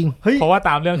นั่นจริงๆเพราะว่าต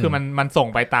ามเรื่องคือมันส่ง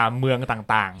ไปตามเมือง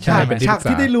ต่างๆใช่ฉาก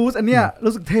ที่ได้รู้อันเนี้ย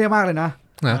รู้สึกเท่มากเลยนะ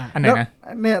อันไหนนะ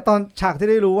เนี่ยตอนฉากที่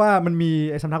ได้รู้ว่ามันมี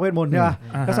สำนักเวทมนต์ใช่ป่ะ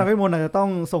แล้วสำนักเวทมนต์อาจจะต้อง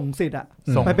ส่งศิษย์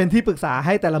ไปเป็นที่ปรึกษาใ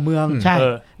ห้แต่ละเมืองใช่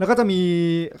แล้วก็จะมี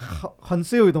คอน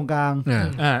ซิลอยู่ตรงกลาง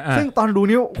ซึ่งตอนดู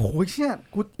นี่โอ้โหเชี่ย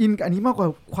กูอินกับอันนี้มากกว่า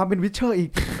ความเป็นวิชเชอร์อีก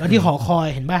แล้วที่หอคอย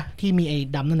เห็นป่ะที่มีไอ้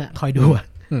ดำนั่นน่ะคอยดู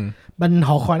มันห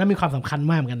อคอยนั้นมีความสำคัญ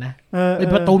มากเหมือนกันนะเป็น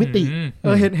ประตูมิติ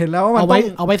เห็นแล้วว่ามันต้อง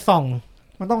เอาไว้ส่อง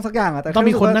มันต้องสักอย่างแต่ต้อง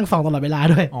มีคนนั่งส่องตลอดเวลา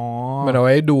ด้วยมันเอาไ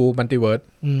ว้ดูมัลติเวิร์ส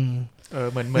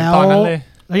เหมือนตอนนั้นเลย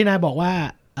ที่นายบอกว่า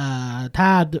ถ้า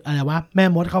อะไรวะแม่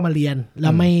มดเข้ามาเรียนแล้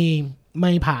วไ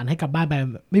ม่ผ่านให้กลับบ้านไป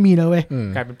ไม่มีเลยเว้ย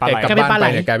กลายเป็นปลาไหล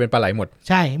กลายเป็นปลาไหลหมด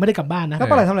ใช่ไม่ได้กลับบ้านนะแล้ว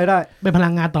ปลาไหลทำอะไรได้เป็นพลั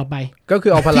งงานต่อไปก็คื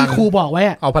อเอาพลังที่ครูบอกไว้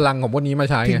เอาพลังของพวกนี้มา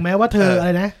ใช้ถึงแม้ว่าเธออะไ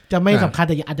รนะจะไม่สำคัญแ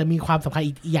ต่อาจจะมีความสำคัญ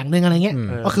อีกอย่างนึงอะไรเงี้ย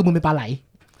ก็คือมึงเป็นปลาไหล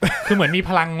คือเหมือนมี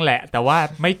พลังแหละแต่ว่า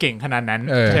ไม่เก่งขนาดนั้น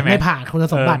ใช่ไหมไม่ผ่านคุณ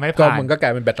สมบัติก็มึงก็กลา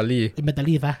ยเป็นแบตเตอรี่เป็นแบตเตอ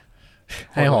รี่ซะ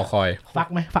ให้หอคอยฟัก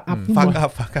ไหมฟักอัพ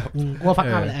กลัวฟัก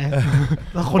อัพแหละ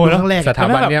แล้วคนครั้งแรกสถา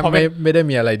บันเนี้ยไม่ได้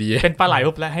มีอะไรดีเป็นปลาไหล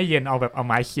ปุ๊บแล้วให้เย็นเอาแบบเอา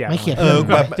ไม้เขี่ย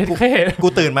แบบกู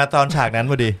ตื่นมาตอนฉากนั้น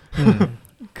พอดี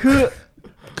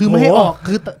คือไม่ให้ออก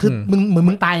คือมึงเหมือน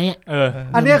มึงตายเนี่ย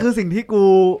อันนี้คือสิ่งที่กู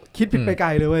คิดผิดไปไกล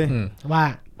เลยเว้ยว่า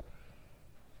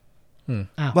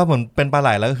เหมือนเป็นปลาไหล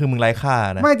แล้วก็คือมึงไร้ค่า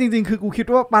นะไม่จริงๆคือกูคิด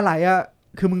ว่าปลาไหลอ่ะ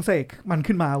คือมึงเสกมัน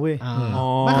ขึ้นมาเว้ย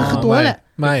มันก็คือตัวนั่นแหละ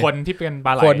คนที่เป็นปล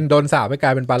าไหลคนโดนสาปไปกล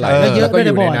ายเป็นปลาไหลแล้วก็อ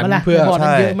ยู่ในนั้นเพื่อใ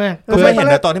ช่ก็ไม่เห็น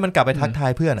นะตอนที่มันกลับไปทักทา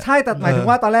ยเพื่อนใช่แต่หมายถึง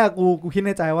ว่าตอนแรกกูคิดใ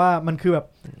นใจว่ามันคือแบบ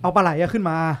เอาปลาไหลขึ้น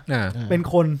มาเป็น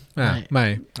คนไม่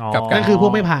กับนั่นคือพว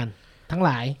กไม่ผ่านทั้งห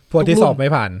ลายพวกที่สอบไม่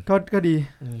ผ่านก็ดี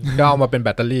ก็เอามาเป็นแบ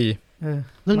ตเตอรี่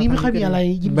เรื่องนี้ไม่ค่อยมีอะไร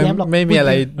ยิ้มแย้มหรอกไม่มีอะไ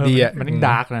รดีอ่ะมันด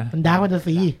าร์กนะมันดาร์กมันจะ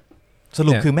ซีส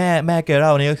รุปคือแม่เกเร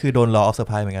ลนี่ก็คือโดนลอออฟเซอร์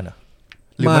ไพรส์เหมือนกันเหรอ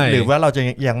หรือว่าเราจะ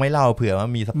ยังไม่เล่าเผื่อว่า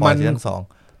มีสปอยล์ซีซั่น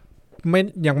2ไม่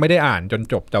ยังไม่ได้อ่านจน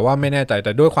จบแต่ว่าไม่แน่ใจแ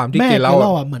ต่ด้วยความที่เกเรล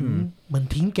อ่ะเหมือน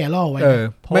ทิ้งแกเรลไว้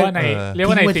เพราะว่าในเรียก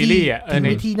ว่าในซีรีส์อ่ะใน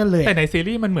ที่นั่นเลยแต่ในซี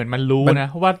รีส์มันเหมือนมันรู้นะ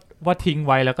ว่าทิ้ง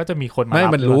ไว้แล้วก็จะมีคนมาไม่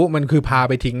มันรู้มันคือพา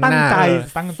ไปทิ้งหน้า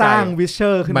ตั้งสร้างวิเช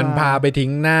อร์ขึ้นมามันพาไปทิ้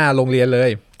งหน้าโรงเรียนเลย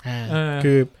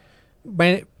คือ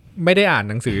ไม่ได้อ่าน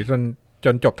หนังสือจ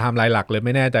นจบไทม์ไลน์หลักเลยไ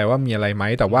ม่แน่ใจว่ามีอะไรไหม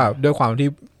แต่ว่าด้วยความที่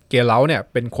เกเรลเนี่ย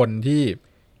เป็นคนที่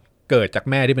เกิดจาก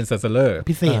แม่ที่เป็นเซอร์เซอร์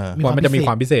พิเศษมันจะมีค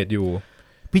วามพิเศษอยู่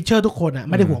พิเชอร์ทุกคนอ่ะ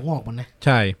ไม่ได้หัวงอกมันนะใ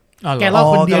ช่แกเล่า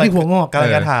คนเดียวที่หัวงอก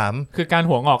การถามคือการ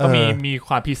หัวงอกก็มีค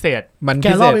วามพิเศษแก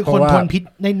เล่าเป็นคนทนพิษ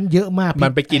ได้เยอะมากมั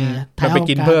นไปกิน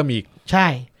เพิ่มอีกใช่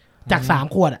จาก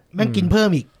3 ขวดอ่ะแม่งกินเพิ่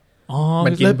มอีกมั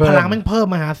นกินพลังแม่งเพิ่ม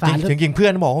มหาศาลจริงๆเพื่อ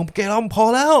นบอกแกเล่าพอ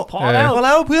แล้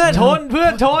วเพื่อนชน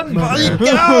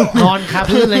นอนคา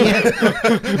พื้นอะไรเงี้ย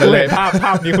เลยภ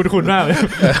าพนี้คุ้นๆมากเลย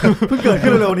เพิ่งเกิดขึ้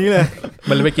นเร็วนี้เลย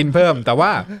มันเลยไปกินเพิ่มแต่ว่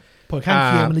าผลข้างเ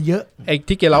คียงมันเยอะไอ้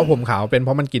ที่เกเรลผมขาวเป็นเพ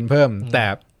ราะมันกินเพิ่มแต่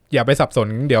อย่าไปสับสน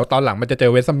เดี๋ยวตอนหลังมันจะเจ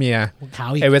อเวสเมีย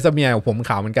ไอเวสเมียผม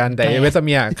ขาวเหมือนกันแต่ไอเวสเ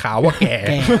มียขาวว่าแก่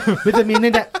เวสเมีย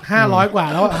นี่500 กว่า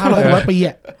แล้ว500 ปี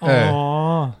อ่ะ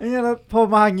นี่แล้วพอ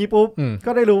มาอย่างนี้ปุ๊บก็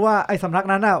ได้รู้ว่าไอ้สำนัก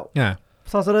นั้นอ่ะ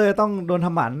ซอสเซอร์ต้องโดนท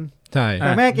ำหมันใช่แ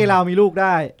ต่แม่เกเรลมีลูกไ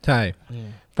ด้ใช่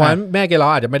เพราะฉะนั้นแม่เกเรล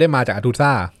อาจจะไม่ได้มาจากอาตูซ่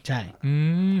าใช่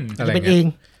จะเป็นเอง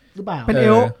หรือเปล่าเป็นเอ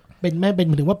ลเป็นแม่เป็น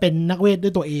ถึงว่าเป็นนักเวทด้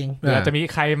วยตัวเองอาจจะมี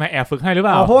ใครมาแอบฝึกให้หรือเป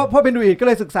ล่าเพราะเป็นดูอิดก็เ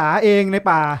ลยศึกษาเองใน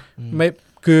ป่าไม่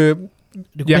คือ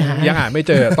ยังอ่านไม่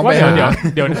เจอต้องไป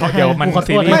เดี๋ยวมัน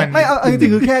ซีรีส์มันไม่เอาจริ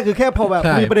งๆคือแค่พอแบบ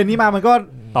มีประเด็นนี้มามันก็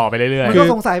ต่อไปเรื่อยๆมันก็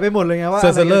สงสัยไปหมดเลยไงว่าเซอ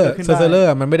ร์เซอ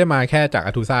ร์มันไม่ได้มาแค่จากอ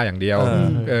าตูซ่าอย่างเดียว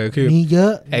คือมีเยอ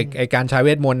ะไอการใช้เว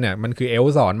ทมนต์เนี่ยมันคือเอล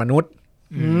สอนมนุษย์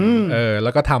แล้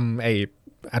วก็ทำไอ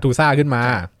อาตูซ่าขึ้นมา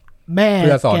แม่เ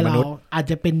พื่อสอนมนุษย์อาจ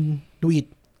จะเป็นดูอิด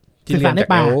ศึกษาใน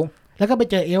ป่าแล้วก็ไป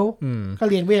เจอเอลก็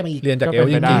เรียนเวทมาอีกเรียนจากเอล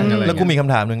จริงๆแล้วกูมีค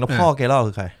ำถามนึงแล้วพ่อเกเรล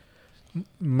คือใคร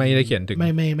ไม่ได้เขียนถึงไ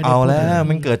ม่เอาแล้ว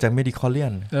มันเกิดจากเมดิคอเลีย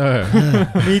น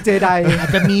มีเจไดอาจ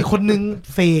จะมีคนนึง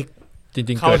เสกจ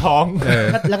ริงๆเข้าท้อง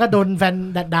แล้วก็โดนแฟน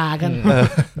ด่ากัน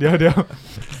เดี๋ยว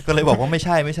ก็เลยบอกว่าไม่ใ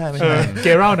ช่เก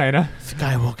เรลไหนนะสกา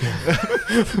ยวอล์กเกอร์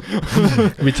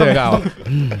วิเชอร์เอา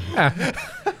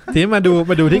ทีนี้มา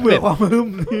ดูที่เกรด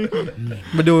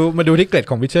มาดูที่เกรด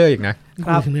ของวิเชอร์อีกนะ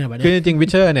คือจริงๆวิ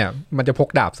เชอร์เนี่ยมันจะพก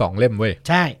ดาบ2 เล่มเว้ย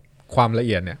ใช่ความละเ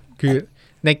อียดเนี่ยคือ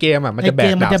ในเกมอ่ะมันจะแบ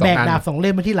กดาบ2 เ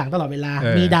ล่มมาที่หลังตลอดเวลา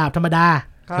มีดาบธรรมดา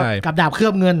กับดาบเคลื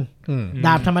อบเงินด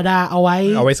าบธรรมดาเอาไว้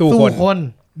สู้คน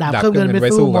ดาบเคลือบเงินไป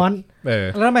สู้มอน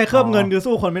แล้วทำไมเคลือบเงินคือ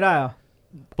สู้คนไม่ได้อ่ะ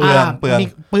เป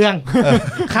ลือง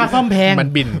ค่าซ่อมแพงมัน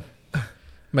บิน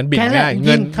ง่ายเ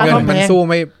งินมันสู้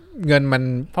ไม่เงินมัน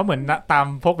เพราะเหมือนตาม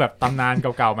พวกแบบตำนานเ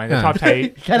ก่าๆมันจะชอบใ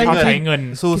ช้เงิน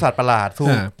สู้สัตว์ประหลาดสู้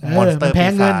มอนสเตอร์แพ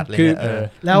งเงินคือ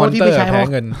แล้วที่ไม่ใช้เพรา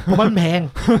ะเงินเพราะมันแพง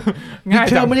วิ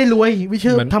เชอร์ไม่ได้รวยวิเช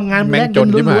อร์ทำงานแม่งจน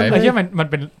ล้วนๆไอ้ที่มัน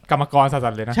เป็นกรรมกรสัต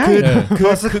ว์เลยนะคือ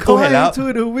กูเห็นแล้ว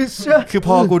คือพ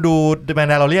อกูดูแม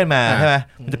นดาโลเรียนมาใช่ไหม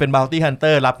มันจะเป็นบัลตี้ฮันเต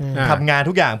อร์รับทำงาน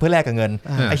ทุกอย่างเพื่อแลกกับเงิน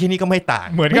ไอ้ที่นี่ก็ไม่ต่าง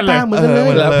เหมือนกันเลย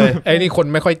ไอ้นี่คน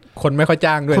ไม่ค่อย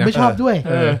จ้างด้วยนะคนไม่ชอบด้วย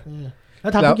แล้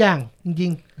วทำทุกอย่างจริ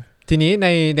งทีนี้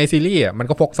ในซีรีส์มัน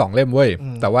ก็พก2 เล่มเว้ย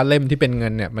แต่ว่าเล่มที่เป็นเงิ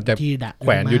นเนี่ยมันจะแข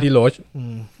วนอยู่ที่โรช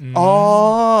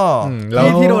แล้ว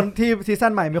ที่โดนที่ซีซั่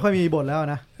นใหม่ไม่ค่อยมีบทแล้ว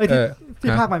นะที่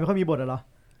ภาคใหม่ไม่ค่อยมีบทหรอ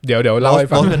เดี๋ยวเล่าให้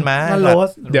ฟังนั่นโรส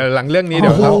เดี๋ยวหลังเรื่องนี้เ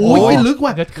ดี๋ยวโอ้ยลึก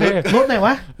ว่ะรถไหนว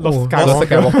ะรถสกา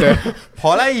ยวอล์กเกอร์พอ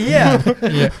แล้วไอ้เหี้ย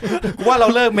ว่าเรา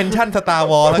เลิกเมนชั่นสตาร์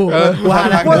วอลแล้วว่า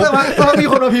มี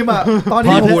คนมาพิมพ์อ่ะตอน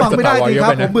นี้ผมฟังไม่ได้จริงครั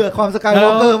บผมเบื่อความสกายวอ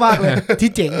ล์กเกอร์มากเลยที่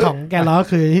เจ๋งของแกล้อ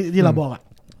คือที่เราบอกอ่ะ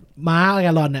ม้าแก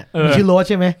ลอนเนี่ยมันชื่อโรส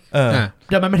ใช่ไหม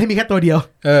แต่มันไม่ได้มีแค่ตัวเดียว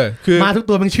คือม้าทุก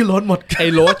ตัวมันชื่อโรสหมดไอ้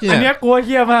โรสเนี่ยอันนี้กลัวเ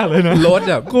หี้ยมากเลยนะโรส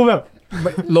แบบกูแบบ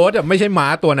โรสอ่ะไม่ใช่ม้า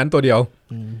ตัวนั้นตัวเดียว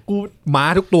กูม้า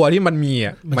ทุกตัวที่มันมีอ่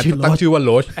ะมันตั้งชื่อว่าโ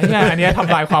รสไอ้เนี่ยอันนี้ท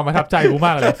ำลายความประทับใจกูม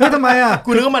ากเลยทำไมอ่ะกู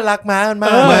นึกว่ามันรักม้ามันมา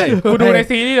กกูดูใน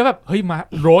ซีรีส์แล้วแบบเฮ้ยม้า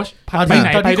โรสไปไหน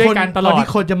ไปด้วยกันตลอดที่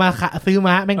คนจะมาซื้อ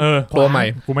ม้าแม่งตัวใหม่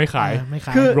กูไม่ขาย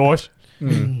คือโรส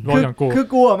อย่างกูคือ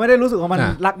กูไม่ได้รู้สึกว่ามัน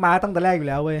รักม้าตั้งแต่แรกอยู่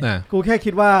แล้วเว้ยกูแค่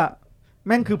คิดว่าแ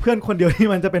ม่งคือเพื่อนคนเดียวที่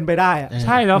มันจะเป็นไปได้อะใ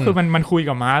ช่แล้วคือมันคุย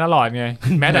กับม้าตลอดไง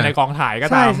แม้แต่ในกองถ่ายก็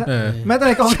ตามแม้แต่ใ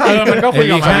นกองถ่ายมันก็คุย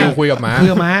กับม้าคุยกับม้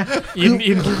า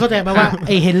อินคือเข้าใจไหมว่าไ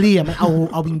อ้เฮนรี่มันเ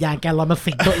อาวิญญาณแกลลอนมา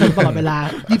สิงตัวเองตลอดเวลา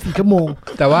24ชั่วโมง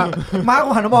แต่ว่าม้ากู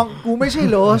หันมามองกูไม่ใช่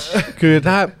โรสคือ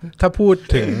ถ้าพูด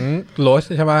ถึงโรส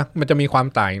ใช่ป่ะมันจะมีความ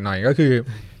ต่างหน่อยก็คือ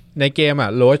ในเกมอ่ะ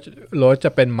โรสจ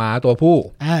ะเป็นม้าตัวผู้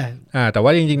แต่ว่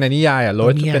าจริงๆในนิยายอ่ะโร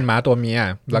สเป็นม้าตัวเมีย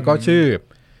แล้วก็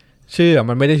ชื่อ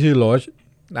มันไม่ได้ชื่อโรส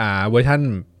เวอร์ชัน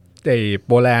ไอ้โ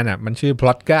ปแลนด์อ่ะมันชื่อพล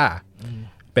อตก้า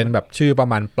เป็นแบบชื่อประ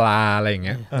มาณปลาอะไรอย่างเ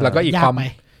งี้ยแล้วก็อีกควา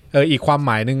มห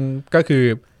มายนึงก็คือ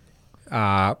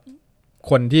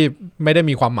คนที่ไม่ได้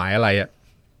มีความหมายอะไรอ่ะ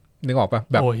นึกออกป่ะ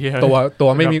แบบตัว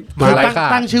ไม่มีไร้ค่า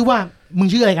ตั้งชื่อว่ามึง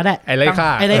ชื่ออะไรก็ได้ไอ้ไร้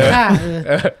ค่า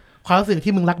ความรู้สึก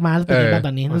ที่มึงรักม้าเป็นยังไงต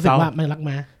อนนี้รู้สึกว่ามันรัก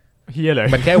ม้าเฮียเลย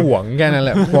มันแค่หวงแค่นั้นแห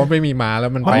ละเพราะไม่มีม้าแล้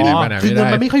วมันไปไหนมาไหนไม่ได้คือเงิน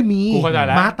มันไม่ค่อยมี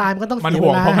ม้าตายมันก็ต้องมันห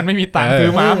วงเพราะมันไม่มีตังค์ซื้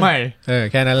อม้าใหม่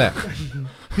แค่นั้นแหละ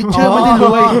วิเชอร์ไม่ได้ร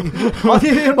วย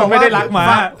ที่บอกไม่ได้รักม้า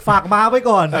ฝากม้าไว้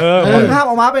ก่อนมึงห้ามเ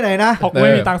อาม้าไปไหนนะเพราะไม่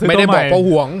มีตังค์ซื้อไม่ได้บอกเพราะห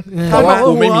วงเพราะว่า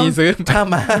กูไม่มีซื้อถ้า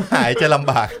ม้าหายจะลำ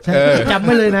บากจำไ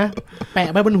ว้เลยนะแปะ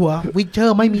ไว้บนหัววิเชอ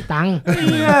ร์ไม่มีตังค์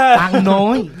น้อ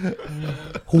ย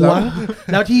หวง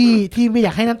แล้วที่ไม่อย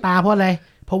ากให้น้ำตาเพราะอะไร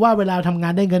เพราะว่าเวลาทำงา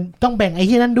นได้เงินต้องแบ่งไอ้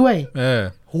ที่นั่นด้วย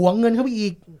หวงเงินเข้าไปอี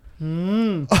ก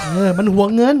มันหวง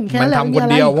เงินแค่นั้นแหละมันทำคน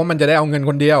เดียวว่ามันจะได้เอาเงิน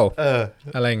คนเดียว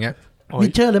อะไรอย่างเงี้ยวิ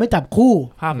เชอร์เลยไม่จับคู่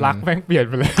ภาพลักษณ์แม่งเปลี่ยน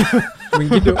ไปเลยมึง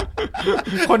คิดดู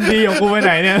คนดีของกูไปไ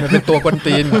หนเนี่ยมันเป็นตัวกวน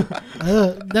ตีน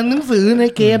ดังหนังสือใน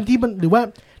เกมที่มันหรือว่า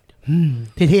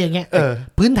เท่ๆอย่างเงี้ย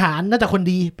พื้นฐานน่าจะคน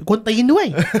ดีกวนตีนด้วย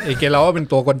ไอ้เกมเราว่าเป็น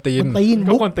ตัวกวนตีน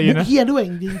มุกเหี้ยด้วย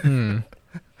จริง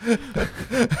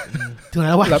ถึงแ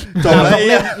ล้ววะจบแล้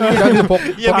วก็คือพก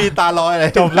ยังมีตาลอยเล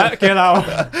ยจบแล้วเกเรา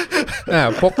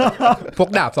พก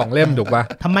ดาบ2เล่มถูกป่ะ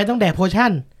ทำไมต้องแดกโพชั่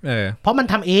นเพราะมัน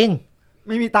ทำเอง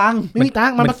ไม่มีตังค์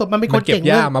มันผสมมันเป็นคนเก่งเ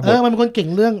รื่องมันเป็นคนเก่ง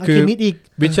เรื่องอัลเคมิสอีก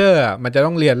วิเชอร์มันจะต้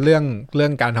องเรียนเรื่อ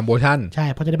งการทำโพชั่นใช่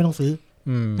เพราะจะได้ไม่ต้องซื้อ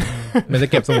มันจะ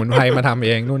เก็บสมุนไพรมาทำเอ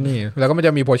งนู่นนี่แล้วก็มันจ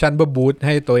ะมีโพชั่นเพื่อบูสต์ใ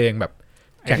ห้ตัวเองแบบ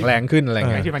แข็งแรงขึ้นอะไรเ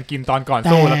งี้ยที่มันกินตอนก่อน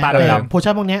สู้แล้วตาดำโพ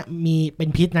ชั่นพวกนี้มีเป็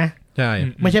นพิษนะใช่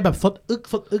ไม่ใช่แบบซด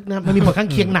อึกนะมันมีผลข้าง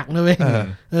เคียงหนักเลย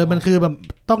มันคือแบบ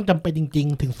ต้องจำเป็นจริง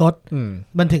ๆถึงซด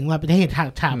มันถึงมาเป็นเหตุ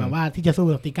ฉากแบบว่าที่จะสู้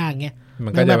กับติก้าอย่างเงี้ยมั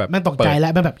นก็จะแบบมันตกใจแล้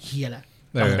วมันแบบเคียแล้ว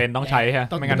จำเป็นต้องใช้ฮะ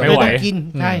ไม่งั้นไม่ไหวต้องกิน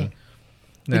ใช่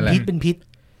เป็นพิษ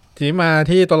ทีมา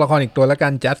ที่ตัวละครอีกตัวละกั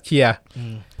นจัสเคีย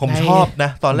ผมชอบนะ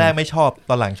ตอนแรกไม่ชอบ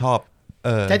ตอนหลังชอบ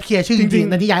จัสเคียชื่อจริงๆ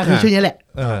ในที่ย้ายคือชื่อนี้แหละ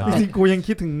จริงๆกูยัง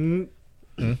คิดถึง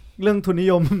เรื่องทุนนิ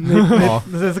ยม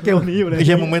ในสเกลนี้อยู่เลยไอ้เ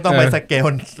ชี่ยมึงไม่ต้องไปสเกล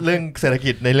เรื่องเศรษฐ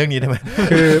กิจในเรื่องนี้ได้ไหม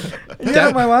คือท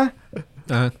ำไมวะ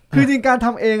คือจริงการท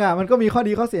ำเองอ่ะมันก็มีข้อ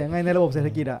ดีข้อเสียไงในระบบเศรษฐ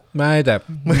กิจอ่ะไม่แต่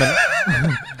มัน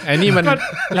ไอ้นี่มัน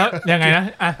แล้วยังไงนะ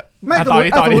ไม่ต่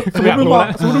อดิสมมติมึงบอก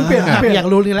สมมติมึงเปลี่ยนอยาก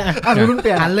รู้นี่แหละสมมติมึงเป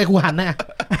ลี่ยนหันเลยกูหันนะ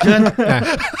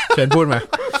เชิญพูดมา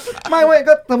ไม่เว้ย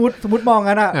ก็สมมติมอง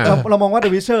กันอ่ะเรามองว่า The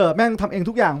Witcher แม่งทำเอง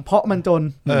ทุกอย่างเพราะมันจน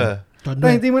แต่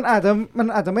จริงๆมันอาจ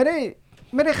จะไม่ไ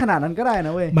ด้ขนาดนั้นก็ได้น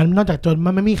ะเว้ยมันนอกจากจนมั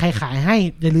นไม่มีใครขายให้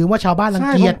อย่าลืมว่าชาวบ้านรัง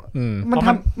เกียจมันท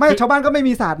ำไม่ชาวบ้านก็ไม่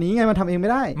มีศาสตร์นี้ไงมันทำเองไม่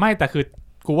ได้ไม่แต่คือ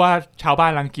กูว่าชาวบ้า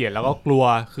นรังเกียจแล้วก็กลัว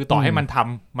คือต่อให้มันท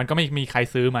ำมันก็ไม่มีใคร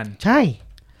ซื้อมันใช่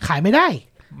ขายไม่ได้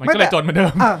มันก็เลยจนเหมือนเดิ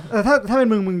มแต่ถ้าเป็น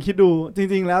มึงคิดดูจ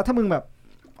ริงๆแล้วถ้ามึงแบบ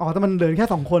แต่มันเดินแค่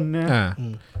2คนนะ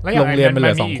แล้วโรงเรียนมันเห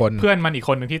ลือ2คนเพื่อนมันอีกค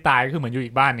นนึงที่ตายก็คือเหมือนอยู่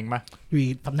อีกบ้านนึงป่ะอยู่อี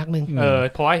กสำนักนึง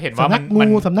เพราะว่าเห็นว่ามัน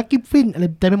สำนักกิฟฟินอะไร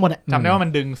เต็มไปหมดอ่ะจำได้ว่ามั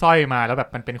นดึงสร้อยมาแล้วแบบ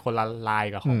มันเป็นคนละลาย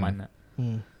กับของมันอ่ะ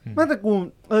ไม่แต่กู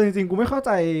จริงๆกูไม่เข้าใ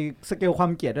จสเกลควา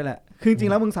มเกลียดด้วยแหละคือจริง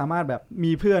ๆแล้วมึงสามารถแบบ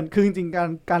มีเพื่อนคือจริง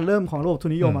ๆการเริ่มของระบบทุ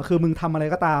นนิยมคือมึงทำอะไร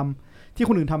ก็ตามที่ค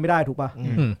นอื่นทำไม่ได้ถูกป่ะ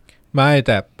ไม่แ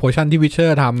ต่โพชั่นที่วิเชอ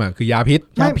ร์ทำคือยาพิษ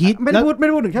ไม่ได้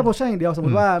พูดถึงแค่โพชั่นอย่างเดียวสมม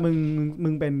ติว่ามึ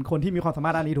งเป็นคนที่มีความสามา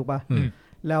รถด้านนี้ถูกป่ะ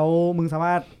แล้วมึงสาม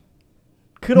ารถ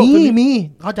คือมี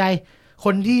เข้าใจค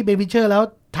นที่เป็นวิเชอร์แล้ว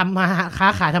ทำมาค้า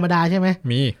ขายธรรมดาใช่ไหม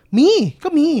มีก็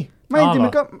มีไม่จริงมั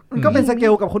นก็เป็นสเก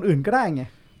ลกับคนอื่นก็ได้ไง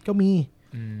ก็มี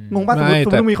งงป่ะสมม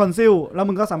ติมึงมีคอนซิลแล้ว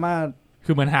มึงก็สามารถ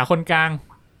คือเหมือนหาคนกลาง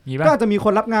ก็อาจจะมีค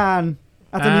นรับงาน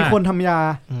อาจจะมีคนทำยา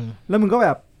แล้วมึงก็แบ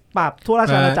บปราบทั่วรา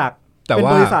ชอาณาจักรเป็น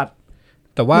บริษัท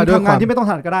แต่ว่าด้วยความที่ไม่ต้อง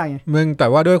ถนัดก็ได้ไงมึงแต่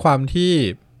ว่าด้วยความที่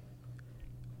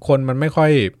คนมันไม่ค่อ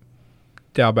ย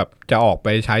จะแบบจะออกไป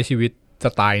ใช้ชีวิตส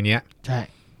ไตล์เนี้ยใช่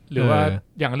หรือว่า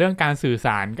อย่างเรื่องการสื่อส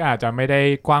ารก็อาจจะไม่ได้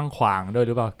กว้างขวางด้วยห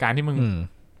รือเปล่าการที่มึง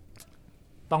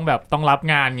ต้องรับ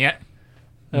งานเงี้ย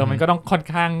มันก็ต้องค่อน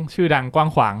ข้างชื่อดังกว้าง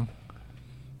ขวาง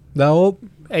แล้ว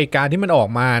ไอการที่มันออก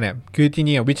มาเนี่ยคือจ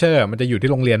ริงๆวิเชอร์มันจะอยู่ที่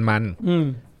โรงเรียนมัน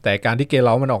แต่การที่เกลเล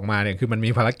ามันออกมาเนี่ยคือมันมี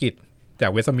ภารกิจจา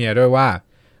กเวสเมียร์ด้วยว่า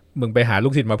มึงไปหาลู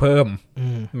กศิษย์มาเพิ่ม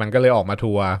มันก็เลยออกมา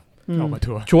ทัวร์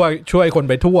ช่วยคน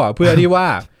ไปทั่วเพื่อที่ว่า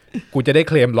กูจะได้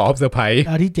เคลมลอฟเซอร์ไพรส์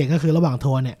ที่เจ๋งก็คือระหว่าง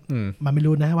ทัวร์เนี่ยมันไม่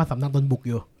รู้นะว่าสำนักตนบุก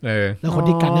อยู่แล้วคน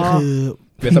ที่กันก็คือ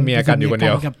เวสเมียร์กันอยู่คนเดี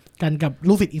ยวกันกับ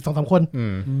ลูกศิษย์อีก 2-3 คน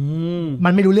มั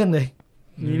นไม่รู้เรื่องเลย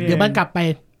เดี๋ยวมันกลับไป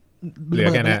เหลือ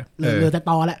กันนะเหลือแต่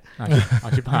ตอแล้วเอา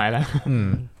ชิบหายแล้ว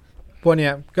พวกเนี้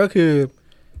ยก็คือ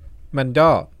มันก็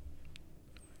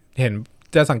เห็น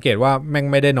จะสังเกตว่าแม่ง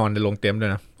ไม่ได้นอนในโรงเต็มด้ว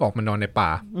ยนะออกมานอนในป่า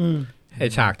ไอ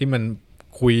ฉากที่มัน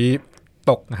คุย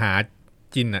ตกหา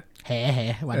จินอ่ะแห่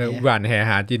หวานแห่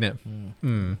หาจินอ่ะ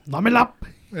นอนไม่หลับ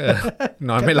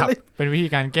นอนไม่หลับเป็นวิธี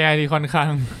การแก้ที่ค่อนข้าง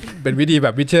เป็นวิธีแบ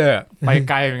บวิเชอร์ไป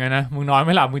ไกลเหมือนกันนะมึงนอนไ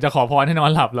ม่หลับมึงจะขอพรให้นอ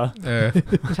นหลับเหรอ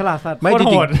ฉลาดสัตว์ไม่จ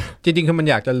ริงคือมัน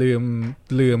อยากจะลืม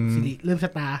ช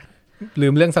ะตาลื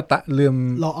มเรื่องสตาลืม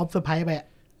Law of Surprise ไป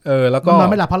แล้วก็นอ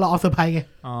นไม่หลับเพราะ Law of Surprise ไง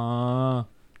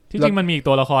ที่จริงมันมีอีก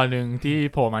ตัวละครหนึ่งที่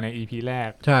โผล่มาใน EP แรก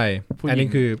ใช่อันนี้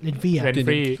คือเลน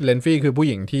ฟี่คือผู้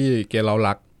หญิงที่เกลเรา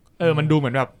รักมันดูเหมื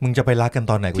อนแบบมึงจะไปรักกัน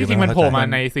ตอนไหนที่จริงมันโผล่มา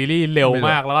ในซีรีส์เร็วม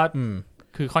ากแล้วก็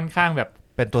คือค่อนข้างแบบ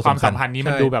เป็นตัวความสัมพันธ์นี้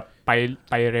มันดูแบบไ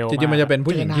ปเร็วจริงๆมันจะเป็น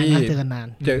ผู้หญิงที่เจอกั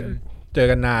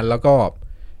นนานแล้วก็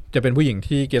จะเป็นผู้หญิง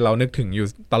ที่เกลเรานึกถึงอยู่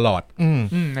ตลอด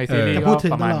ในซีรีส์ก็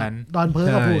ประมาณนั้นตอนเพิ่ง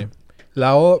ก็พูดแ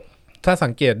ล้วถ้าสั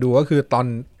งเกตดูก็คือต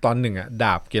อนหนึ่งอ่ะด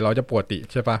าบเกลเราจะปกติ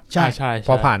ใช่ปะใช่พ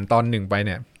อผ่านตอนหนึ่งไปเ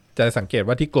นี่ยจะสังเกต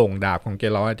ว่าที่กลงดาบของเก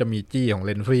ลเราจะมีจี้ของเ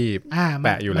ลนฟรีแป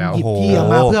ะอยู่แล้วหยิบจี้ออก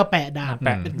มาเพื่อแปะดาบ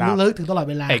เลิกถึงตลอด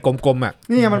เวลาไอ้กลมๆอ่ะ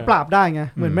นี่มันปราบได้ไง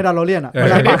เหมือนเมดาโลเรียนอ่ะไม่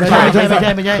ใช่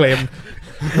เคลม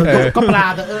ก็ปรา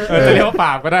บจะเรียกว่าปร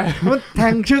าบก็ได้มันแท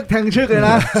งชึกเลย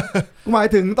นะหมาย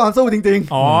ถึงตอนสู้จริง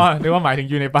ๆอ๋อนึกว่าหมายถึง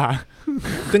อยู่ในป่า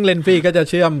ซึ่งเลนฟรีก็จะ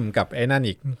เชื่อมกับไอ้นั่น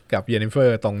อีกกับเยนนิเฟอ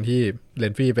ร์ตรงที่เล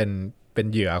นฟรีเป็น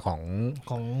เหยื่อของ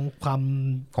ความ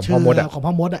ของพ่อมดของพ่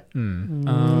อมด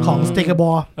ของสเตเกอร์บอ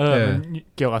ล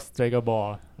เกี่ยวกับสเตเกอร์บอล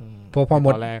พ่อม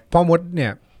ดเนี่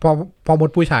ยพ่อมด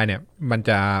ผู้ชายเนี่ยมัน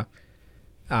จะ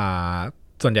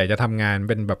ส่วนใหญ่จะทำงานเ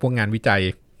ป็นแบบพวกงานวิจัย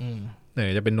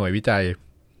จะเป็นหน่วยวิจัย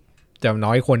จะน้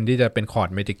อยคนที่จะเป็นคอร์ด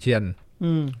เมจิกเชียน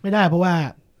ไม่ได้เพราะว่า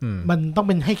มันต้องเ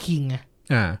ป็นให้คิงไง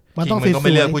มันต้องไ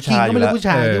ม่เลือกผู้ชายก็ไม่เลือกผู้ช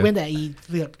ายยกเว้นแต่ไอ้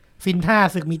เสือกซินท่า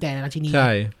ศึกมีแต่ราชินีใ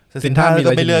ช่ซินท่า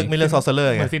ก็ไม่เลือกซอสเซอ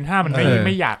ร์ไงซินท่ามันไ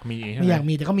ม่อยาก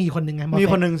มีแต่ก็มีคนนึงไงมี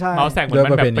คนนึงใช่เมาแสกเหมือนมั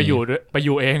นแบบไปอ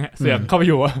ยู่เองเสือกเข้าไป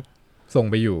อยู่ส่ง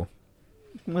ไปอยู่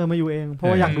มาอยู่เองเพราะ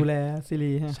ว่าอยากดูแลซี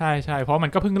รีส์ใช่เพราะมั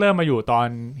นก็เพิ่งเริ่มมาอยู่ตอน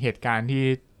เหตุการณ์ที่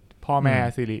พ่อแม่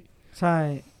ซีรีส์ใช่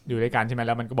อยู่ด้วยกันใช่ไหมแ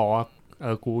ล้วมันก็บอกว่า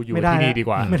กูอยู่ที่นี่ดี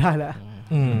กว่าไม่ได้แล้ว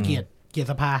เกลียด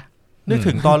สภานึก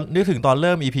ถึงตอนเ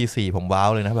ริ่ม EP 4ผมว้าว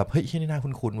เลยนะแบบเฮ้ยนี่น่า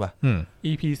คุ้นๆว่ะ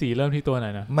EP 4เริ่มที่ตัวไหน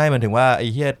นะไม่มันถึงว่าไอ้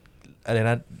เหี้ยอะไร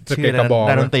นะชื่อนั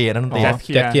กดนตรี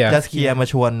แจ๊สเคียร์มา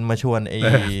ชวนไอ้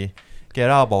เกล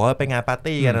เราบอกว่าไปงานปาร์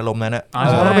ตี้กันอารมณ์นั้นอ่ะ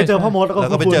แล้วไปเจอพ่อมดแล้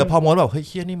วก็ไปเจอพ่อมดแบบเฮ้ยเ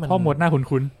หี้ยนี่มันพ่อมดหน้า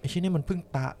คุ้นๆไอ้เหี้ยนี่มันเพิ่ง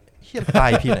เหี้ยตา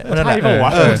ยพี่เนี่ยใช่ป่าวว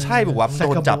ะใช่ป่าววะมันโด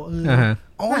นจับ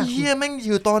อ๋อเหี้ยแม่งอ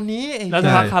ยู่ตอนนี้แล้วจ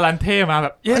ะคารันเท่มาแบ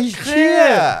บไอ้เหี้ย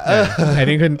ไอ้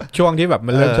นี่คือช่วงที่แบบ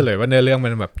มันเริ่มเฉลยว่าเนื้อเรื่องมั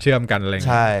นแบบเชื่อมกันอะไร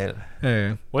ใช่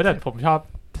โอ้ยแต่ผมชอบ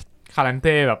คารันเ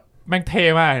ท่แบบแม่งเท่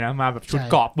มากนะมาแบบชุด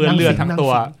เกราะเปื้อนเลือดทั้งตั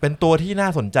วเป็นตัวที่น่า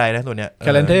สนใจนะตัวเนี้ยค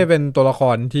ารันเท่เป็นตัวละค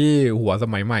รที่หัวส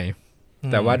มัยใหม่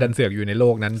แต่ว่าดันเสือกอยู่ในโล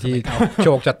กนั้นที่โช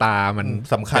คชะตามัน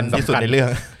สำคัญที่สุดในเรื่อง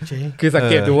คือสัง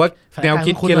เกตดูว่าแนว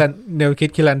คิด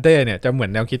คิลันเต้เนี่ยจะเหมือ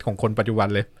นแนวคิดของคนปัจจุบัน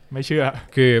เลยไม่เชื่อ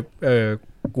คือ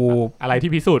กูอะไร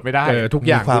ที่พิสูจน์ไม่ได้ทุก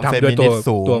อย่างกูทำด้วย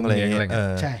ตัวมึงเองอะไรเงี้ย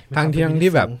ทั้ง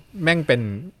ที่แบบแม่งเป็น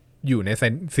อยู่ใน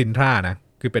ซินทรานะ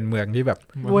คือเป็นเมืองที่แบบ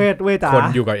เวทคน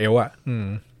อยู่กับเอลอ่ะ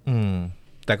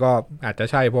แต่ก็อาจจะ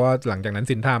ใช่เพราะว่าหลังจากนั้น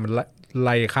ซินทรามันไ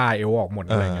ล่ฆ่าเอลออกหมด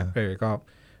อะไรเงี้ยก็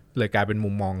เลยกลายเป็นมุ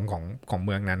มมองของเ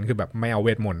มืองนั้นคือแบบไม่เอาเว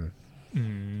ทมนต์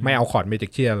ไม่เอาคอร์ดเมจิ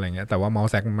กเชียนอะไรเงี้ยแต่ว่าเมาส์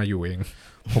แซกมาอยู่เอง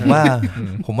ผม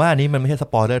ว่าอันนี้มันไม่ใช่ส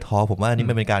ปอยเลอร์ทอผมว่าอันนี้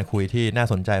มันเป็นการคุยที่น่า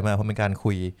สนใจมากเพราะเป็นการ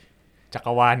คุยจัก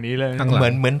รวาลนี้เลยเห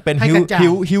มือนเป็น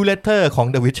ฮิวเลเตอร์ของ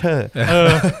The Witcher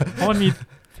เพราะมันมี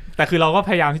แต่คือเราก็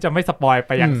พยายามที่จะไม่สปอยไ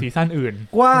ปอย่างซีซั่นอื่น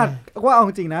ว่าเอา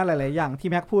จริงนะหลายๆอย่างที่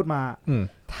แม็กพูดมา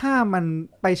ถ้ามัน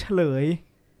ไปเฉลย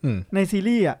ในซี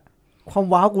รีส์อ่ะความ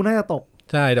ว้าวกูน่าจะตก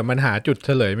ใช่แต่มันหาจุดเฉ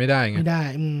ลยไม่ได้ไงไม่ได้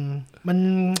มัน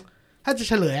ถ้าจะ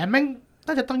เฉลยแม่ง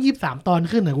น่าจะต้อง23ตอน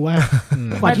ขึ้นนะกูว่า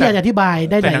กว่าที่จะอธิบาย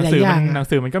ได้หลายอย่างหนัง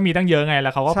สือมันก็มีตั้งเยอะไงแล้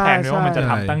วเขาก็แพลนไว้ว่ามันจะ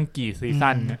ทำตั้งกี่ซี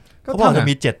ซั่นเขาบอกจะ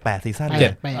มี 7-8 ซีซั่น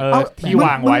ที่ว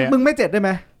างไว้มึงไม่7ได้ไหม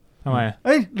ทำไมเ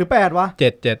อ้ยหรือ8วะ7เก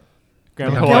ม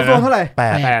โซนเท่าไหร่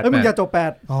8มึงจะจบ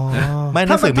8อ๋อไม่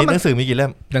หนังสือมีกี่เล่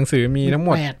มหนังสือมีทั้งห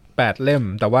มด8เล่ม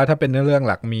แต่ว่าถ้าเป็นเรื่อง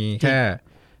หลักมีแค่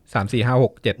3 4 5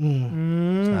 6 7 3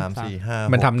 4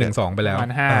 5มันทำ1 2ไปแล้วประมา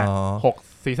ณ5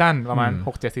 6ซีซั่นประมาณ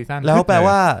 6-7 ซีซั่นแล้วแปล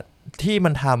ว่าที่มั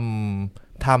นท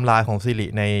ำไทม์ไลน์ของซีรี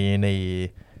ส์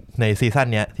ในซีซั่น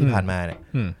เนี้ยที่ผ่านมาเนี่ย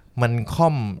มันค่อ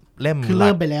มเล่มคือเ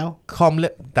ริ่มไปแล้วค่อมเล่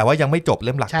มแต่ว่ายังไม่จบเ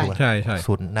ล่มหลักตัวใช่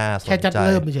สุดหน้าสนใจแค่จะเ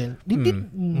ริ่มเฉยนิด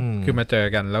คือมาเจอ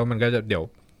กันแล้วมันก็จะเดี๋ยว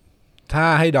ถ้า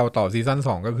ให้เดาต่อซีซั่น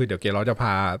2ก็คือเดี๋ยวเกเราจะพ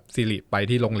าซีรีส์ไป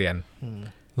ที่โรงเรียน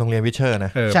วิเชอร์น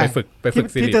ะไปฝึก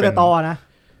ซีรีส์ที่เจอแต่ต่อนะ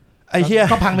ไอ้เหี้ย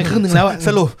ก็พังไปครึ่งนึงแล้วส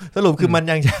รุปคือมัน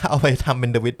ยังจะเอาไปทำเป็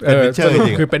นเดอะวิเชอร์จ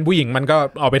ริงคือเป็นผู้หญิงมันก็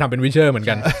เอาไปทำเป็นวิเชอร์เหมือน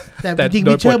กันแต่จริง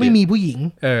วิเชอร์ไม่มีผู้หญิง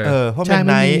เพราะมัน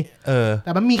ไนท์แ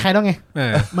ต่มันมีใครต้องไง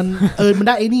มันไ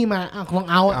ด้ไอ้นี่มาลอง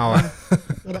เอา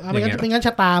ไม่งั้นช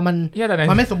ะตามัน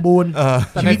ไม่สมบูรณ์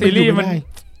แต่ในซีรี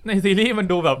ส์มัน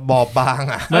ดูแบบบอบบาง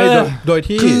อ่ะโดย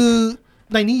ที่คือ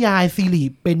ในนิยายซีรี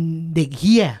ส์เป็นเด็กเ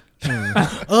หี้ย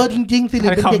จริงๆซีรีส์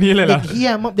เป็นเด็กเหี้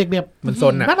ยเด็กแบบมันซ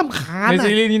นอ่ะน่ารำคาญใน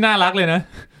ซีรีส์นี่น่ารักเลยนะ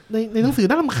ในหนังสือ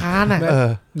น่ารำคาญอ่ะ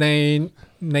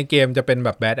ในเกมจะเป็นแบ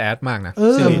บแบดแอดมากนะ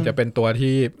ซีรีส์จะเป็นตัว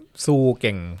ที่สู้เ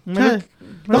ก่ง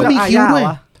แล้วมีคิ้วด้วย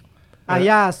อา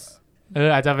ญา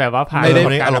อาจจะแบบว่าผ่านไม่ได้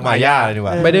อารมณ์อาญาเลยดีก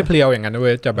ว่าไม่ได้เพลียวอย่างนั้นเ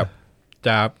ว้ยจะแบบจ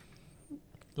ะ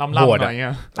ล้ำๆหน่อยเงี้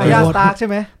ยอาญาสตาร์ใช่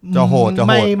ไหมจะโหด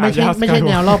ไม่ใช่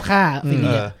แนวรอบฆ่า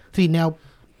ซีแนว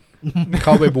เ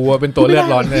ข้าไปบัวเป็นตัวเลือด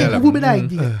ร้อนเลยแหละพูดไม่ได้จ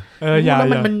ริง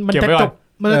มันจะ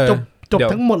จบ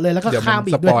ทั้งหมดเลยแล้วก็ข้าม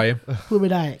อีกด้วยพูดไ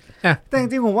ม่ได้แต่จ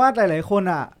ริงๆผมว่าหลายๆคน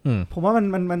อ่ะผมว่า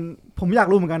มันผมอยาก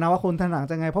รู้เหมือนกันนะว่าคนถนัด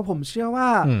จะไงเพราะผมเชื่อว่า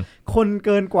คนเ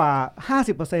กินกว่า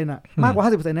 50% อ่ะมากกว่า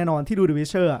 50% แน่นอนที่ดู The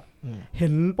Witcher อ่ะเห็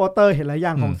นโปสเตอร์เห็นหลายอย่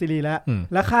างของซีรีส์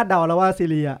แล้วคาดเดาแล้วว่าซี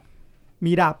รีส์อ่ะ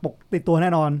มีดาบปกติดตัวแน่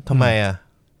นอนทำไมอ่ะ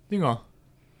จริงเหรอ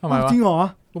ทำไมวะจริงเหรอ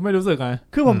ผมไม่รู้สึกไง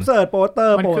คือผมเสิร์ชโปสเตอ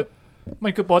ร์มั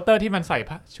นคือโปสเตอร์ที่มันใส่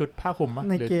ชุดผ้าคลุม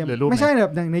ในเกมไม่ใช่แบ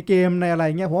บอย่างในเกมในอะไรเ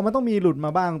งี้ยผมว่ามันต้องมีหลุดม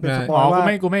าบ้างเป็นสปอยว่า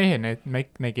กูไม่เห็น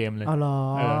ในเกมเลยอ๋อเหรอ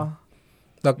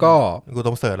แล้วก็กู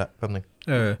ต้องเสิร์ชละแป๊บนึง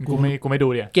กูไม่ดู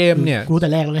เลยเกมเนี่ยกูแต่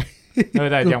แรกเลย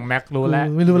แต่อย่างแม็กรู้แล้ว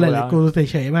ไม่รู้อะไรเลยกูเฉ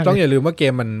ยๆมากต้องอย่าลืมว่าเก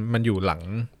มมันอยู่หลัง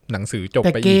หนังสือจบไปแ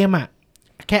ต่เกมอ่ะ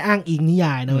แค่อ้างอิงนิย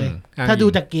ายนะเว้ยถ้าดู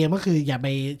จากเกมก็คืออย่าไป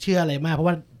เชื่ออะไรมากเพราะ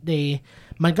ว่า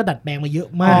มันก็ดัดแปลงมาเยอะ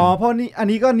มากเพราะนี่อัน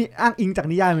นี้ก็อ้างอิงจาก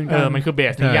นิยายเหมือนกันมันคือเบ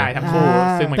สนิยายทั้งคู่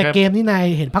ซึ่งแต่เกมที่นาย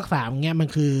เห็นภาค3เงี้ยมัน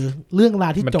คือเรื่องรา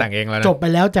วที่จบไป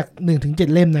แล้วจาก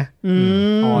 1-7 เล่มนะ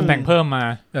แต่งเพิ่มมา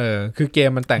คือเก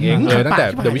มมันแต่งเองเลยตั้งแต่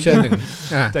The Witcher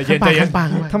 1ใจเย็น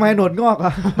ทำไมหนวดงอกอ่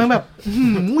ะมันแบบ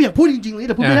อยากพูดจริงๆเลย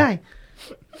แต่พูดไม่ได้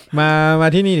มา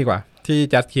ที่นี่ดีกว่าที่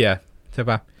Just Clear ใช่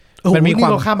ปะมันมีควา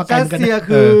มแกสเซีย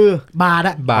คือบาท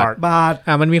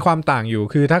มันมีความต่างอยู่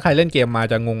คือถ้าใครเล่นเกมมา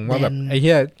จะงงว่าแบบไอ้เ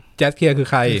หี้ยแจสเคียร์คือ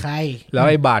ใครแล้ว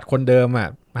ไอ้บาทคนเดิมอ่ะ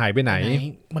หายไปไหน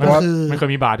เพราะว่ามันเคย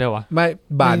มีบาทด้วยวะไม่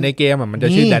บาทในเกมอ่ะมันจะ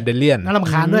ชื่อแดนเดเลียนน่าร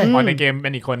ำคาญด้วยในเกมเป็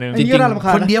นอีกคนนึงจริง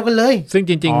ๆคนเดียวกันเลยซึ่ง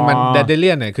จริงๆมันแดนเดเลี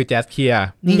ยนเนี่ยคือแจสเคียร์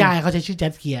นิยายเขาใช้ชื่อแจ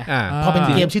สเคียร์พอเป็น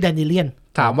เกมชื่อแดนเดเลียน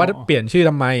ถามว่าเปลี่ยนชื่อ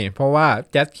ทำไมเพราะว่า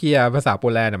แจสเคียร์ภาษาโป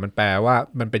แลนด์มันแปลว่า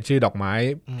มันเป็นชื่อดอกไม้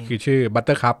คือชื่อบัตเต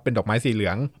อร์คัพเป็นดอกไม้สีเหลื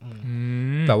อง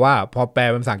แต่ว่าพอแปล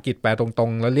เป็นภาษาอังกฤษแปลตร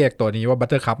งๆแล้วเรียกตัวนี้ว่าบัต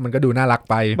เตอร์คัพมันก็ดูน่ารัก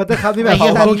ไปบัตเตอร์คัพนี่แบบ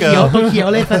ตัวเขียว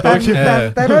เลย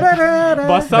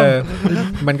บอสซัม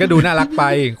มันก็ดูน่ารักไป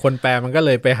คนแปลมันก็เล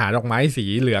ยไปหาดอกไม้สี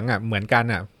เหลืองอ่ะเหมือนกัน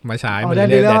อ่ะมาใช้มันเ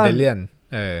รียกแดนเดเลียน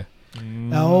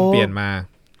แล้วเปลี่ยนมา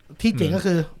ที่เจ๋งก็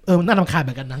คือมันน่ารำคาญเห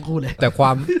มือนกันทั้งคู่เลยแต่ค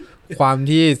วาม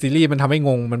ที่ซีรีส์มันทำให้ง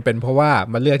งมันเป็นเพราะว่า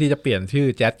มันเลือกที่จะเปลี่ยนชื่อ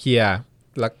แจสเคียร์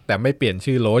แต่ไม่เปลี่ยน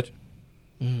ชื่อโรส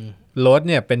โรส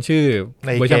เนี่ยเป็นชื่อ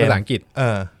เวอร์ชันภาษาอังกฤษ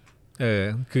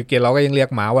คือเกมเราก็ยังเรียก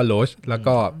ม้าว่าโรสแล้ว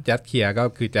ก็แจสเคียร์ก็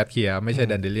คือแจสเคียร์ไม่ใช่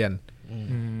แดนเดเลียน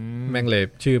แม่งเลย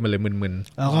ชื่อมันเลยมึน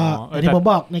ๆแล้วก็ที่ผม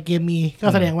บอกในเกมมีก็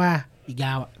แสดงว่าอีกย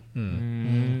าวอ่ะ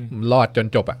รอดจน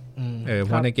จบอ่ะเพ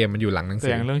ราะในเกมมันอยู่หลังหนังสื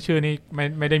อเรื่องชื่อนี่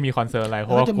ไม่ได้มีคอนเซิร์นอะไรเพ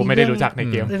ราะว่ากูไม่ได้รู้จักใน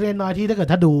เกมเล่นน้อยที่ถ้าเกิด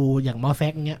ถ้าดูอย่างมอสแฟ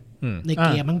กเงี้ยในเก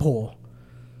มมันโผล่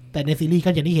แต่ในซีรีส์ก็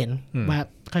จะได้เห็นมา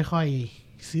ค่อย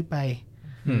ๆซื้อไป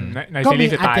ในซีรี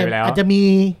ส์จะตายไปแล้วอาจจะมี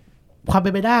ความเป็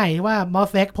นไปได้ว่ามอส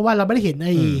แฟกเพราะว่าเราไม่ได้เห็น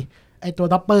ไอตัว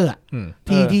ด็อปเปอร์อ่ะ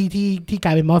ที่กล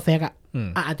ายเป็นมอสแฟกอ่ะ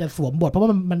อาจจะสวมบทเพราะว่า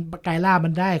มันกลายล่ามั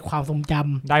นได้ความทรงจ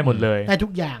ำได้หมดเลยได้ทุ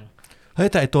กอย่างเฮ้ย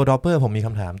แต่ไอตัวด็อปเปอร์ผมมีค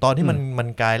ำถามตอนที่มัน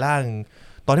กลายร่าง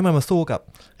ตอนที่มันมาสู้กับ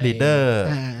ลีดเดอร์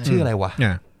ชื่ออะไรวะ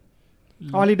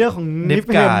ลีดเดอร์ของนิฟ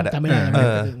การ์ด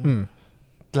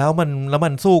แล้วมั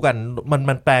นสู้กัน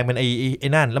มันแปลงเป็นไอ้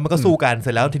นั่นแล้วมันก็สู้กันเส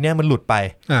ร็จแล้วทีเนี้ยมันหลุดไป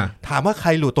ถามว่าใคร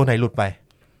หลุดตัวไหนหลุดไป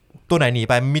ตัวไหนหนี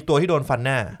ไปมีตัวที่โดนฟันห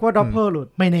น้าว่าด็อปเปอร์หลุด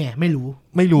ไม่แน่ไม่รู้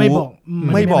ไม่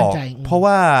บอกเพราะ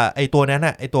ว่าไอ้ตัวนั้น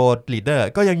น่ะไอ้ตัวลีดเดอร์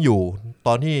ก็ยังอยู่ ต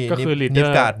อนที่ก็คือนิฟ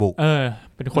การ์ดบุก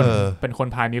เป็นคน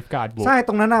พานิฟการ์ดบุกใช่ต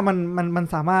รงนั้นน่ะมัน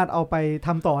สามารถเอาไปท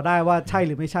ำต่อได้ว่าใช่ห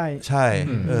รือไม่ใช่ใช่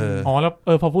แล้ว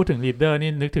พอพูดถึงลีดเดอร์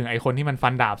นี่นึกถึงไอคนที่มันฟั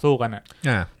นดาบสู้กันอ่ะ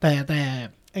แต่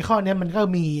ไอ้ข้อนี้มันก็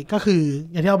มีก็คือ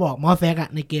อย่างที่เราบอกมอสแซกอะ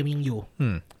ในเกมยังอยู่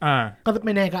ก็ไ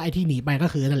ม่แน่ก็ไอ้ที่หนีไปก็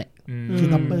คือนั่นแหละคือ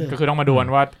ดับเบิลก็คือต้องมาดู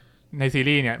ว่าในซี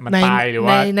รีส์เนี่ยมันตายหรือว่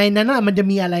าในนั้นน่ะมันจะ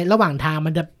มีอะไรระหว่างทาง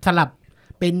มันจะสลับ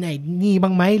เป็นไอ้นี่บ้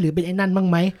างไหมหรือเป็นไอ้นั่นบ้าง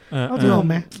ไหมเอาจริง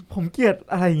ผมเกลียด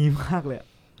อะไรอย่างงี้มากเลย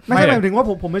ไม่ใช่หมายถึงว่า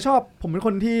ผมไม่ชอบผมเป็นค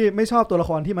นที่ไม่ชอบตัวละ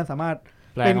ครที่มันสามารถ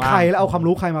เป็นใครแล้วเอาความ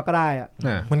รู้ใครมาก็ได้อะ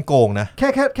มันโกงนะ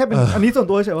แค่เป็นอันนี้ส่วน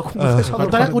ตัวเฉยว่าคุณไม่ชอบ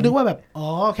ตอนแรกกูนึกว่าแบบ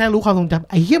แค่รู้ความทรงจำ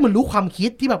ไอ้เหี้ยมันรู้ความคิ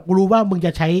ดที่แบบกูรู้ว่ามึงจ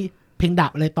ะใช้เพลงดา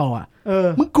บอะไรต่อ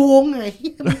มึงโกงไง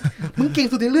มึงเก่ง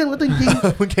สุดในเรื่องแล้วจริง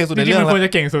ๆมึงเก่งสุดในเรื่องมันควรจ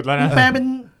ะเก่งสุดแล้วนะแปลเ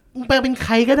ป็นใค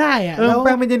รก็ได้อะแป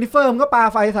ลเป็นเจนนิเฟอร์มึงก็ปา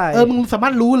ไฟใส่มึงสามา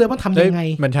รถรู้เลยว่าทำยังไง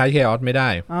มันใช้เคออสไม่ได้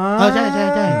ใ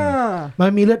ช่มัน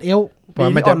มีเลือดเอล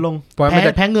มันจะลง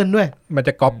แพ้เงินด้วยมันจ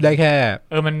ะก๊อปได้แค่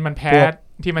มันแพ้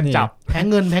ที่มันจับแพ้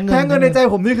เงินในใจ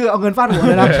ผมนี่คือเอาเงินฟาดหัว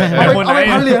เลยนะเอาไป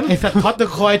1,000 เหรียญไอ้สัตว์ท็อตเดอะ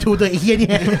คอยทูเดอะไอ้เหี้ยนี่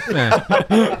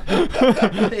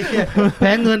แ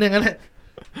พ้เงินอย่างนั้นแหละ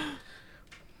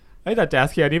แต่แจส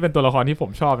เคียร์นี่เป็นตัวละครที่ผม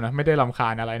ชอบนะไม่ได้รำคา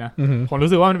ญอะไรนะผมรู้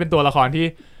สึกว่ามันเป็นตัวละครที่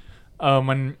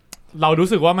มันเรารู้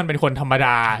สึกว่ามันเป็นคนธรรมด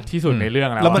าที่สุดในเรื่อง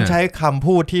แล้วมันใช้คำ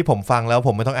พูดที่ผมฟังแล้วผ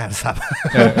มไม่ต้องอ่านซับ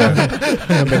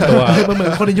มันเป็นตัวมันเหมือ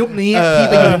นคนในยุคนี้ที่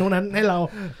ไปอยู่ตรงนั้นให้เรา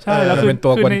ใช่แล้วเป็นตั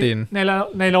วกวนตีนใ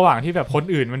นระหว่างที่แบบคน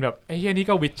อื่นมันแบบไอ้เหี้ยนี่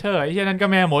ก็วิชเชอร์ไอ้เหี้ยนั่นก็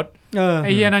แม่มดไ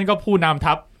อ้เหี้ยนั่นก็ผู้นำ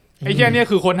ทัพไอ้เหี้ยนี่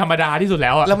คือคนธรรมดาที่สุดแ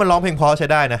ล้วแล้วมันร้องเพลงเพราะใช้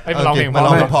ได้นะมันร้องเพลงเพ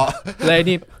ราะแล้วไ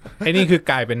อ้นี่คือ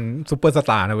กลายเป็นซุปเปอร์ส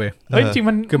ตาร์นะเว้ยจริง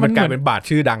มันคือมันกลายเป็นบาท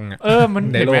ชื่อดังมัน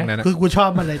ในโลกนั้นคือกูชอบ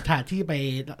มันเลยฉากที่ไป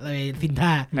ซินท่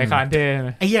าในคานเท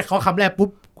ไอ้เหี้ยเขาคำแรกปุ๊บ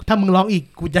ถ้ามึงร้องอีก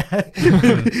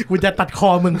กูจะตัดคอ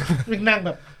มึงนั่งแบ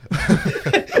บ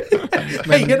ไ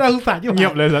อ้เหี้ยน่าสงสารเงีย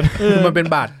บเลยสิมันเป็น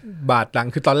บาทดัง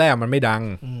คือตอนแรกมันไม่ดัง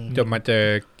จนมาเจอ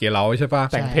เกลาใช่ป่ะ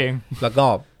แต่งเพลงแล้วก็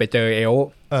ไปเจอเอล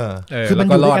คือมันอ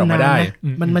ยู่ด้วยกันนาน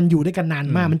มันอยู่ด้วยกันนาน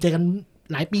มากมันเจอกัน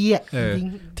หลายปีอ่ะจริง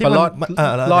ที่มันร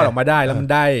อดออกมาได้แล้วมัน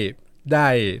ได้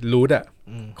รูทอ่ะ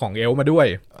ของเอลมาด้วย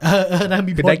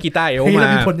คือได้กีตาร์เอลมาไ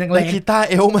ด้กีตาร์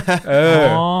เอลมา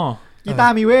กีตา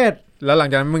ร์มีเวทแล้วหลัง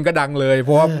จากนั้นมึงก็ดังเลยเพ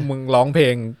ราะว่ามึงร้องเพล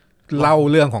งเล่า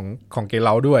เรื่องของเกล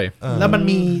าด้วยแล้วมัน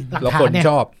มีหลักฐานเนี่ย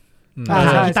ชอบ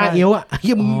กีตาร์เอลอ่ะ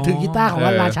ที่มึงถือกีตาร์ของ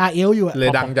ราชาเอลอยู่เลย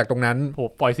ดังจากตรงนั้นโห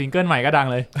ปล่อยซิงเกิลใหม่ก็ดัง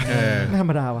เลยไม่ธร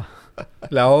รมดาว่ะ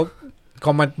แล้ว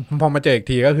พอมาเจออีก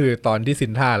ทีก็คือตอนที่ซิ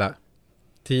นท่าแล้ว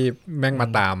ที่แม่งมา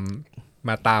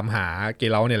ตามหาเก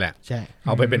ลาเนี่ยแหละใช่เอ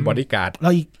าไปเป็นบอดี้การ์ดแล้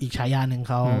วอีกฉายาหนึ่ง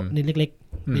เขาเล็ก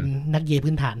ๆเป็นนักเย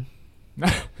พื้นฐาน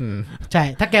ใช่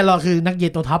ถ้าแกรอคือนักเย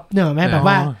ตัวท็อปเนี่ยแม่แบบ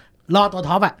ว่ารอตัว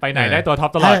ท็อปอ่ะไปไหนได้ตัวท็อ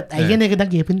ปตลอดไอ้เงี้ยนี่คือนัก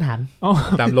เยพื้นฐาน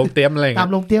ตามลงเตรียมอะไรตาม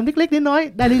ลงเตรียมเล็กๆน้อย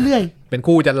ๆได้เรื่อยๆเป็น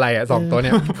คู่จันไรอ่ะ2ตัวเ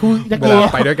นี่ยคู่นักเย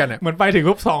ไปด้วยกันอ่ะเหมือนไปถึง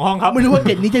รูป2ห้องครับไม่รู้ว่าเ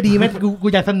กตนี้จะดีไหมกู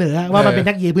อยากเสนอว่ามันเป็น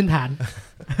นักเยพื้นฐาน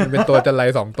มันเป็นตัวจันไร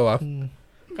2ตัว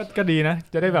ก็ดีนะ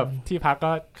จะได้แบบที่พัก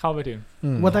ก็เข้าไปถึง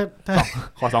ว่าถ้า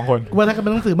ขอ2คนว่าถ้าเป็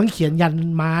นหนังสือมันเขียนยัน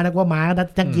ม้านะว่าม้า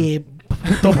นักเย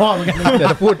ตัวพ่อเหมือนกันแต่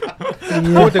ถ้าพูด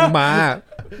ถึงม้า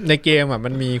ในเกมอ่ะมั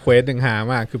นมีเควสหนึ่งหา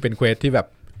มากคือเป็นเควสที่แบบ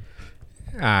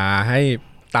ให้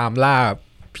ตามล่า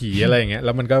ผีอะไรอย่างเงี้ยแ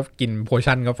ล้วมันก็กินโพ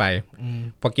ชั่นเข้าไป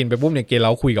พอกินไปปุ๊บเนี่ยเกล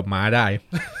าคุยกับม้าได้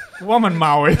ว่ามันเม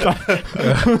าไอ้สัส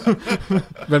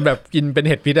มันแบบกินเป็น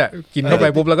เห็ดพิษอ่ะกินเข้าไป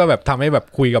ปุ๊บแล้วก็แบบทำให้แบบ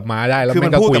คุยกับม้าได้แล้วมั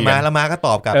นก็คุยกับม้าแล้วม้าก็ต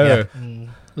อบกลับเนี่ย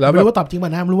แล้วรู้ว่าตอบจริงป่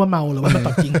ะนะรู้ว่าเมาหรือว่ามันต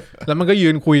อบจริงแล้วมันก็ยื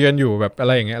นคุยกันอยู่แบบอะไ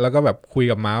รอย่างเงี้ยแล้วก็แบบคุย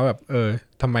กับม้าแบบ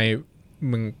ทำไม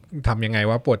มึงทำยังไง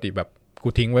ว่าปกติแบบกู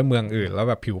ทิ้งไว้เมืองอื่นแล้ว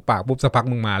แบบผิวปากปุ๊บสักพัก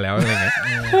มึงมาแล้วอะไรเงี้ย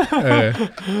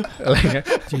อะไรเงี้ย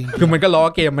คือมันก็ล้อ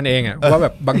เกมมันเองอ่ะว่าแบ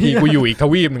บบางทีกูอยู่อีกท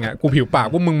วีปนึงอ่ะกูผิวปาก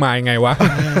ปุ๊บมึงมายังไงวะ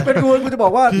เป็นกูจะบอ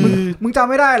กว่ามึงจำ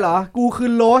ไม่ได้เหรอกูคือ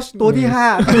โรสตัวที่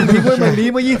5คือทิ้งไว้เมืองนี้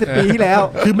เมื่อ20 ปีที่แล้ว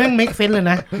คือแม่งเมคเซนส์เลย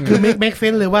นะคือเมคเซ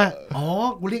นส์เลยว่าอ๋อ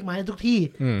กูเรียกม้าทุกที่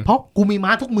เพราะกูมีม้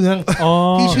าทุกเมือง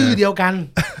ที่ชื่อเดียวกัน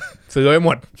ซื้อไว้หม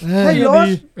ดให้โรส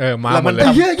มาหมดเลย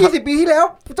20 ปีที่แล้ว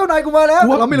เจ้านายกูมาแล้ว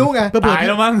เราไม่รู้ไงตายแ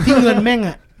ล้วมั้งที่เงินแม่ง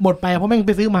อ่ะหมดไปเพราะแม่งไ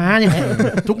ปซื้อม้าเนี่ย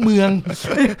ทุกเมือง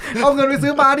เอาเงินไปซื้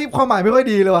อม้าที่ความหมายไม่ค่อย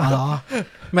ดีเลยว่ะ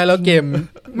แม่แล้วเกม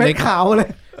ในข่าวเลย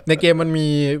ในเกมมันมี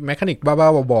แมคานิกบ้า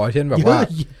ๆบอๆเช่นแบบว่า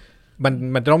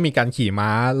มันต้องมีการขี่ม้า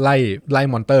ไล่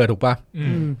มอนเตอร์ถูกป่ะ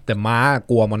แต่ม้า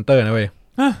กลัวมอนเตอร์นะเว้ย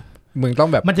มึงต้อง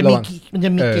แบบมันจะ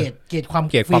มีเกรดความ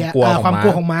กลัวข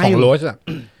องม้าของโรสอ่ะ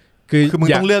คือมึง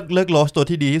ต้องเลือกโรสตัว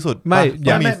ที่ดีที่สุดไม่อ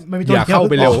ย่าเข้า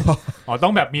ไปเร็วต้อ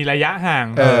งแบบมีระยะห่าง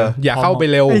อย่าเข้าไป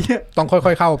เร็วต้องค่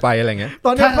อยๆเข้าไปอะไรเงี้ยต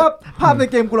อนนี้ภาพใน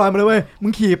เกมกูลอยมาเลยเว้ยมึ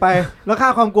งขี่ไปแล้วค่า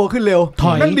ความกลัวขึ้นเร็ว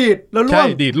นั่งดีดแล้วล่วง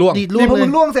ดีดล่วงพอมึ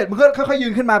งล่วงเสร็จมึงก็ค่อยๆยื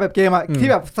นขึ้นมาแบบเกมอ่ะที่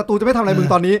แบบศัตรูจะไม่ทำอะไรมึง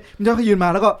ตอนนี้มึงจะค่อยยืนมา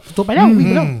แล้วก็ตัวไปแล้ววิ่งไ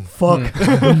ปแล้ว fuck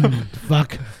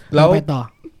แล้ว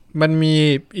มันมี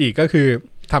อีกก็คือ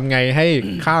ทำไงให้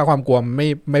ค่าความกลัว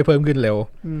ไม่เพิ่มขึ้นเร็ว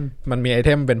มันมีไอเท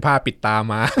มเป็นผ้าปิดตา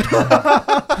มา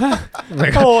แ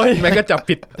ม่ก็จับ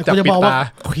ปิดตา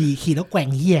ขี่แล้วแกว่ง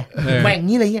เหี้ยแกว่ง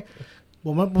นี้อะไรเงี้ยผ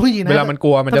มว่าผู้หญิงนะเวลามันก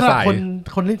ลัวมันจะใส่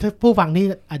คนที่ผู้ฟังนี่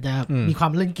อาจจะมีควา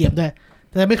มเล่นเกมด้วย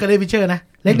แต่ไม่เคยเล่นวิเชอร์นะ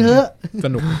เล่นเถอะส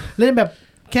นุกเล่นแบบ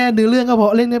แค่เนื้อเรื่องก็พอ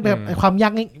เล่นแบบความยา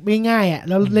กง่ายๆอ่ะแ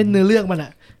ล้วเล่นเนื้อเรื่องมันอ่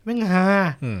ะไม่งา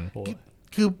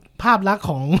คือภาพลักษณ์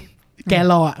ของแก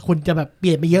รออ่ะคุณจะแบบเป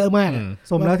ลี่ยนไปเยอะมาก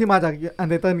สมแล้วที่มาจาก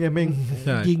Untitled Gaming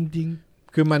จริง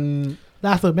คือมัน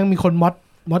ล่าสุดแม่งมีคนม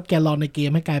อดแกรอในเก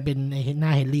มให้กลายเป็นไอ้หน้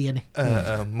าเฮนรี่นี่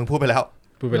มึงพูดไปแล้ว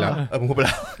มึงพูดไปแ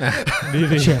ล้วดี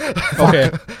โอเค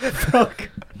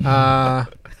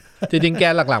จริงๆแก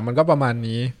หลักๆมันก็ประมาณ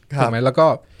นี้ถูกไหมแล้วก็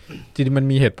จริงๆมัน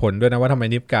มีเหตุผลด้วยนะว่าทำไม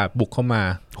นิฟการ์ดบุกเข้ามา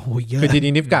คือจริ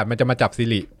งๆนิฟการ์ดมันจะมาจับซิ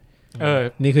ริ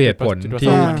นี่คือเหตุผล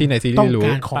ที่ในซีรีส์รู้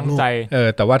ตั้งใจ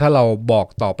แต่ว่าถ้าเราบอก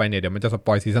ต่อไปเนี่ยเดี๋ยวมันจะสป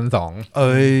อยซีซั่น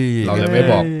2เราเลยไม่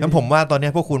บอกงั้นผมว่าตอนนี้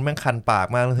พวกคุณแม่งคันปาก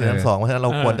มากซีซั่น2เพราะฉะนั้นเร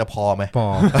าควรจะพอไหมพอ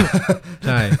ใ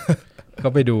ช่ก็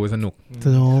ไปดูสนุก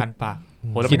คันปาก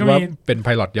คิดว่าเป็นไพ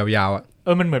ลอตยาว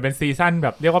ๆมันเหมือนเป็นซีซั่นแบ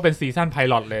บเรียกว่าเป็นซีซั่นไพ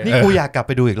ลอตเลยนี่กูอยากกลับไ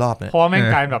ปดูอีกรอบเนี่ยเพราะแม่ง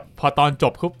กลายแบบพอตอนจ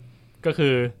บปุ๊บก็คื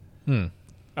อ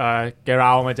เกร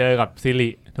ามาเจอกับซิริ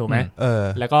ถูกไหม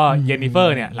แล้วก็เยนนิเฟอ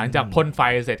ร์เนี่ยหลังจากพ่นไฟ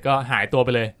เสร็จก็หายตัวไป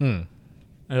เลย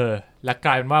แล้วก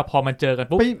ลายเป็นว่าพอมันเจอกัน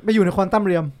ปุ๊บไปอยู่ในควอนตัมเ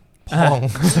รียมพอง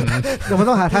เดี๋ยวมัน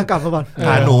ต้องหาทางกลับมาก่อนห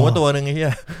าหนูมาตัวนึงไอ้เหี้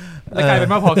ยแล้วกลายเป็น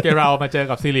ว่าพอเกรามาเจอ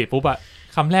กับซิริปุ๊บอะ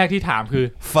คำแรกที่ถามคือ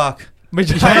fuck ไม่ใ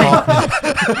ช่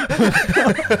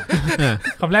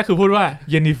คำแรกคือพูดว่า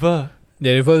เยนนิเฟอร์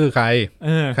คือใคร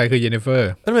คือเยนนิเฟอร์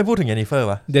แล้วทำไมพูดถึงเยนนิเฟอร์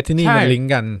วะเดสตินีมันลิง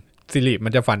ก์กันซิริมั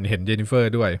นจะฝันเห็นเจนนิเฟอ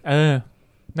ร์ด้วย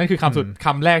นั่นคือค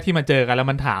ำแรกที่มันเจอกันแล้ว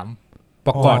มันถามป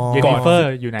กอดเจนนิเฟอร์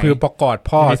อยู่ไหนคือปกอด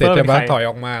พ่อเสร็จจะมาถอย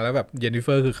ออกมาแล้วแบบเจนนิเฟ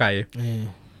อร์คือใคร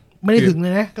ไม่ได้ถึงเล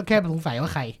ยนะก็แค่สงสัยว่า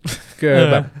ใครคือ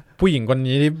แบบผู้หญิงคน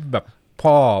นี้ที่แบบ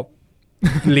พ่อ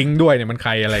ลิงก์ด้วยเนี่ยมันใค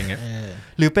รอะไรเงี้ย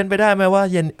หรือเป็นไปได้ไหมว่า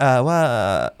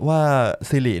ว่า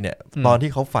ซิริเนี่ยตอนที่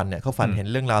เขาฝันเนี่ยเขาฝันเห็น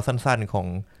เรื่องราวสั้นๆของ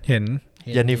เห็น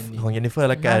เยนนิเฟอร์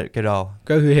และเกรอล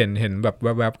ก็คือเห็นแบบ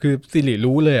แวบๆคือซิริ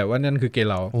รู้เลยว่านั่นคือเก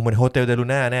รอลเหมือนโฮเทลเดลู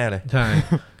น่าแน่เลยใช่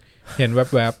เห็นแ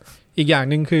วบๆอีกอย่าง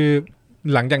นึงคือ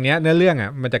หลังจากนี้เนื้อเรื่องอ่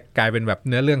ะมันจะกลายเป็นแบบ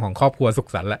เนื้อเรื่องของครอบครัวสุข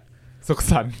สันต์ละสุข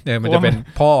สันต์มันจะเป็น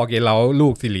พ่อเกรอลลู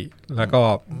กซิริแล้วก็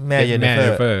แม่เยนนิ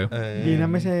เฟอร์ดีนะ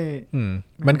ไม่ใช่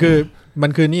มัน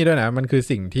คือนี่ด้วยนะมันคือ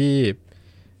สิ่งที่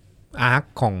อาร์ค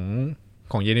ข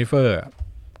องเยนนิเฟอร์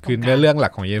คือเนื้อเรื่องหลั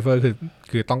กของเยนนิเฟอร์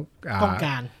คือต้องก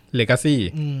ารเลกาซี่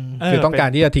คือต้องการ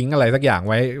ที่จะทิ้งอะไรสักอย่าง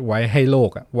ไว้ให้โล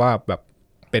กอะว่าแบบ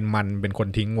เป็นคน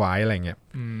ทิ้งไว้อะไรเงี้ย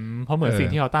เพราะเหมือนสิ่ง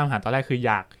ที่เราตามหาตอนแรกคืออ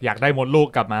ยากได้มดลูก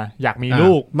กลับมาอยากมี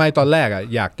ลูกไม่ตอนแรกอะ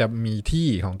อยากจะมีที่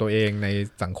ของตัวเองใน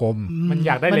สังคมมันอ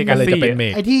ยากได้เลกาซี่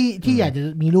ไอ้ที่อยากจะ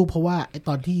มีลูกเพราะว่าไอ้ต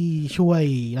อนที่ช่วย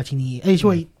ราชินี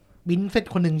ช่วยบินเซต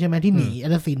คนหนึ่งใช่ไหมที่หนีแอ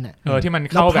ลซินอ่ะที่มัน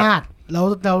เข้าแบบแล้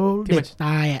วเด็กต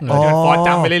ายอ่ะฟอร์จ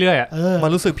ำไปเรื่อยๆอ่ะมั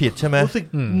นรู้สึกผิดใช่ไหมรู้สึก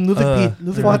ผิด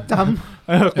รู้สึกฟอร์จ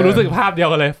ำกูรู้สึกภาพเดียว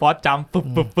กันเลยฟอร์จำปึ๊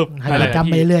บอะไรจำไ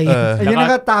ปเรื่อยไอ้นี่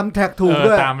ก็ตามแท็กถูก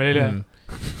ด้วยตามไปเรื่อย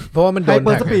เพราะว่ามันโดนไฮเป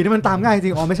อร์สปีดที่มันตามง่ายจ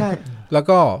ริงไม่ใช่แล้ว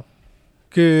ก็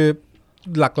คือ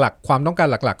หลักๆความต้องการ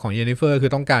หลักๆของเยนนิเฟอร์คื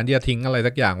อต้องการที่จะทิ้งอะไร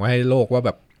สักอย่างไว้ให้โลกว่าแบ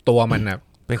บตัวมันน่ะ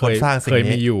เป็นคนสร้างสิ่งนี้เคย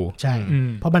มีอยู่ใช่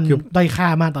เพราะมันด้อยค่า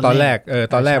มากตอนแ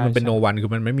รกมันเป็นโนวันคื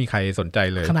อมันไม่มีใครสนใจ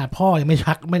เลยขนาดพ่อยังไม่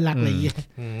รักเลย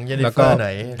แล้วก็ไหน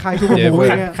ใครทุกค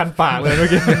นคันปากเลยเมื่อ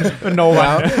กี้เป็นโนวั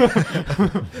น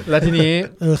แล้วทีนี้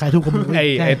ใครทุกคน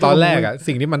ไอตอนแรกอ่ะ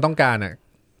สิ่งที่มันต้องการอ่ะ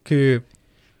คือ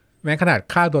แม้ขนาด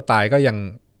ฆ่าตัวตายก็ยัง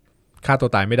ฆ่าตัว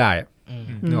ตายไม่ได้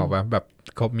นึกออกป่ะแบบ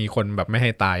เขามีคนแบบไม่ให้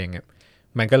ตายอย่างเงี้ย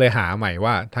มันก็เลยหาใหม่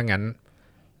ว่าถ้างั้น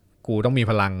กูต้องมี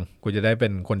พลังกูจะได้เป็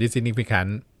นคนที่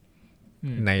significant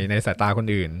ในสายตาคน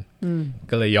อื่น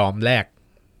ก็เลยยอมแลก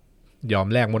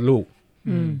มดลูก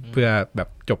เพื่อแบบ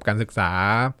จบการศึกษา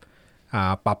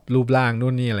ปรับรูปร่าง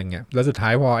นู่นนี่อะไรเงี้ยแล้วสุดท้า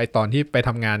ยพอไอตอนที่ไปท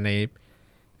ำงาน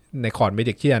ในคอร์ดเม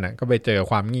จิกเชียนน่ะก็ไปเจอ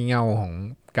ความงี่เง่าของ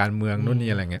การเมืองนู่นนี่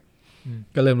อะไรเงี้ย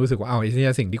ก็เริ่มรู้สึกว่าไอ้ที่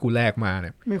สิ่งที่กูแลกมาเ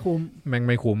นี่ยไม่คุ้มแม่งไ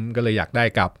ม่คุ้มก็เลยอยากได้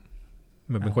กลับเ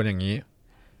หมือนเป็นคนอย่างนี้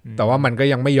แต่ว่ามันก็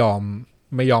ยังไม่ย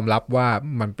อมรับว่า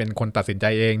มันเป็นคนตัดสินใจ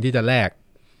เองที่จะแลก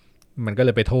มันก็เล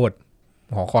ยไปโทษ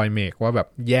หอคอยเมกว่าแบบ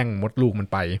แย่งมดลูกมัน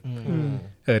ไป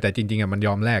แต่จริงๆอ่ะมันย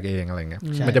อมแลกเองอะไรเงี้ย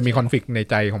มันจะมีคอนฟลิกต์ใน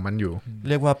ใจของมันอยู่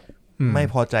เรียกว่า ไม่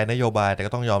พอใจนโยบายแต่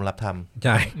ก็ต้องยอมรับทำใ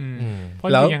ช่เพราะ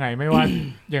ยังไงไม่ว่า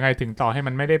ยังไงถึงต่อให้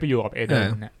มันไม่ได้ไปอยู่กับเอเดน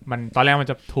เนี่ยมันตอนแรกมัน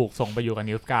จะถูกส่งไปอยู่กับ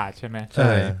นิวการ์ดใช่ไหมใช่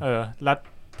แล้ว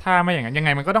ถ้าไม่อย่างนั้นยังไง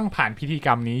มันก็ต้องผ่านพิธีกร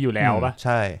รมนี้อยู่แล้วป่ะใ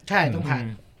ช่ต้องผ่าน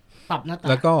ปรับหน้าตา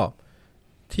แล้วก็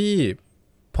ที่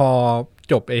พอ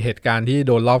จบเหตุการณ์ที่โ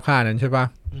ดนรอบฆ่านั้นใช่ป่ะ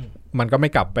มันก็ไม่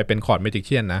กลับไปเป็นคอร์ดเมจิกเ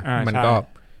ชียนนะมันก็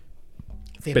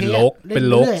เป็นโล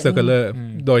กเซอร์เคิลเลอร์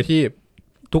โดยที่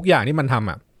ทุกอย่างที่มันทำ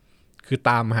อ่ะคือ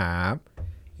ตามหา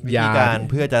ยาการ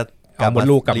เพื่อจะเอามด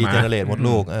ลูกกลับมารีเจเนเรตมด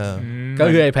ลูกก็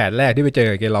คือไอ้แผนแรกที่ไปเจอ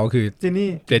กับเกลคือจินนี่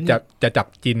จะจับ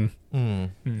จิน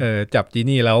จับจิน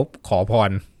นี่แล้วขอพ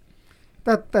ร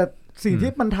แต่สิ่ง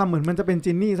ที่มันทำเหมือนมันจะเป็น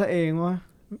จินนี่ซะเองวะ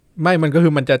ไม่มันก็คื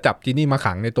อมันจะจับจินนี่มา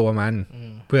ขังในตัวมัน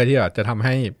เพื่อที่จะทำใ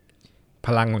ห้พ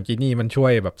ลังของจินนี่มันช่ว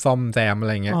ยแบบซ่อมแซมอะไ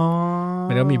รเงี้ย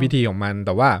มันก็มีพิธีของมันแ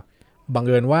ต่ว่าบังเ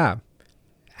อิญว่า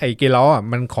ไอ้เกลอ่ะ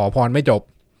มันขอพรไม่จบ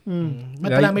มัน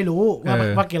ตอนแรกไม่รู้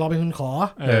ว่าเกลเป็นคนขอ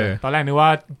ตอนแรกนึกว่า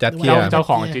เจ้า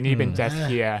ของจินนี่เป็นแจสเ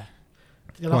คีย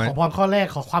เราขอพรข้อแรก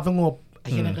ขอความสงบไอ้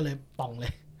ที่นั่นก็เลยป่องเล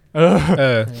ย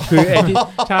คือไอ้ที่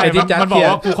ใช่มันบอก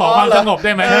ว่ากูขอความสงบไ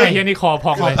ด้ไหมไอ้เฮียนี่คอพ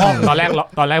องเลยตอน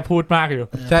แรกพูดมากอยู่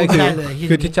ใช่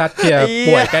คือที่จัดเคีย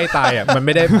ป่วยใกล้ตายอ่ะมันไ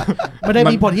ม่ได้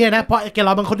มีผลเฮียนะเพราะแกเร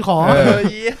าเป็นคนขอ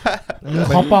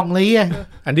ป่องเลย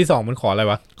อันที่2มันขออะไร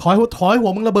วะขอให้หั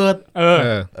วมึงระเบิด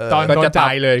ตอนจะต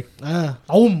ายเลย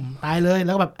ตุ้มตายเลยแ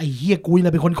ล้วก็แบบไอ้เฮียกูเล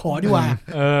ยเป็นคนขอดีกว่า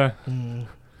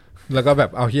แล้วก็แบบ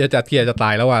เอาเฮียจัดเคียจะตา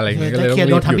ยแล้วว่ะอะไรอย่างเงี้ยก็เลยต้อง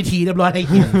รีบทำพิธีเรียบร้อยไอ้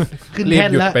เฮียขึ้นแท่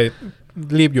นแล้ว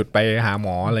รีบหยุดไปหาหม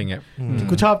ออะไรเงี้ย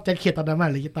กูชอบแจ็คเคียตอนนั้นมาก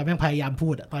เลยตอนแม่งพยายามพู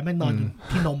ดตอนแม่งนอน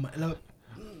ที่นมแล้ว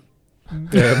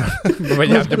มันพย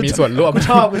ายามจะมีส่วนร่วม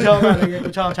ชอบอะไรเงี้ย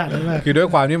กูชอบฉากนั้นมากคือด้วย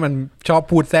ความที่มันชอบ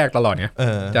พูดแทรกตลอดเนี่ย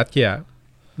จัดเคีย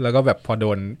แล้วก็แบบพอโด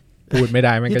นพูดไม่ไ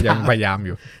ด้มันก็ยังพยายามอ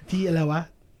ยู่ที่อะไรวะ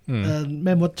แ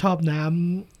ม่มดชอบน้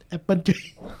ำแอปเปิ้ลจุย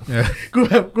กู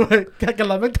กัน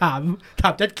เราไม่ถาม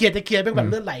จัดเคียแม่งแบบ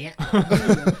เลือดไหลอ่ะ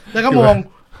แล้วก็มอง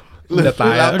จะต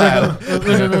ายแล้ว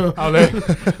เอาเล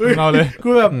ยกู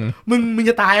แบบมึง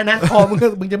จะตายนะคอ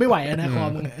มึงจะไม่ไหวนะคอ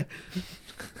มึง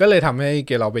ก็เลยทำให้เ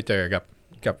กลเราไปเจอ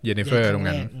กับเยนนิเฟอร์ตรง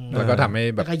นั้นแล้วก็ทำให้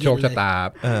แบบโชคชะตา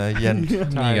เย็น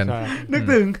นี่กันนึก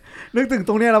ถึงต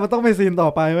รงนี้เราต้องไปซีนต่อ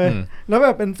ไปเว้ยแล้วแบ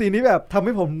บเป็นซีนที่แบบทำใ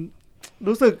ห้ผม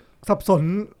รู้สึกสับสน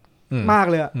มาก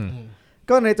เลยอ่ะ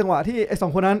ก็ในจังหวะที่ไอ้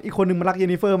2คนนั้นอีกคนนึงมันรักเย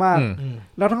นนิเฟอร์มาก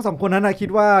แล้วทั้ง2คนนั้นคิด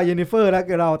ว่าเยนนิเฟอร์และเ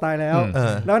กลเราตายแล้ว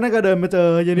แล้วนั่นก็เดินมาเจอ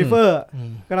เยนนิเฟอร์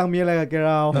กำลังมีอะไรกับเกล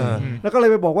เราแล้วก็เลย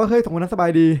ไปบอกว่าเฮ้ย2คนนั้นสบา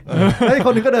ยดีแล้วอีกค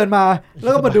นนึงก็เดินมาแล้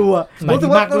วก็มาดูอ่ะรู้สึก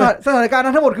ว่าสถานการณ์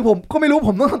นั้นทั้งหมดคือผมก็ไม่รู้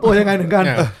ผมต้องทำตัวยังไงเหมือนกัน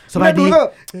สบายดี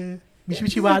มีชีวิ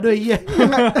ตชีวาด้วยเหี้ย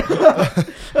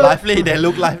ไลฟ์ลี่เดน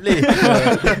ลุกไลฟ์ลี่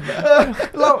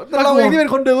เราเองที่เป็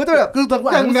นคนดูจะแบบ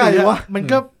ยังไงวะมัน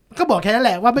ก็บอกแค่นั้นแห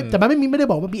ละว่าแต่มันไม่ได้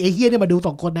บอกว่ามีเอเฮียเนี่ยมาดู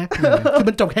2คนนะคือ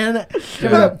มันจบแค่นั้นแหละ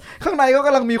แบบข้างในก็ก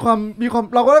ำลังมีความ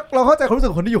เราเข้าใจความรู้สึก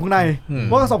ของคนที่อยู่ข้างใน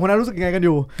ว่า2คนนั้นรู้สึกยังไงกันอ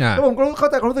ยู่แล้วผมก็เข้า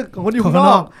ใจความรู้สึกของคนที่อยู่ข้างน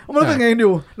อกว่ามันรู้สึกยังไงกันอ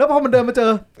ยู่แล้วพอมันเดินมาเจ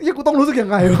อยี่กูต้องรู้สึกยัง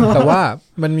ไงแต่ว่า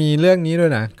มันมีเรื่องนี้ด้ว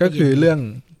ยนะก็คือเรื่อง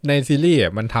ในซีรีส์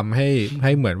มันทำใ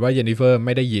ห้เหมือนว่าเยนนิเฟอร์ไ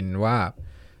ม่ได้ยินว่า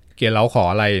เกลเราขอ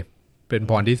อะไรเป็น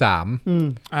พรที่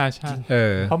3ใช่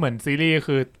เพราะเหมือนซีรีส์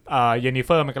คือเยนนิเฟ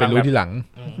อร์มันกำลังรู้ที่หลัง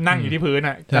นั่งอยู่ที่พื้น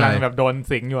อ่ะกำลังแบบโดน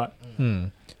สิงอยู่อ่ะ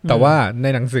แต่ว่าใน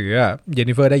หนังสือเยน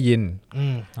นิเฟอร์ได้ยิน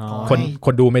ค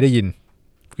นดูไม่ได้ยิน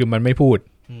คือมันไม่พูด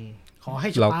ขอให้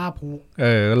ชะตาผูก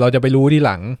เราจะไปรู้ที่ห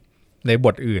ลังในบ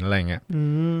ทอื่นอะไรเงี้ย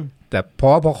แต่พ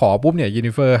อขอปุ๊บเนี่ยเยน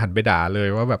นิเฟอร์หันไปด่าเลย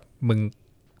ว่าแบบมึง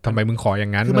ทำไมมึงขออย่า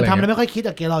งนั้นคือมันทำแล้วไม่ค่อยคิด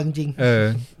กับเกลอจริง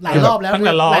ๆหลายรอบแล้วห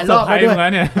ลายรอบด้ว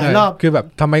ยเนี่ยหลายรอบคือแบบ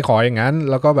ทำไมขออย่างนั้น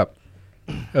แล้วก็แบบ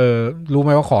รู้ไห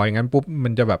มว่าขออย่างนั้นปุ๊บมั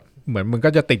นจะแบบเหมือนมึงก็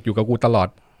จะติดอยู่กับกูตลอด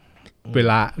เว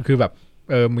ลาคือแบบ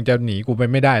มึงจะหนีกูไป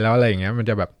ไม่ได้แล้วอะไรอย่างเงี้ยมัน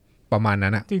จะแบบประมาณนั้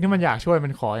นอะจริงที่มันอยากช่วยมั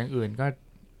นขออย่างอื่น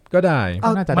ก็ได้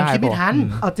น่าจะได้มันคิดไม่ทัน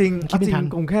เอาจริง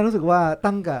ผมแค่รู้สึกว่า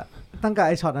ตั้งกับไ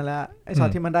อช็อตนั่นแหละไอช็อต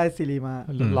ที่มันได้ซีรีส์มา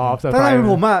ถ้าเป็น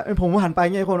ผมหันไปเ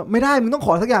งี้ยคนไม่ได้มึงต้องข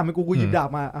อสักอย่างมึงกูหยิบดาบ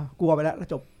มากูเอาไปแล้ว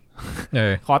จบ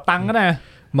ขอตังค์ก็ได้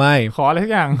ไม่ขออะไรสั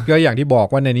กอย่างก็อย่างที่บอก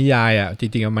ว่าในนิยายอ่ะจ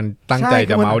ริงๆมันตั้งใจ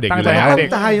จะมาเอาเด็กอยู่แล้ว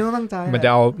ตั้งใจมันจะ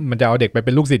เอาเด็กไปเ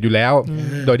ป็นลูกศิษย์อยู่แล้ว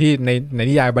โดยที่ใน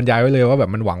นิยายบรรยายไว้เลยว่าแบ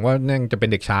บมันหวังว่านั่งจะเป็น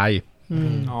เด็กชาย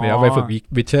เดี๋ยวไปฝึก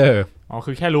วิเชอร์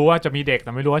คือแค่รู้ว่าจะมีเด็กแ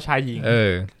ต่ไม่รู้ว่าชายหญิง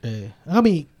แล้วก็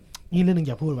มีนี่เรื่องนึงอ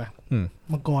ยากพูดว่า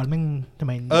มังกรแม่งทำไ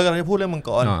มกำลังจะพูดเรื่องมัง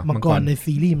กรใน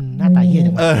ซีรีส์มันหน้าตาเหี้ย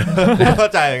จังเข้า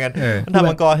ใจเหมือนกันมันทำ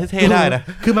มังกรเท่ๆได้นะ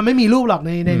คือมันไม่มีรูปหรอก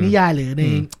ในนิยายหรือ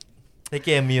ในเก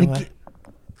มมีไหม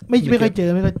ไม่เคยเจ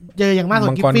ออย่างมากสุด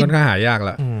มังกรค่อนข้างหายาก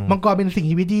ละมังกรเป็นสิ่งมี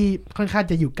ชีวิตที่ค่อนข้าง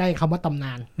จะอยู่ใกล้คำว่าตำน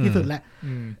านที่สุดแล้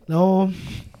ว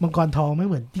มังกรทองไม่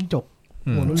เหมือนจิ้งจก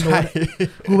หัวล้น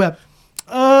ๆกูแบบ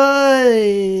เอ้ย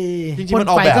จริงๆมัน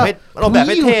ออกแบบ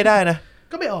ไม่เท่ได้นะ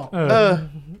ก็ไม่ออก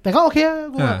แต่ก็โอเค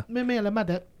กูไม่อะไรมากแ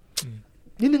ต่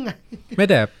นิดนึงอ่ะไม่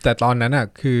แต่ตอนนั้นอ่ะ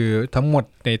คือทั้งหมด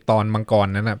ในตอนมังกร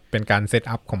นั้นอ่ะเป็นการเซต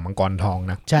อัพของมังกรทอง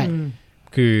นะใช่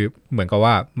คือเหมือนกับ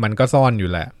ว่ามันก็ซ่อนอยู่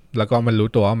แหละแล้วก็มันรู้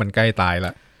ตัวว่ามันใกล้ตายล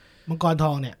ะมังกรท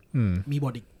องเนี่ยมีบ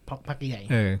ทอีกพักใหญ่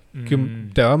คือ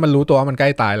แต่ว่ามันรู้ตัวว่ามันใกล้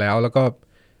ตายแล้วก็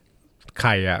ไ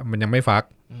ข่อ่ะมันยังไม่ฟัก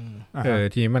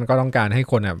ทีนี้มันก็ต้องการให้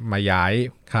คนอ่ะมาย้าย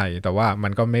ไข่แต่ว่ามั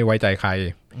นก็ไม่ไว้ใจใคร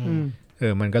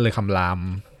มันก็เลยคำราม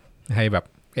ให้แบบ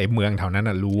ไอ้เมืองแถวนั้น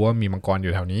อ่ะรู้ว่ามีมังกรอ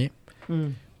ยู่แถวนี้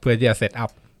เพื่อที่จะเซตอั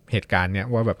พเหตุการณ์เนี้ย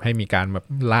ว่าแบบให้มีการแบบ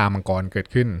ล่ามังกรเกิด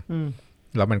ขึ้น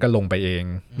แล้วมันก็ลงไปเอง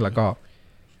แล้วก็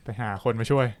ไปหาคนมา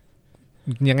ช่วย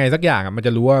ยังไงสักอย่างอ่ะมันจ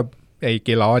ะรู้ว่าไอ้เก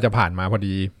ล้อจะผ่านมาพอ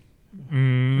ดี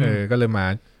ก็เลยมา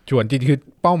ชวนที่คือ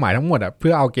เป้าหมายทั้งหมดอ่ะเพื่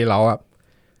อเอาเกล้ออ่ะ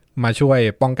มาช่วย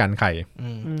ป้องกันไข่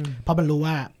เพราะมันรู้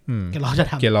ว่าเกล้อจะ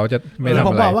ทำเกล้อจะไม่ทำอะไรผ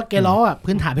มบอกว่าเกล้ออ่ะ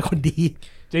พื้นฐานเป็นคนดี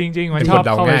จริงๆมันชอบเ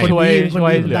ข้าไปช่วย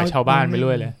เหลือชาวบ้านไปเ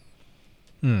รื่อยเลย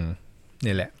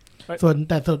นี่แหละส่วน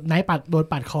ไนท์โดน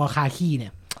ปัดคอคาขี้เนี่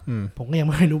ยผมก็ยังไ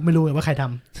ม่รู้เลยว่าใครท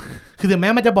ำคือถึงแม้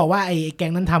มันจะบอกว่าไอ้แก๊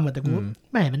งนั้นทำแต่กู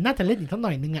แหมมันน่าจะเล่นอีกสักหน่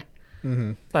อยนึงอ่ะ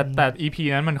แต่ EP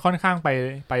นั้นมันค่อนข้าง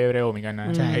ไปเร็วเหมือนกันนะ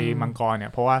ไอ้มังกรเนี่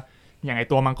ยเพราะว่าอย่างไอ้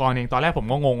ตัวมังกรเองตอนแรกผม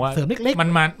ก็งงว่ามั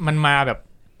นมาแบบ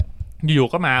อยู่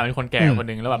ก็มาเป็นคนแก่คน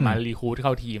หนึ่งแล้วแบบมารีคูดเข้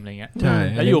าทีมอะไรเงี้ย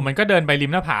แล้วอยู่มันก็เดินไปริ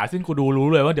มหน้าผาซึ่งกูรู้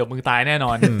เลยว่าเดี๋ยวมึงตายแน่น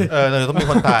อนเลยต้องมี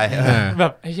คนตายแบ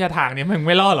บไอ้เชี่ยทางนี้มึง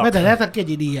ไม่รอดหรอกไม่แต่ถ้าสังเกต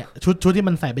ดีๆอ่ะชุดที่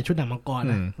มันใส่เป็นชุดหนังมังกร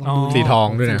นะสีทอง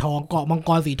ด้วยนะสีทองเกาะมังก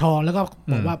รสีทองแล้วก็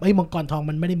บอกว่าไอ้มังกรทอง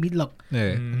มันไม่ได้มิดหรอก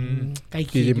ใกล้เ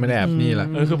คียงไม่ได้แบบนี้ละ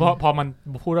คือพอมัน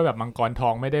พูดว่าแบบมังกรทอ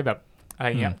งไม่ได้แบบอะไร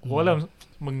เงี้ยกูก็เริ่ม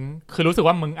มึงคือรู้สึก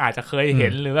ว่ามึงอาจจะเคยเห็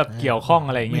นหรือแบบเกี่ยวข้อง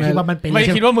อะไรอย่างเงี้ยไม่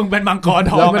คิดว่ามึงเป็นมังกร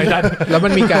ทองไปจัดแล้วมั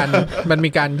นมี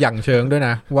การหยั่งเชิงด้วยน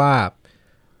ะว่า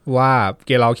เ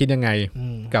กล้าคิดยังไง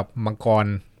กับมังกร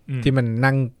ที่มัน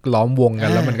นั่งล้อมวงกั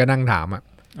นแล้วมันก็นั่งถามอ่ะ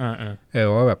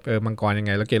ว่าแบบมังกรยังไ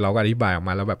งแล้วเกล้าก็อธิบายออก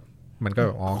มาแล้วแบบมันก็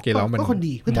เกล้ามัน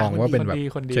มองว่าเป็นแบบ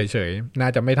เฉยๆน่า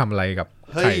จะไม่ทำอะไรกับ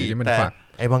ไข่ที่มันฝาก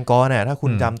ไอ้มังกรเนี่ยถ้าคุ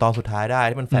ณจำตอนสุดท้ายได้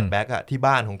ที่มันแฟลชแบ็กอะที่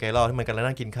บ้านของเกล้าที่มันกำลัง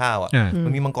นั่งกินข้าวอะมั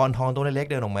นมีมังกรทองตัวเล็กๆ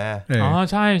เดินออกมา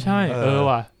ใช่ใช่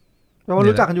ว่ะเรา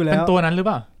รู้จักกันอยู่แล้วเป็นตัวนั้นหรือเ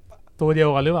ปล่าตัวเดียว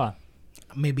กันหรือเปล่า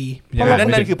maybe เพราะนั่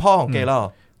นคือพ่อของเกล้า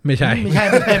ไม่ใช่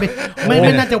ไม่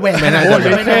น่าจะแหวกไม่น่าจะ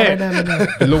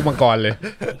เป็นลูกมังกรเลย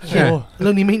เรื่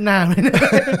องนี้ไม่น่าไม่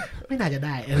น่าจะไ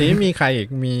ด้ทีนี้มีใครอีก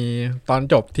มีตอน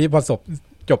จบที่พอ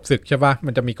จบศึกใช่ป่ะ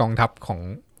มันจะมีกองทัพ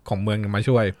ของเมืองมา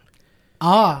ช่วย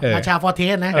ราชาฟอร์เท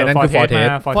สนะนั่นคือฟอร์เทส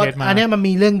อันนี้มัน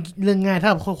มีเรื่องง่ายถ้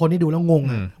าคนที่ดูแล้วงง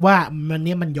ว่า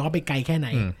มันย้อนไปไกลแค่ไหน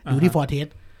ดูที่ฟอร์เทส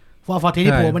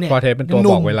ที่โผล่มาเนี่ยฟอร์เทสเป็นตัว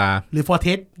บอกเวลาหรือฟอร์เท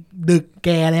สดึกแ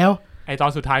ก่แล้วไอตอ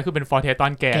นสุดท้ายคือเป็นฟอร์เทสตอ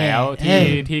นแก่แล้ว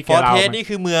ที่ฟอร์เทสนี่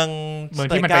คือเมือง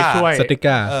ที่มันไปช่วยสติ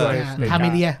ก้าเทเม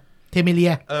เลี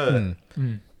ย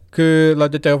คือเรา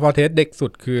จะเจอฟอร์เทสเด็กสุ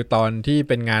ดคือตอนที่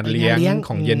เป็นงานเลี้ยงข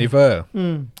องเยนนิเฟอร์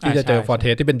ที่จะเจอฟอร์เท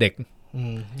สที่เป็นเด็ก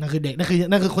นั่นคือเด็กนั่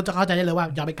นคือคนจะเข้าใจได้เลยว่า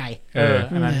ย้อนไปไกล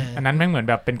อันนั้นแม่งเหมือน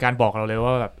แบบเป็นการบอกเราเลย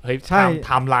ว่าแบบเฮ้ยไท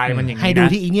ม์ไลน์มันอย่างนี้นะให้ดู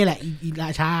ที่อีนี่แหละอีรา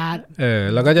ชา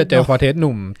แล้วก็จะเจอฟอร์เทสห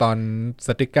นุ่มตอนส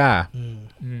ติก้า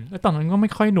แล้วตอนนั้นก็ไม่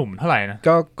ค่อยหนุ่มเท่าไหร่นะ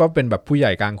ก็เป็นแบบผู้ให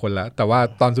ญ่กลางคนแล้วแต่ว่า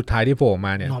ตอนสุดท้ายที่โผล่ม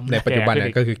าเนี่ยในปัจจุบันเนี่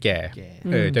ยก็คือแก่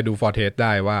จะดูฟอร์เทสไ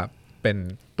ด้ว่าเป็น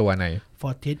ตัวไหนฟอ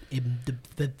ร์เทส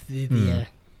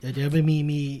เดี๋ยวจะ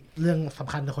มีเรื่องส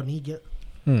ำคัญกับคนนี้เยอะ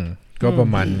ก็ปร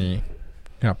ะมาณนี้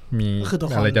ครับมี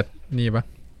อะไรจะนี่ปะ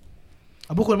เอ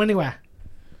าพวกคุณบ้างดีกว่า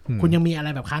คุณยังมีอะไร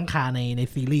แบบค้างคาใน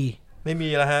ซีรีส์ไม่มี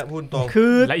แล้วฮะพูดตรงคื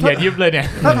อละเอียดยิบเลยเนี่ย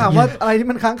ถ้าถามว่าอะไรที่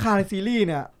มันค้างคาในซีรีส์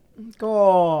เนี่ยก็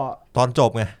ตอนจ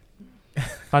บไง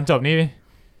ตอนจบนี่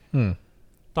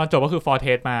ตอนจบก็คือฟอร์เท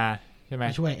สมาใช่ไหม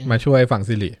มาช่วยฝั่ง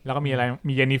ซิริแล้วก็มีอะไร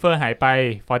มีเยนนิเฟอร์หายไป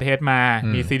ฟอร์เทสมา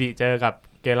มีซิริเจอกับ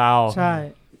เกล้าใช่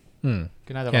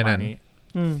ก็น่าจะประมาณนี้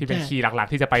ที่เป็นคีย์หลัก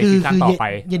ๆที่จะไปซีซั่นต่อไป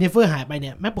เยนนิเฟอร์หายไปเ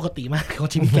นี่ยแม่ปกติมากของ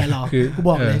ชีวิตแกเรากู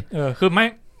บอกเลยคือไม่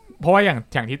เพราะว่าอ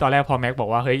ย่างที่ตอนแรกพอแม็กบอก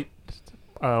ว่าเฮ้ย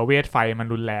เวทไฟมัน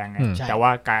รุนแรงไงแต่ว่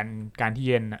าการที่เ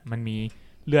ย็นมันมี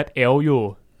เลือดเอลอยู่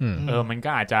มันก็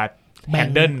อาจจะแฮน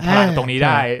เดิลพลังตรงนี้ไ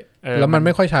ด้แล้วมันไ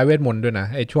ม่ค่อยใช้เวทมนต์ด้วยนะ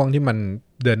ไอ้ช่วงที่มัน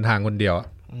เดินทางคนเดียว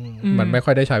มันไม่ค่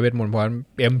อยได้ใช้เวทมนต์เพราะ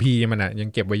MP มันอ่ะยัง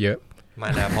เก็บไว้เยอะมา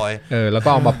นาพอยแล้วก็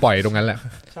เอามาปล่อยตรงนั้นแหละ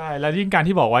ใช่แล้วยิ่งการ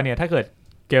ที่บอกว่าเนี่ยถ้าเกิด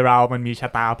เกล้ามันมีชะ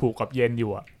ตาผูกกับเย็นอ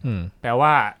ยู่อ่ะแปลว่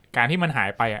าการที่มันหาย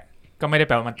ไปอ่ะก็ไม่ได้แ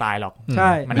ปลว่ามันตายหรอกใ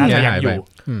ช่มันน่าจะยังอยู่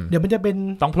เดี๋ยวมันจะเป็น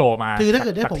ต้องโผล่มาคือถ้าเ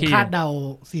กิดได้ผมคาดเดา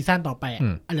ซีซั่นต่อไป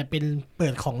อาจจะเป็นเปิ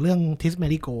ดของเรื่องทิสแม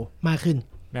ริโกมากขึ้น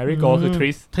แมริโกคือทริ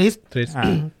ส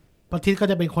เพราะทิสก็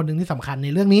จะเป็นคนหนึ่งที่สำคัญใน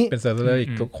เรื่องนี้เป็นเซอร์เลอร์อีก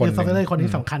คนเป็นเซอร์เลอร์คน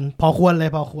ที่สำคัญพอควรเลย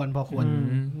พอควร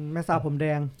แม่สาวผมแด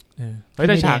งเฮ้ยแ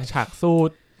ต่ฉากสู้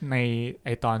ในไอ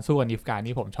ตอนสู้กับนิฟการ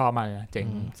นี่ผมชอบมากเลยนะเจ๋ง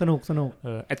สนุก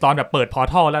ไอตอนแบบเปิดพอร์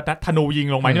ทัลแล้วธนูยิง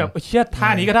ลงมาเนี่ยแบบเชี่ยท่า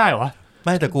นี้ก็ได้เหรอไ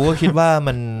ม่แต่กูก็คิดว่า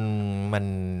มัน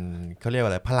เขาเรียกว่า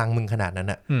อะไรพลังมึงขนาดนั้น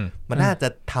อ่ะมันน่าจะ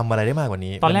ทำอะไรได้มากกว่า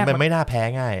นี้ตอนแรกมันไม่น่าแพ้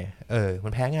ง่ายมั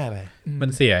นแพ้ง่ายไปมัน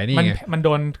เสียนี่ไงมันโด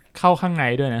นเข้าข้างใน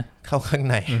ด้วยนะเข้าข้าง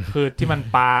ในคือที่มัน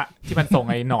ปาที่มันส่ง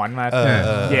ไอ้หนอนมา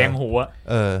แยงหัว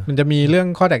มันจะมีเรื่อง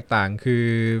ข้อแตกต่างคือ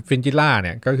ฟินจิล่าเ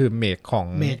นี่ยก็คือเมจข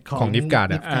องนิฟการ์ด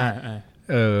อ่ะ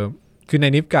คือใน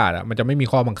นิฟการ์ดอ่ะมันจะไม่มี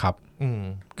ข้อบังคับ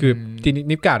คือที่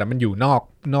นิฟการ์ดอ่ะมันอยู่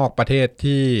นอกประเทศ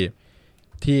ที่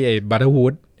ไอ้บัตเทอร์ฮู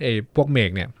ดไอ้พวกเม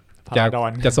กเนี่ย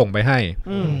จะส่งไปให้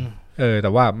แต่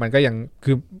ว่ามันก็ยัง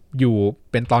คืออยู่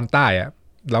เป็นตอนใต้อ่ะ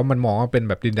แล้วมันมองว่าเป็น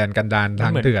แบบดินแดนกันดารทา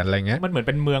งเถื่อนอะไรเงี้ยมันเหมือนเ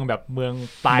ป็นเมืองแบบเมือง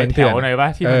ปลายแถวหน่อยว่า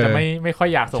ที่มันจะไม่ค่อย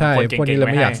อยากส่งคนเก่งๆพวกนี้เรา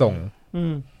ไม่อยากส่ง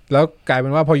แล้วกลายเป็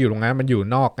นว่าพออยู่ตรงนั้นมันอยู่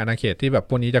นอกอาณาเขตที่แบบ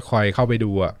พวกนี้จะคอยเข้าไป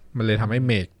ดูอ่ะมันเลยทำให้เ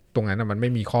มกตรงนั้นมันไม่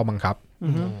มีข้อบังคับ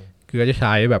คือจะใ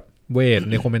ช้แบบเวท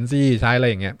ในคอมเมนซี่ใช้อะไร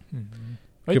อย่างเงี้ย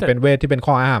คือเป็นเวทที่เป็น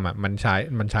ข้ออ้างอ่ะมัน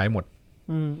ใช้หมด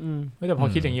แต่พอ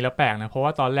คิดอย่างนี้แล้วแปลกนะเพราะว่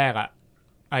าตอนแรกอ่ะ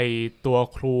ไอตัว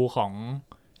ครูของ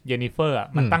เยนนิเฟอร์อ่ะ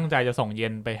มันตั้งใจจะส่งเย็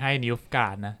นไปให้นิวฟกา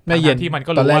ร์ดนะที่มัน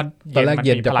ก็รู้ว่าตอนแรกเ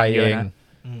ย็นจะไปเอง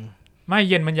ไม่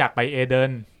เย็นมันอยากไปเอเด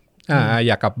นอ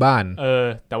ยากกลับบ้าน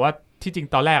แต่ว่าที่จริง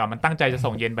ตอนแรกอ่ะมันตั้งใจจะ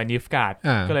ส่งเย็นไปนิวฟการ์ด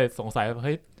ก็เลยสงสัยว่าเ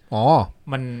ฮ้ย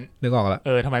มันนึกออกแล้ว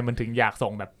ทำไมมันถึงอยากส่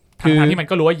งแบบทั้งที่มัน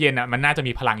ก็รู้ว่าเย็นอ่ะมันน่าจะ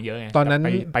มีพลังเยอะไงตอนนั้น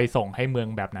ไปส่งให้เมือง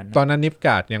แบบนั้นตอนนั้นนิวฟก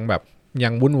าร์ดยังแบบยั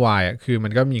งวุ่นวายอ่ะคือมั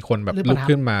นก็มีคนแบบลุก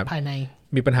ขึ้นมา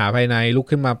มีปัญหาภายในลุก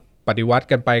ขึ้นมาปฏิวัติ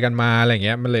กันไปกันมาอะไรเ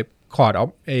งี้ยมันเลยคอร์ดออฟ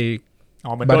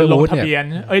มันโดนลงทะเบียน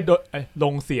ล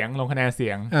งเสียงลงคะแนนเสี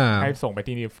ยงให้ส่งไป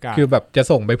ที่นิฟการ์คือแบบจะ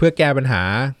ส่งไปเพื่อแก้ปัญหา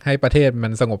ให้ประเทศมั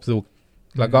นสงบสุข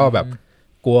แล้วก็แบบ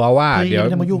กลัวว่าเดี๋ย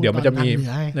วมันจะมี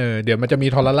เดี๋ยวมันจะมี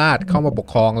ทรราชเข้ามาปก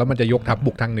ครองแล้วมันจะยกทัพ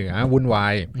บุกทางเหนือวุ่นวา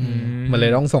ยมันเล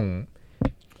ยต้องส่ง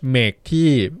เมกที่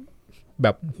แบ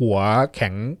บหัวแข็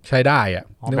งใช้ได้อ่ะ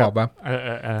นึกออกปะ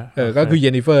ก็คือเย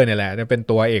นนิเฟอร์เนี่ยแหละเป็น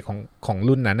ตัวเอกของ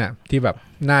รุ่นนั้นอ่ะที่แบบ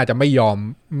น่าจะไม่ย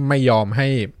อมให้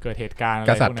เกิดเหตุการณ์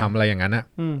กษัตริย์ทำอะไรอย่างนั้นอ่ะ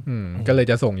ก็เลย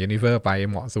จะส่งเยนนิเฟอร์ไป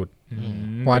เหมาะสุด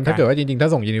เพราะถ้าเกิดว่าจริงๆถ้า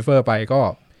ส่งเยนนิเฟอร์ไปก็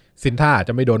ซินท่าจ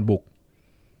ะไม่โดนบุก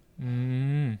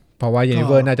เพราะว่าเยนนิเ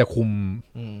ฟอร์น่าจะคุม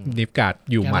นิฟการ์ด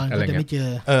อยู่หมัดอะไรเงี้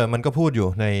ยมันก็พูดอยู่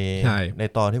ใน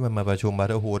ตอนที่มันมาประชุมบัต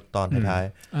เทอร์ฮูดตอนท้าย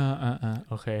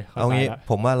โอเคเอางี้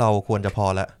ผมว่าเราควรจะพอ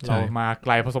แล้วเรามาไก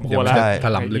ลพอสมควรแล้ว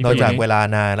นอกจากเวลา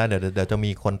นานแล้วเดี๋ยวจะ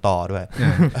มีคนต่อด้วย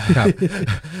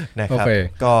นะครับ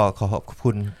ก็ขอบ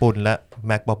คุณปุ่นและแ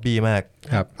ม็กบ๊อบบี้มาก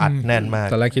อัดแน่นมาก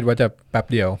ตอนแรกคิดว่าจะแป๊บ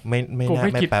เดียวไม่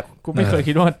แป๊บกูไม่เคย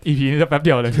คิดว่า EP นี้จะแป๊บเ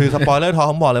ดียวเลยคือสปอยเลอร์ทอล์ก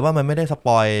ผมบอกเลยว่ามันไม่ได้ส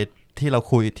ปอยที่เรา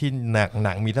คุยที่ห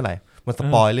นังมีเท่าไหร่มันส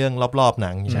ปอยเรื่องรอบๆห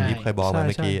นังอย่างที่เคยบอกเ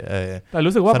มื่อกี้แต่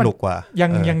รู้สึกว่าสนุกกว่า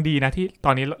ยังดีนะที่ต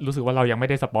อนนี้รู้สึกว่าเรายังไม่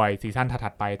ได้สปอยซีซั่นถั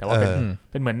ดๆไปแต่ว่า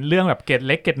เป็นเหมือนเรื่องแบบเกตเ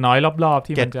ล็กเกตน้อยรอบๆ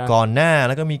ที่มันจะก่อนหน้าแ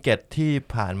ล้วก็มีเกตที่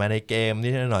ผ่านมาในเกมนิ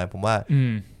ดหน่อยผมว่า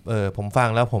ผมฟัง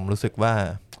แล้วผมรู้สึกว่า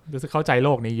เข้าใจโล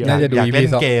กนี้เยอะอยากเล่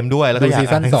นเกมด้วยแล้วก็อยากซี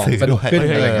ซั่น2สนุกขึ้น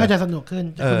ก็จะสนุกขึ้น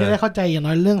คุณจะได้เข้าใจอย่าง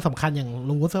น้อยเรื่องสำคัญอย่าง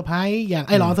ลุงวูดเซอร์ไพรส์อย่างไ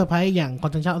อ้ร้อนเซอร์ไพรส์อย่างคอ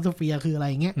นเทนชั่นออฟโซเฟียคืออะไร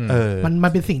อย่างเงี้ยมั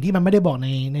นเป็นสิ่งที่มันไม่ได้บอก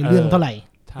ในเรื่องเท่าไหร่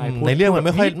ในเรื่องมันไ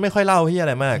ม่ค่อยเล่าที่อะ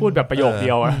ไรมากพูดแบบประโยคเดี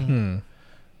ยวอ่ะ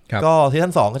ก็ซีซั่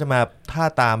น2ก็จะมาถ้า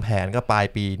ตามแผนก็ปลาย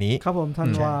ปีนี้ครับผมธัน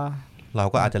วาเรา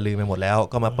ก็อาจจะลืมไปหมดแล้ว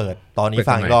ก็มาเปิดตอนนี้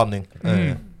ฟังอีกรอบนึง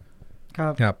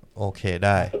ครับโอเคไ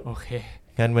ด้โอเค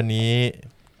งั้นวันนี้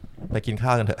ไปกินข้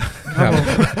าวกันเถอะ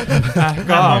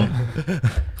ก็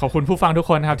ขอบคุณผู้ฟังทุก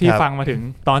คนครับที่ฟังมาถึง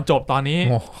ตอนจบตอนนี้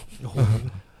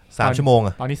3 ชั่วโมง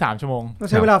ตอนนี้3 ชั่วโมง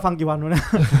ใช้เวลาฟังกี่วันวะเนี่ย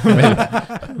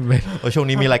ช่วง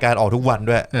นี้มีรายการออกทุกวัน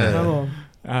ด้วยครับผม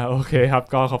โอเคครับ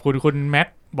ก็ขอบคุณคุณแม็ก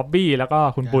บ๊อบบี้แล้วก็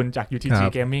คุณปุณจาก UTG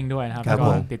Gaming ด้วยนะครับก็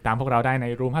ติดตามพวกเราได้ใน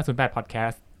Room 508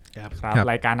 Podcast ครับ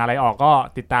รายการอะไรออกก็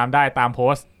ติดตามได้ตามโพ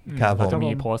สต์เราจะมี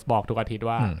โพสต์บอกทุกอาทิตย์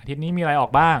ว่าอาทิตย์นี้มีอะไรออ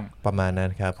กบ้างประมาณนั้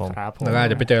นครับผมแล้วก็อาจ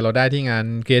จะไปเจอเราได้ที่งาน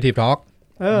Creative Talk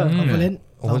คอนเฟอเรนซ์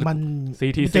มัน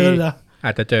CTC เจอเหรออ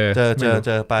าจจะเ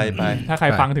จอไปถ้าใคร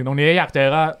ฟังถึงตรงนี้อยากเจอ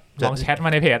ก็ลองแชทมา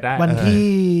ในเพจได้วันที่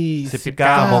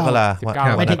19 มกราค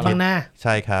มไปถึงข้างหน้าใ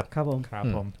ช่ครับครับ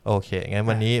ผมโอเคงั้น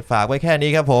วันนี้ฝากไว้แค่นี้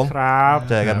ครับผมครับ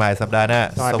เจอกันใหม่สัปดาห์หน้า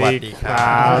สวัสดีค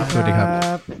รับสวัสดีครั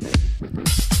บ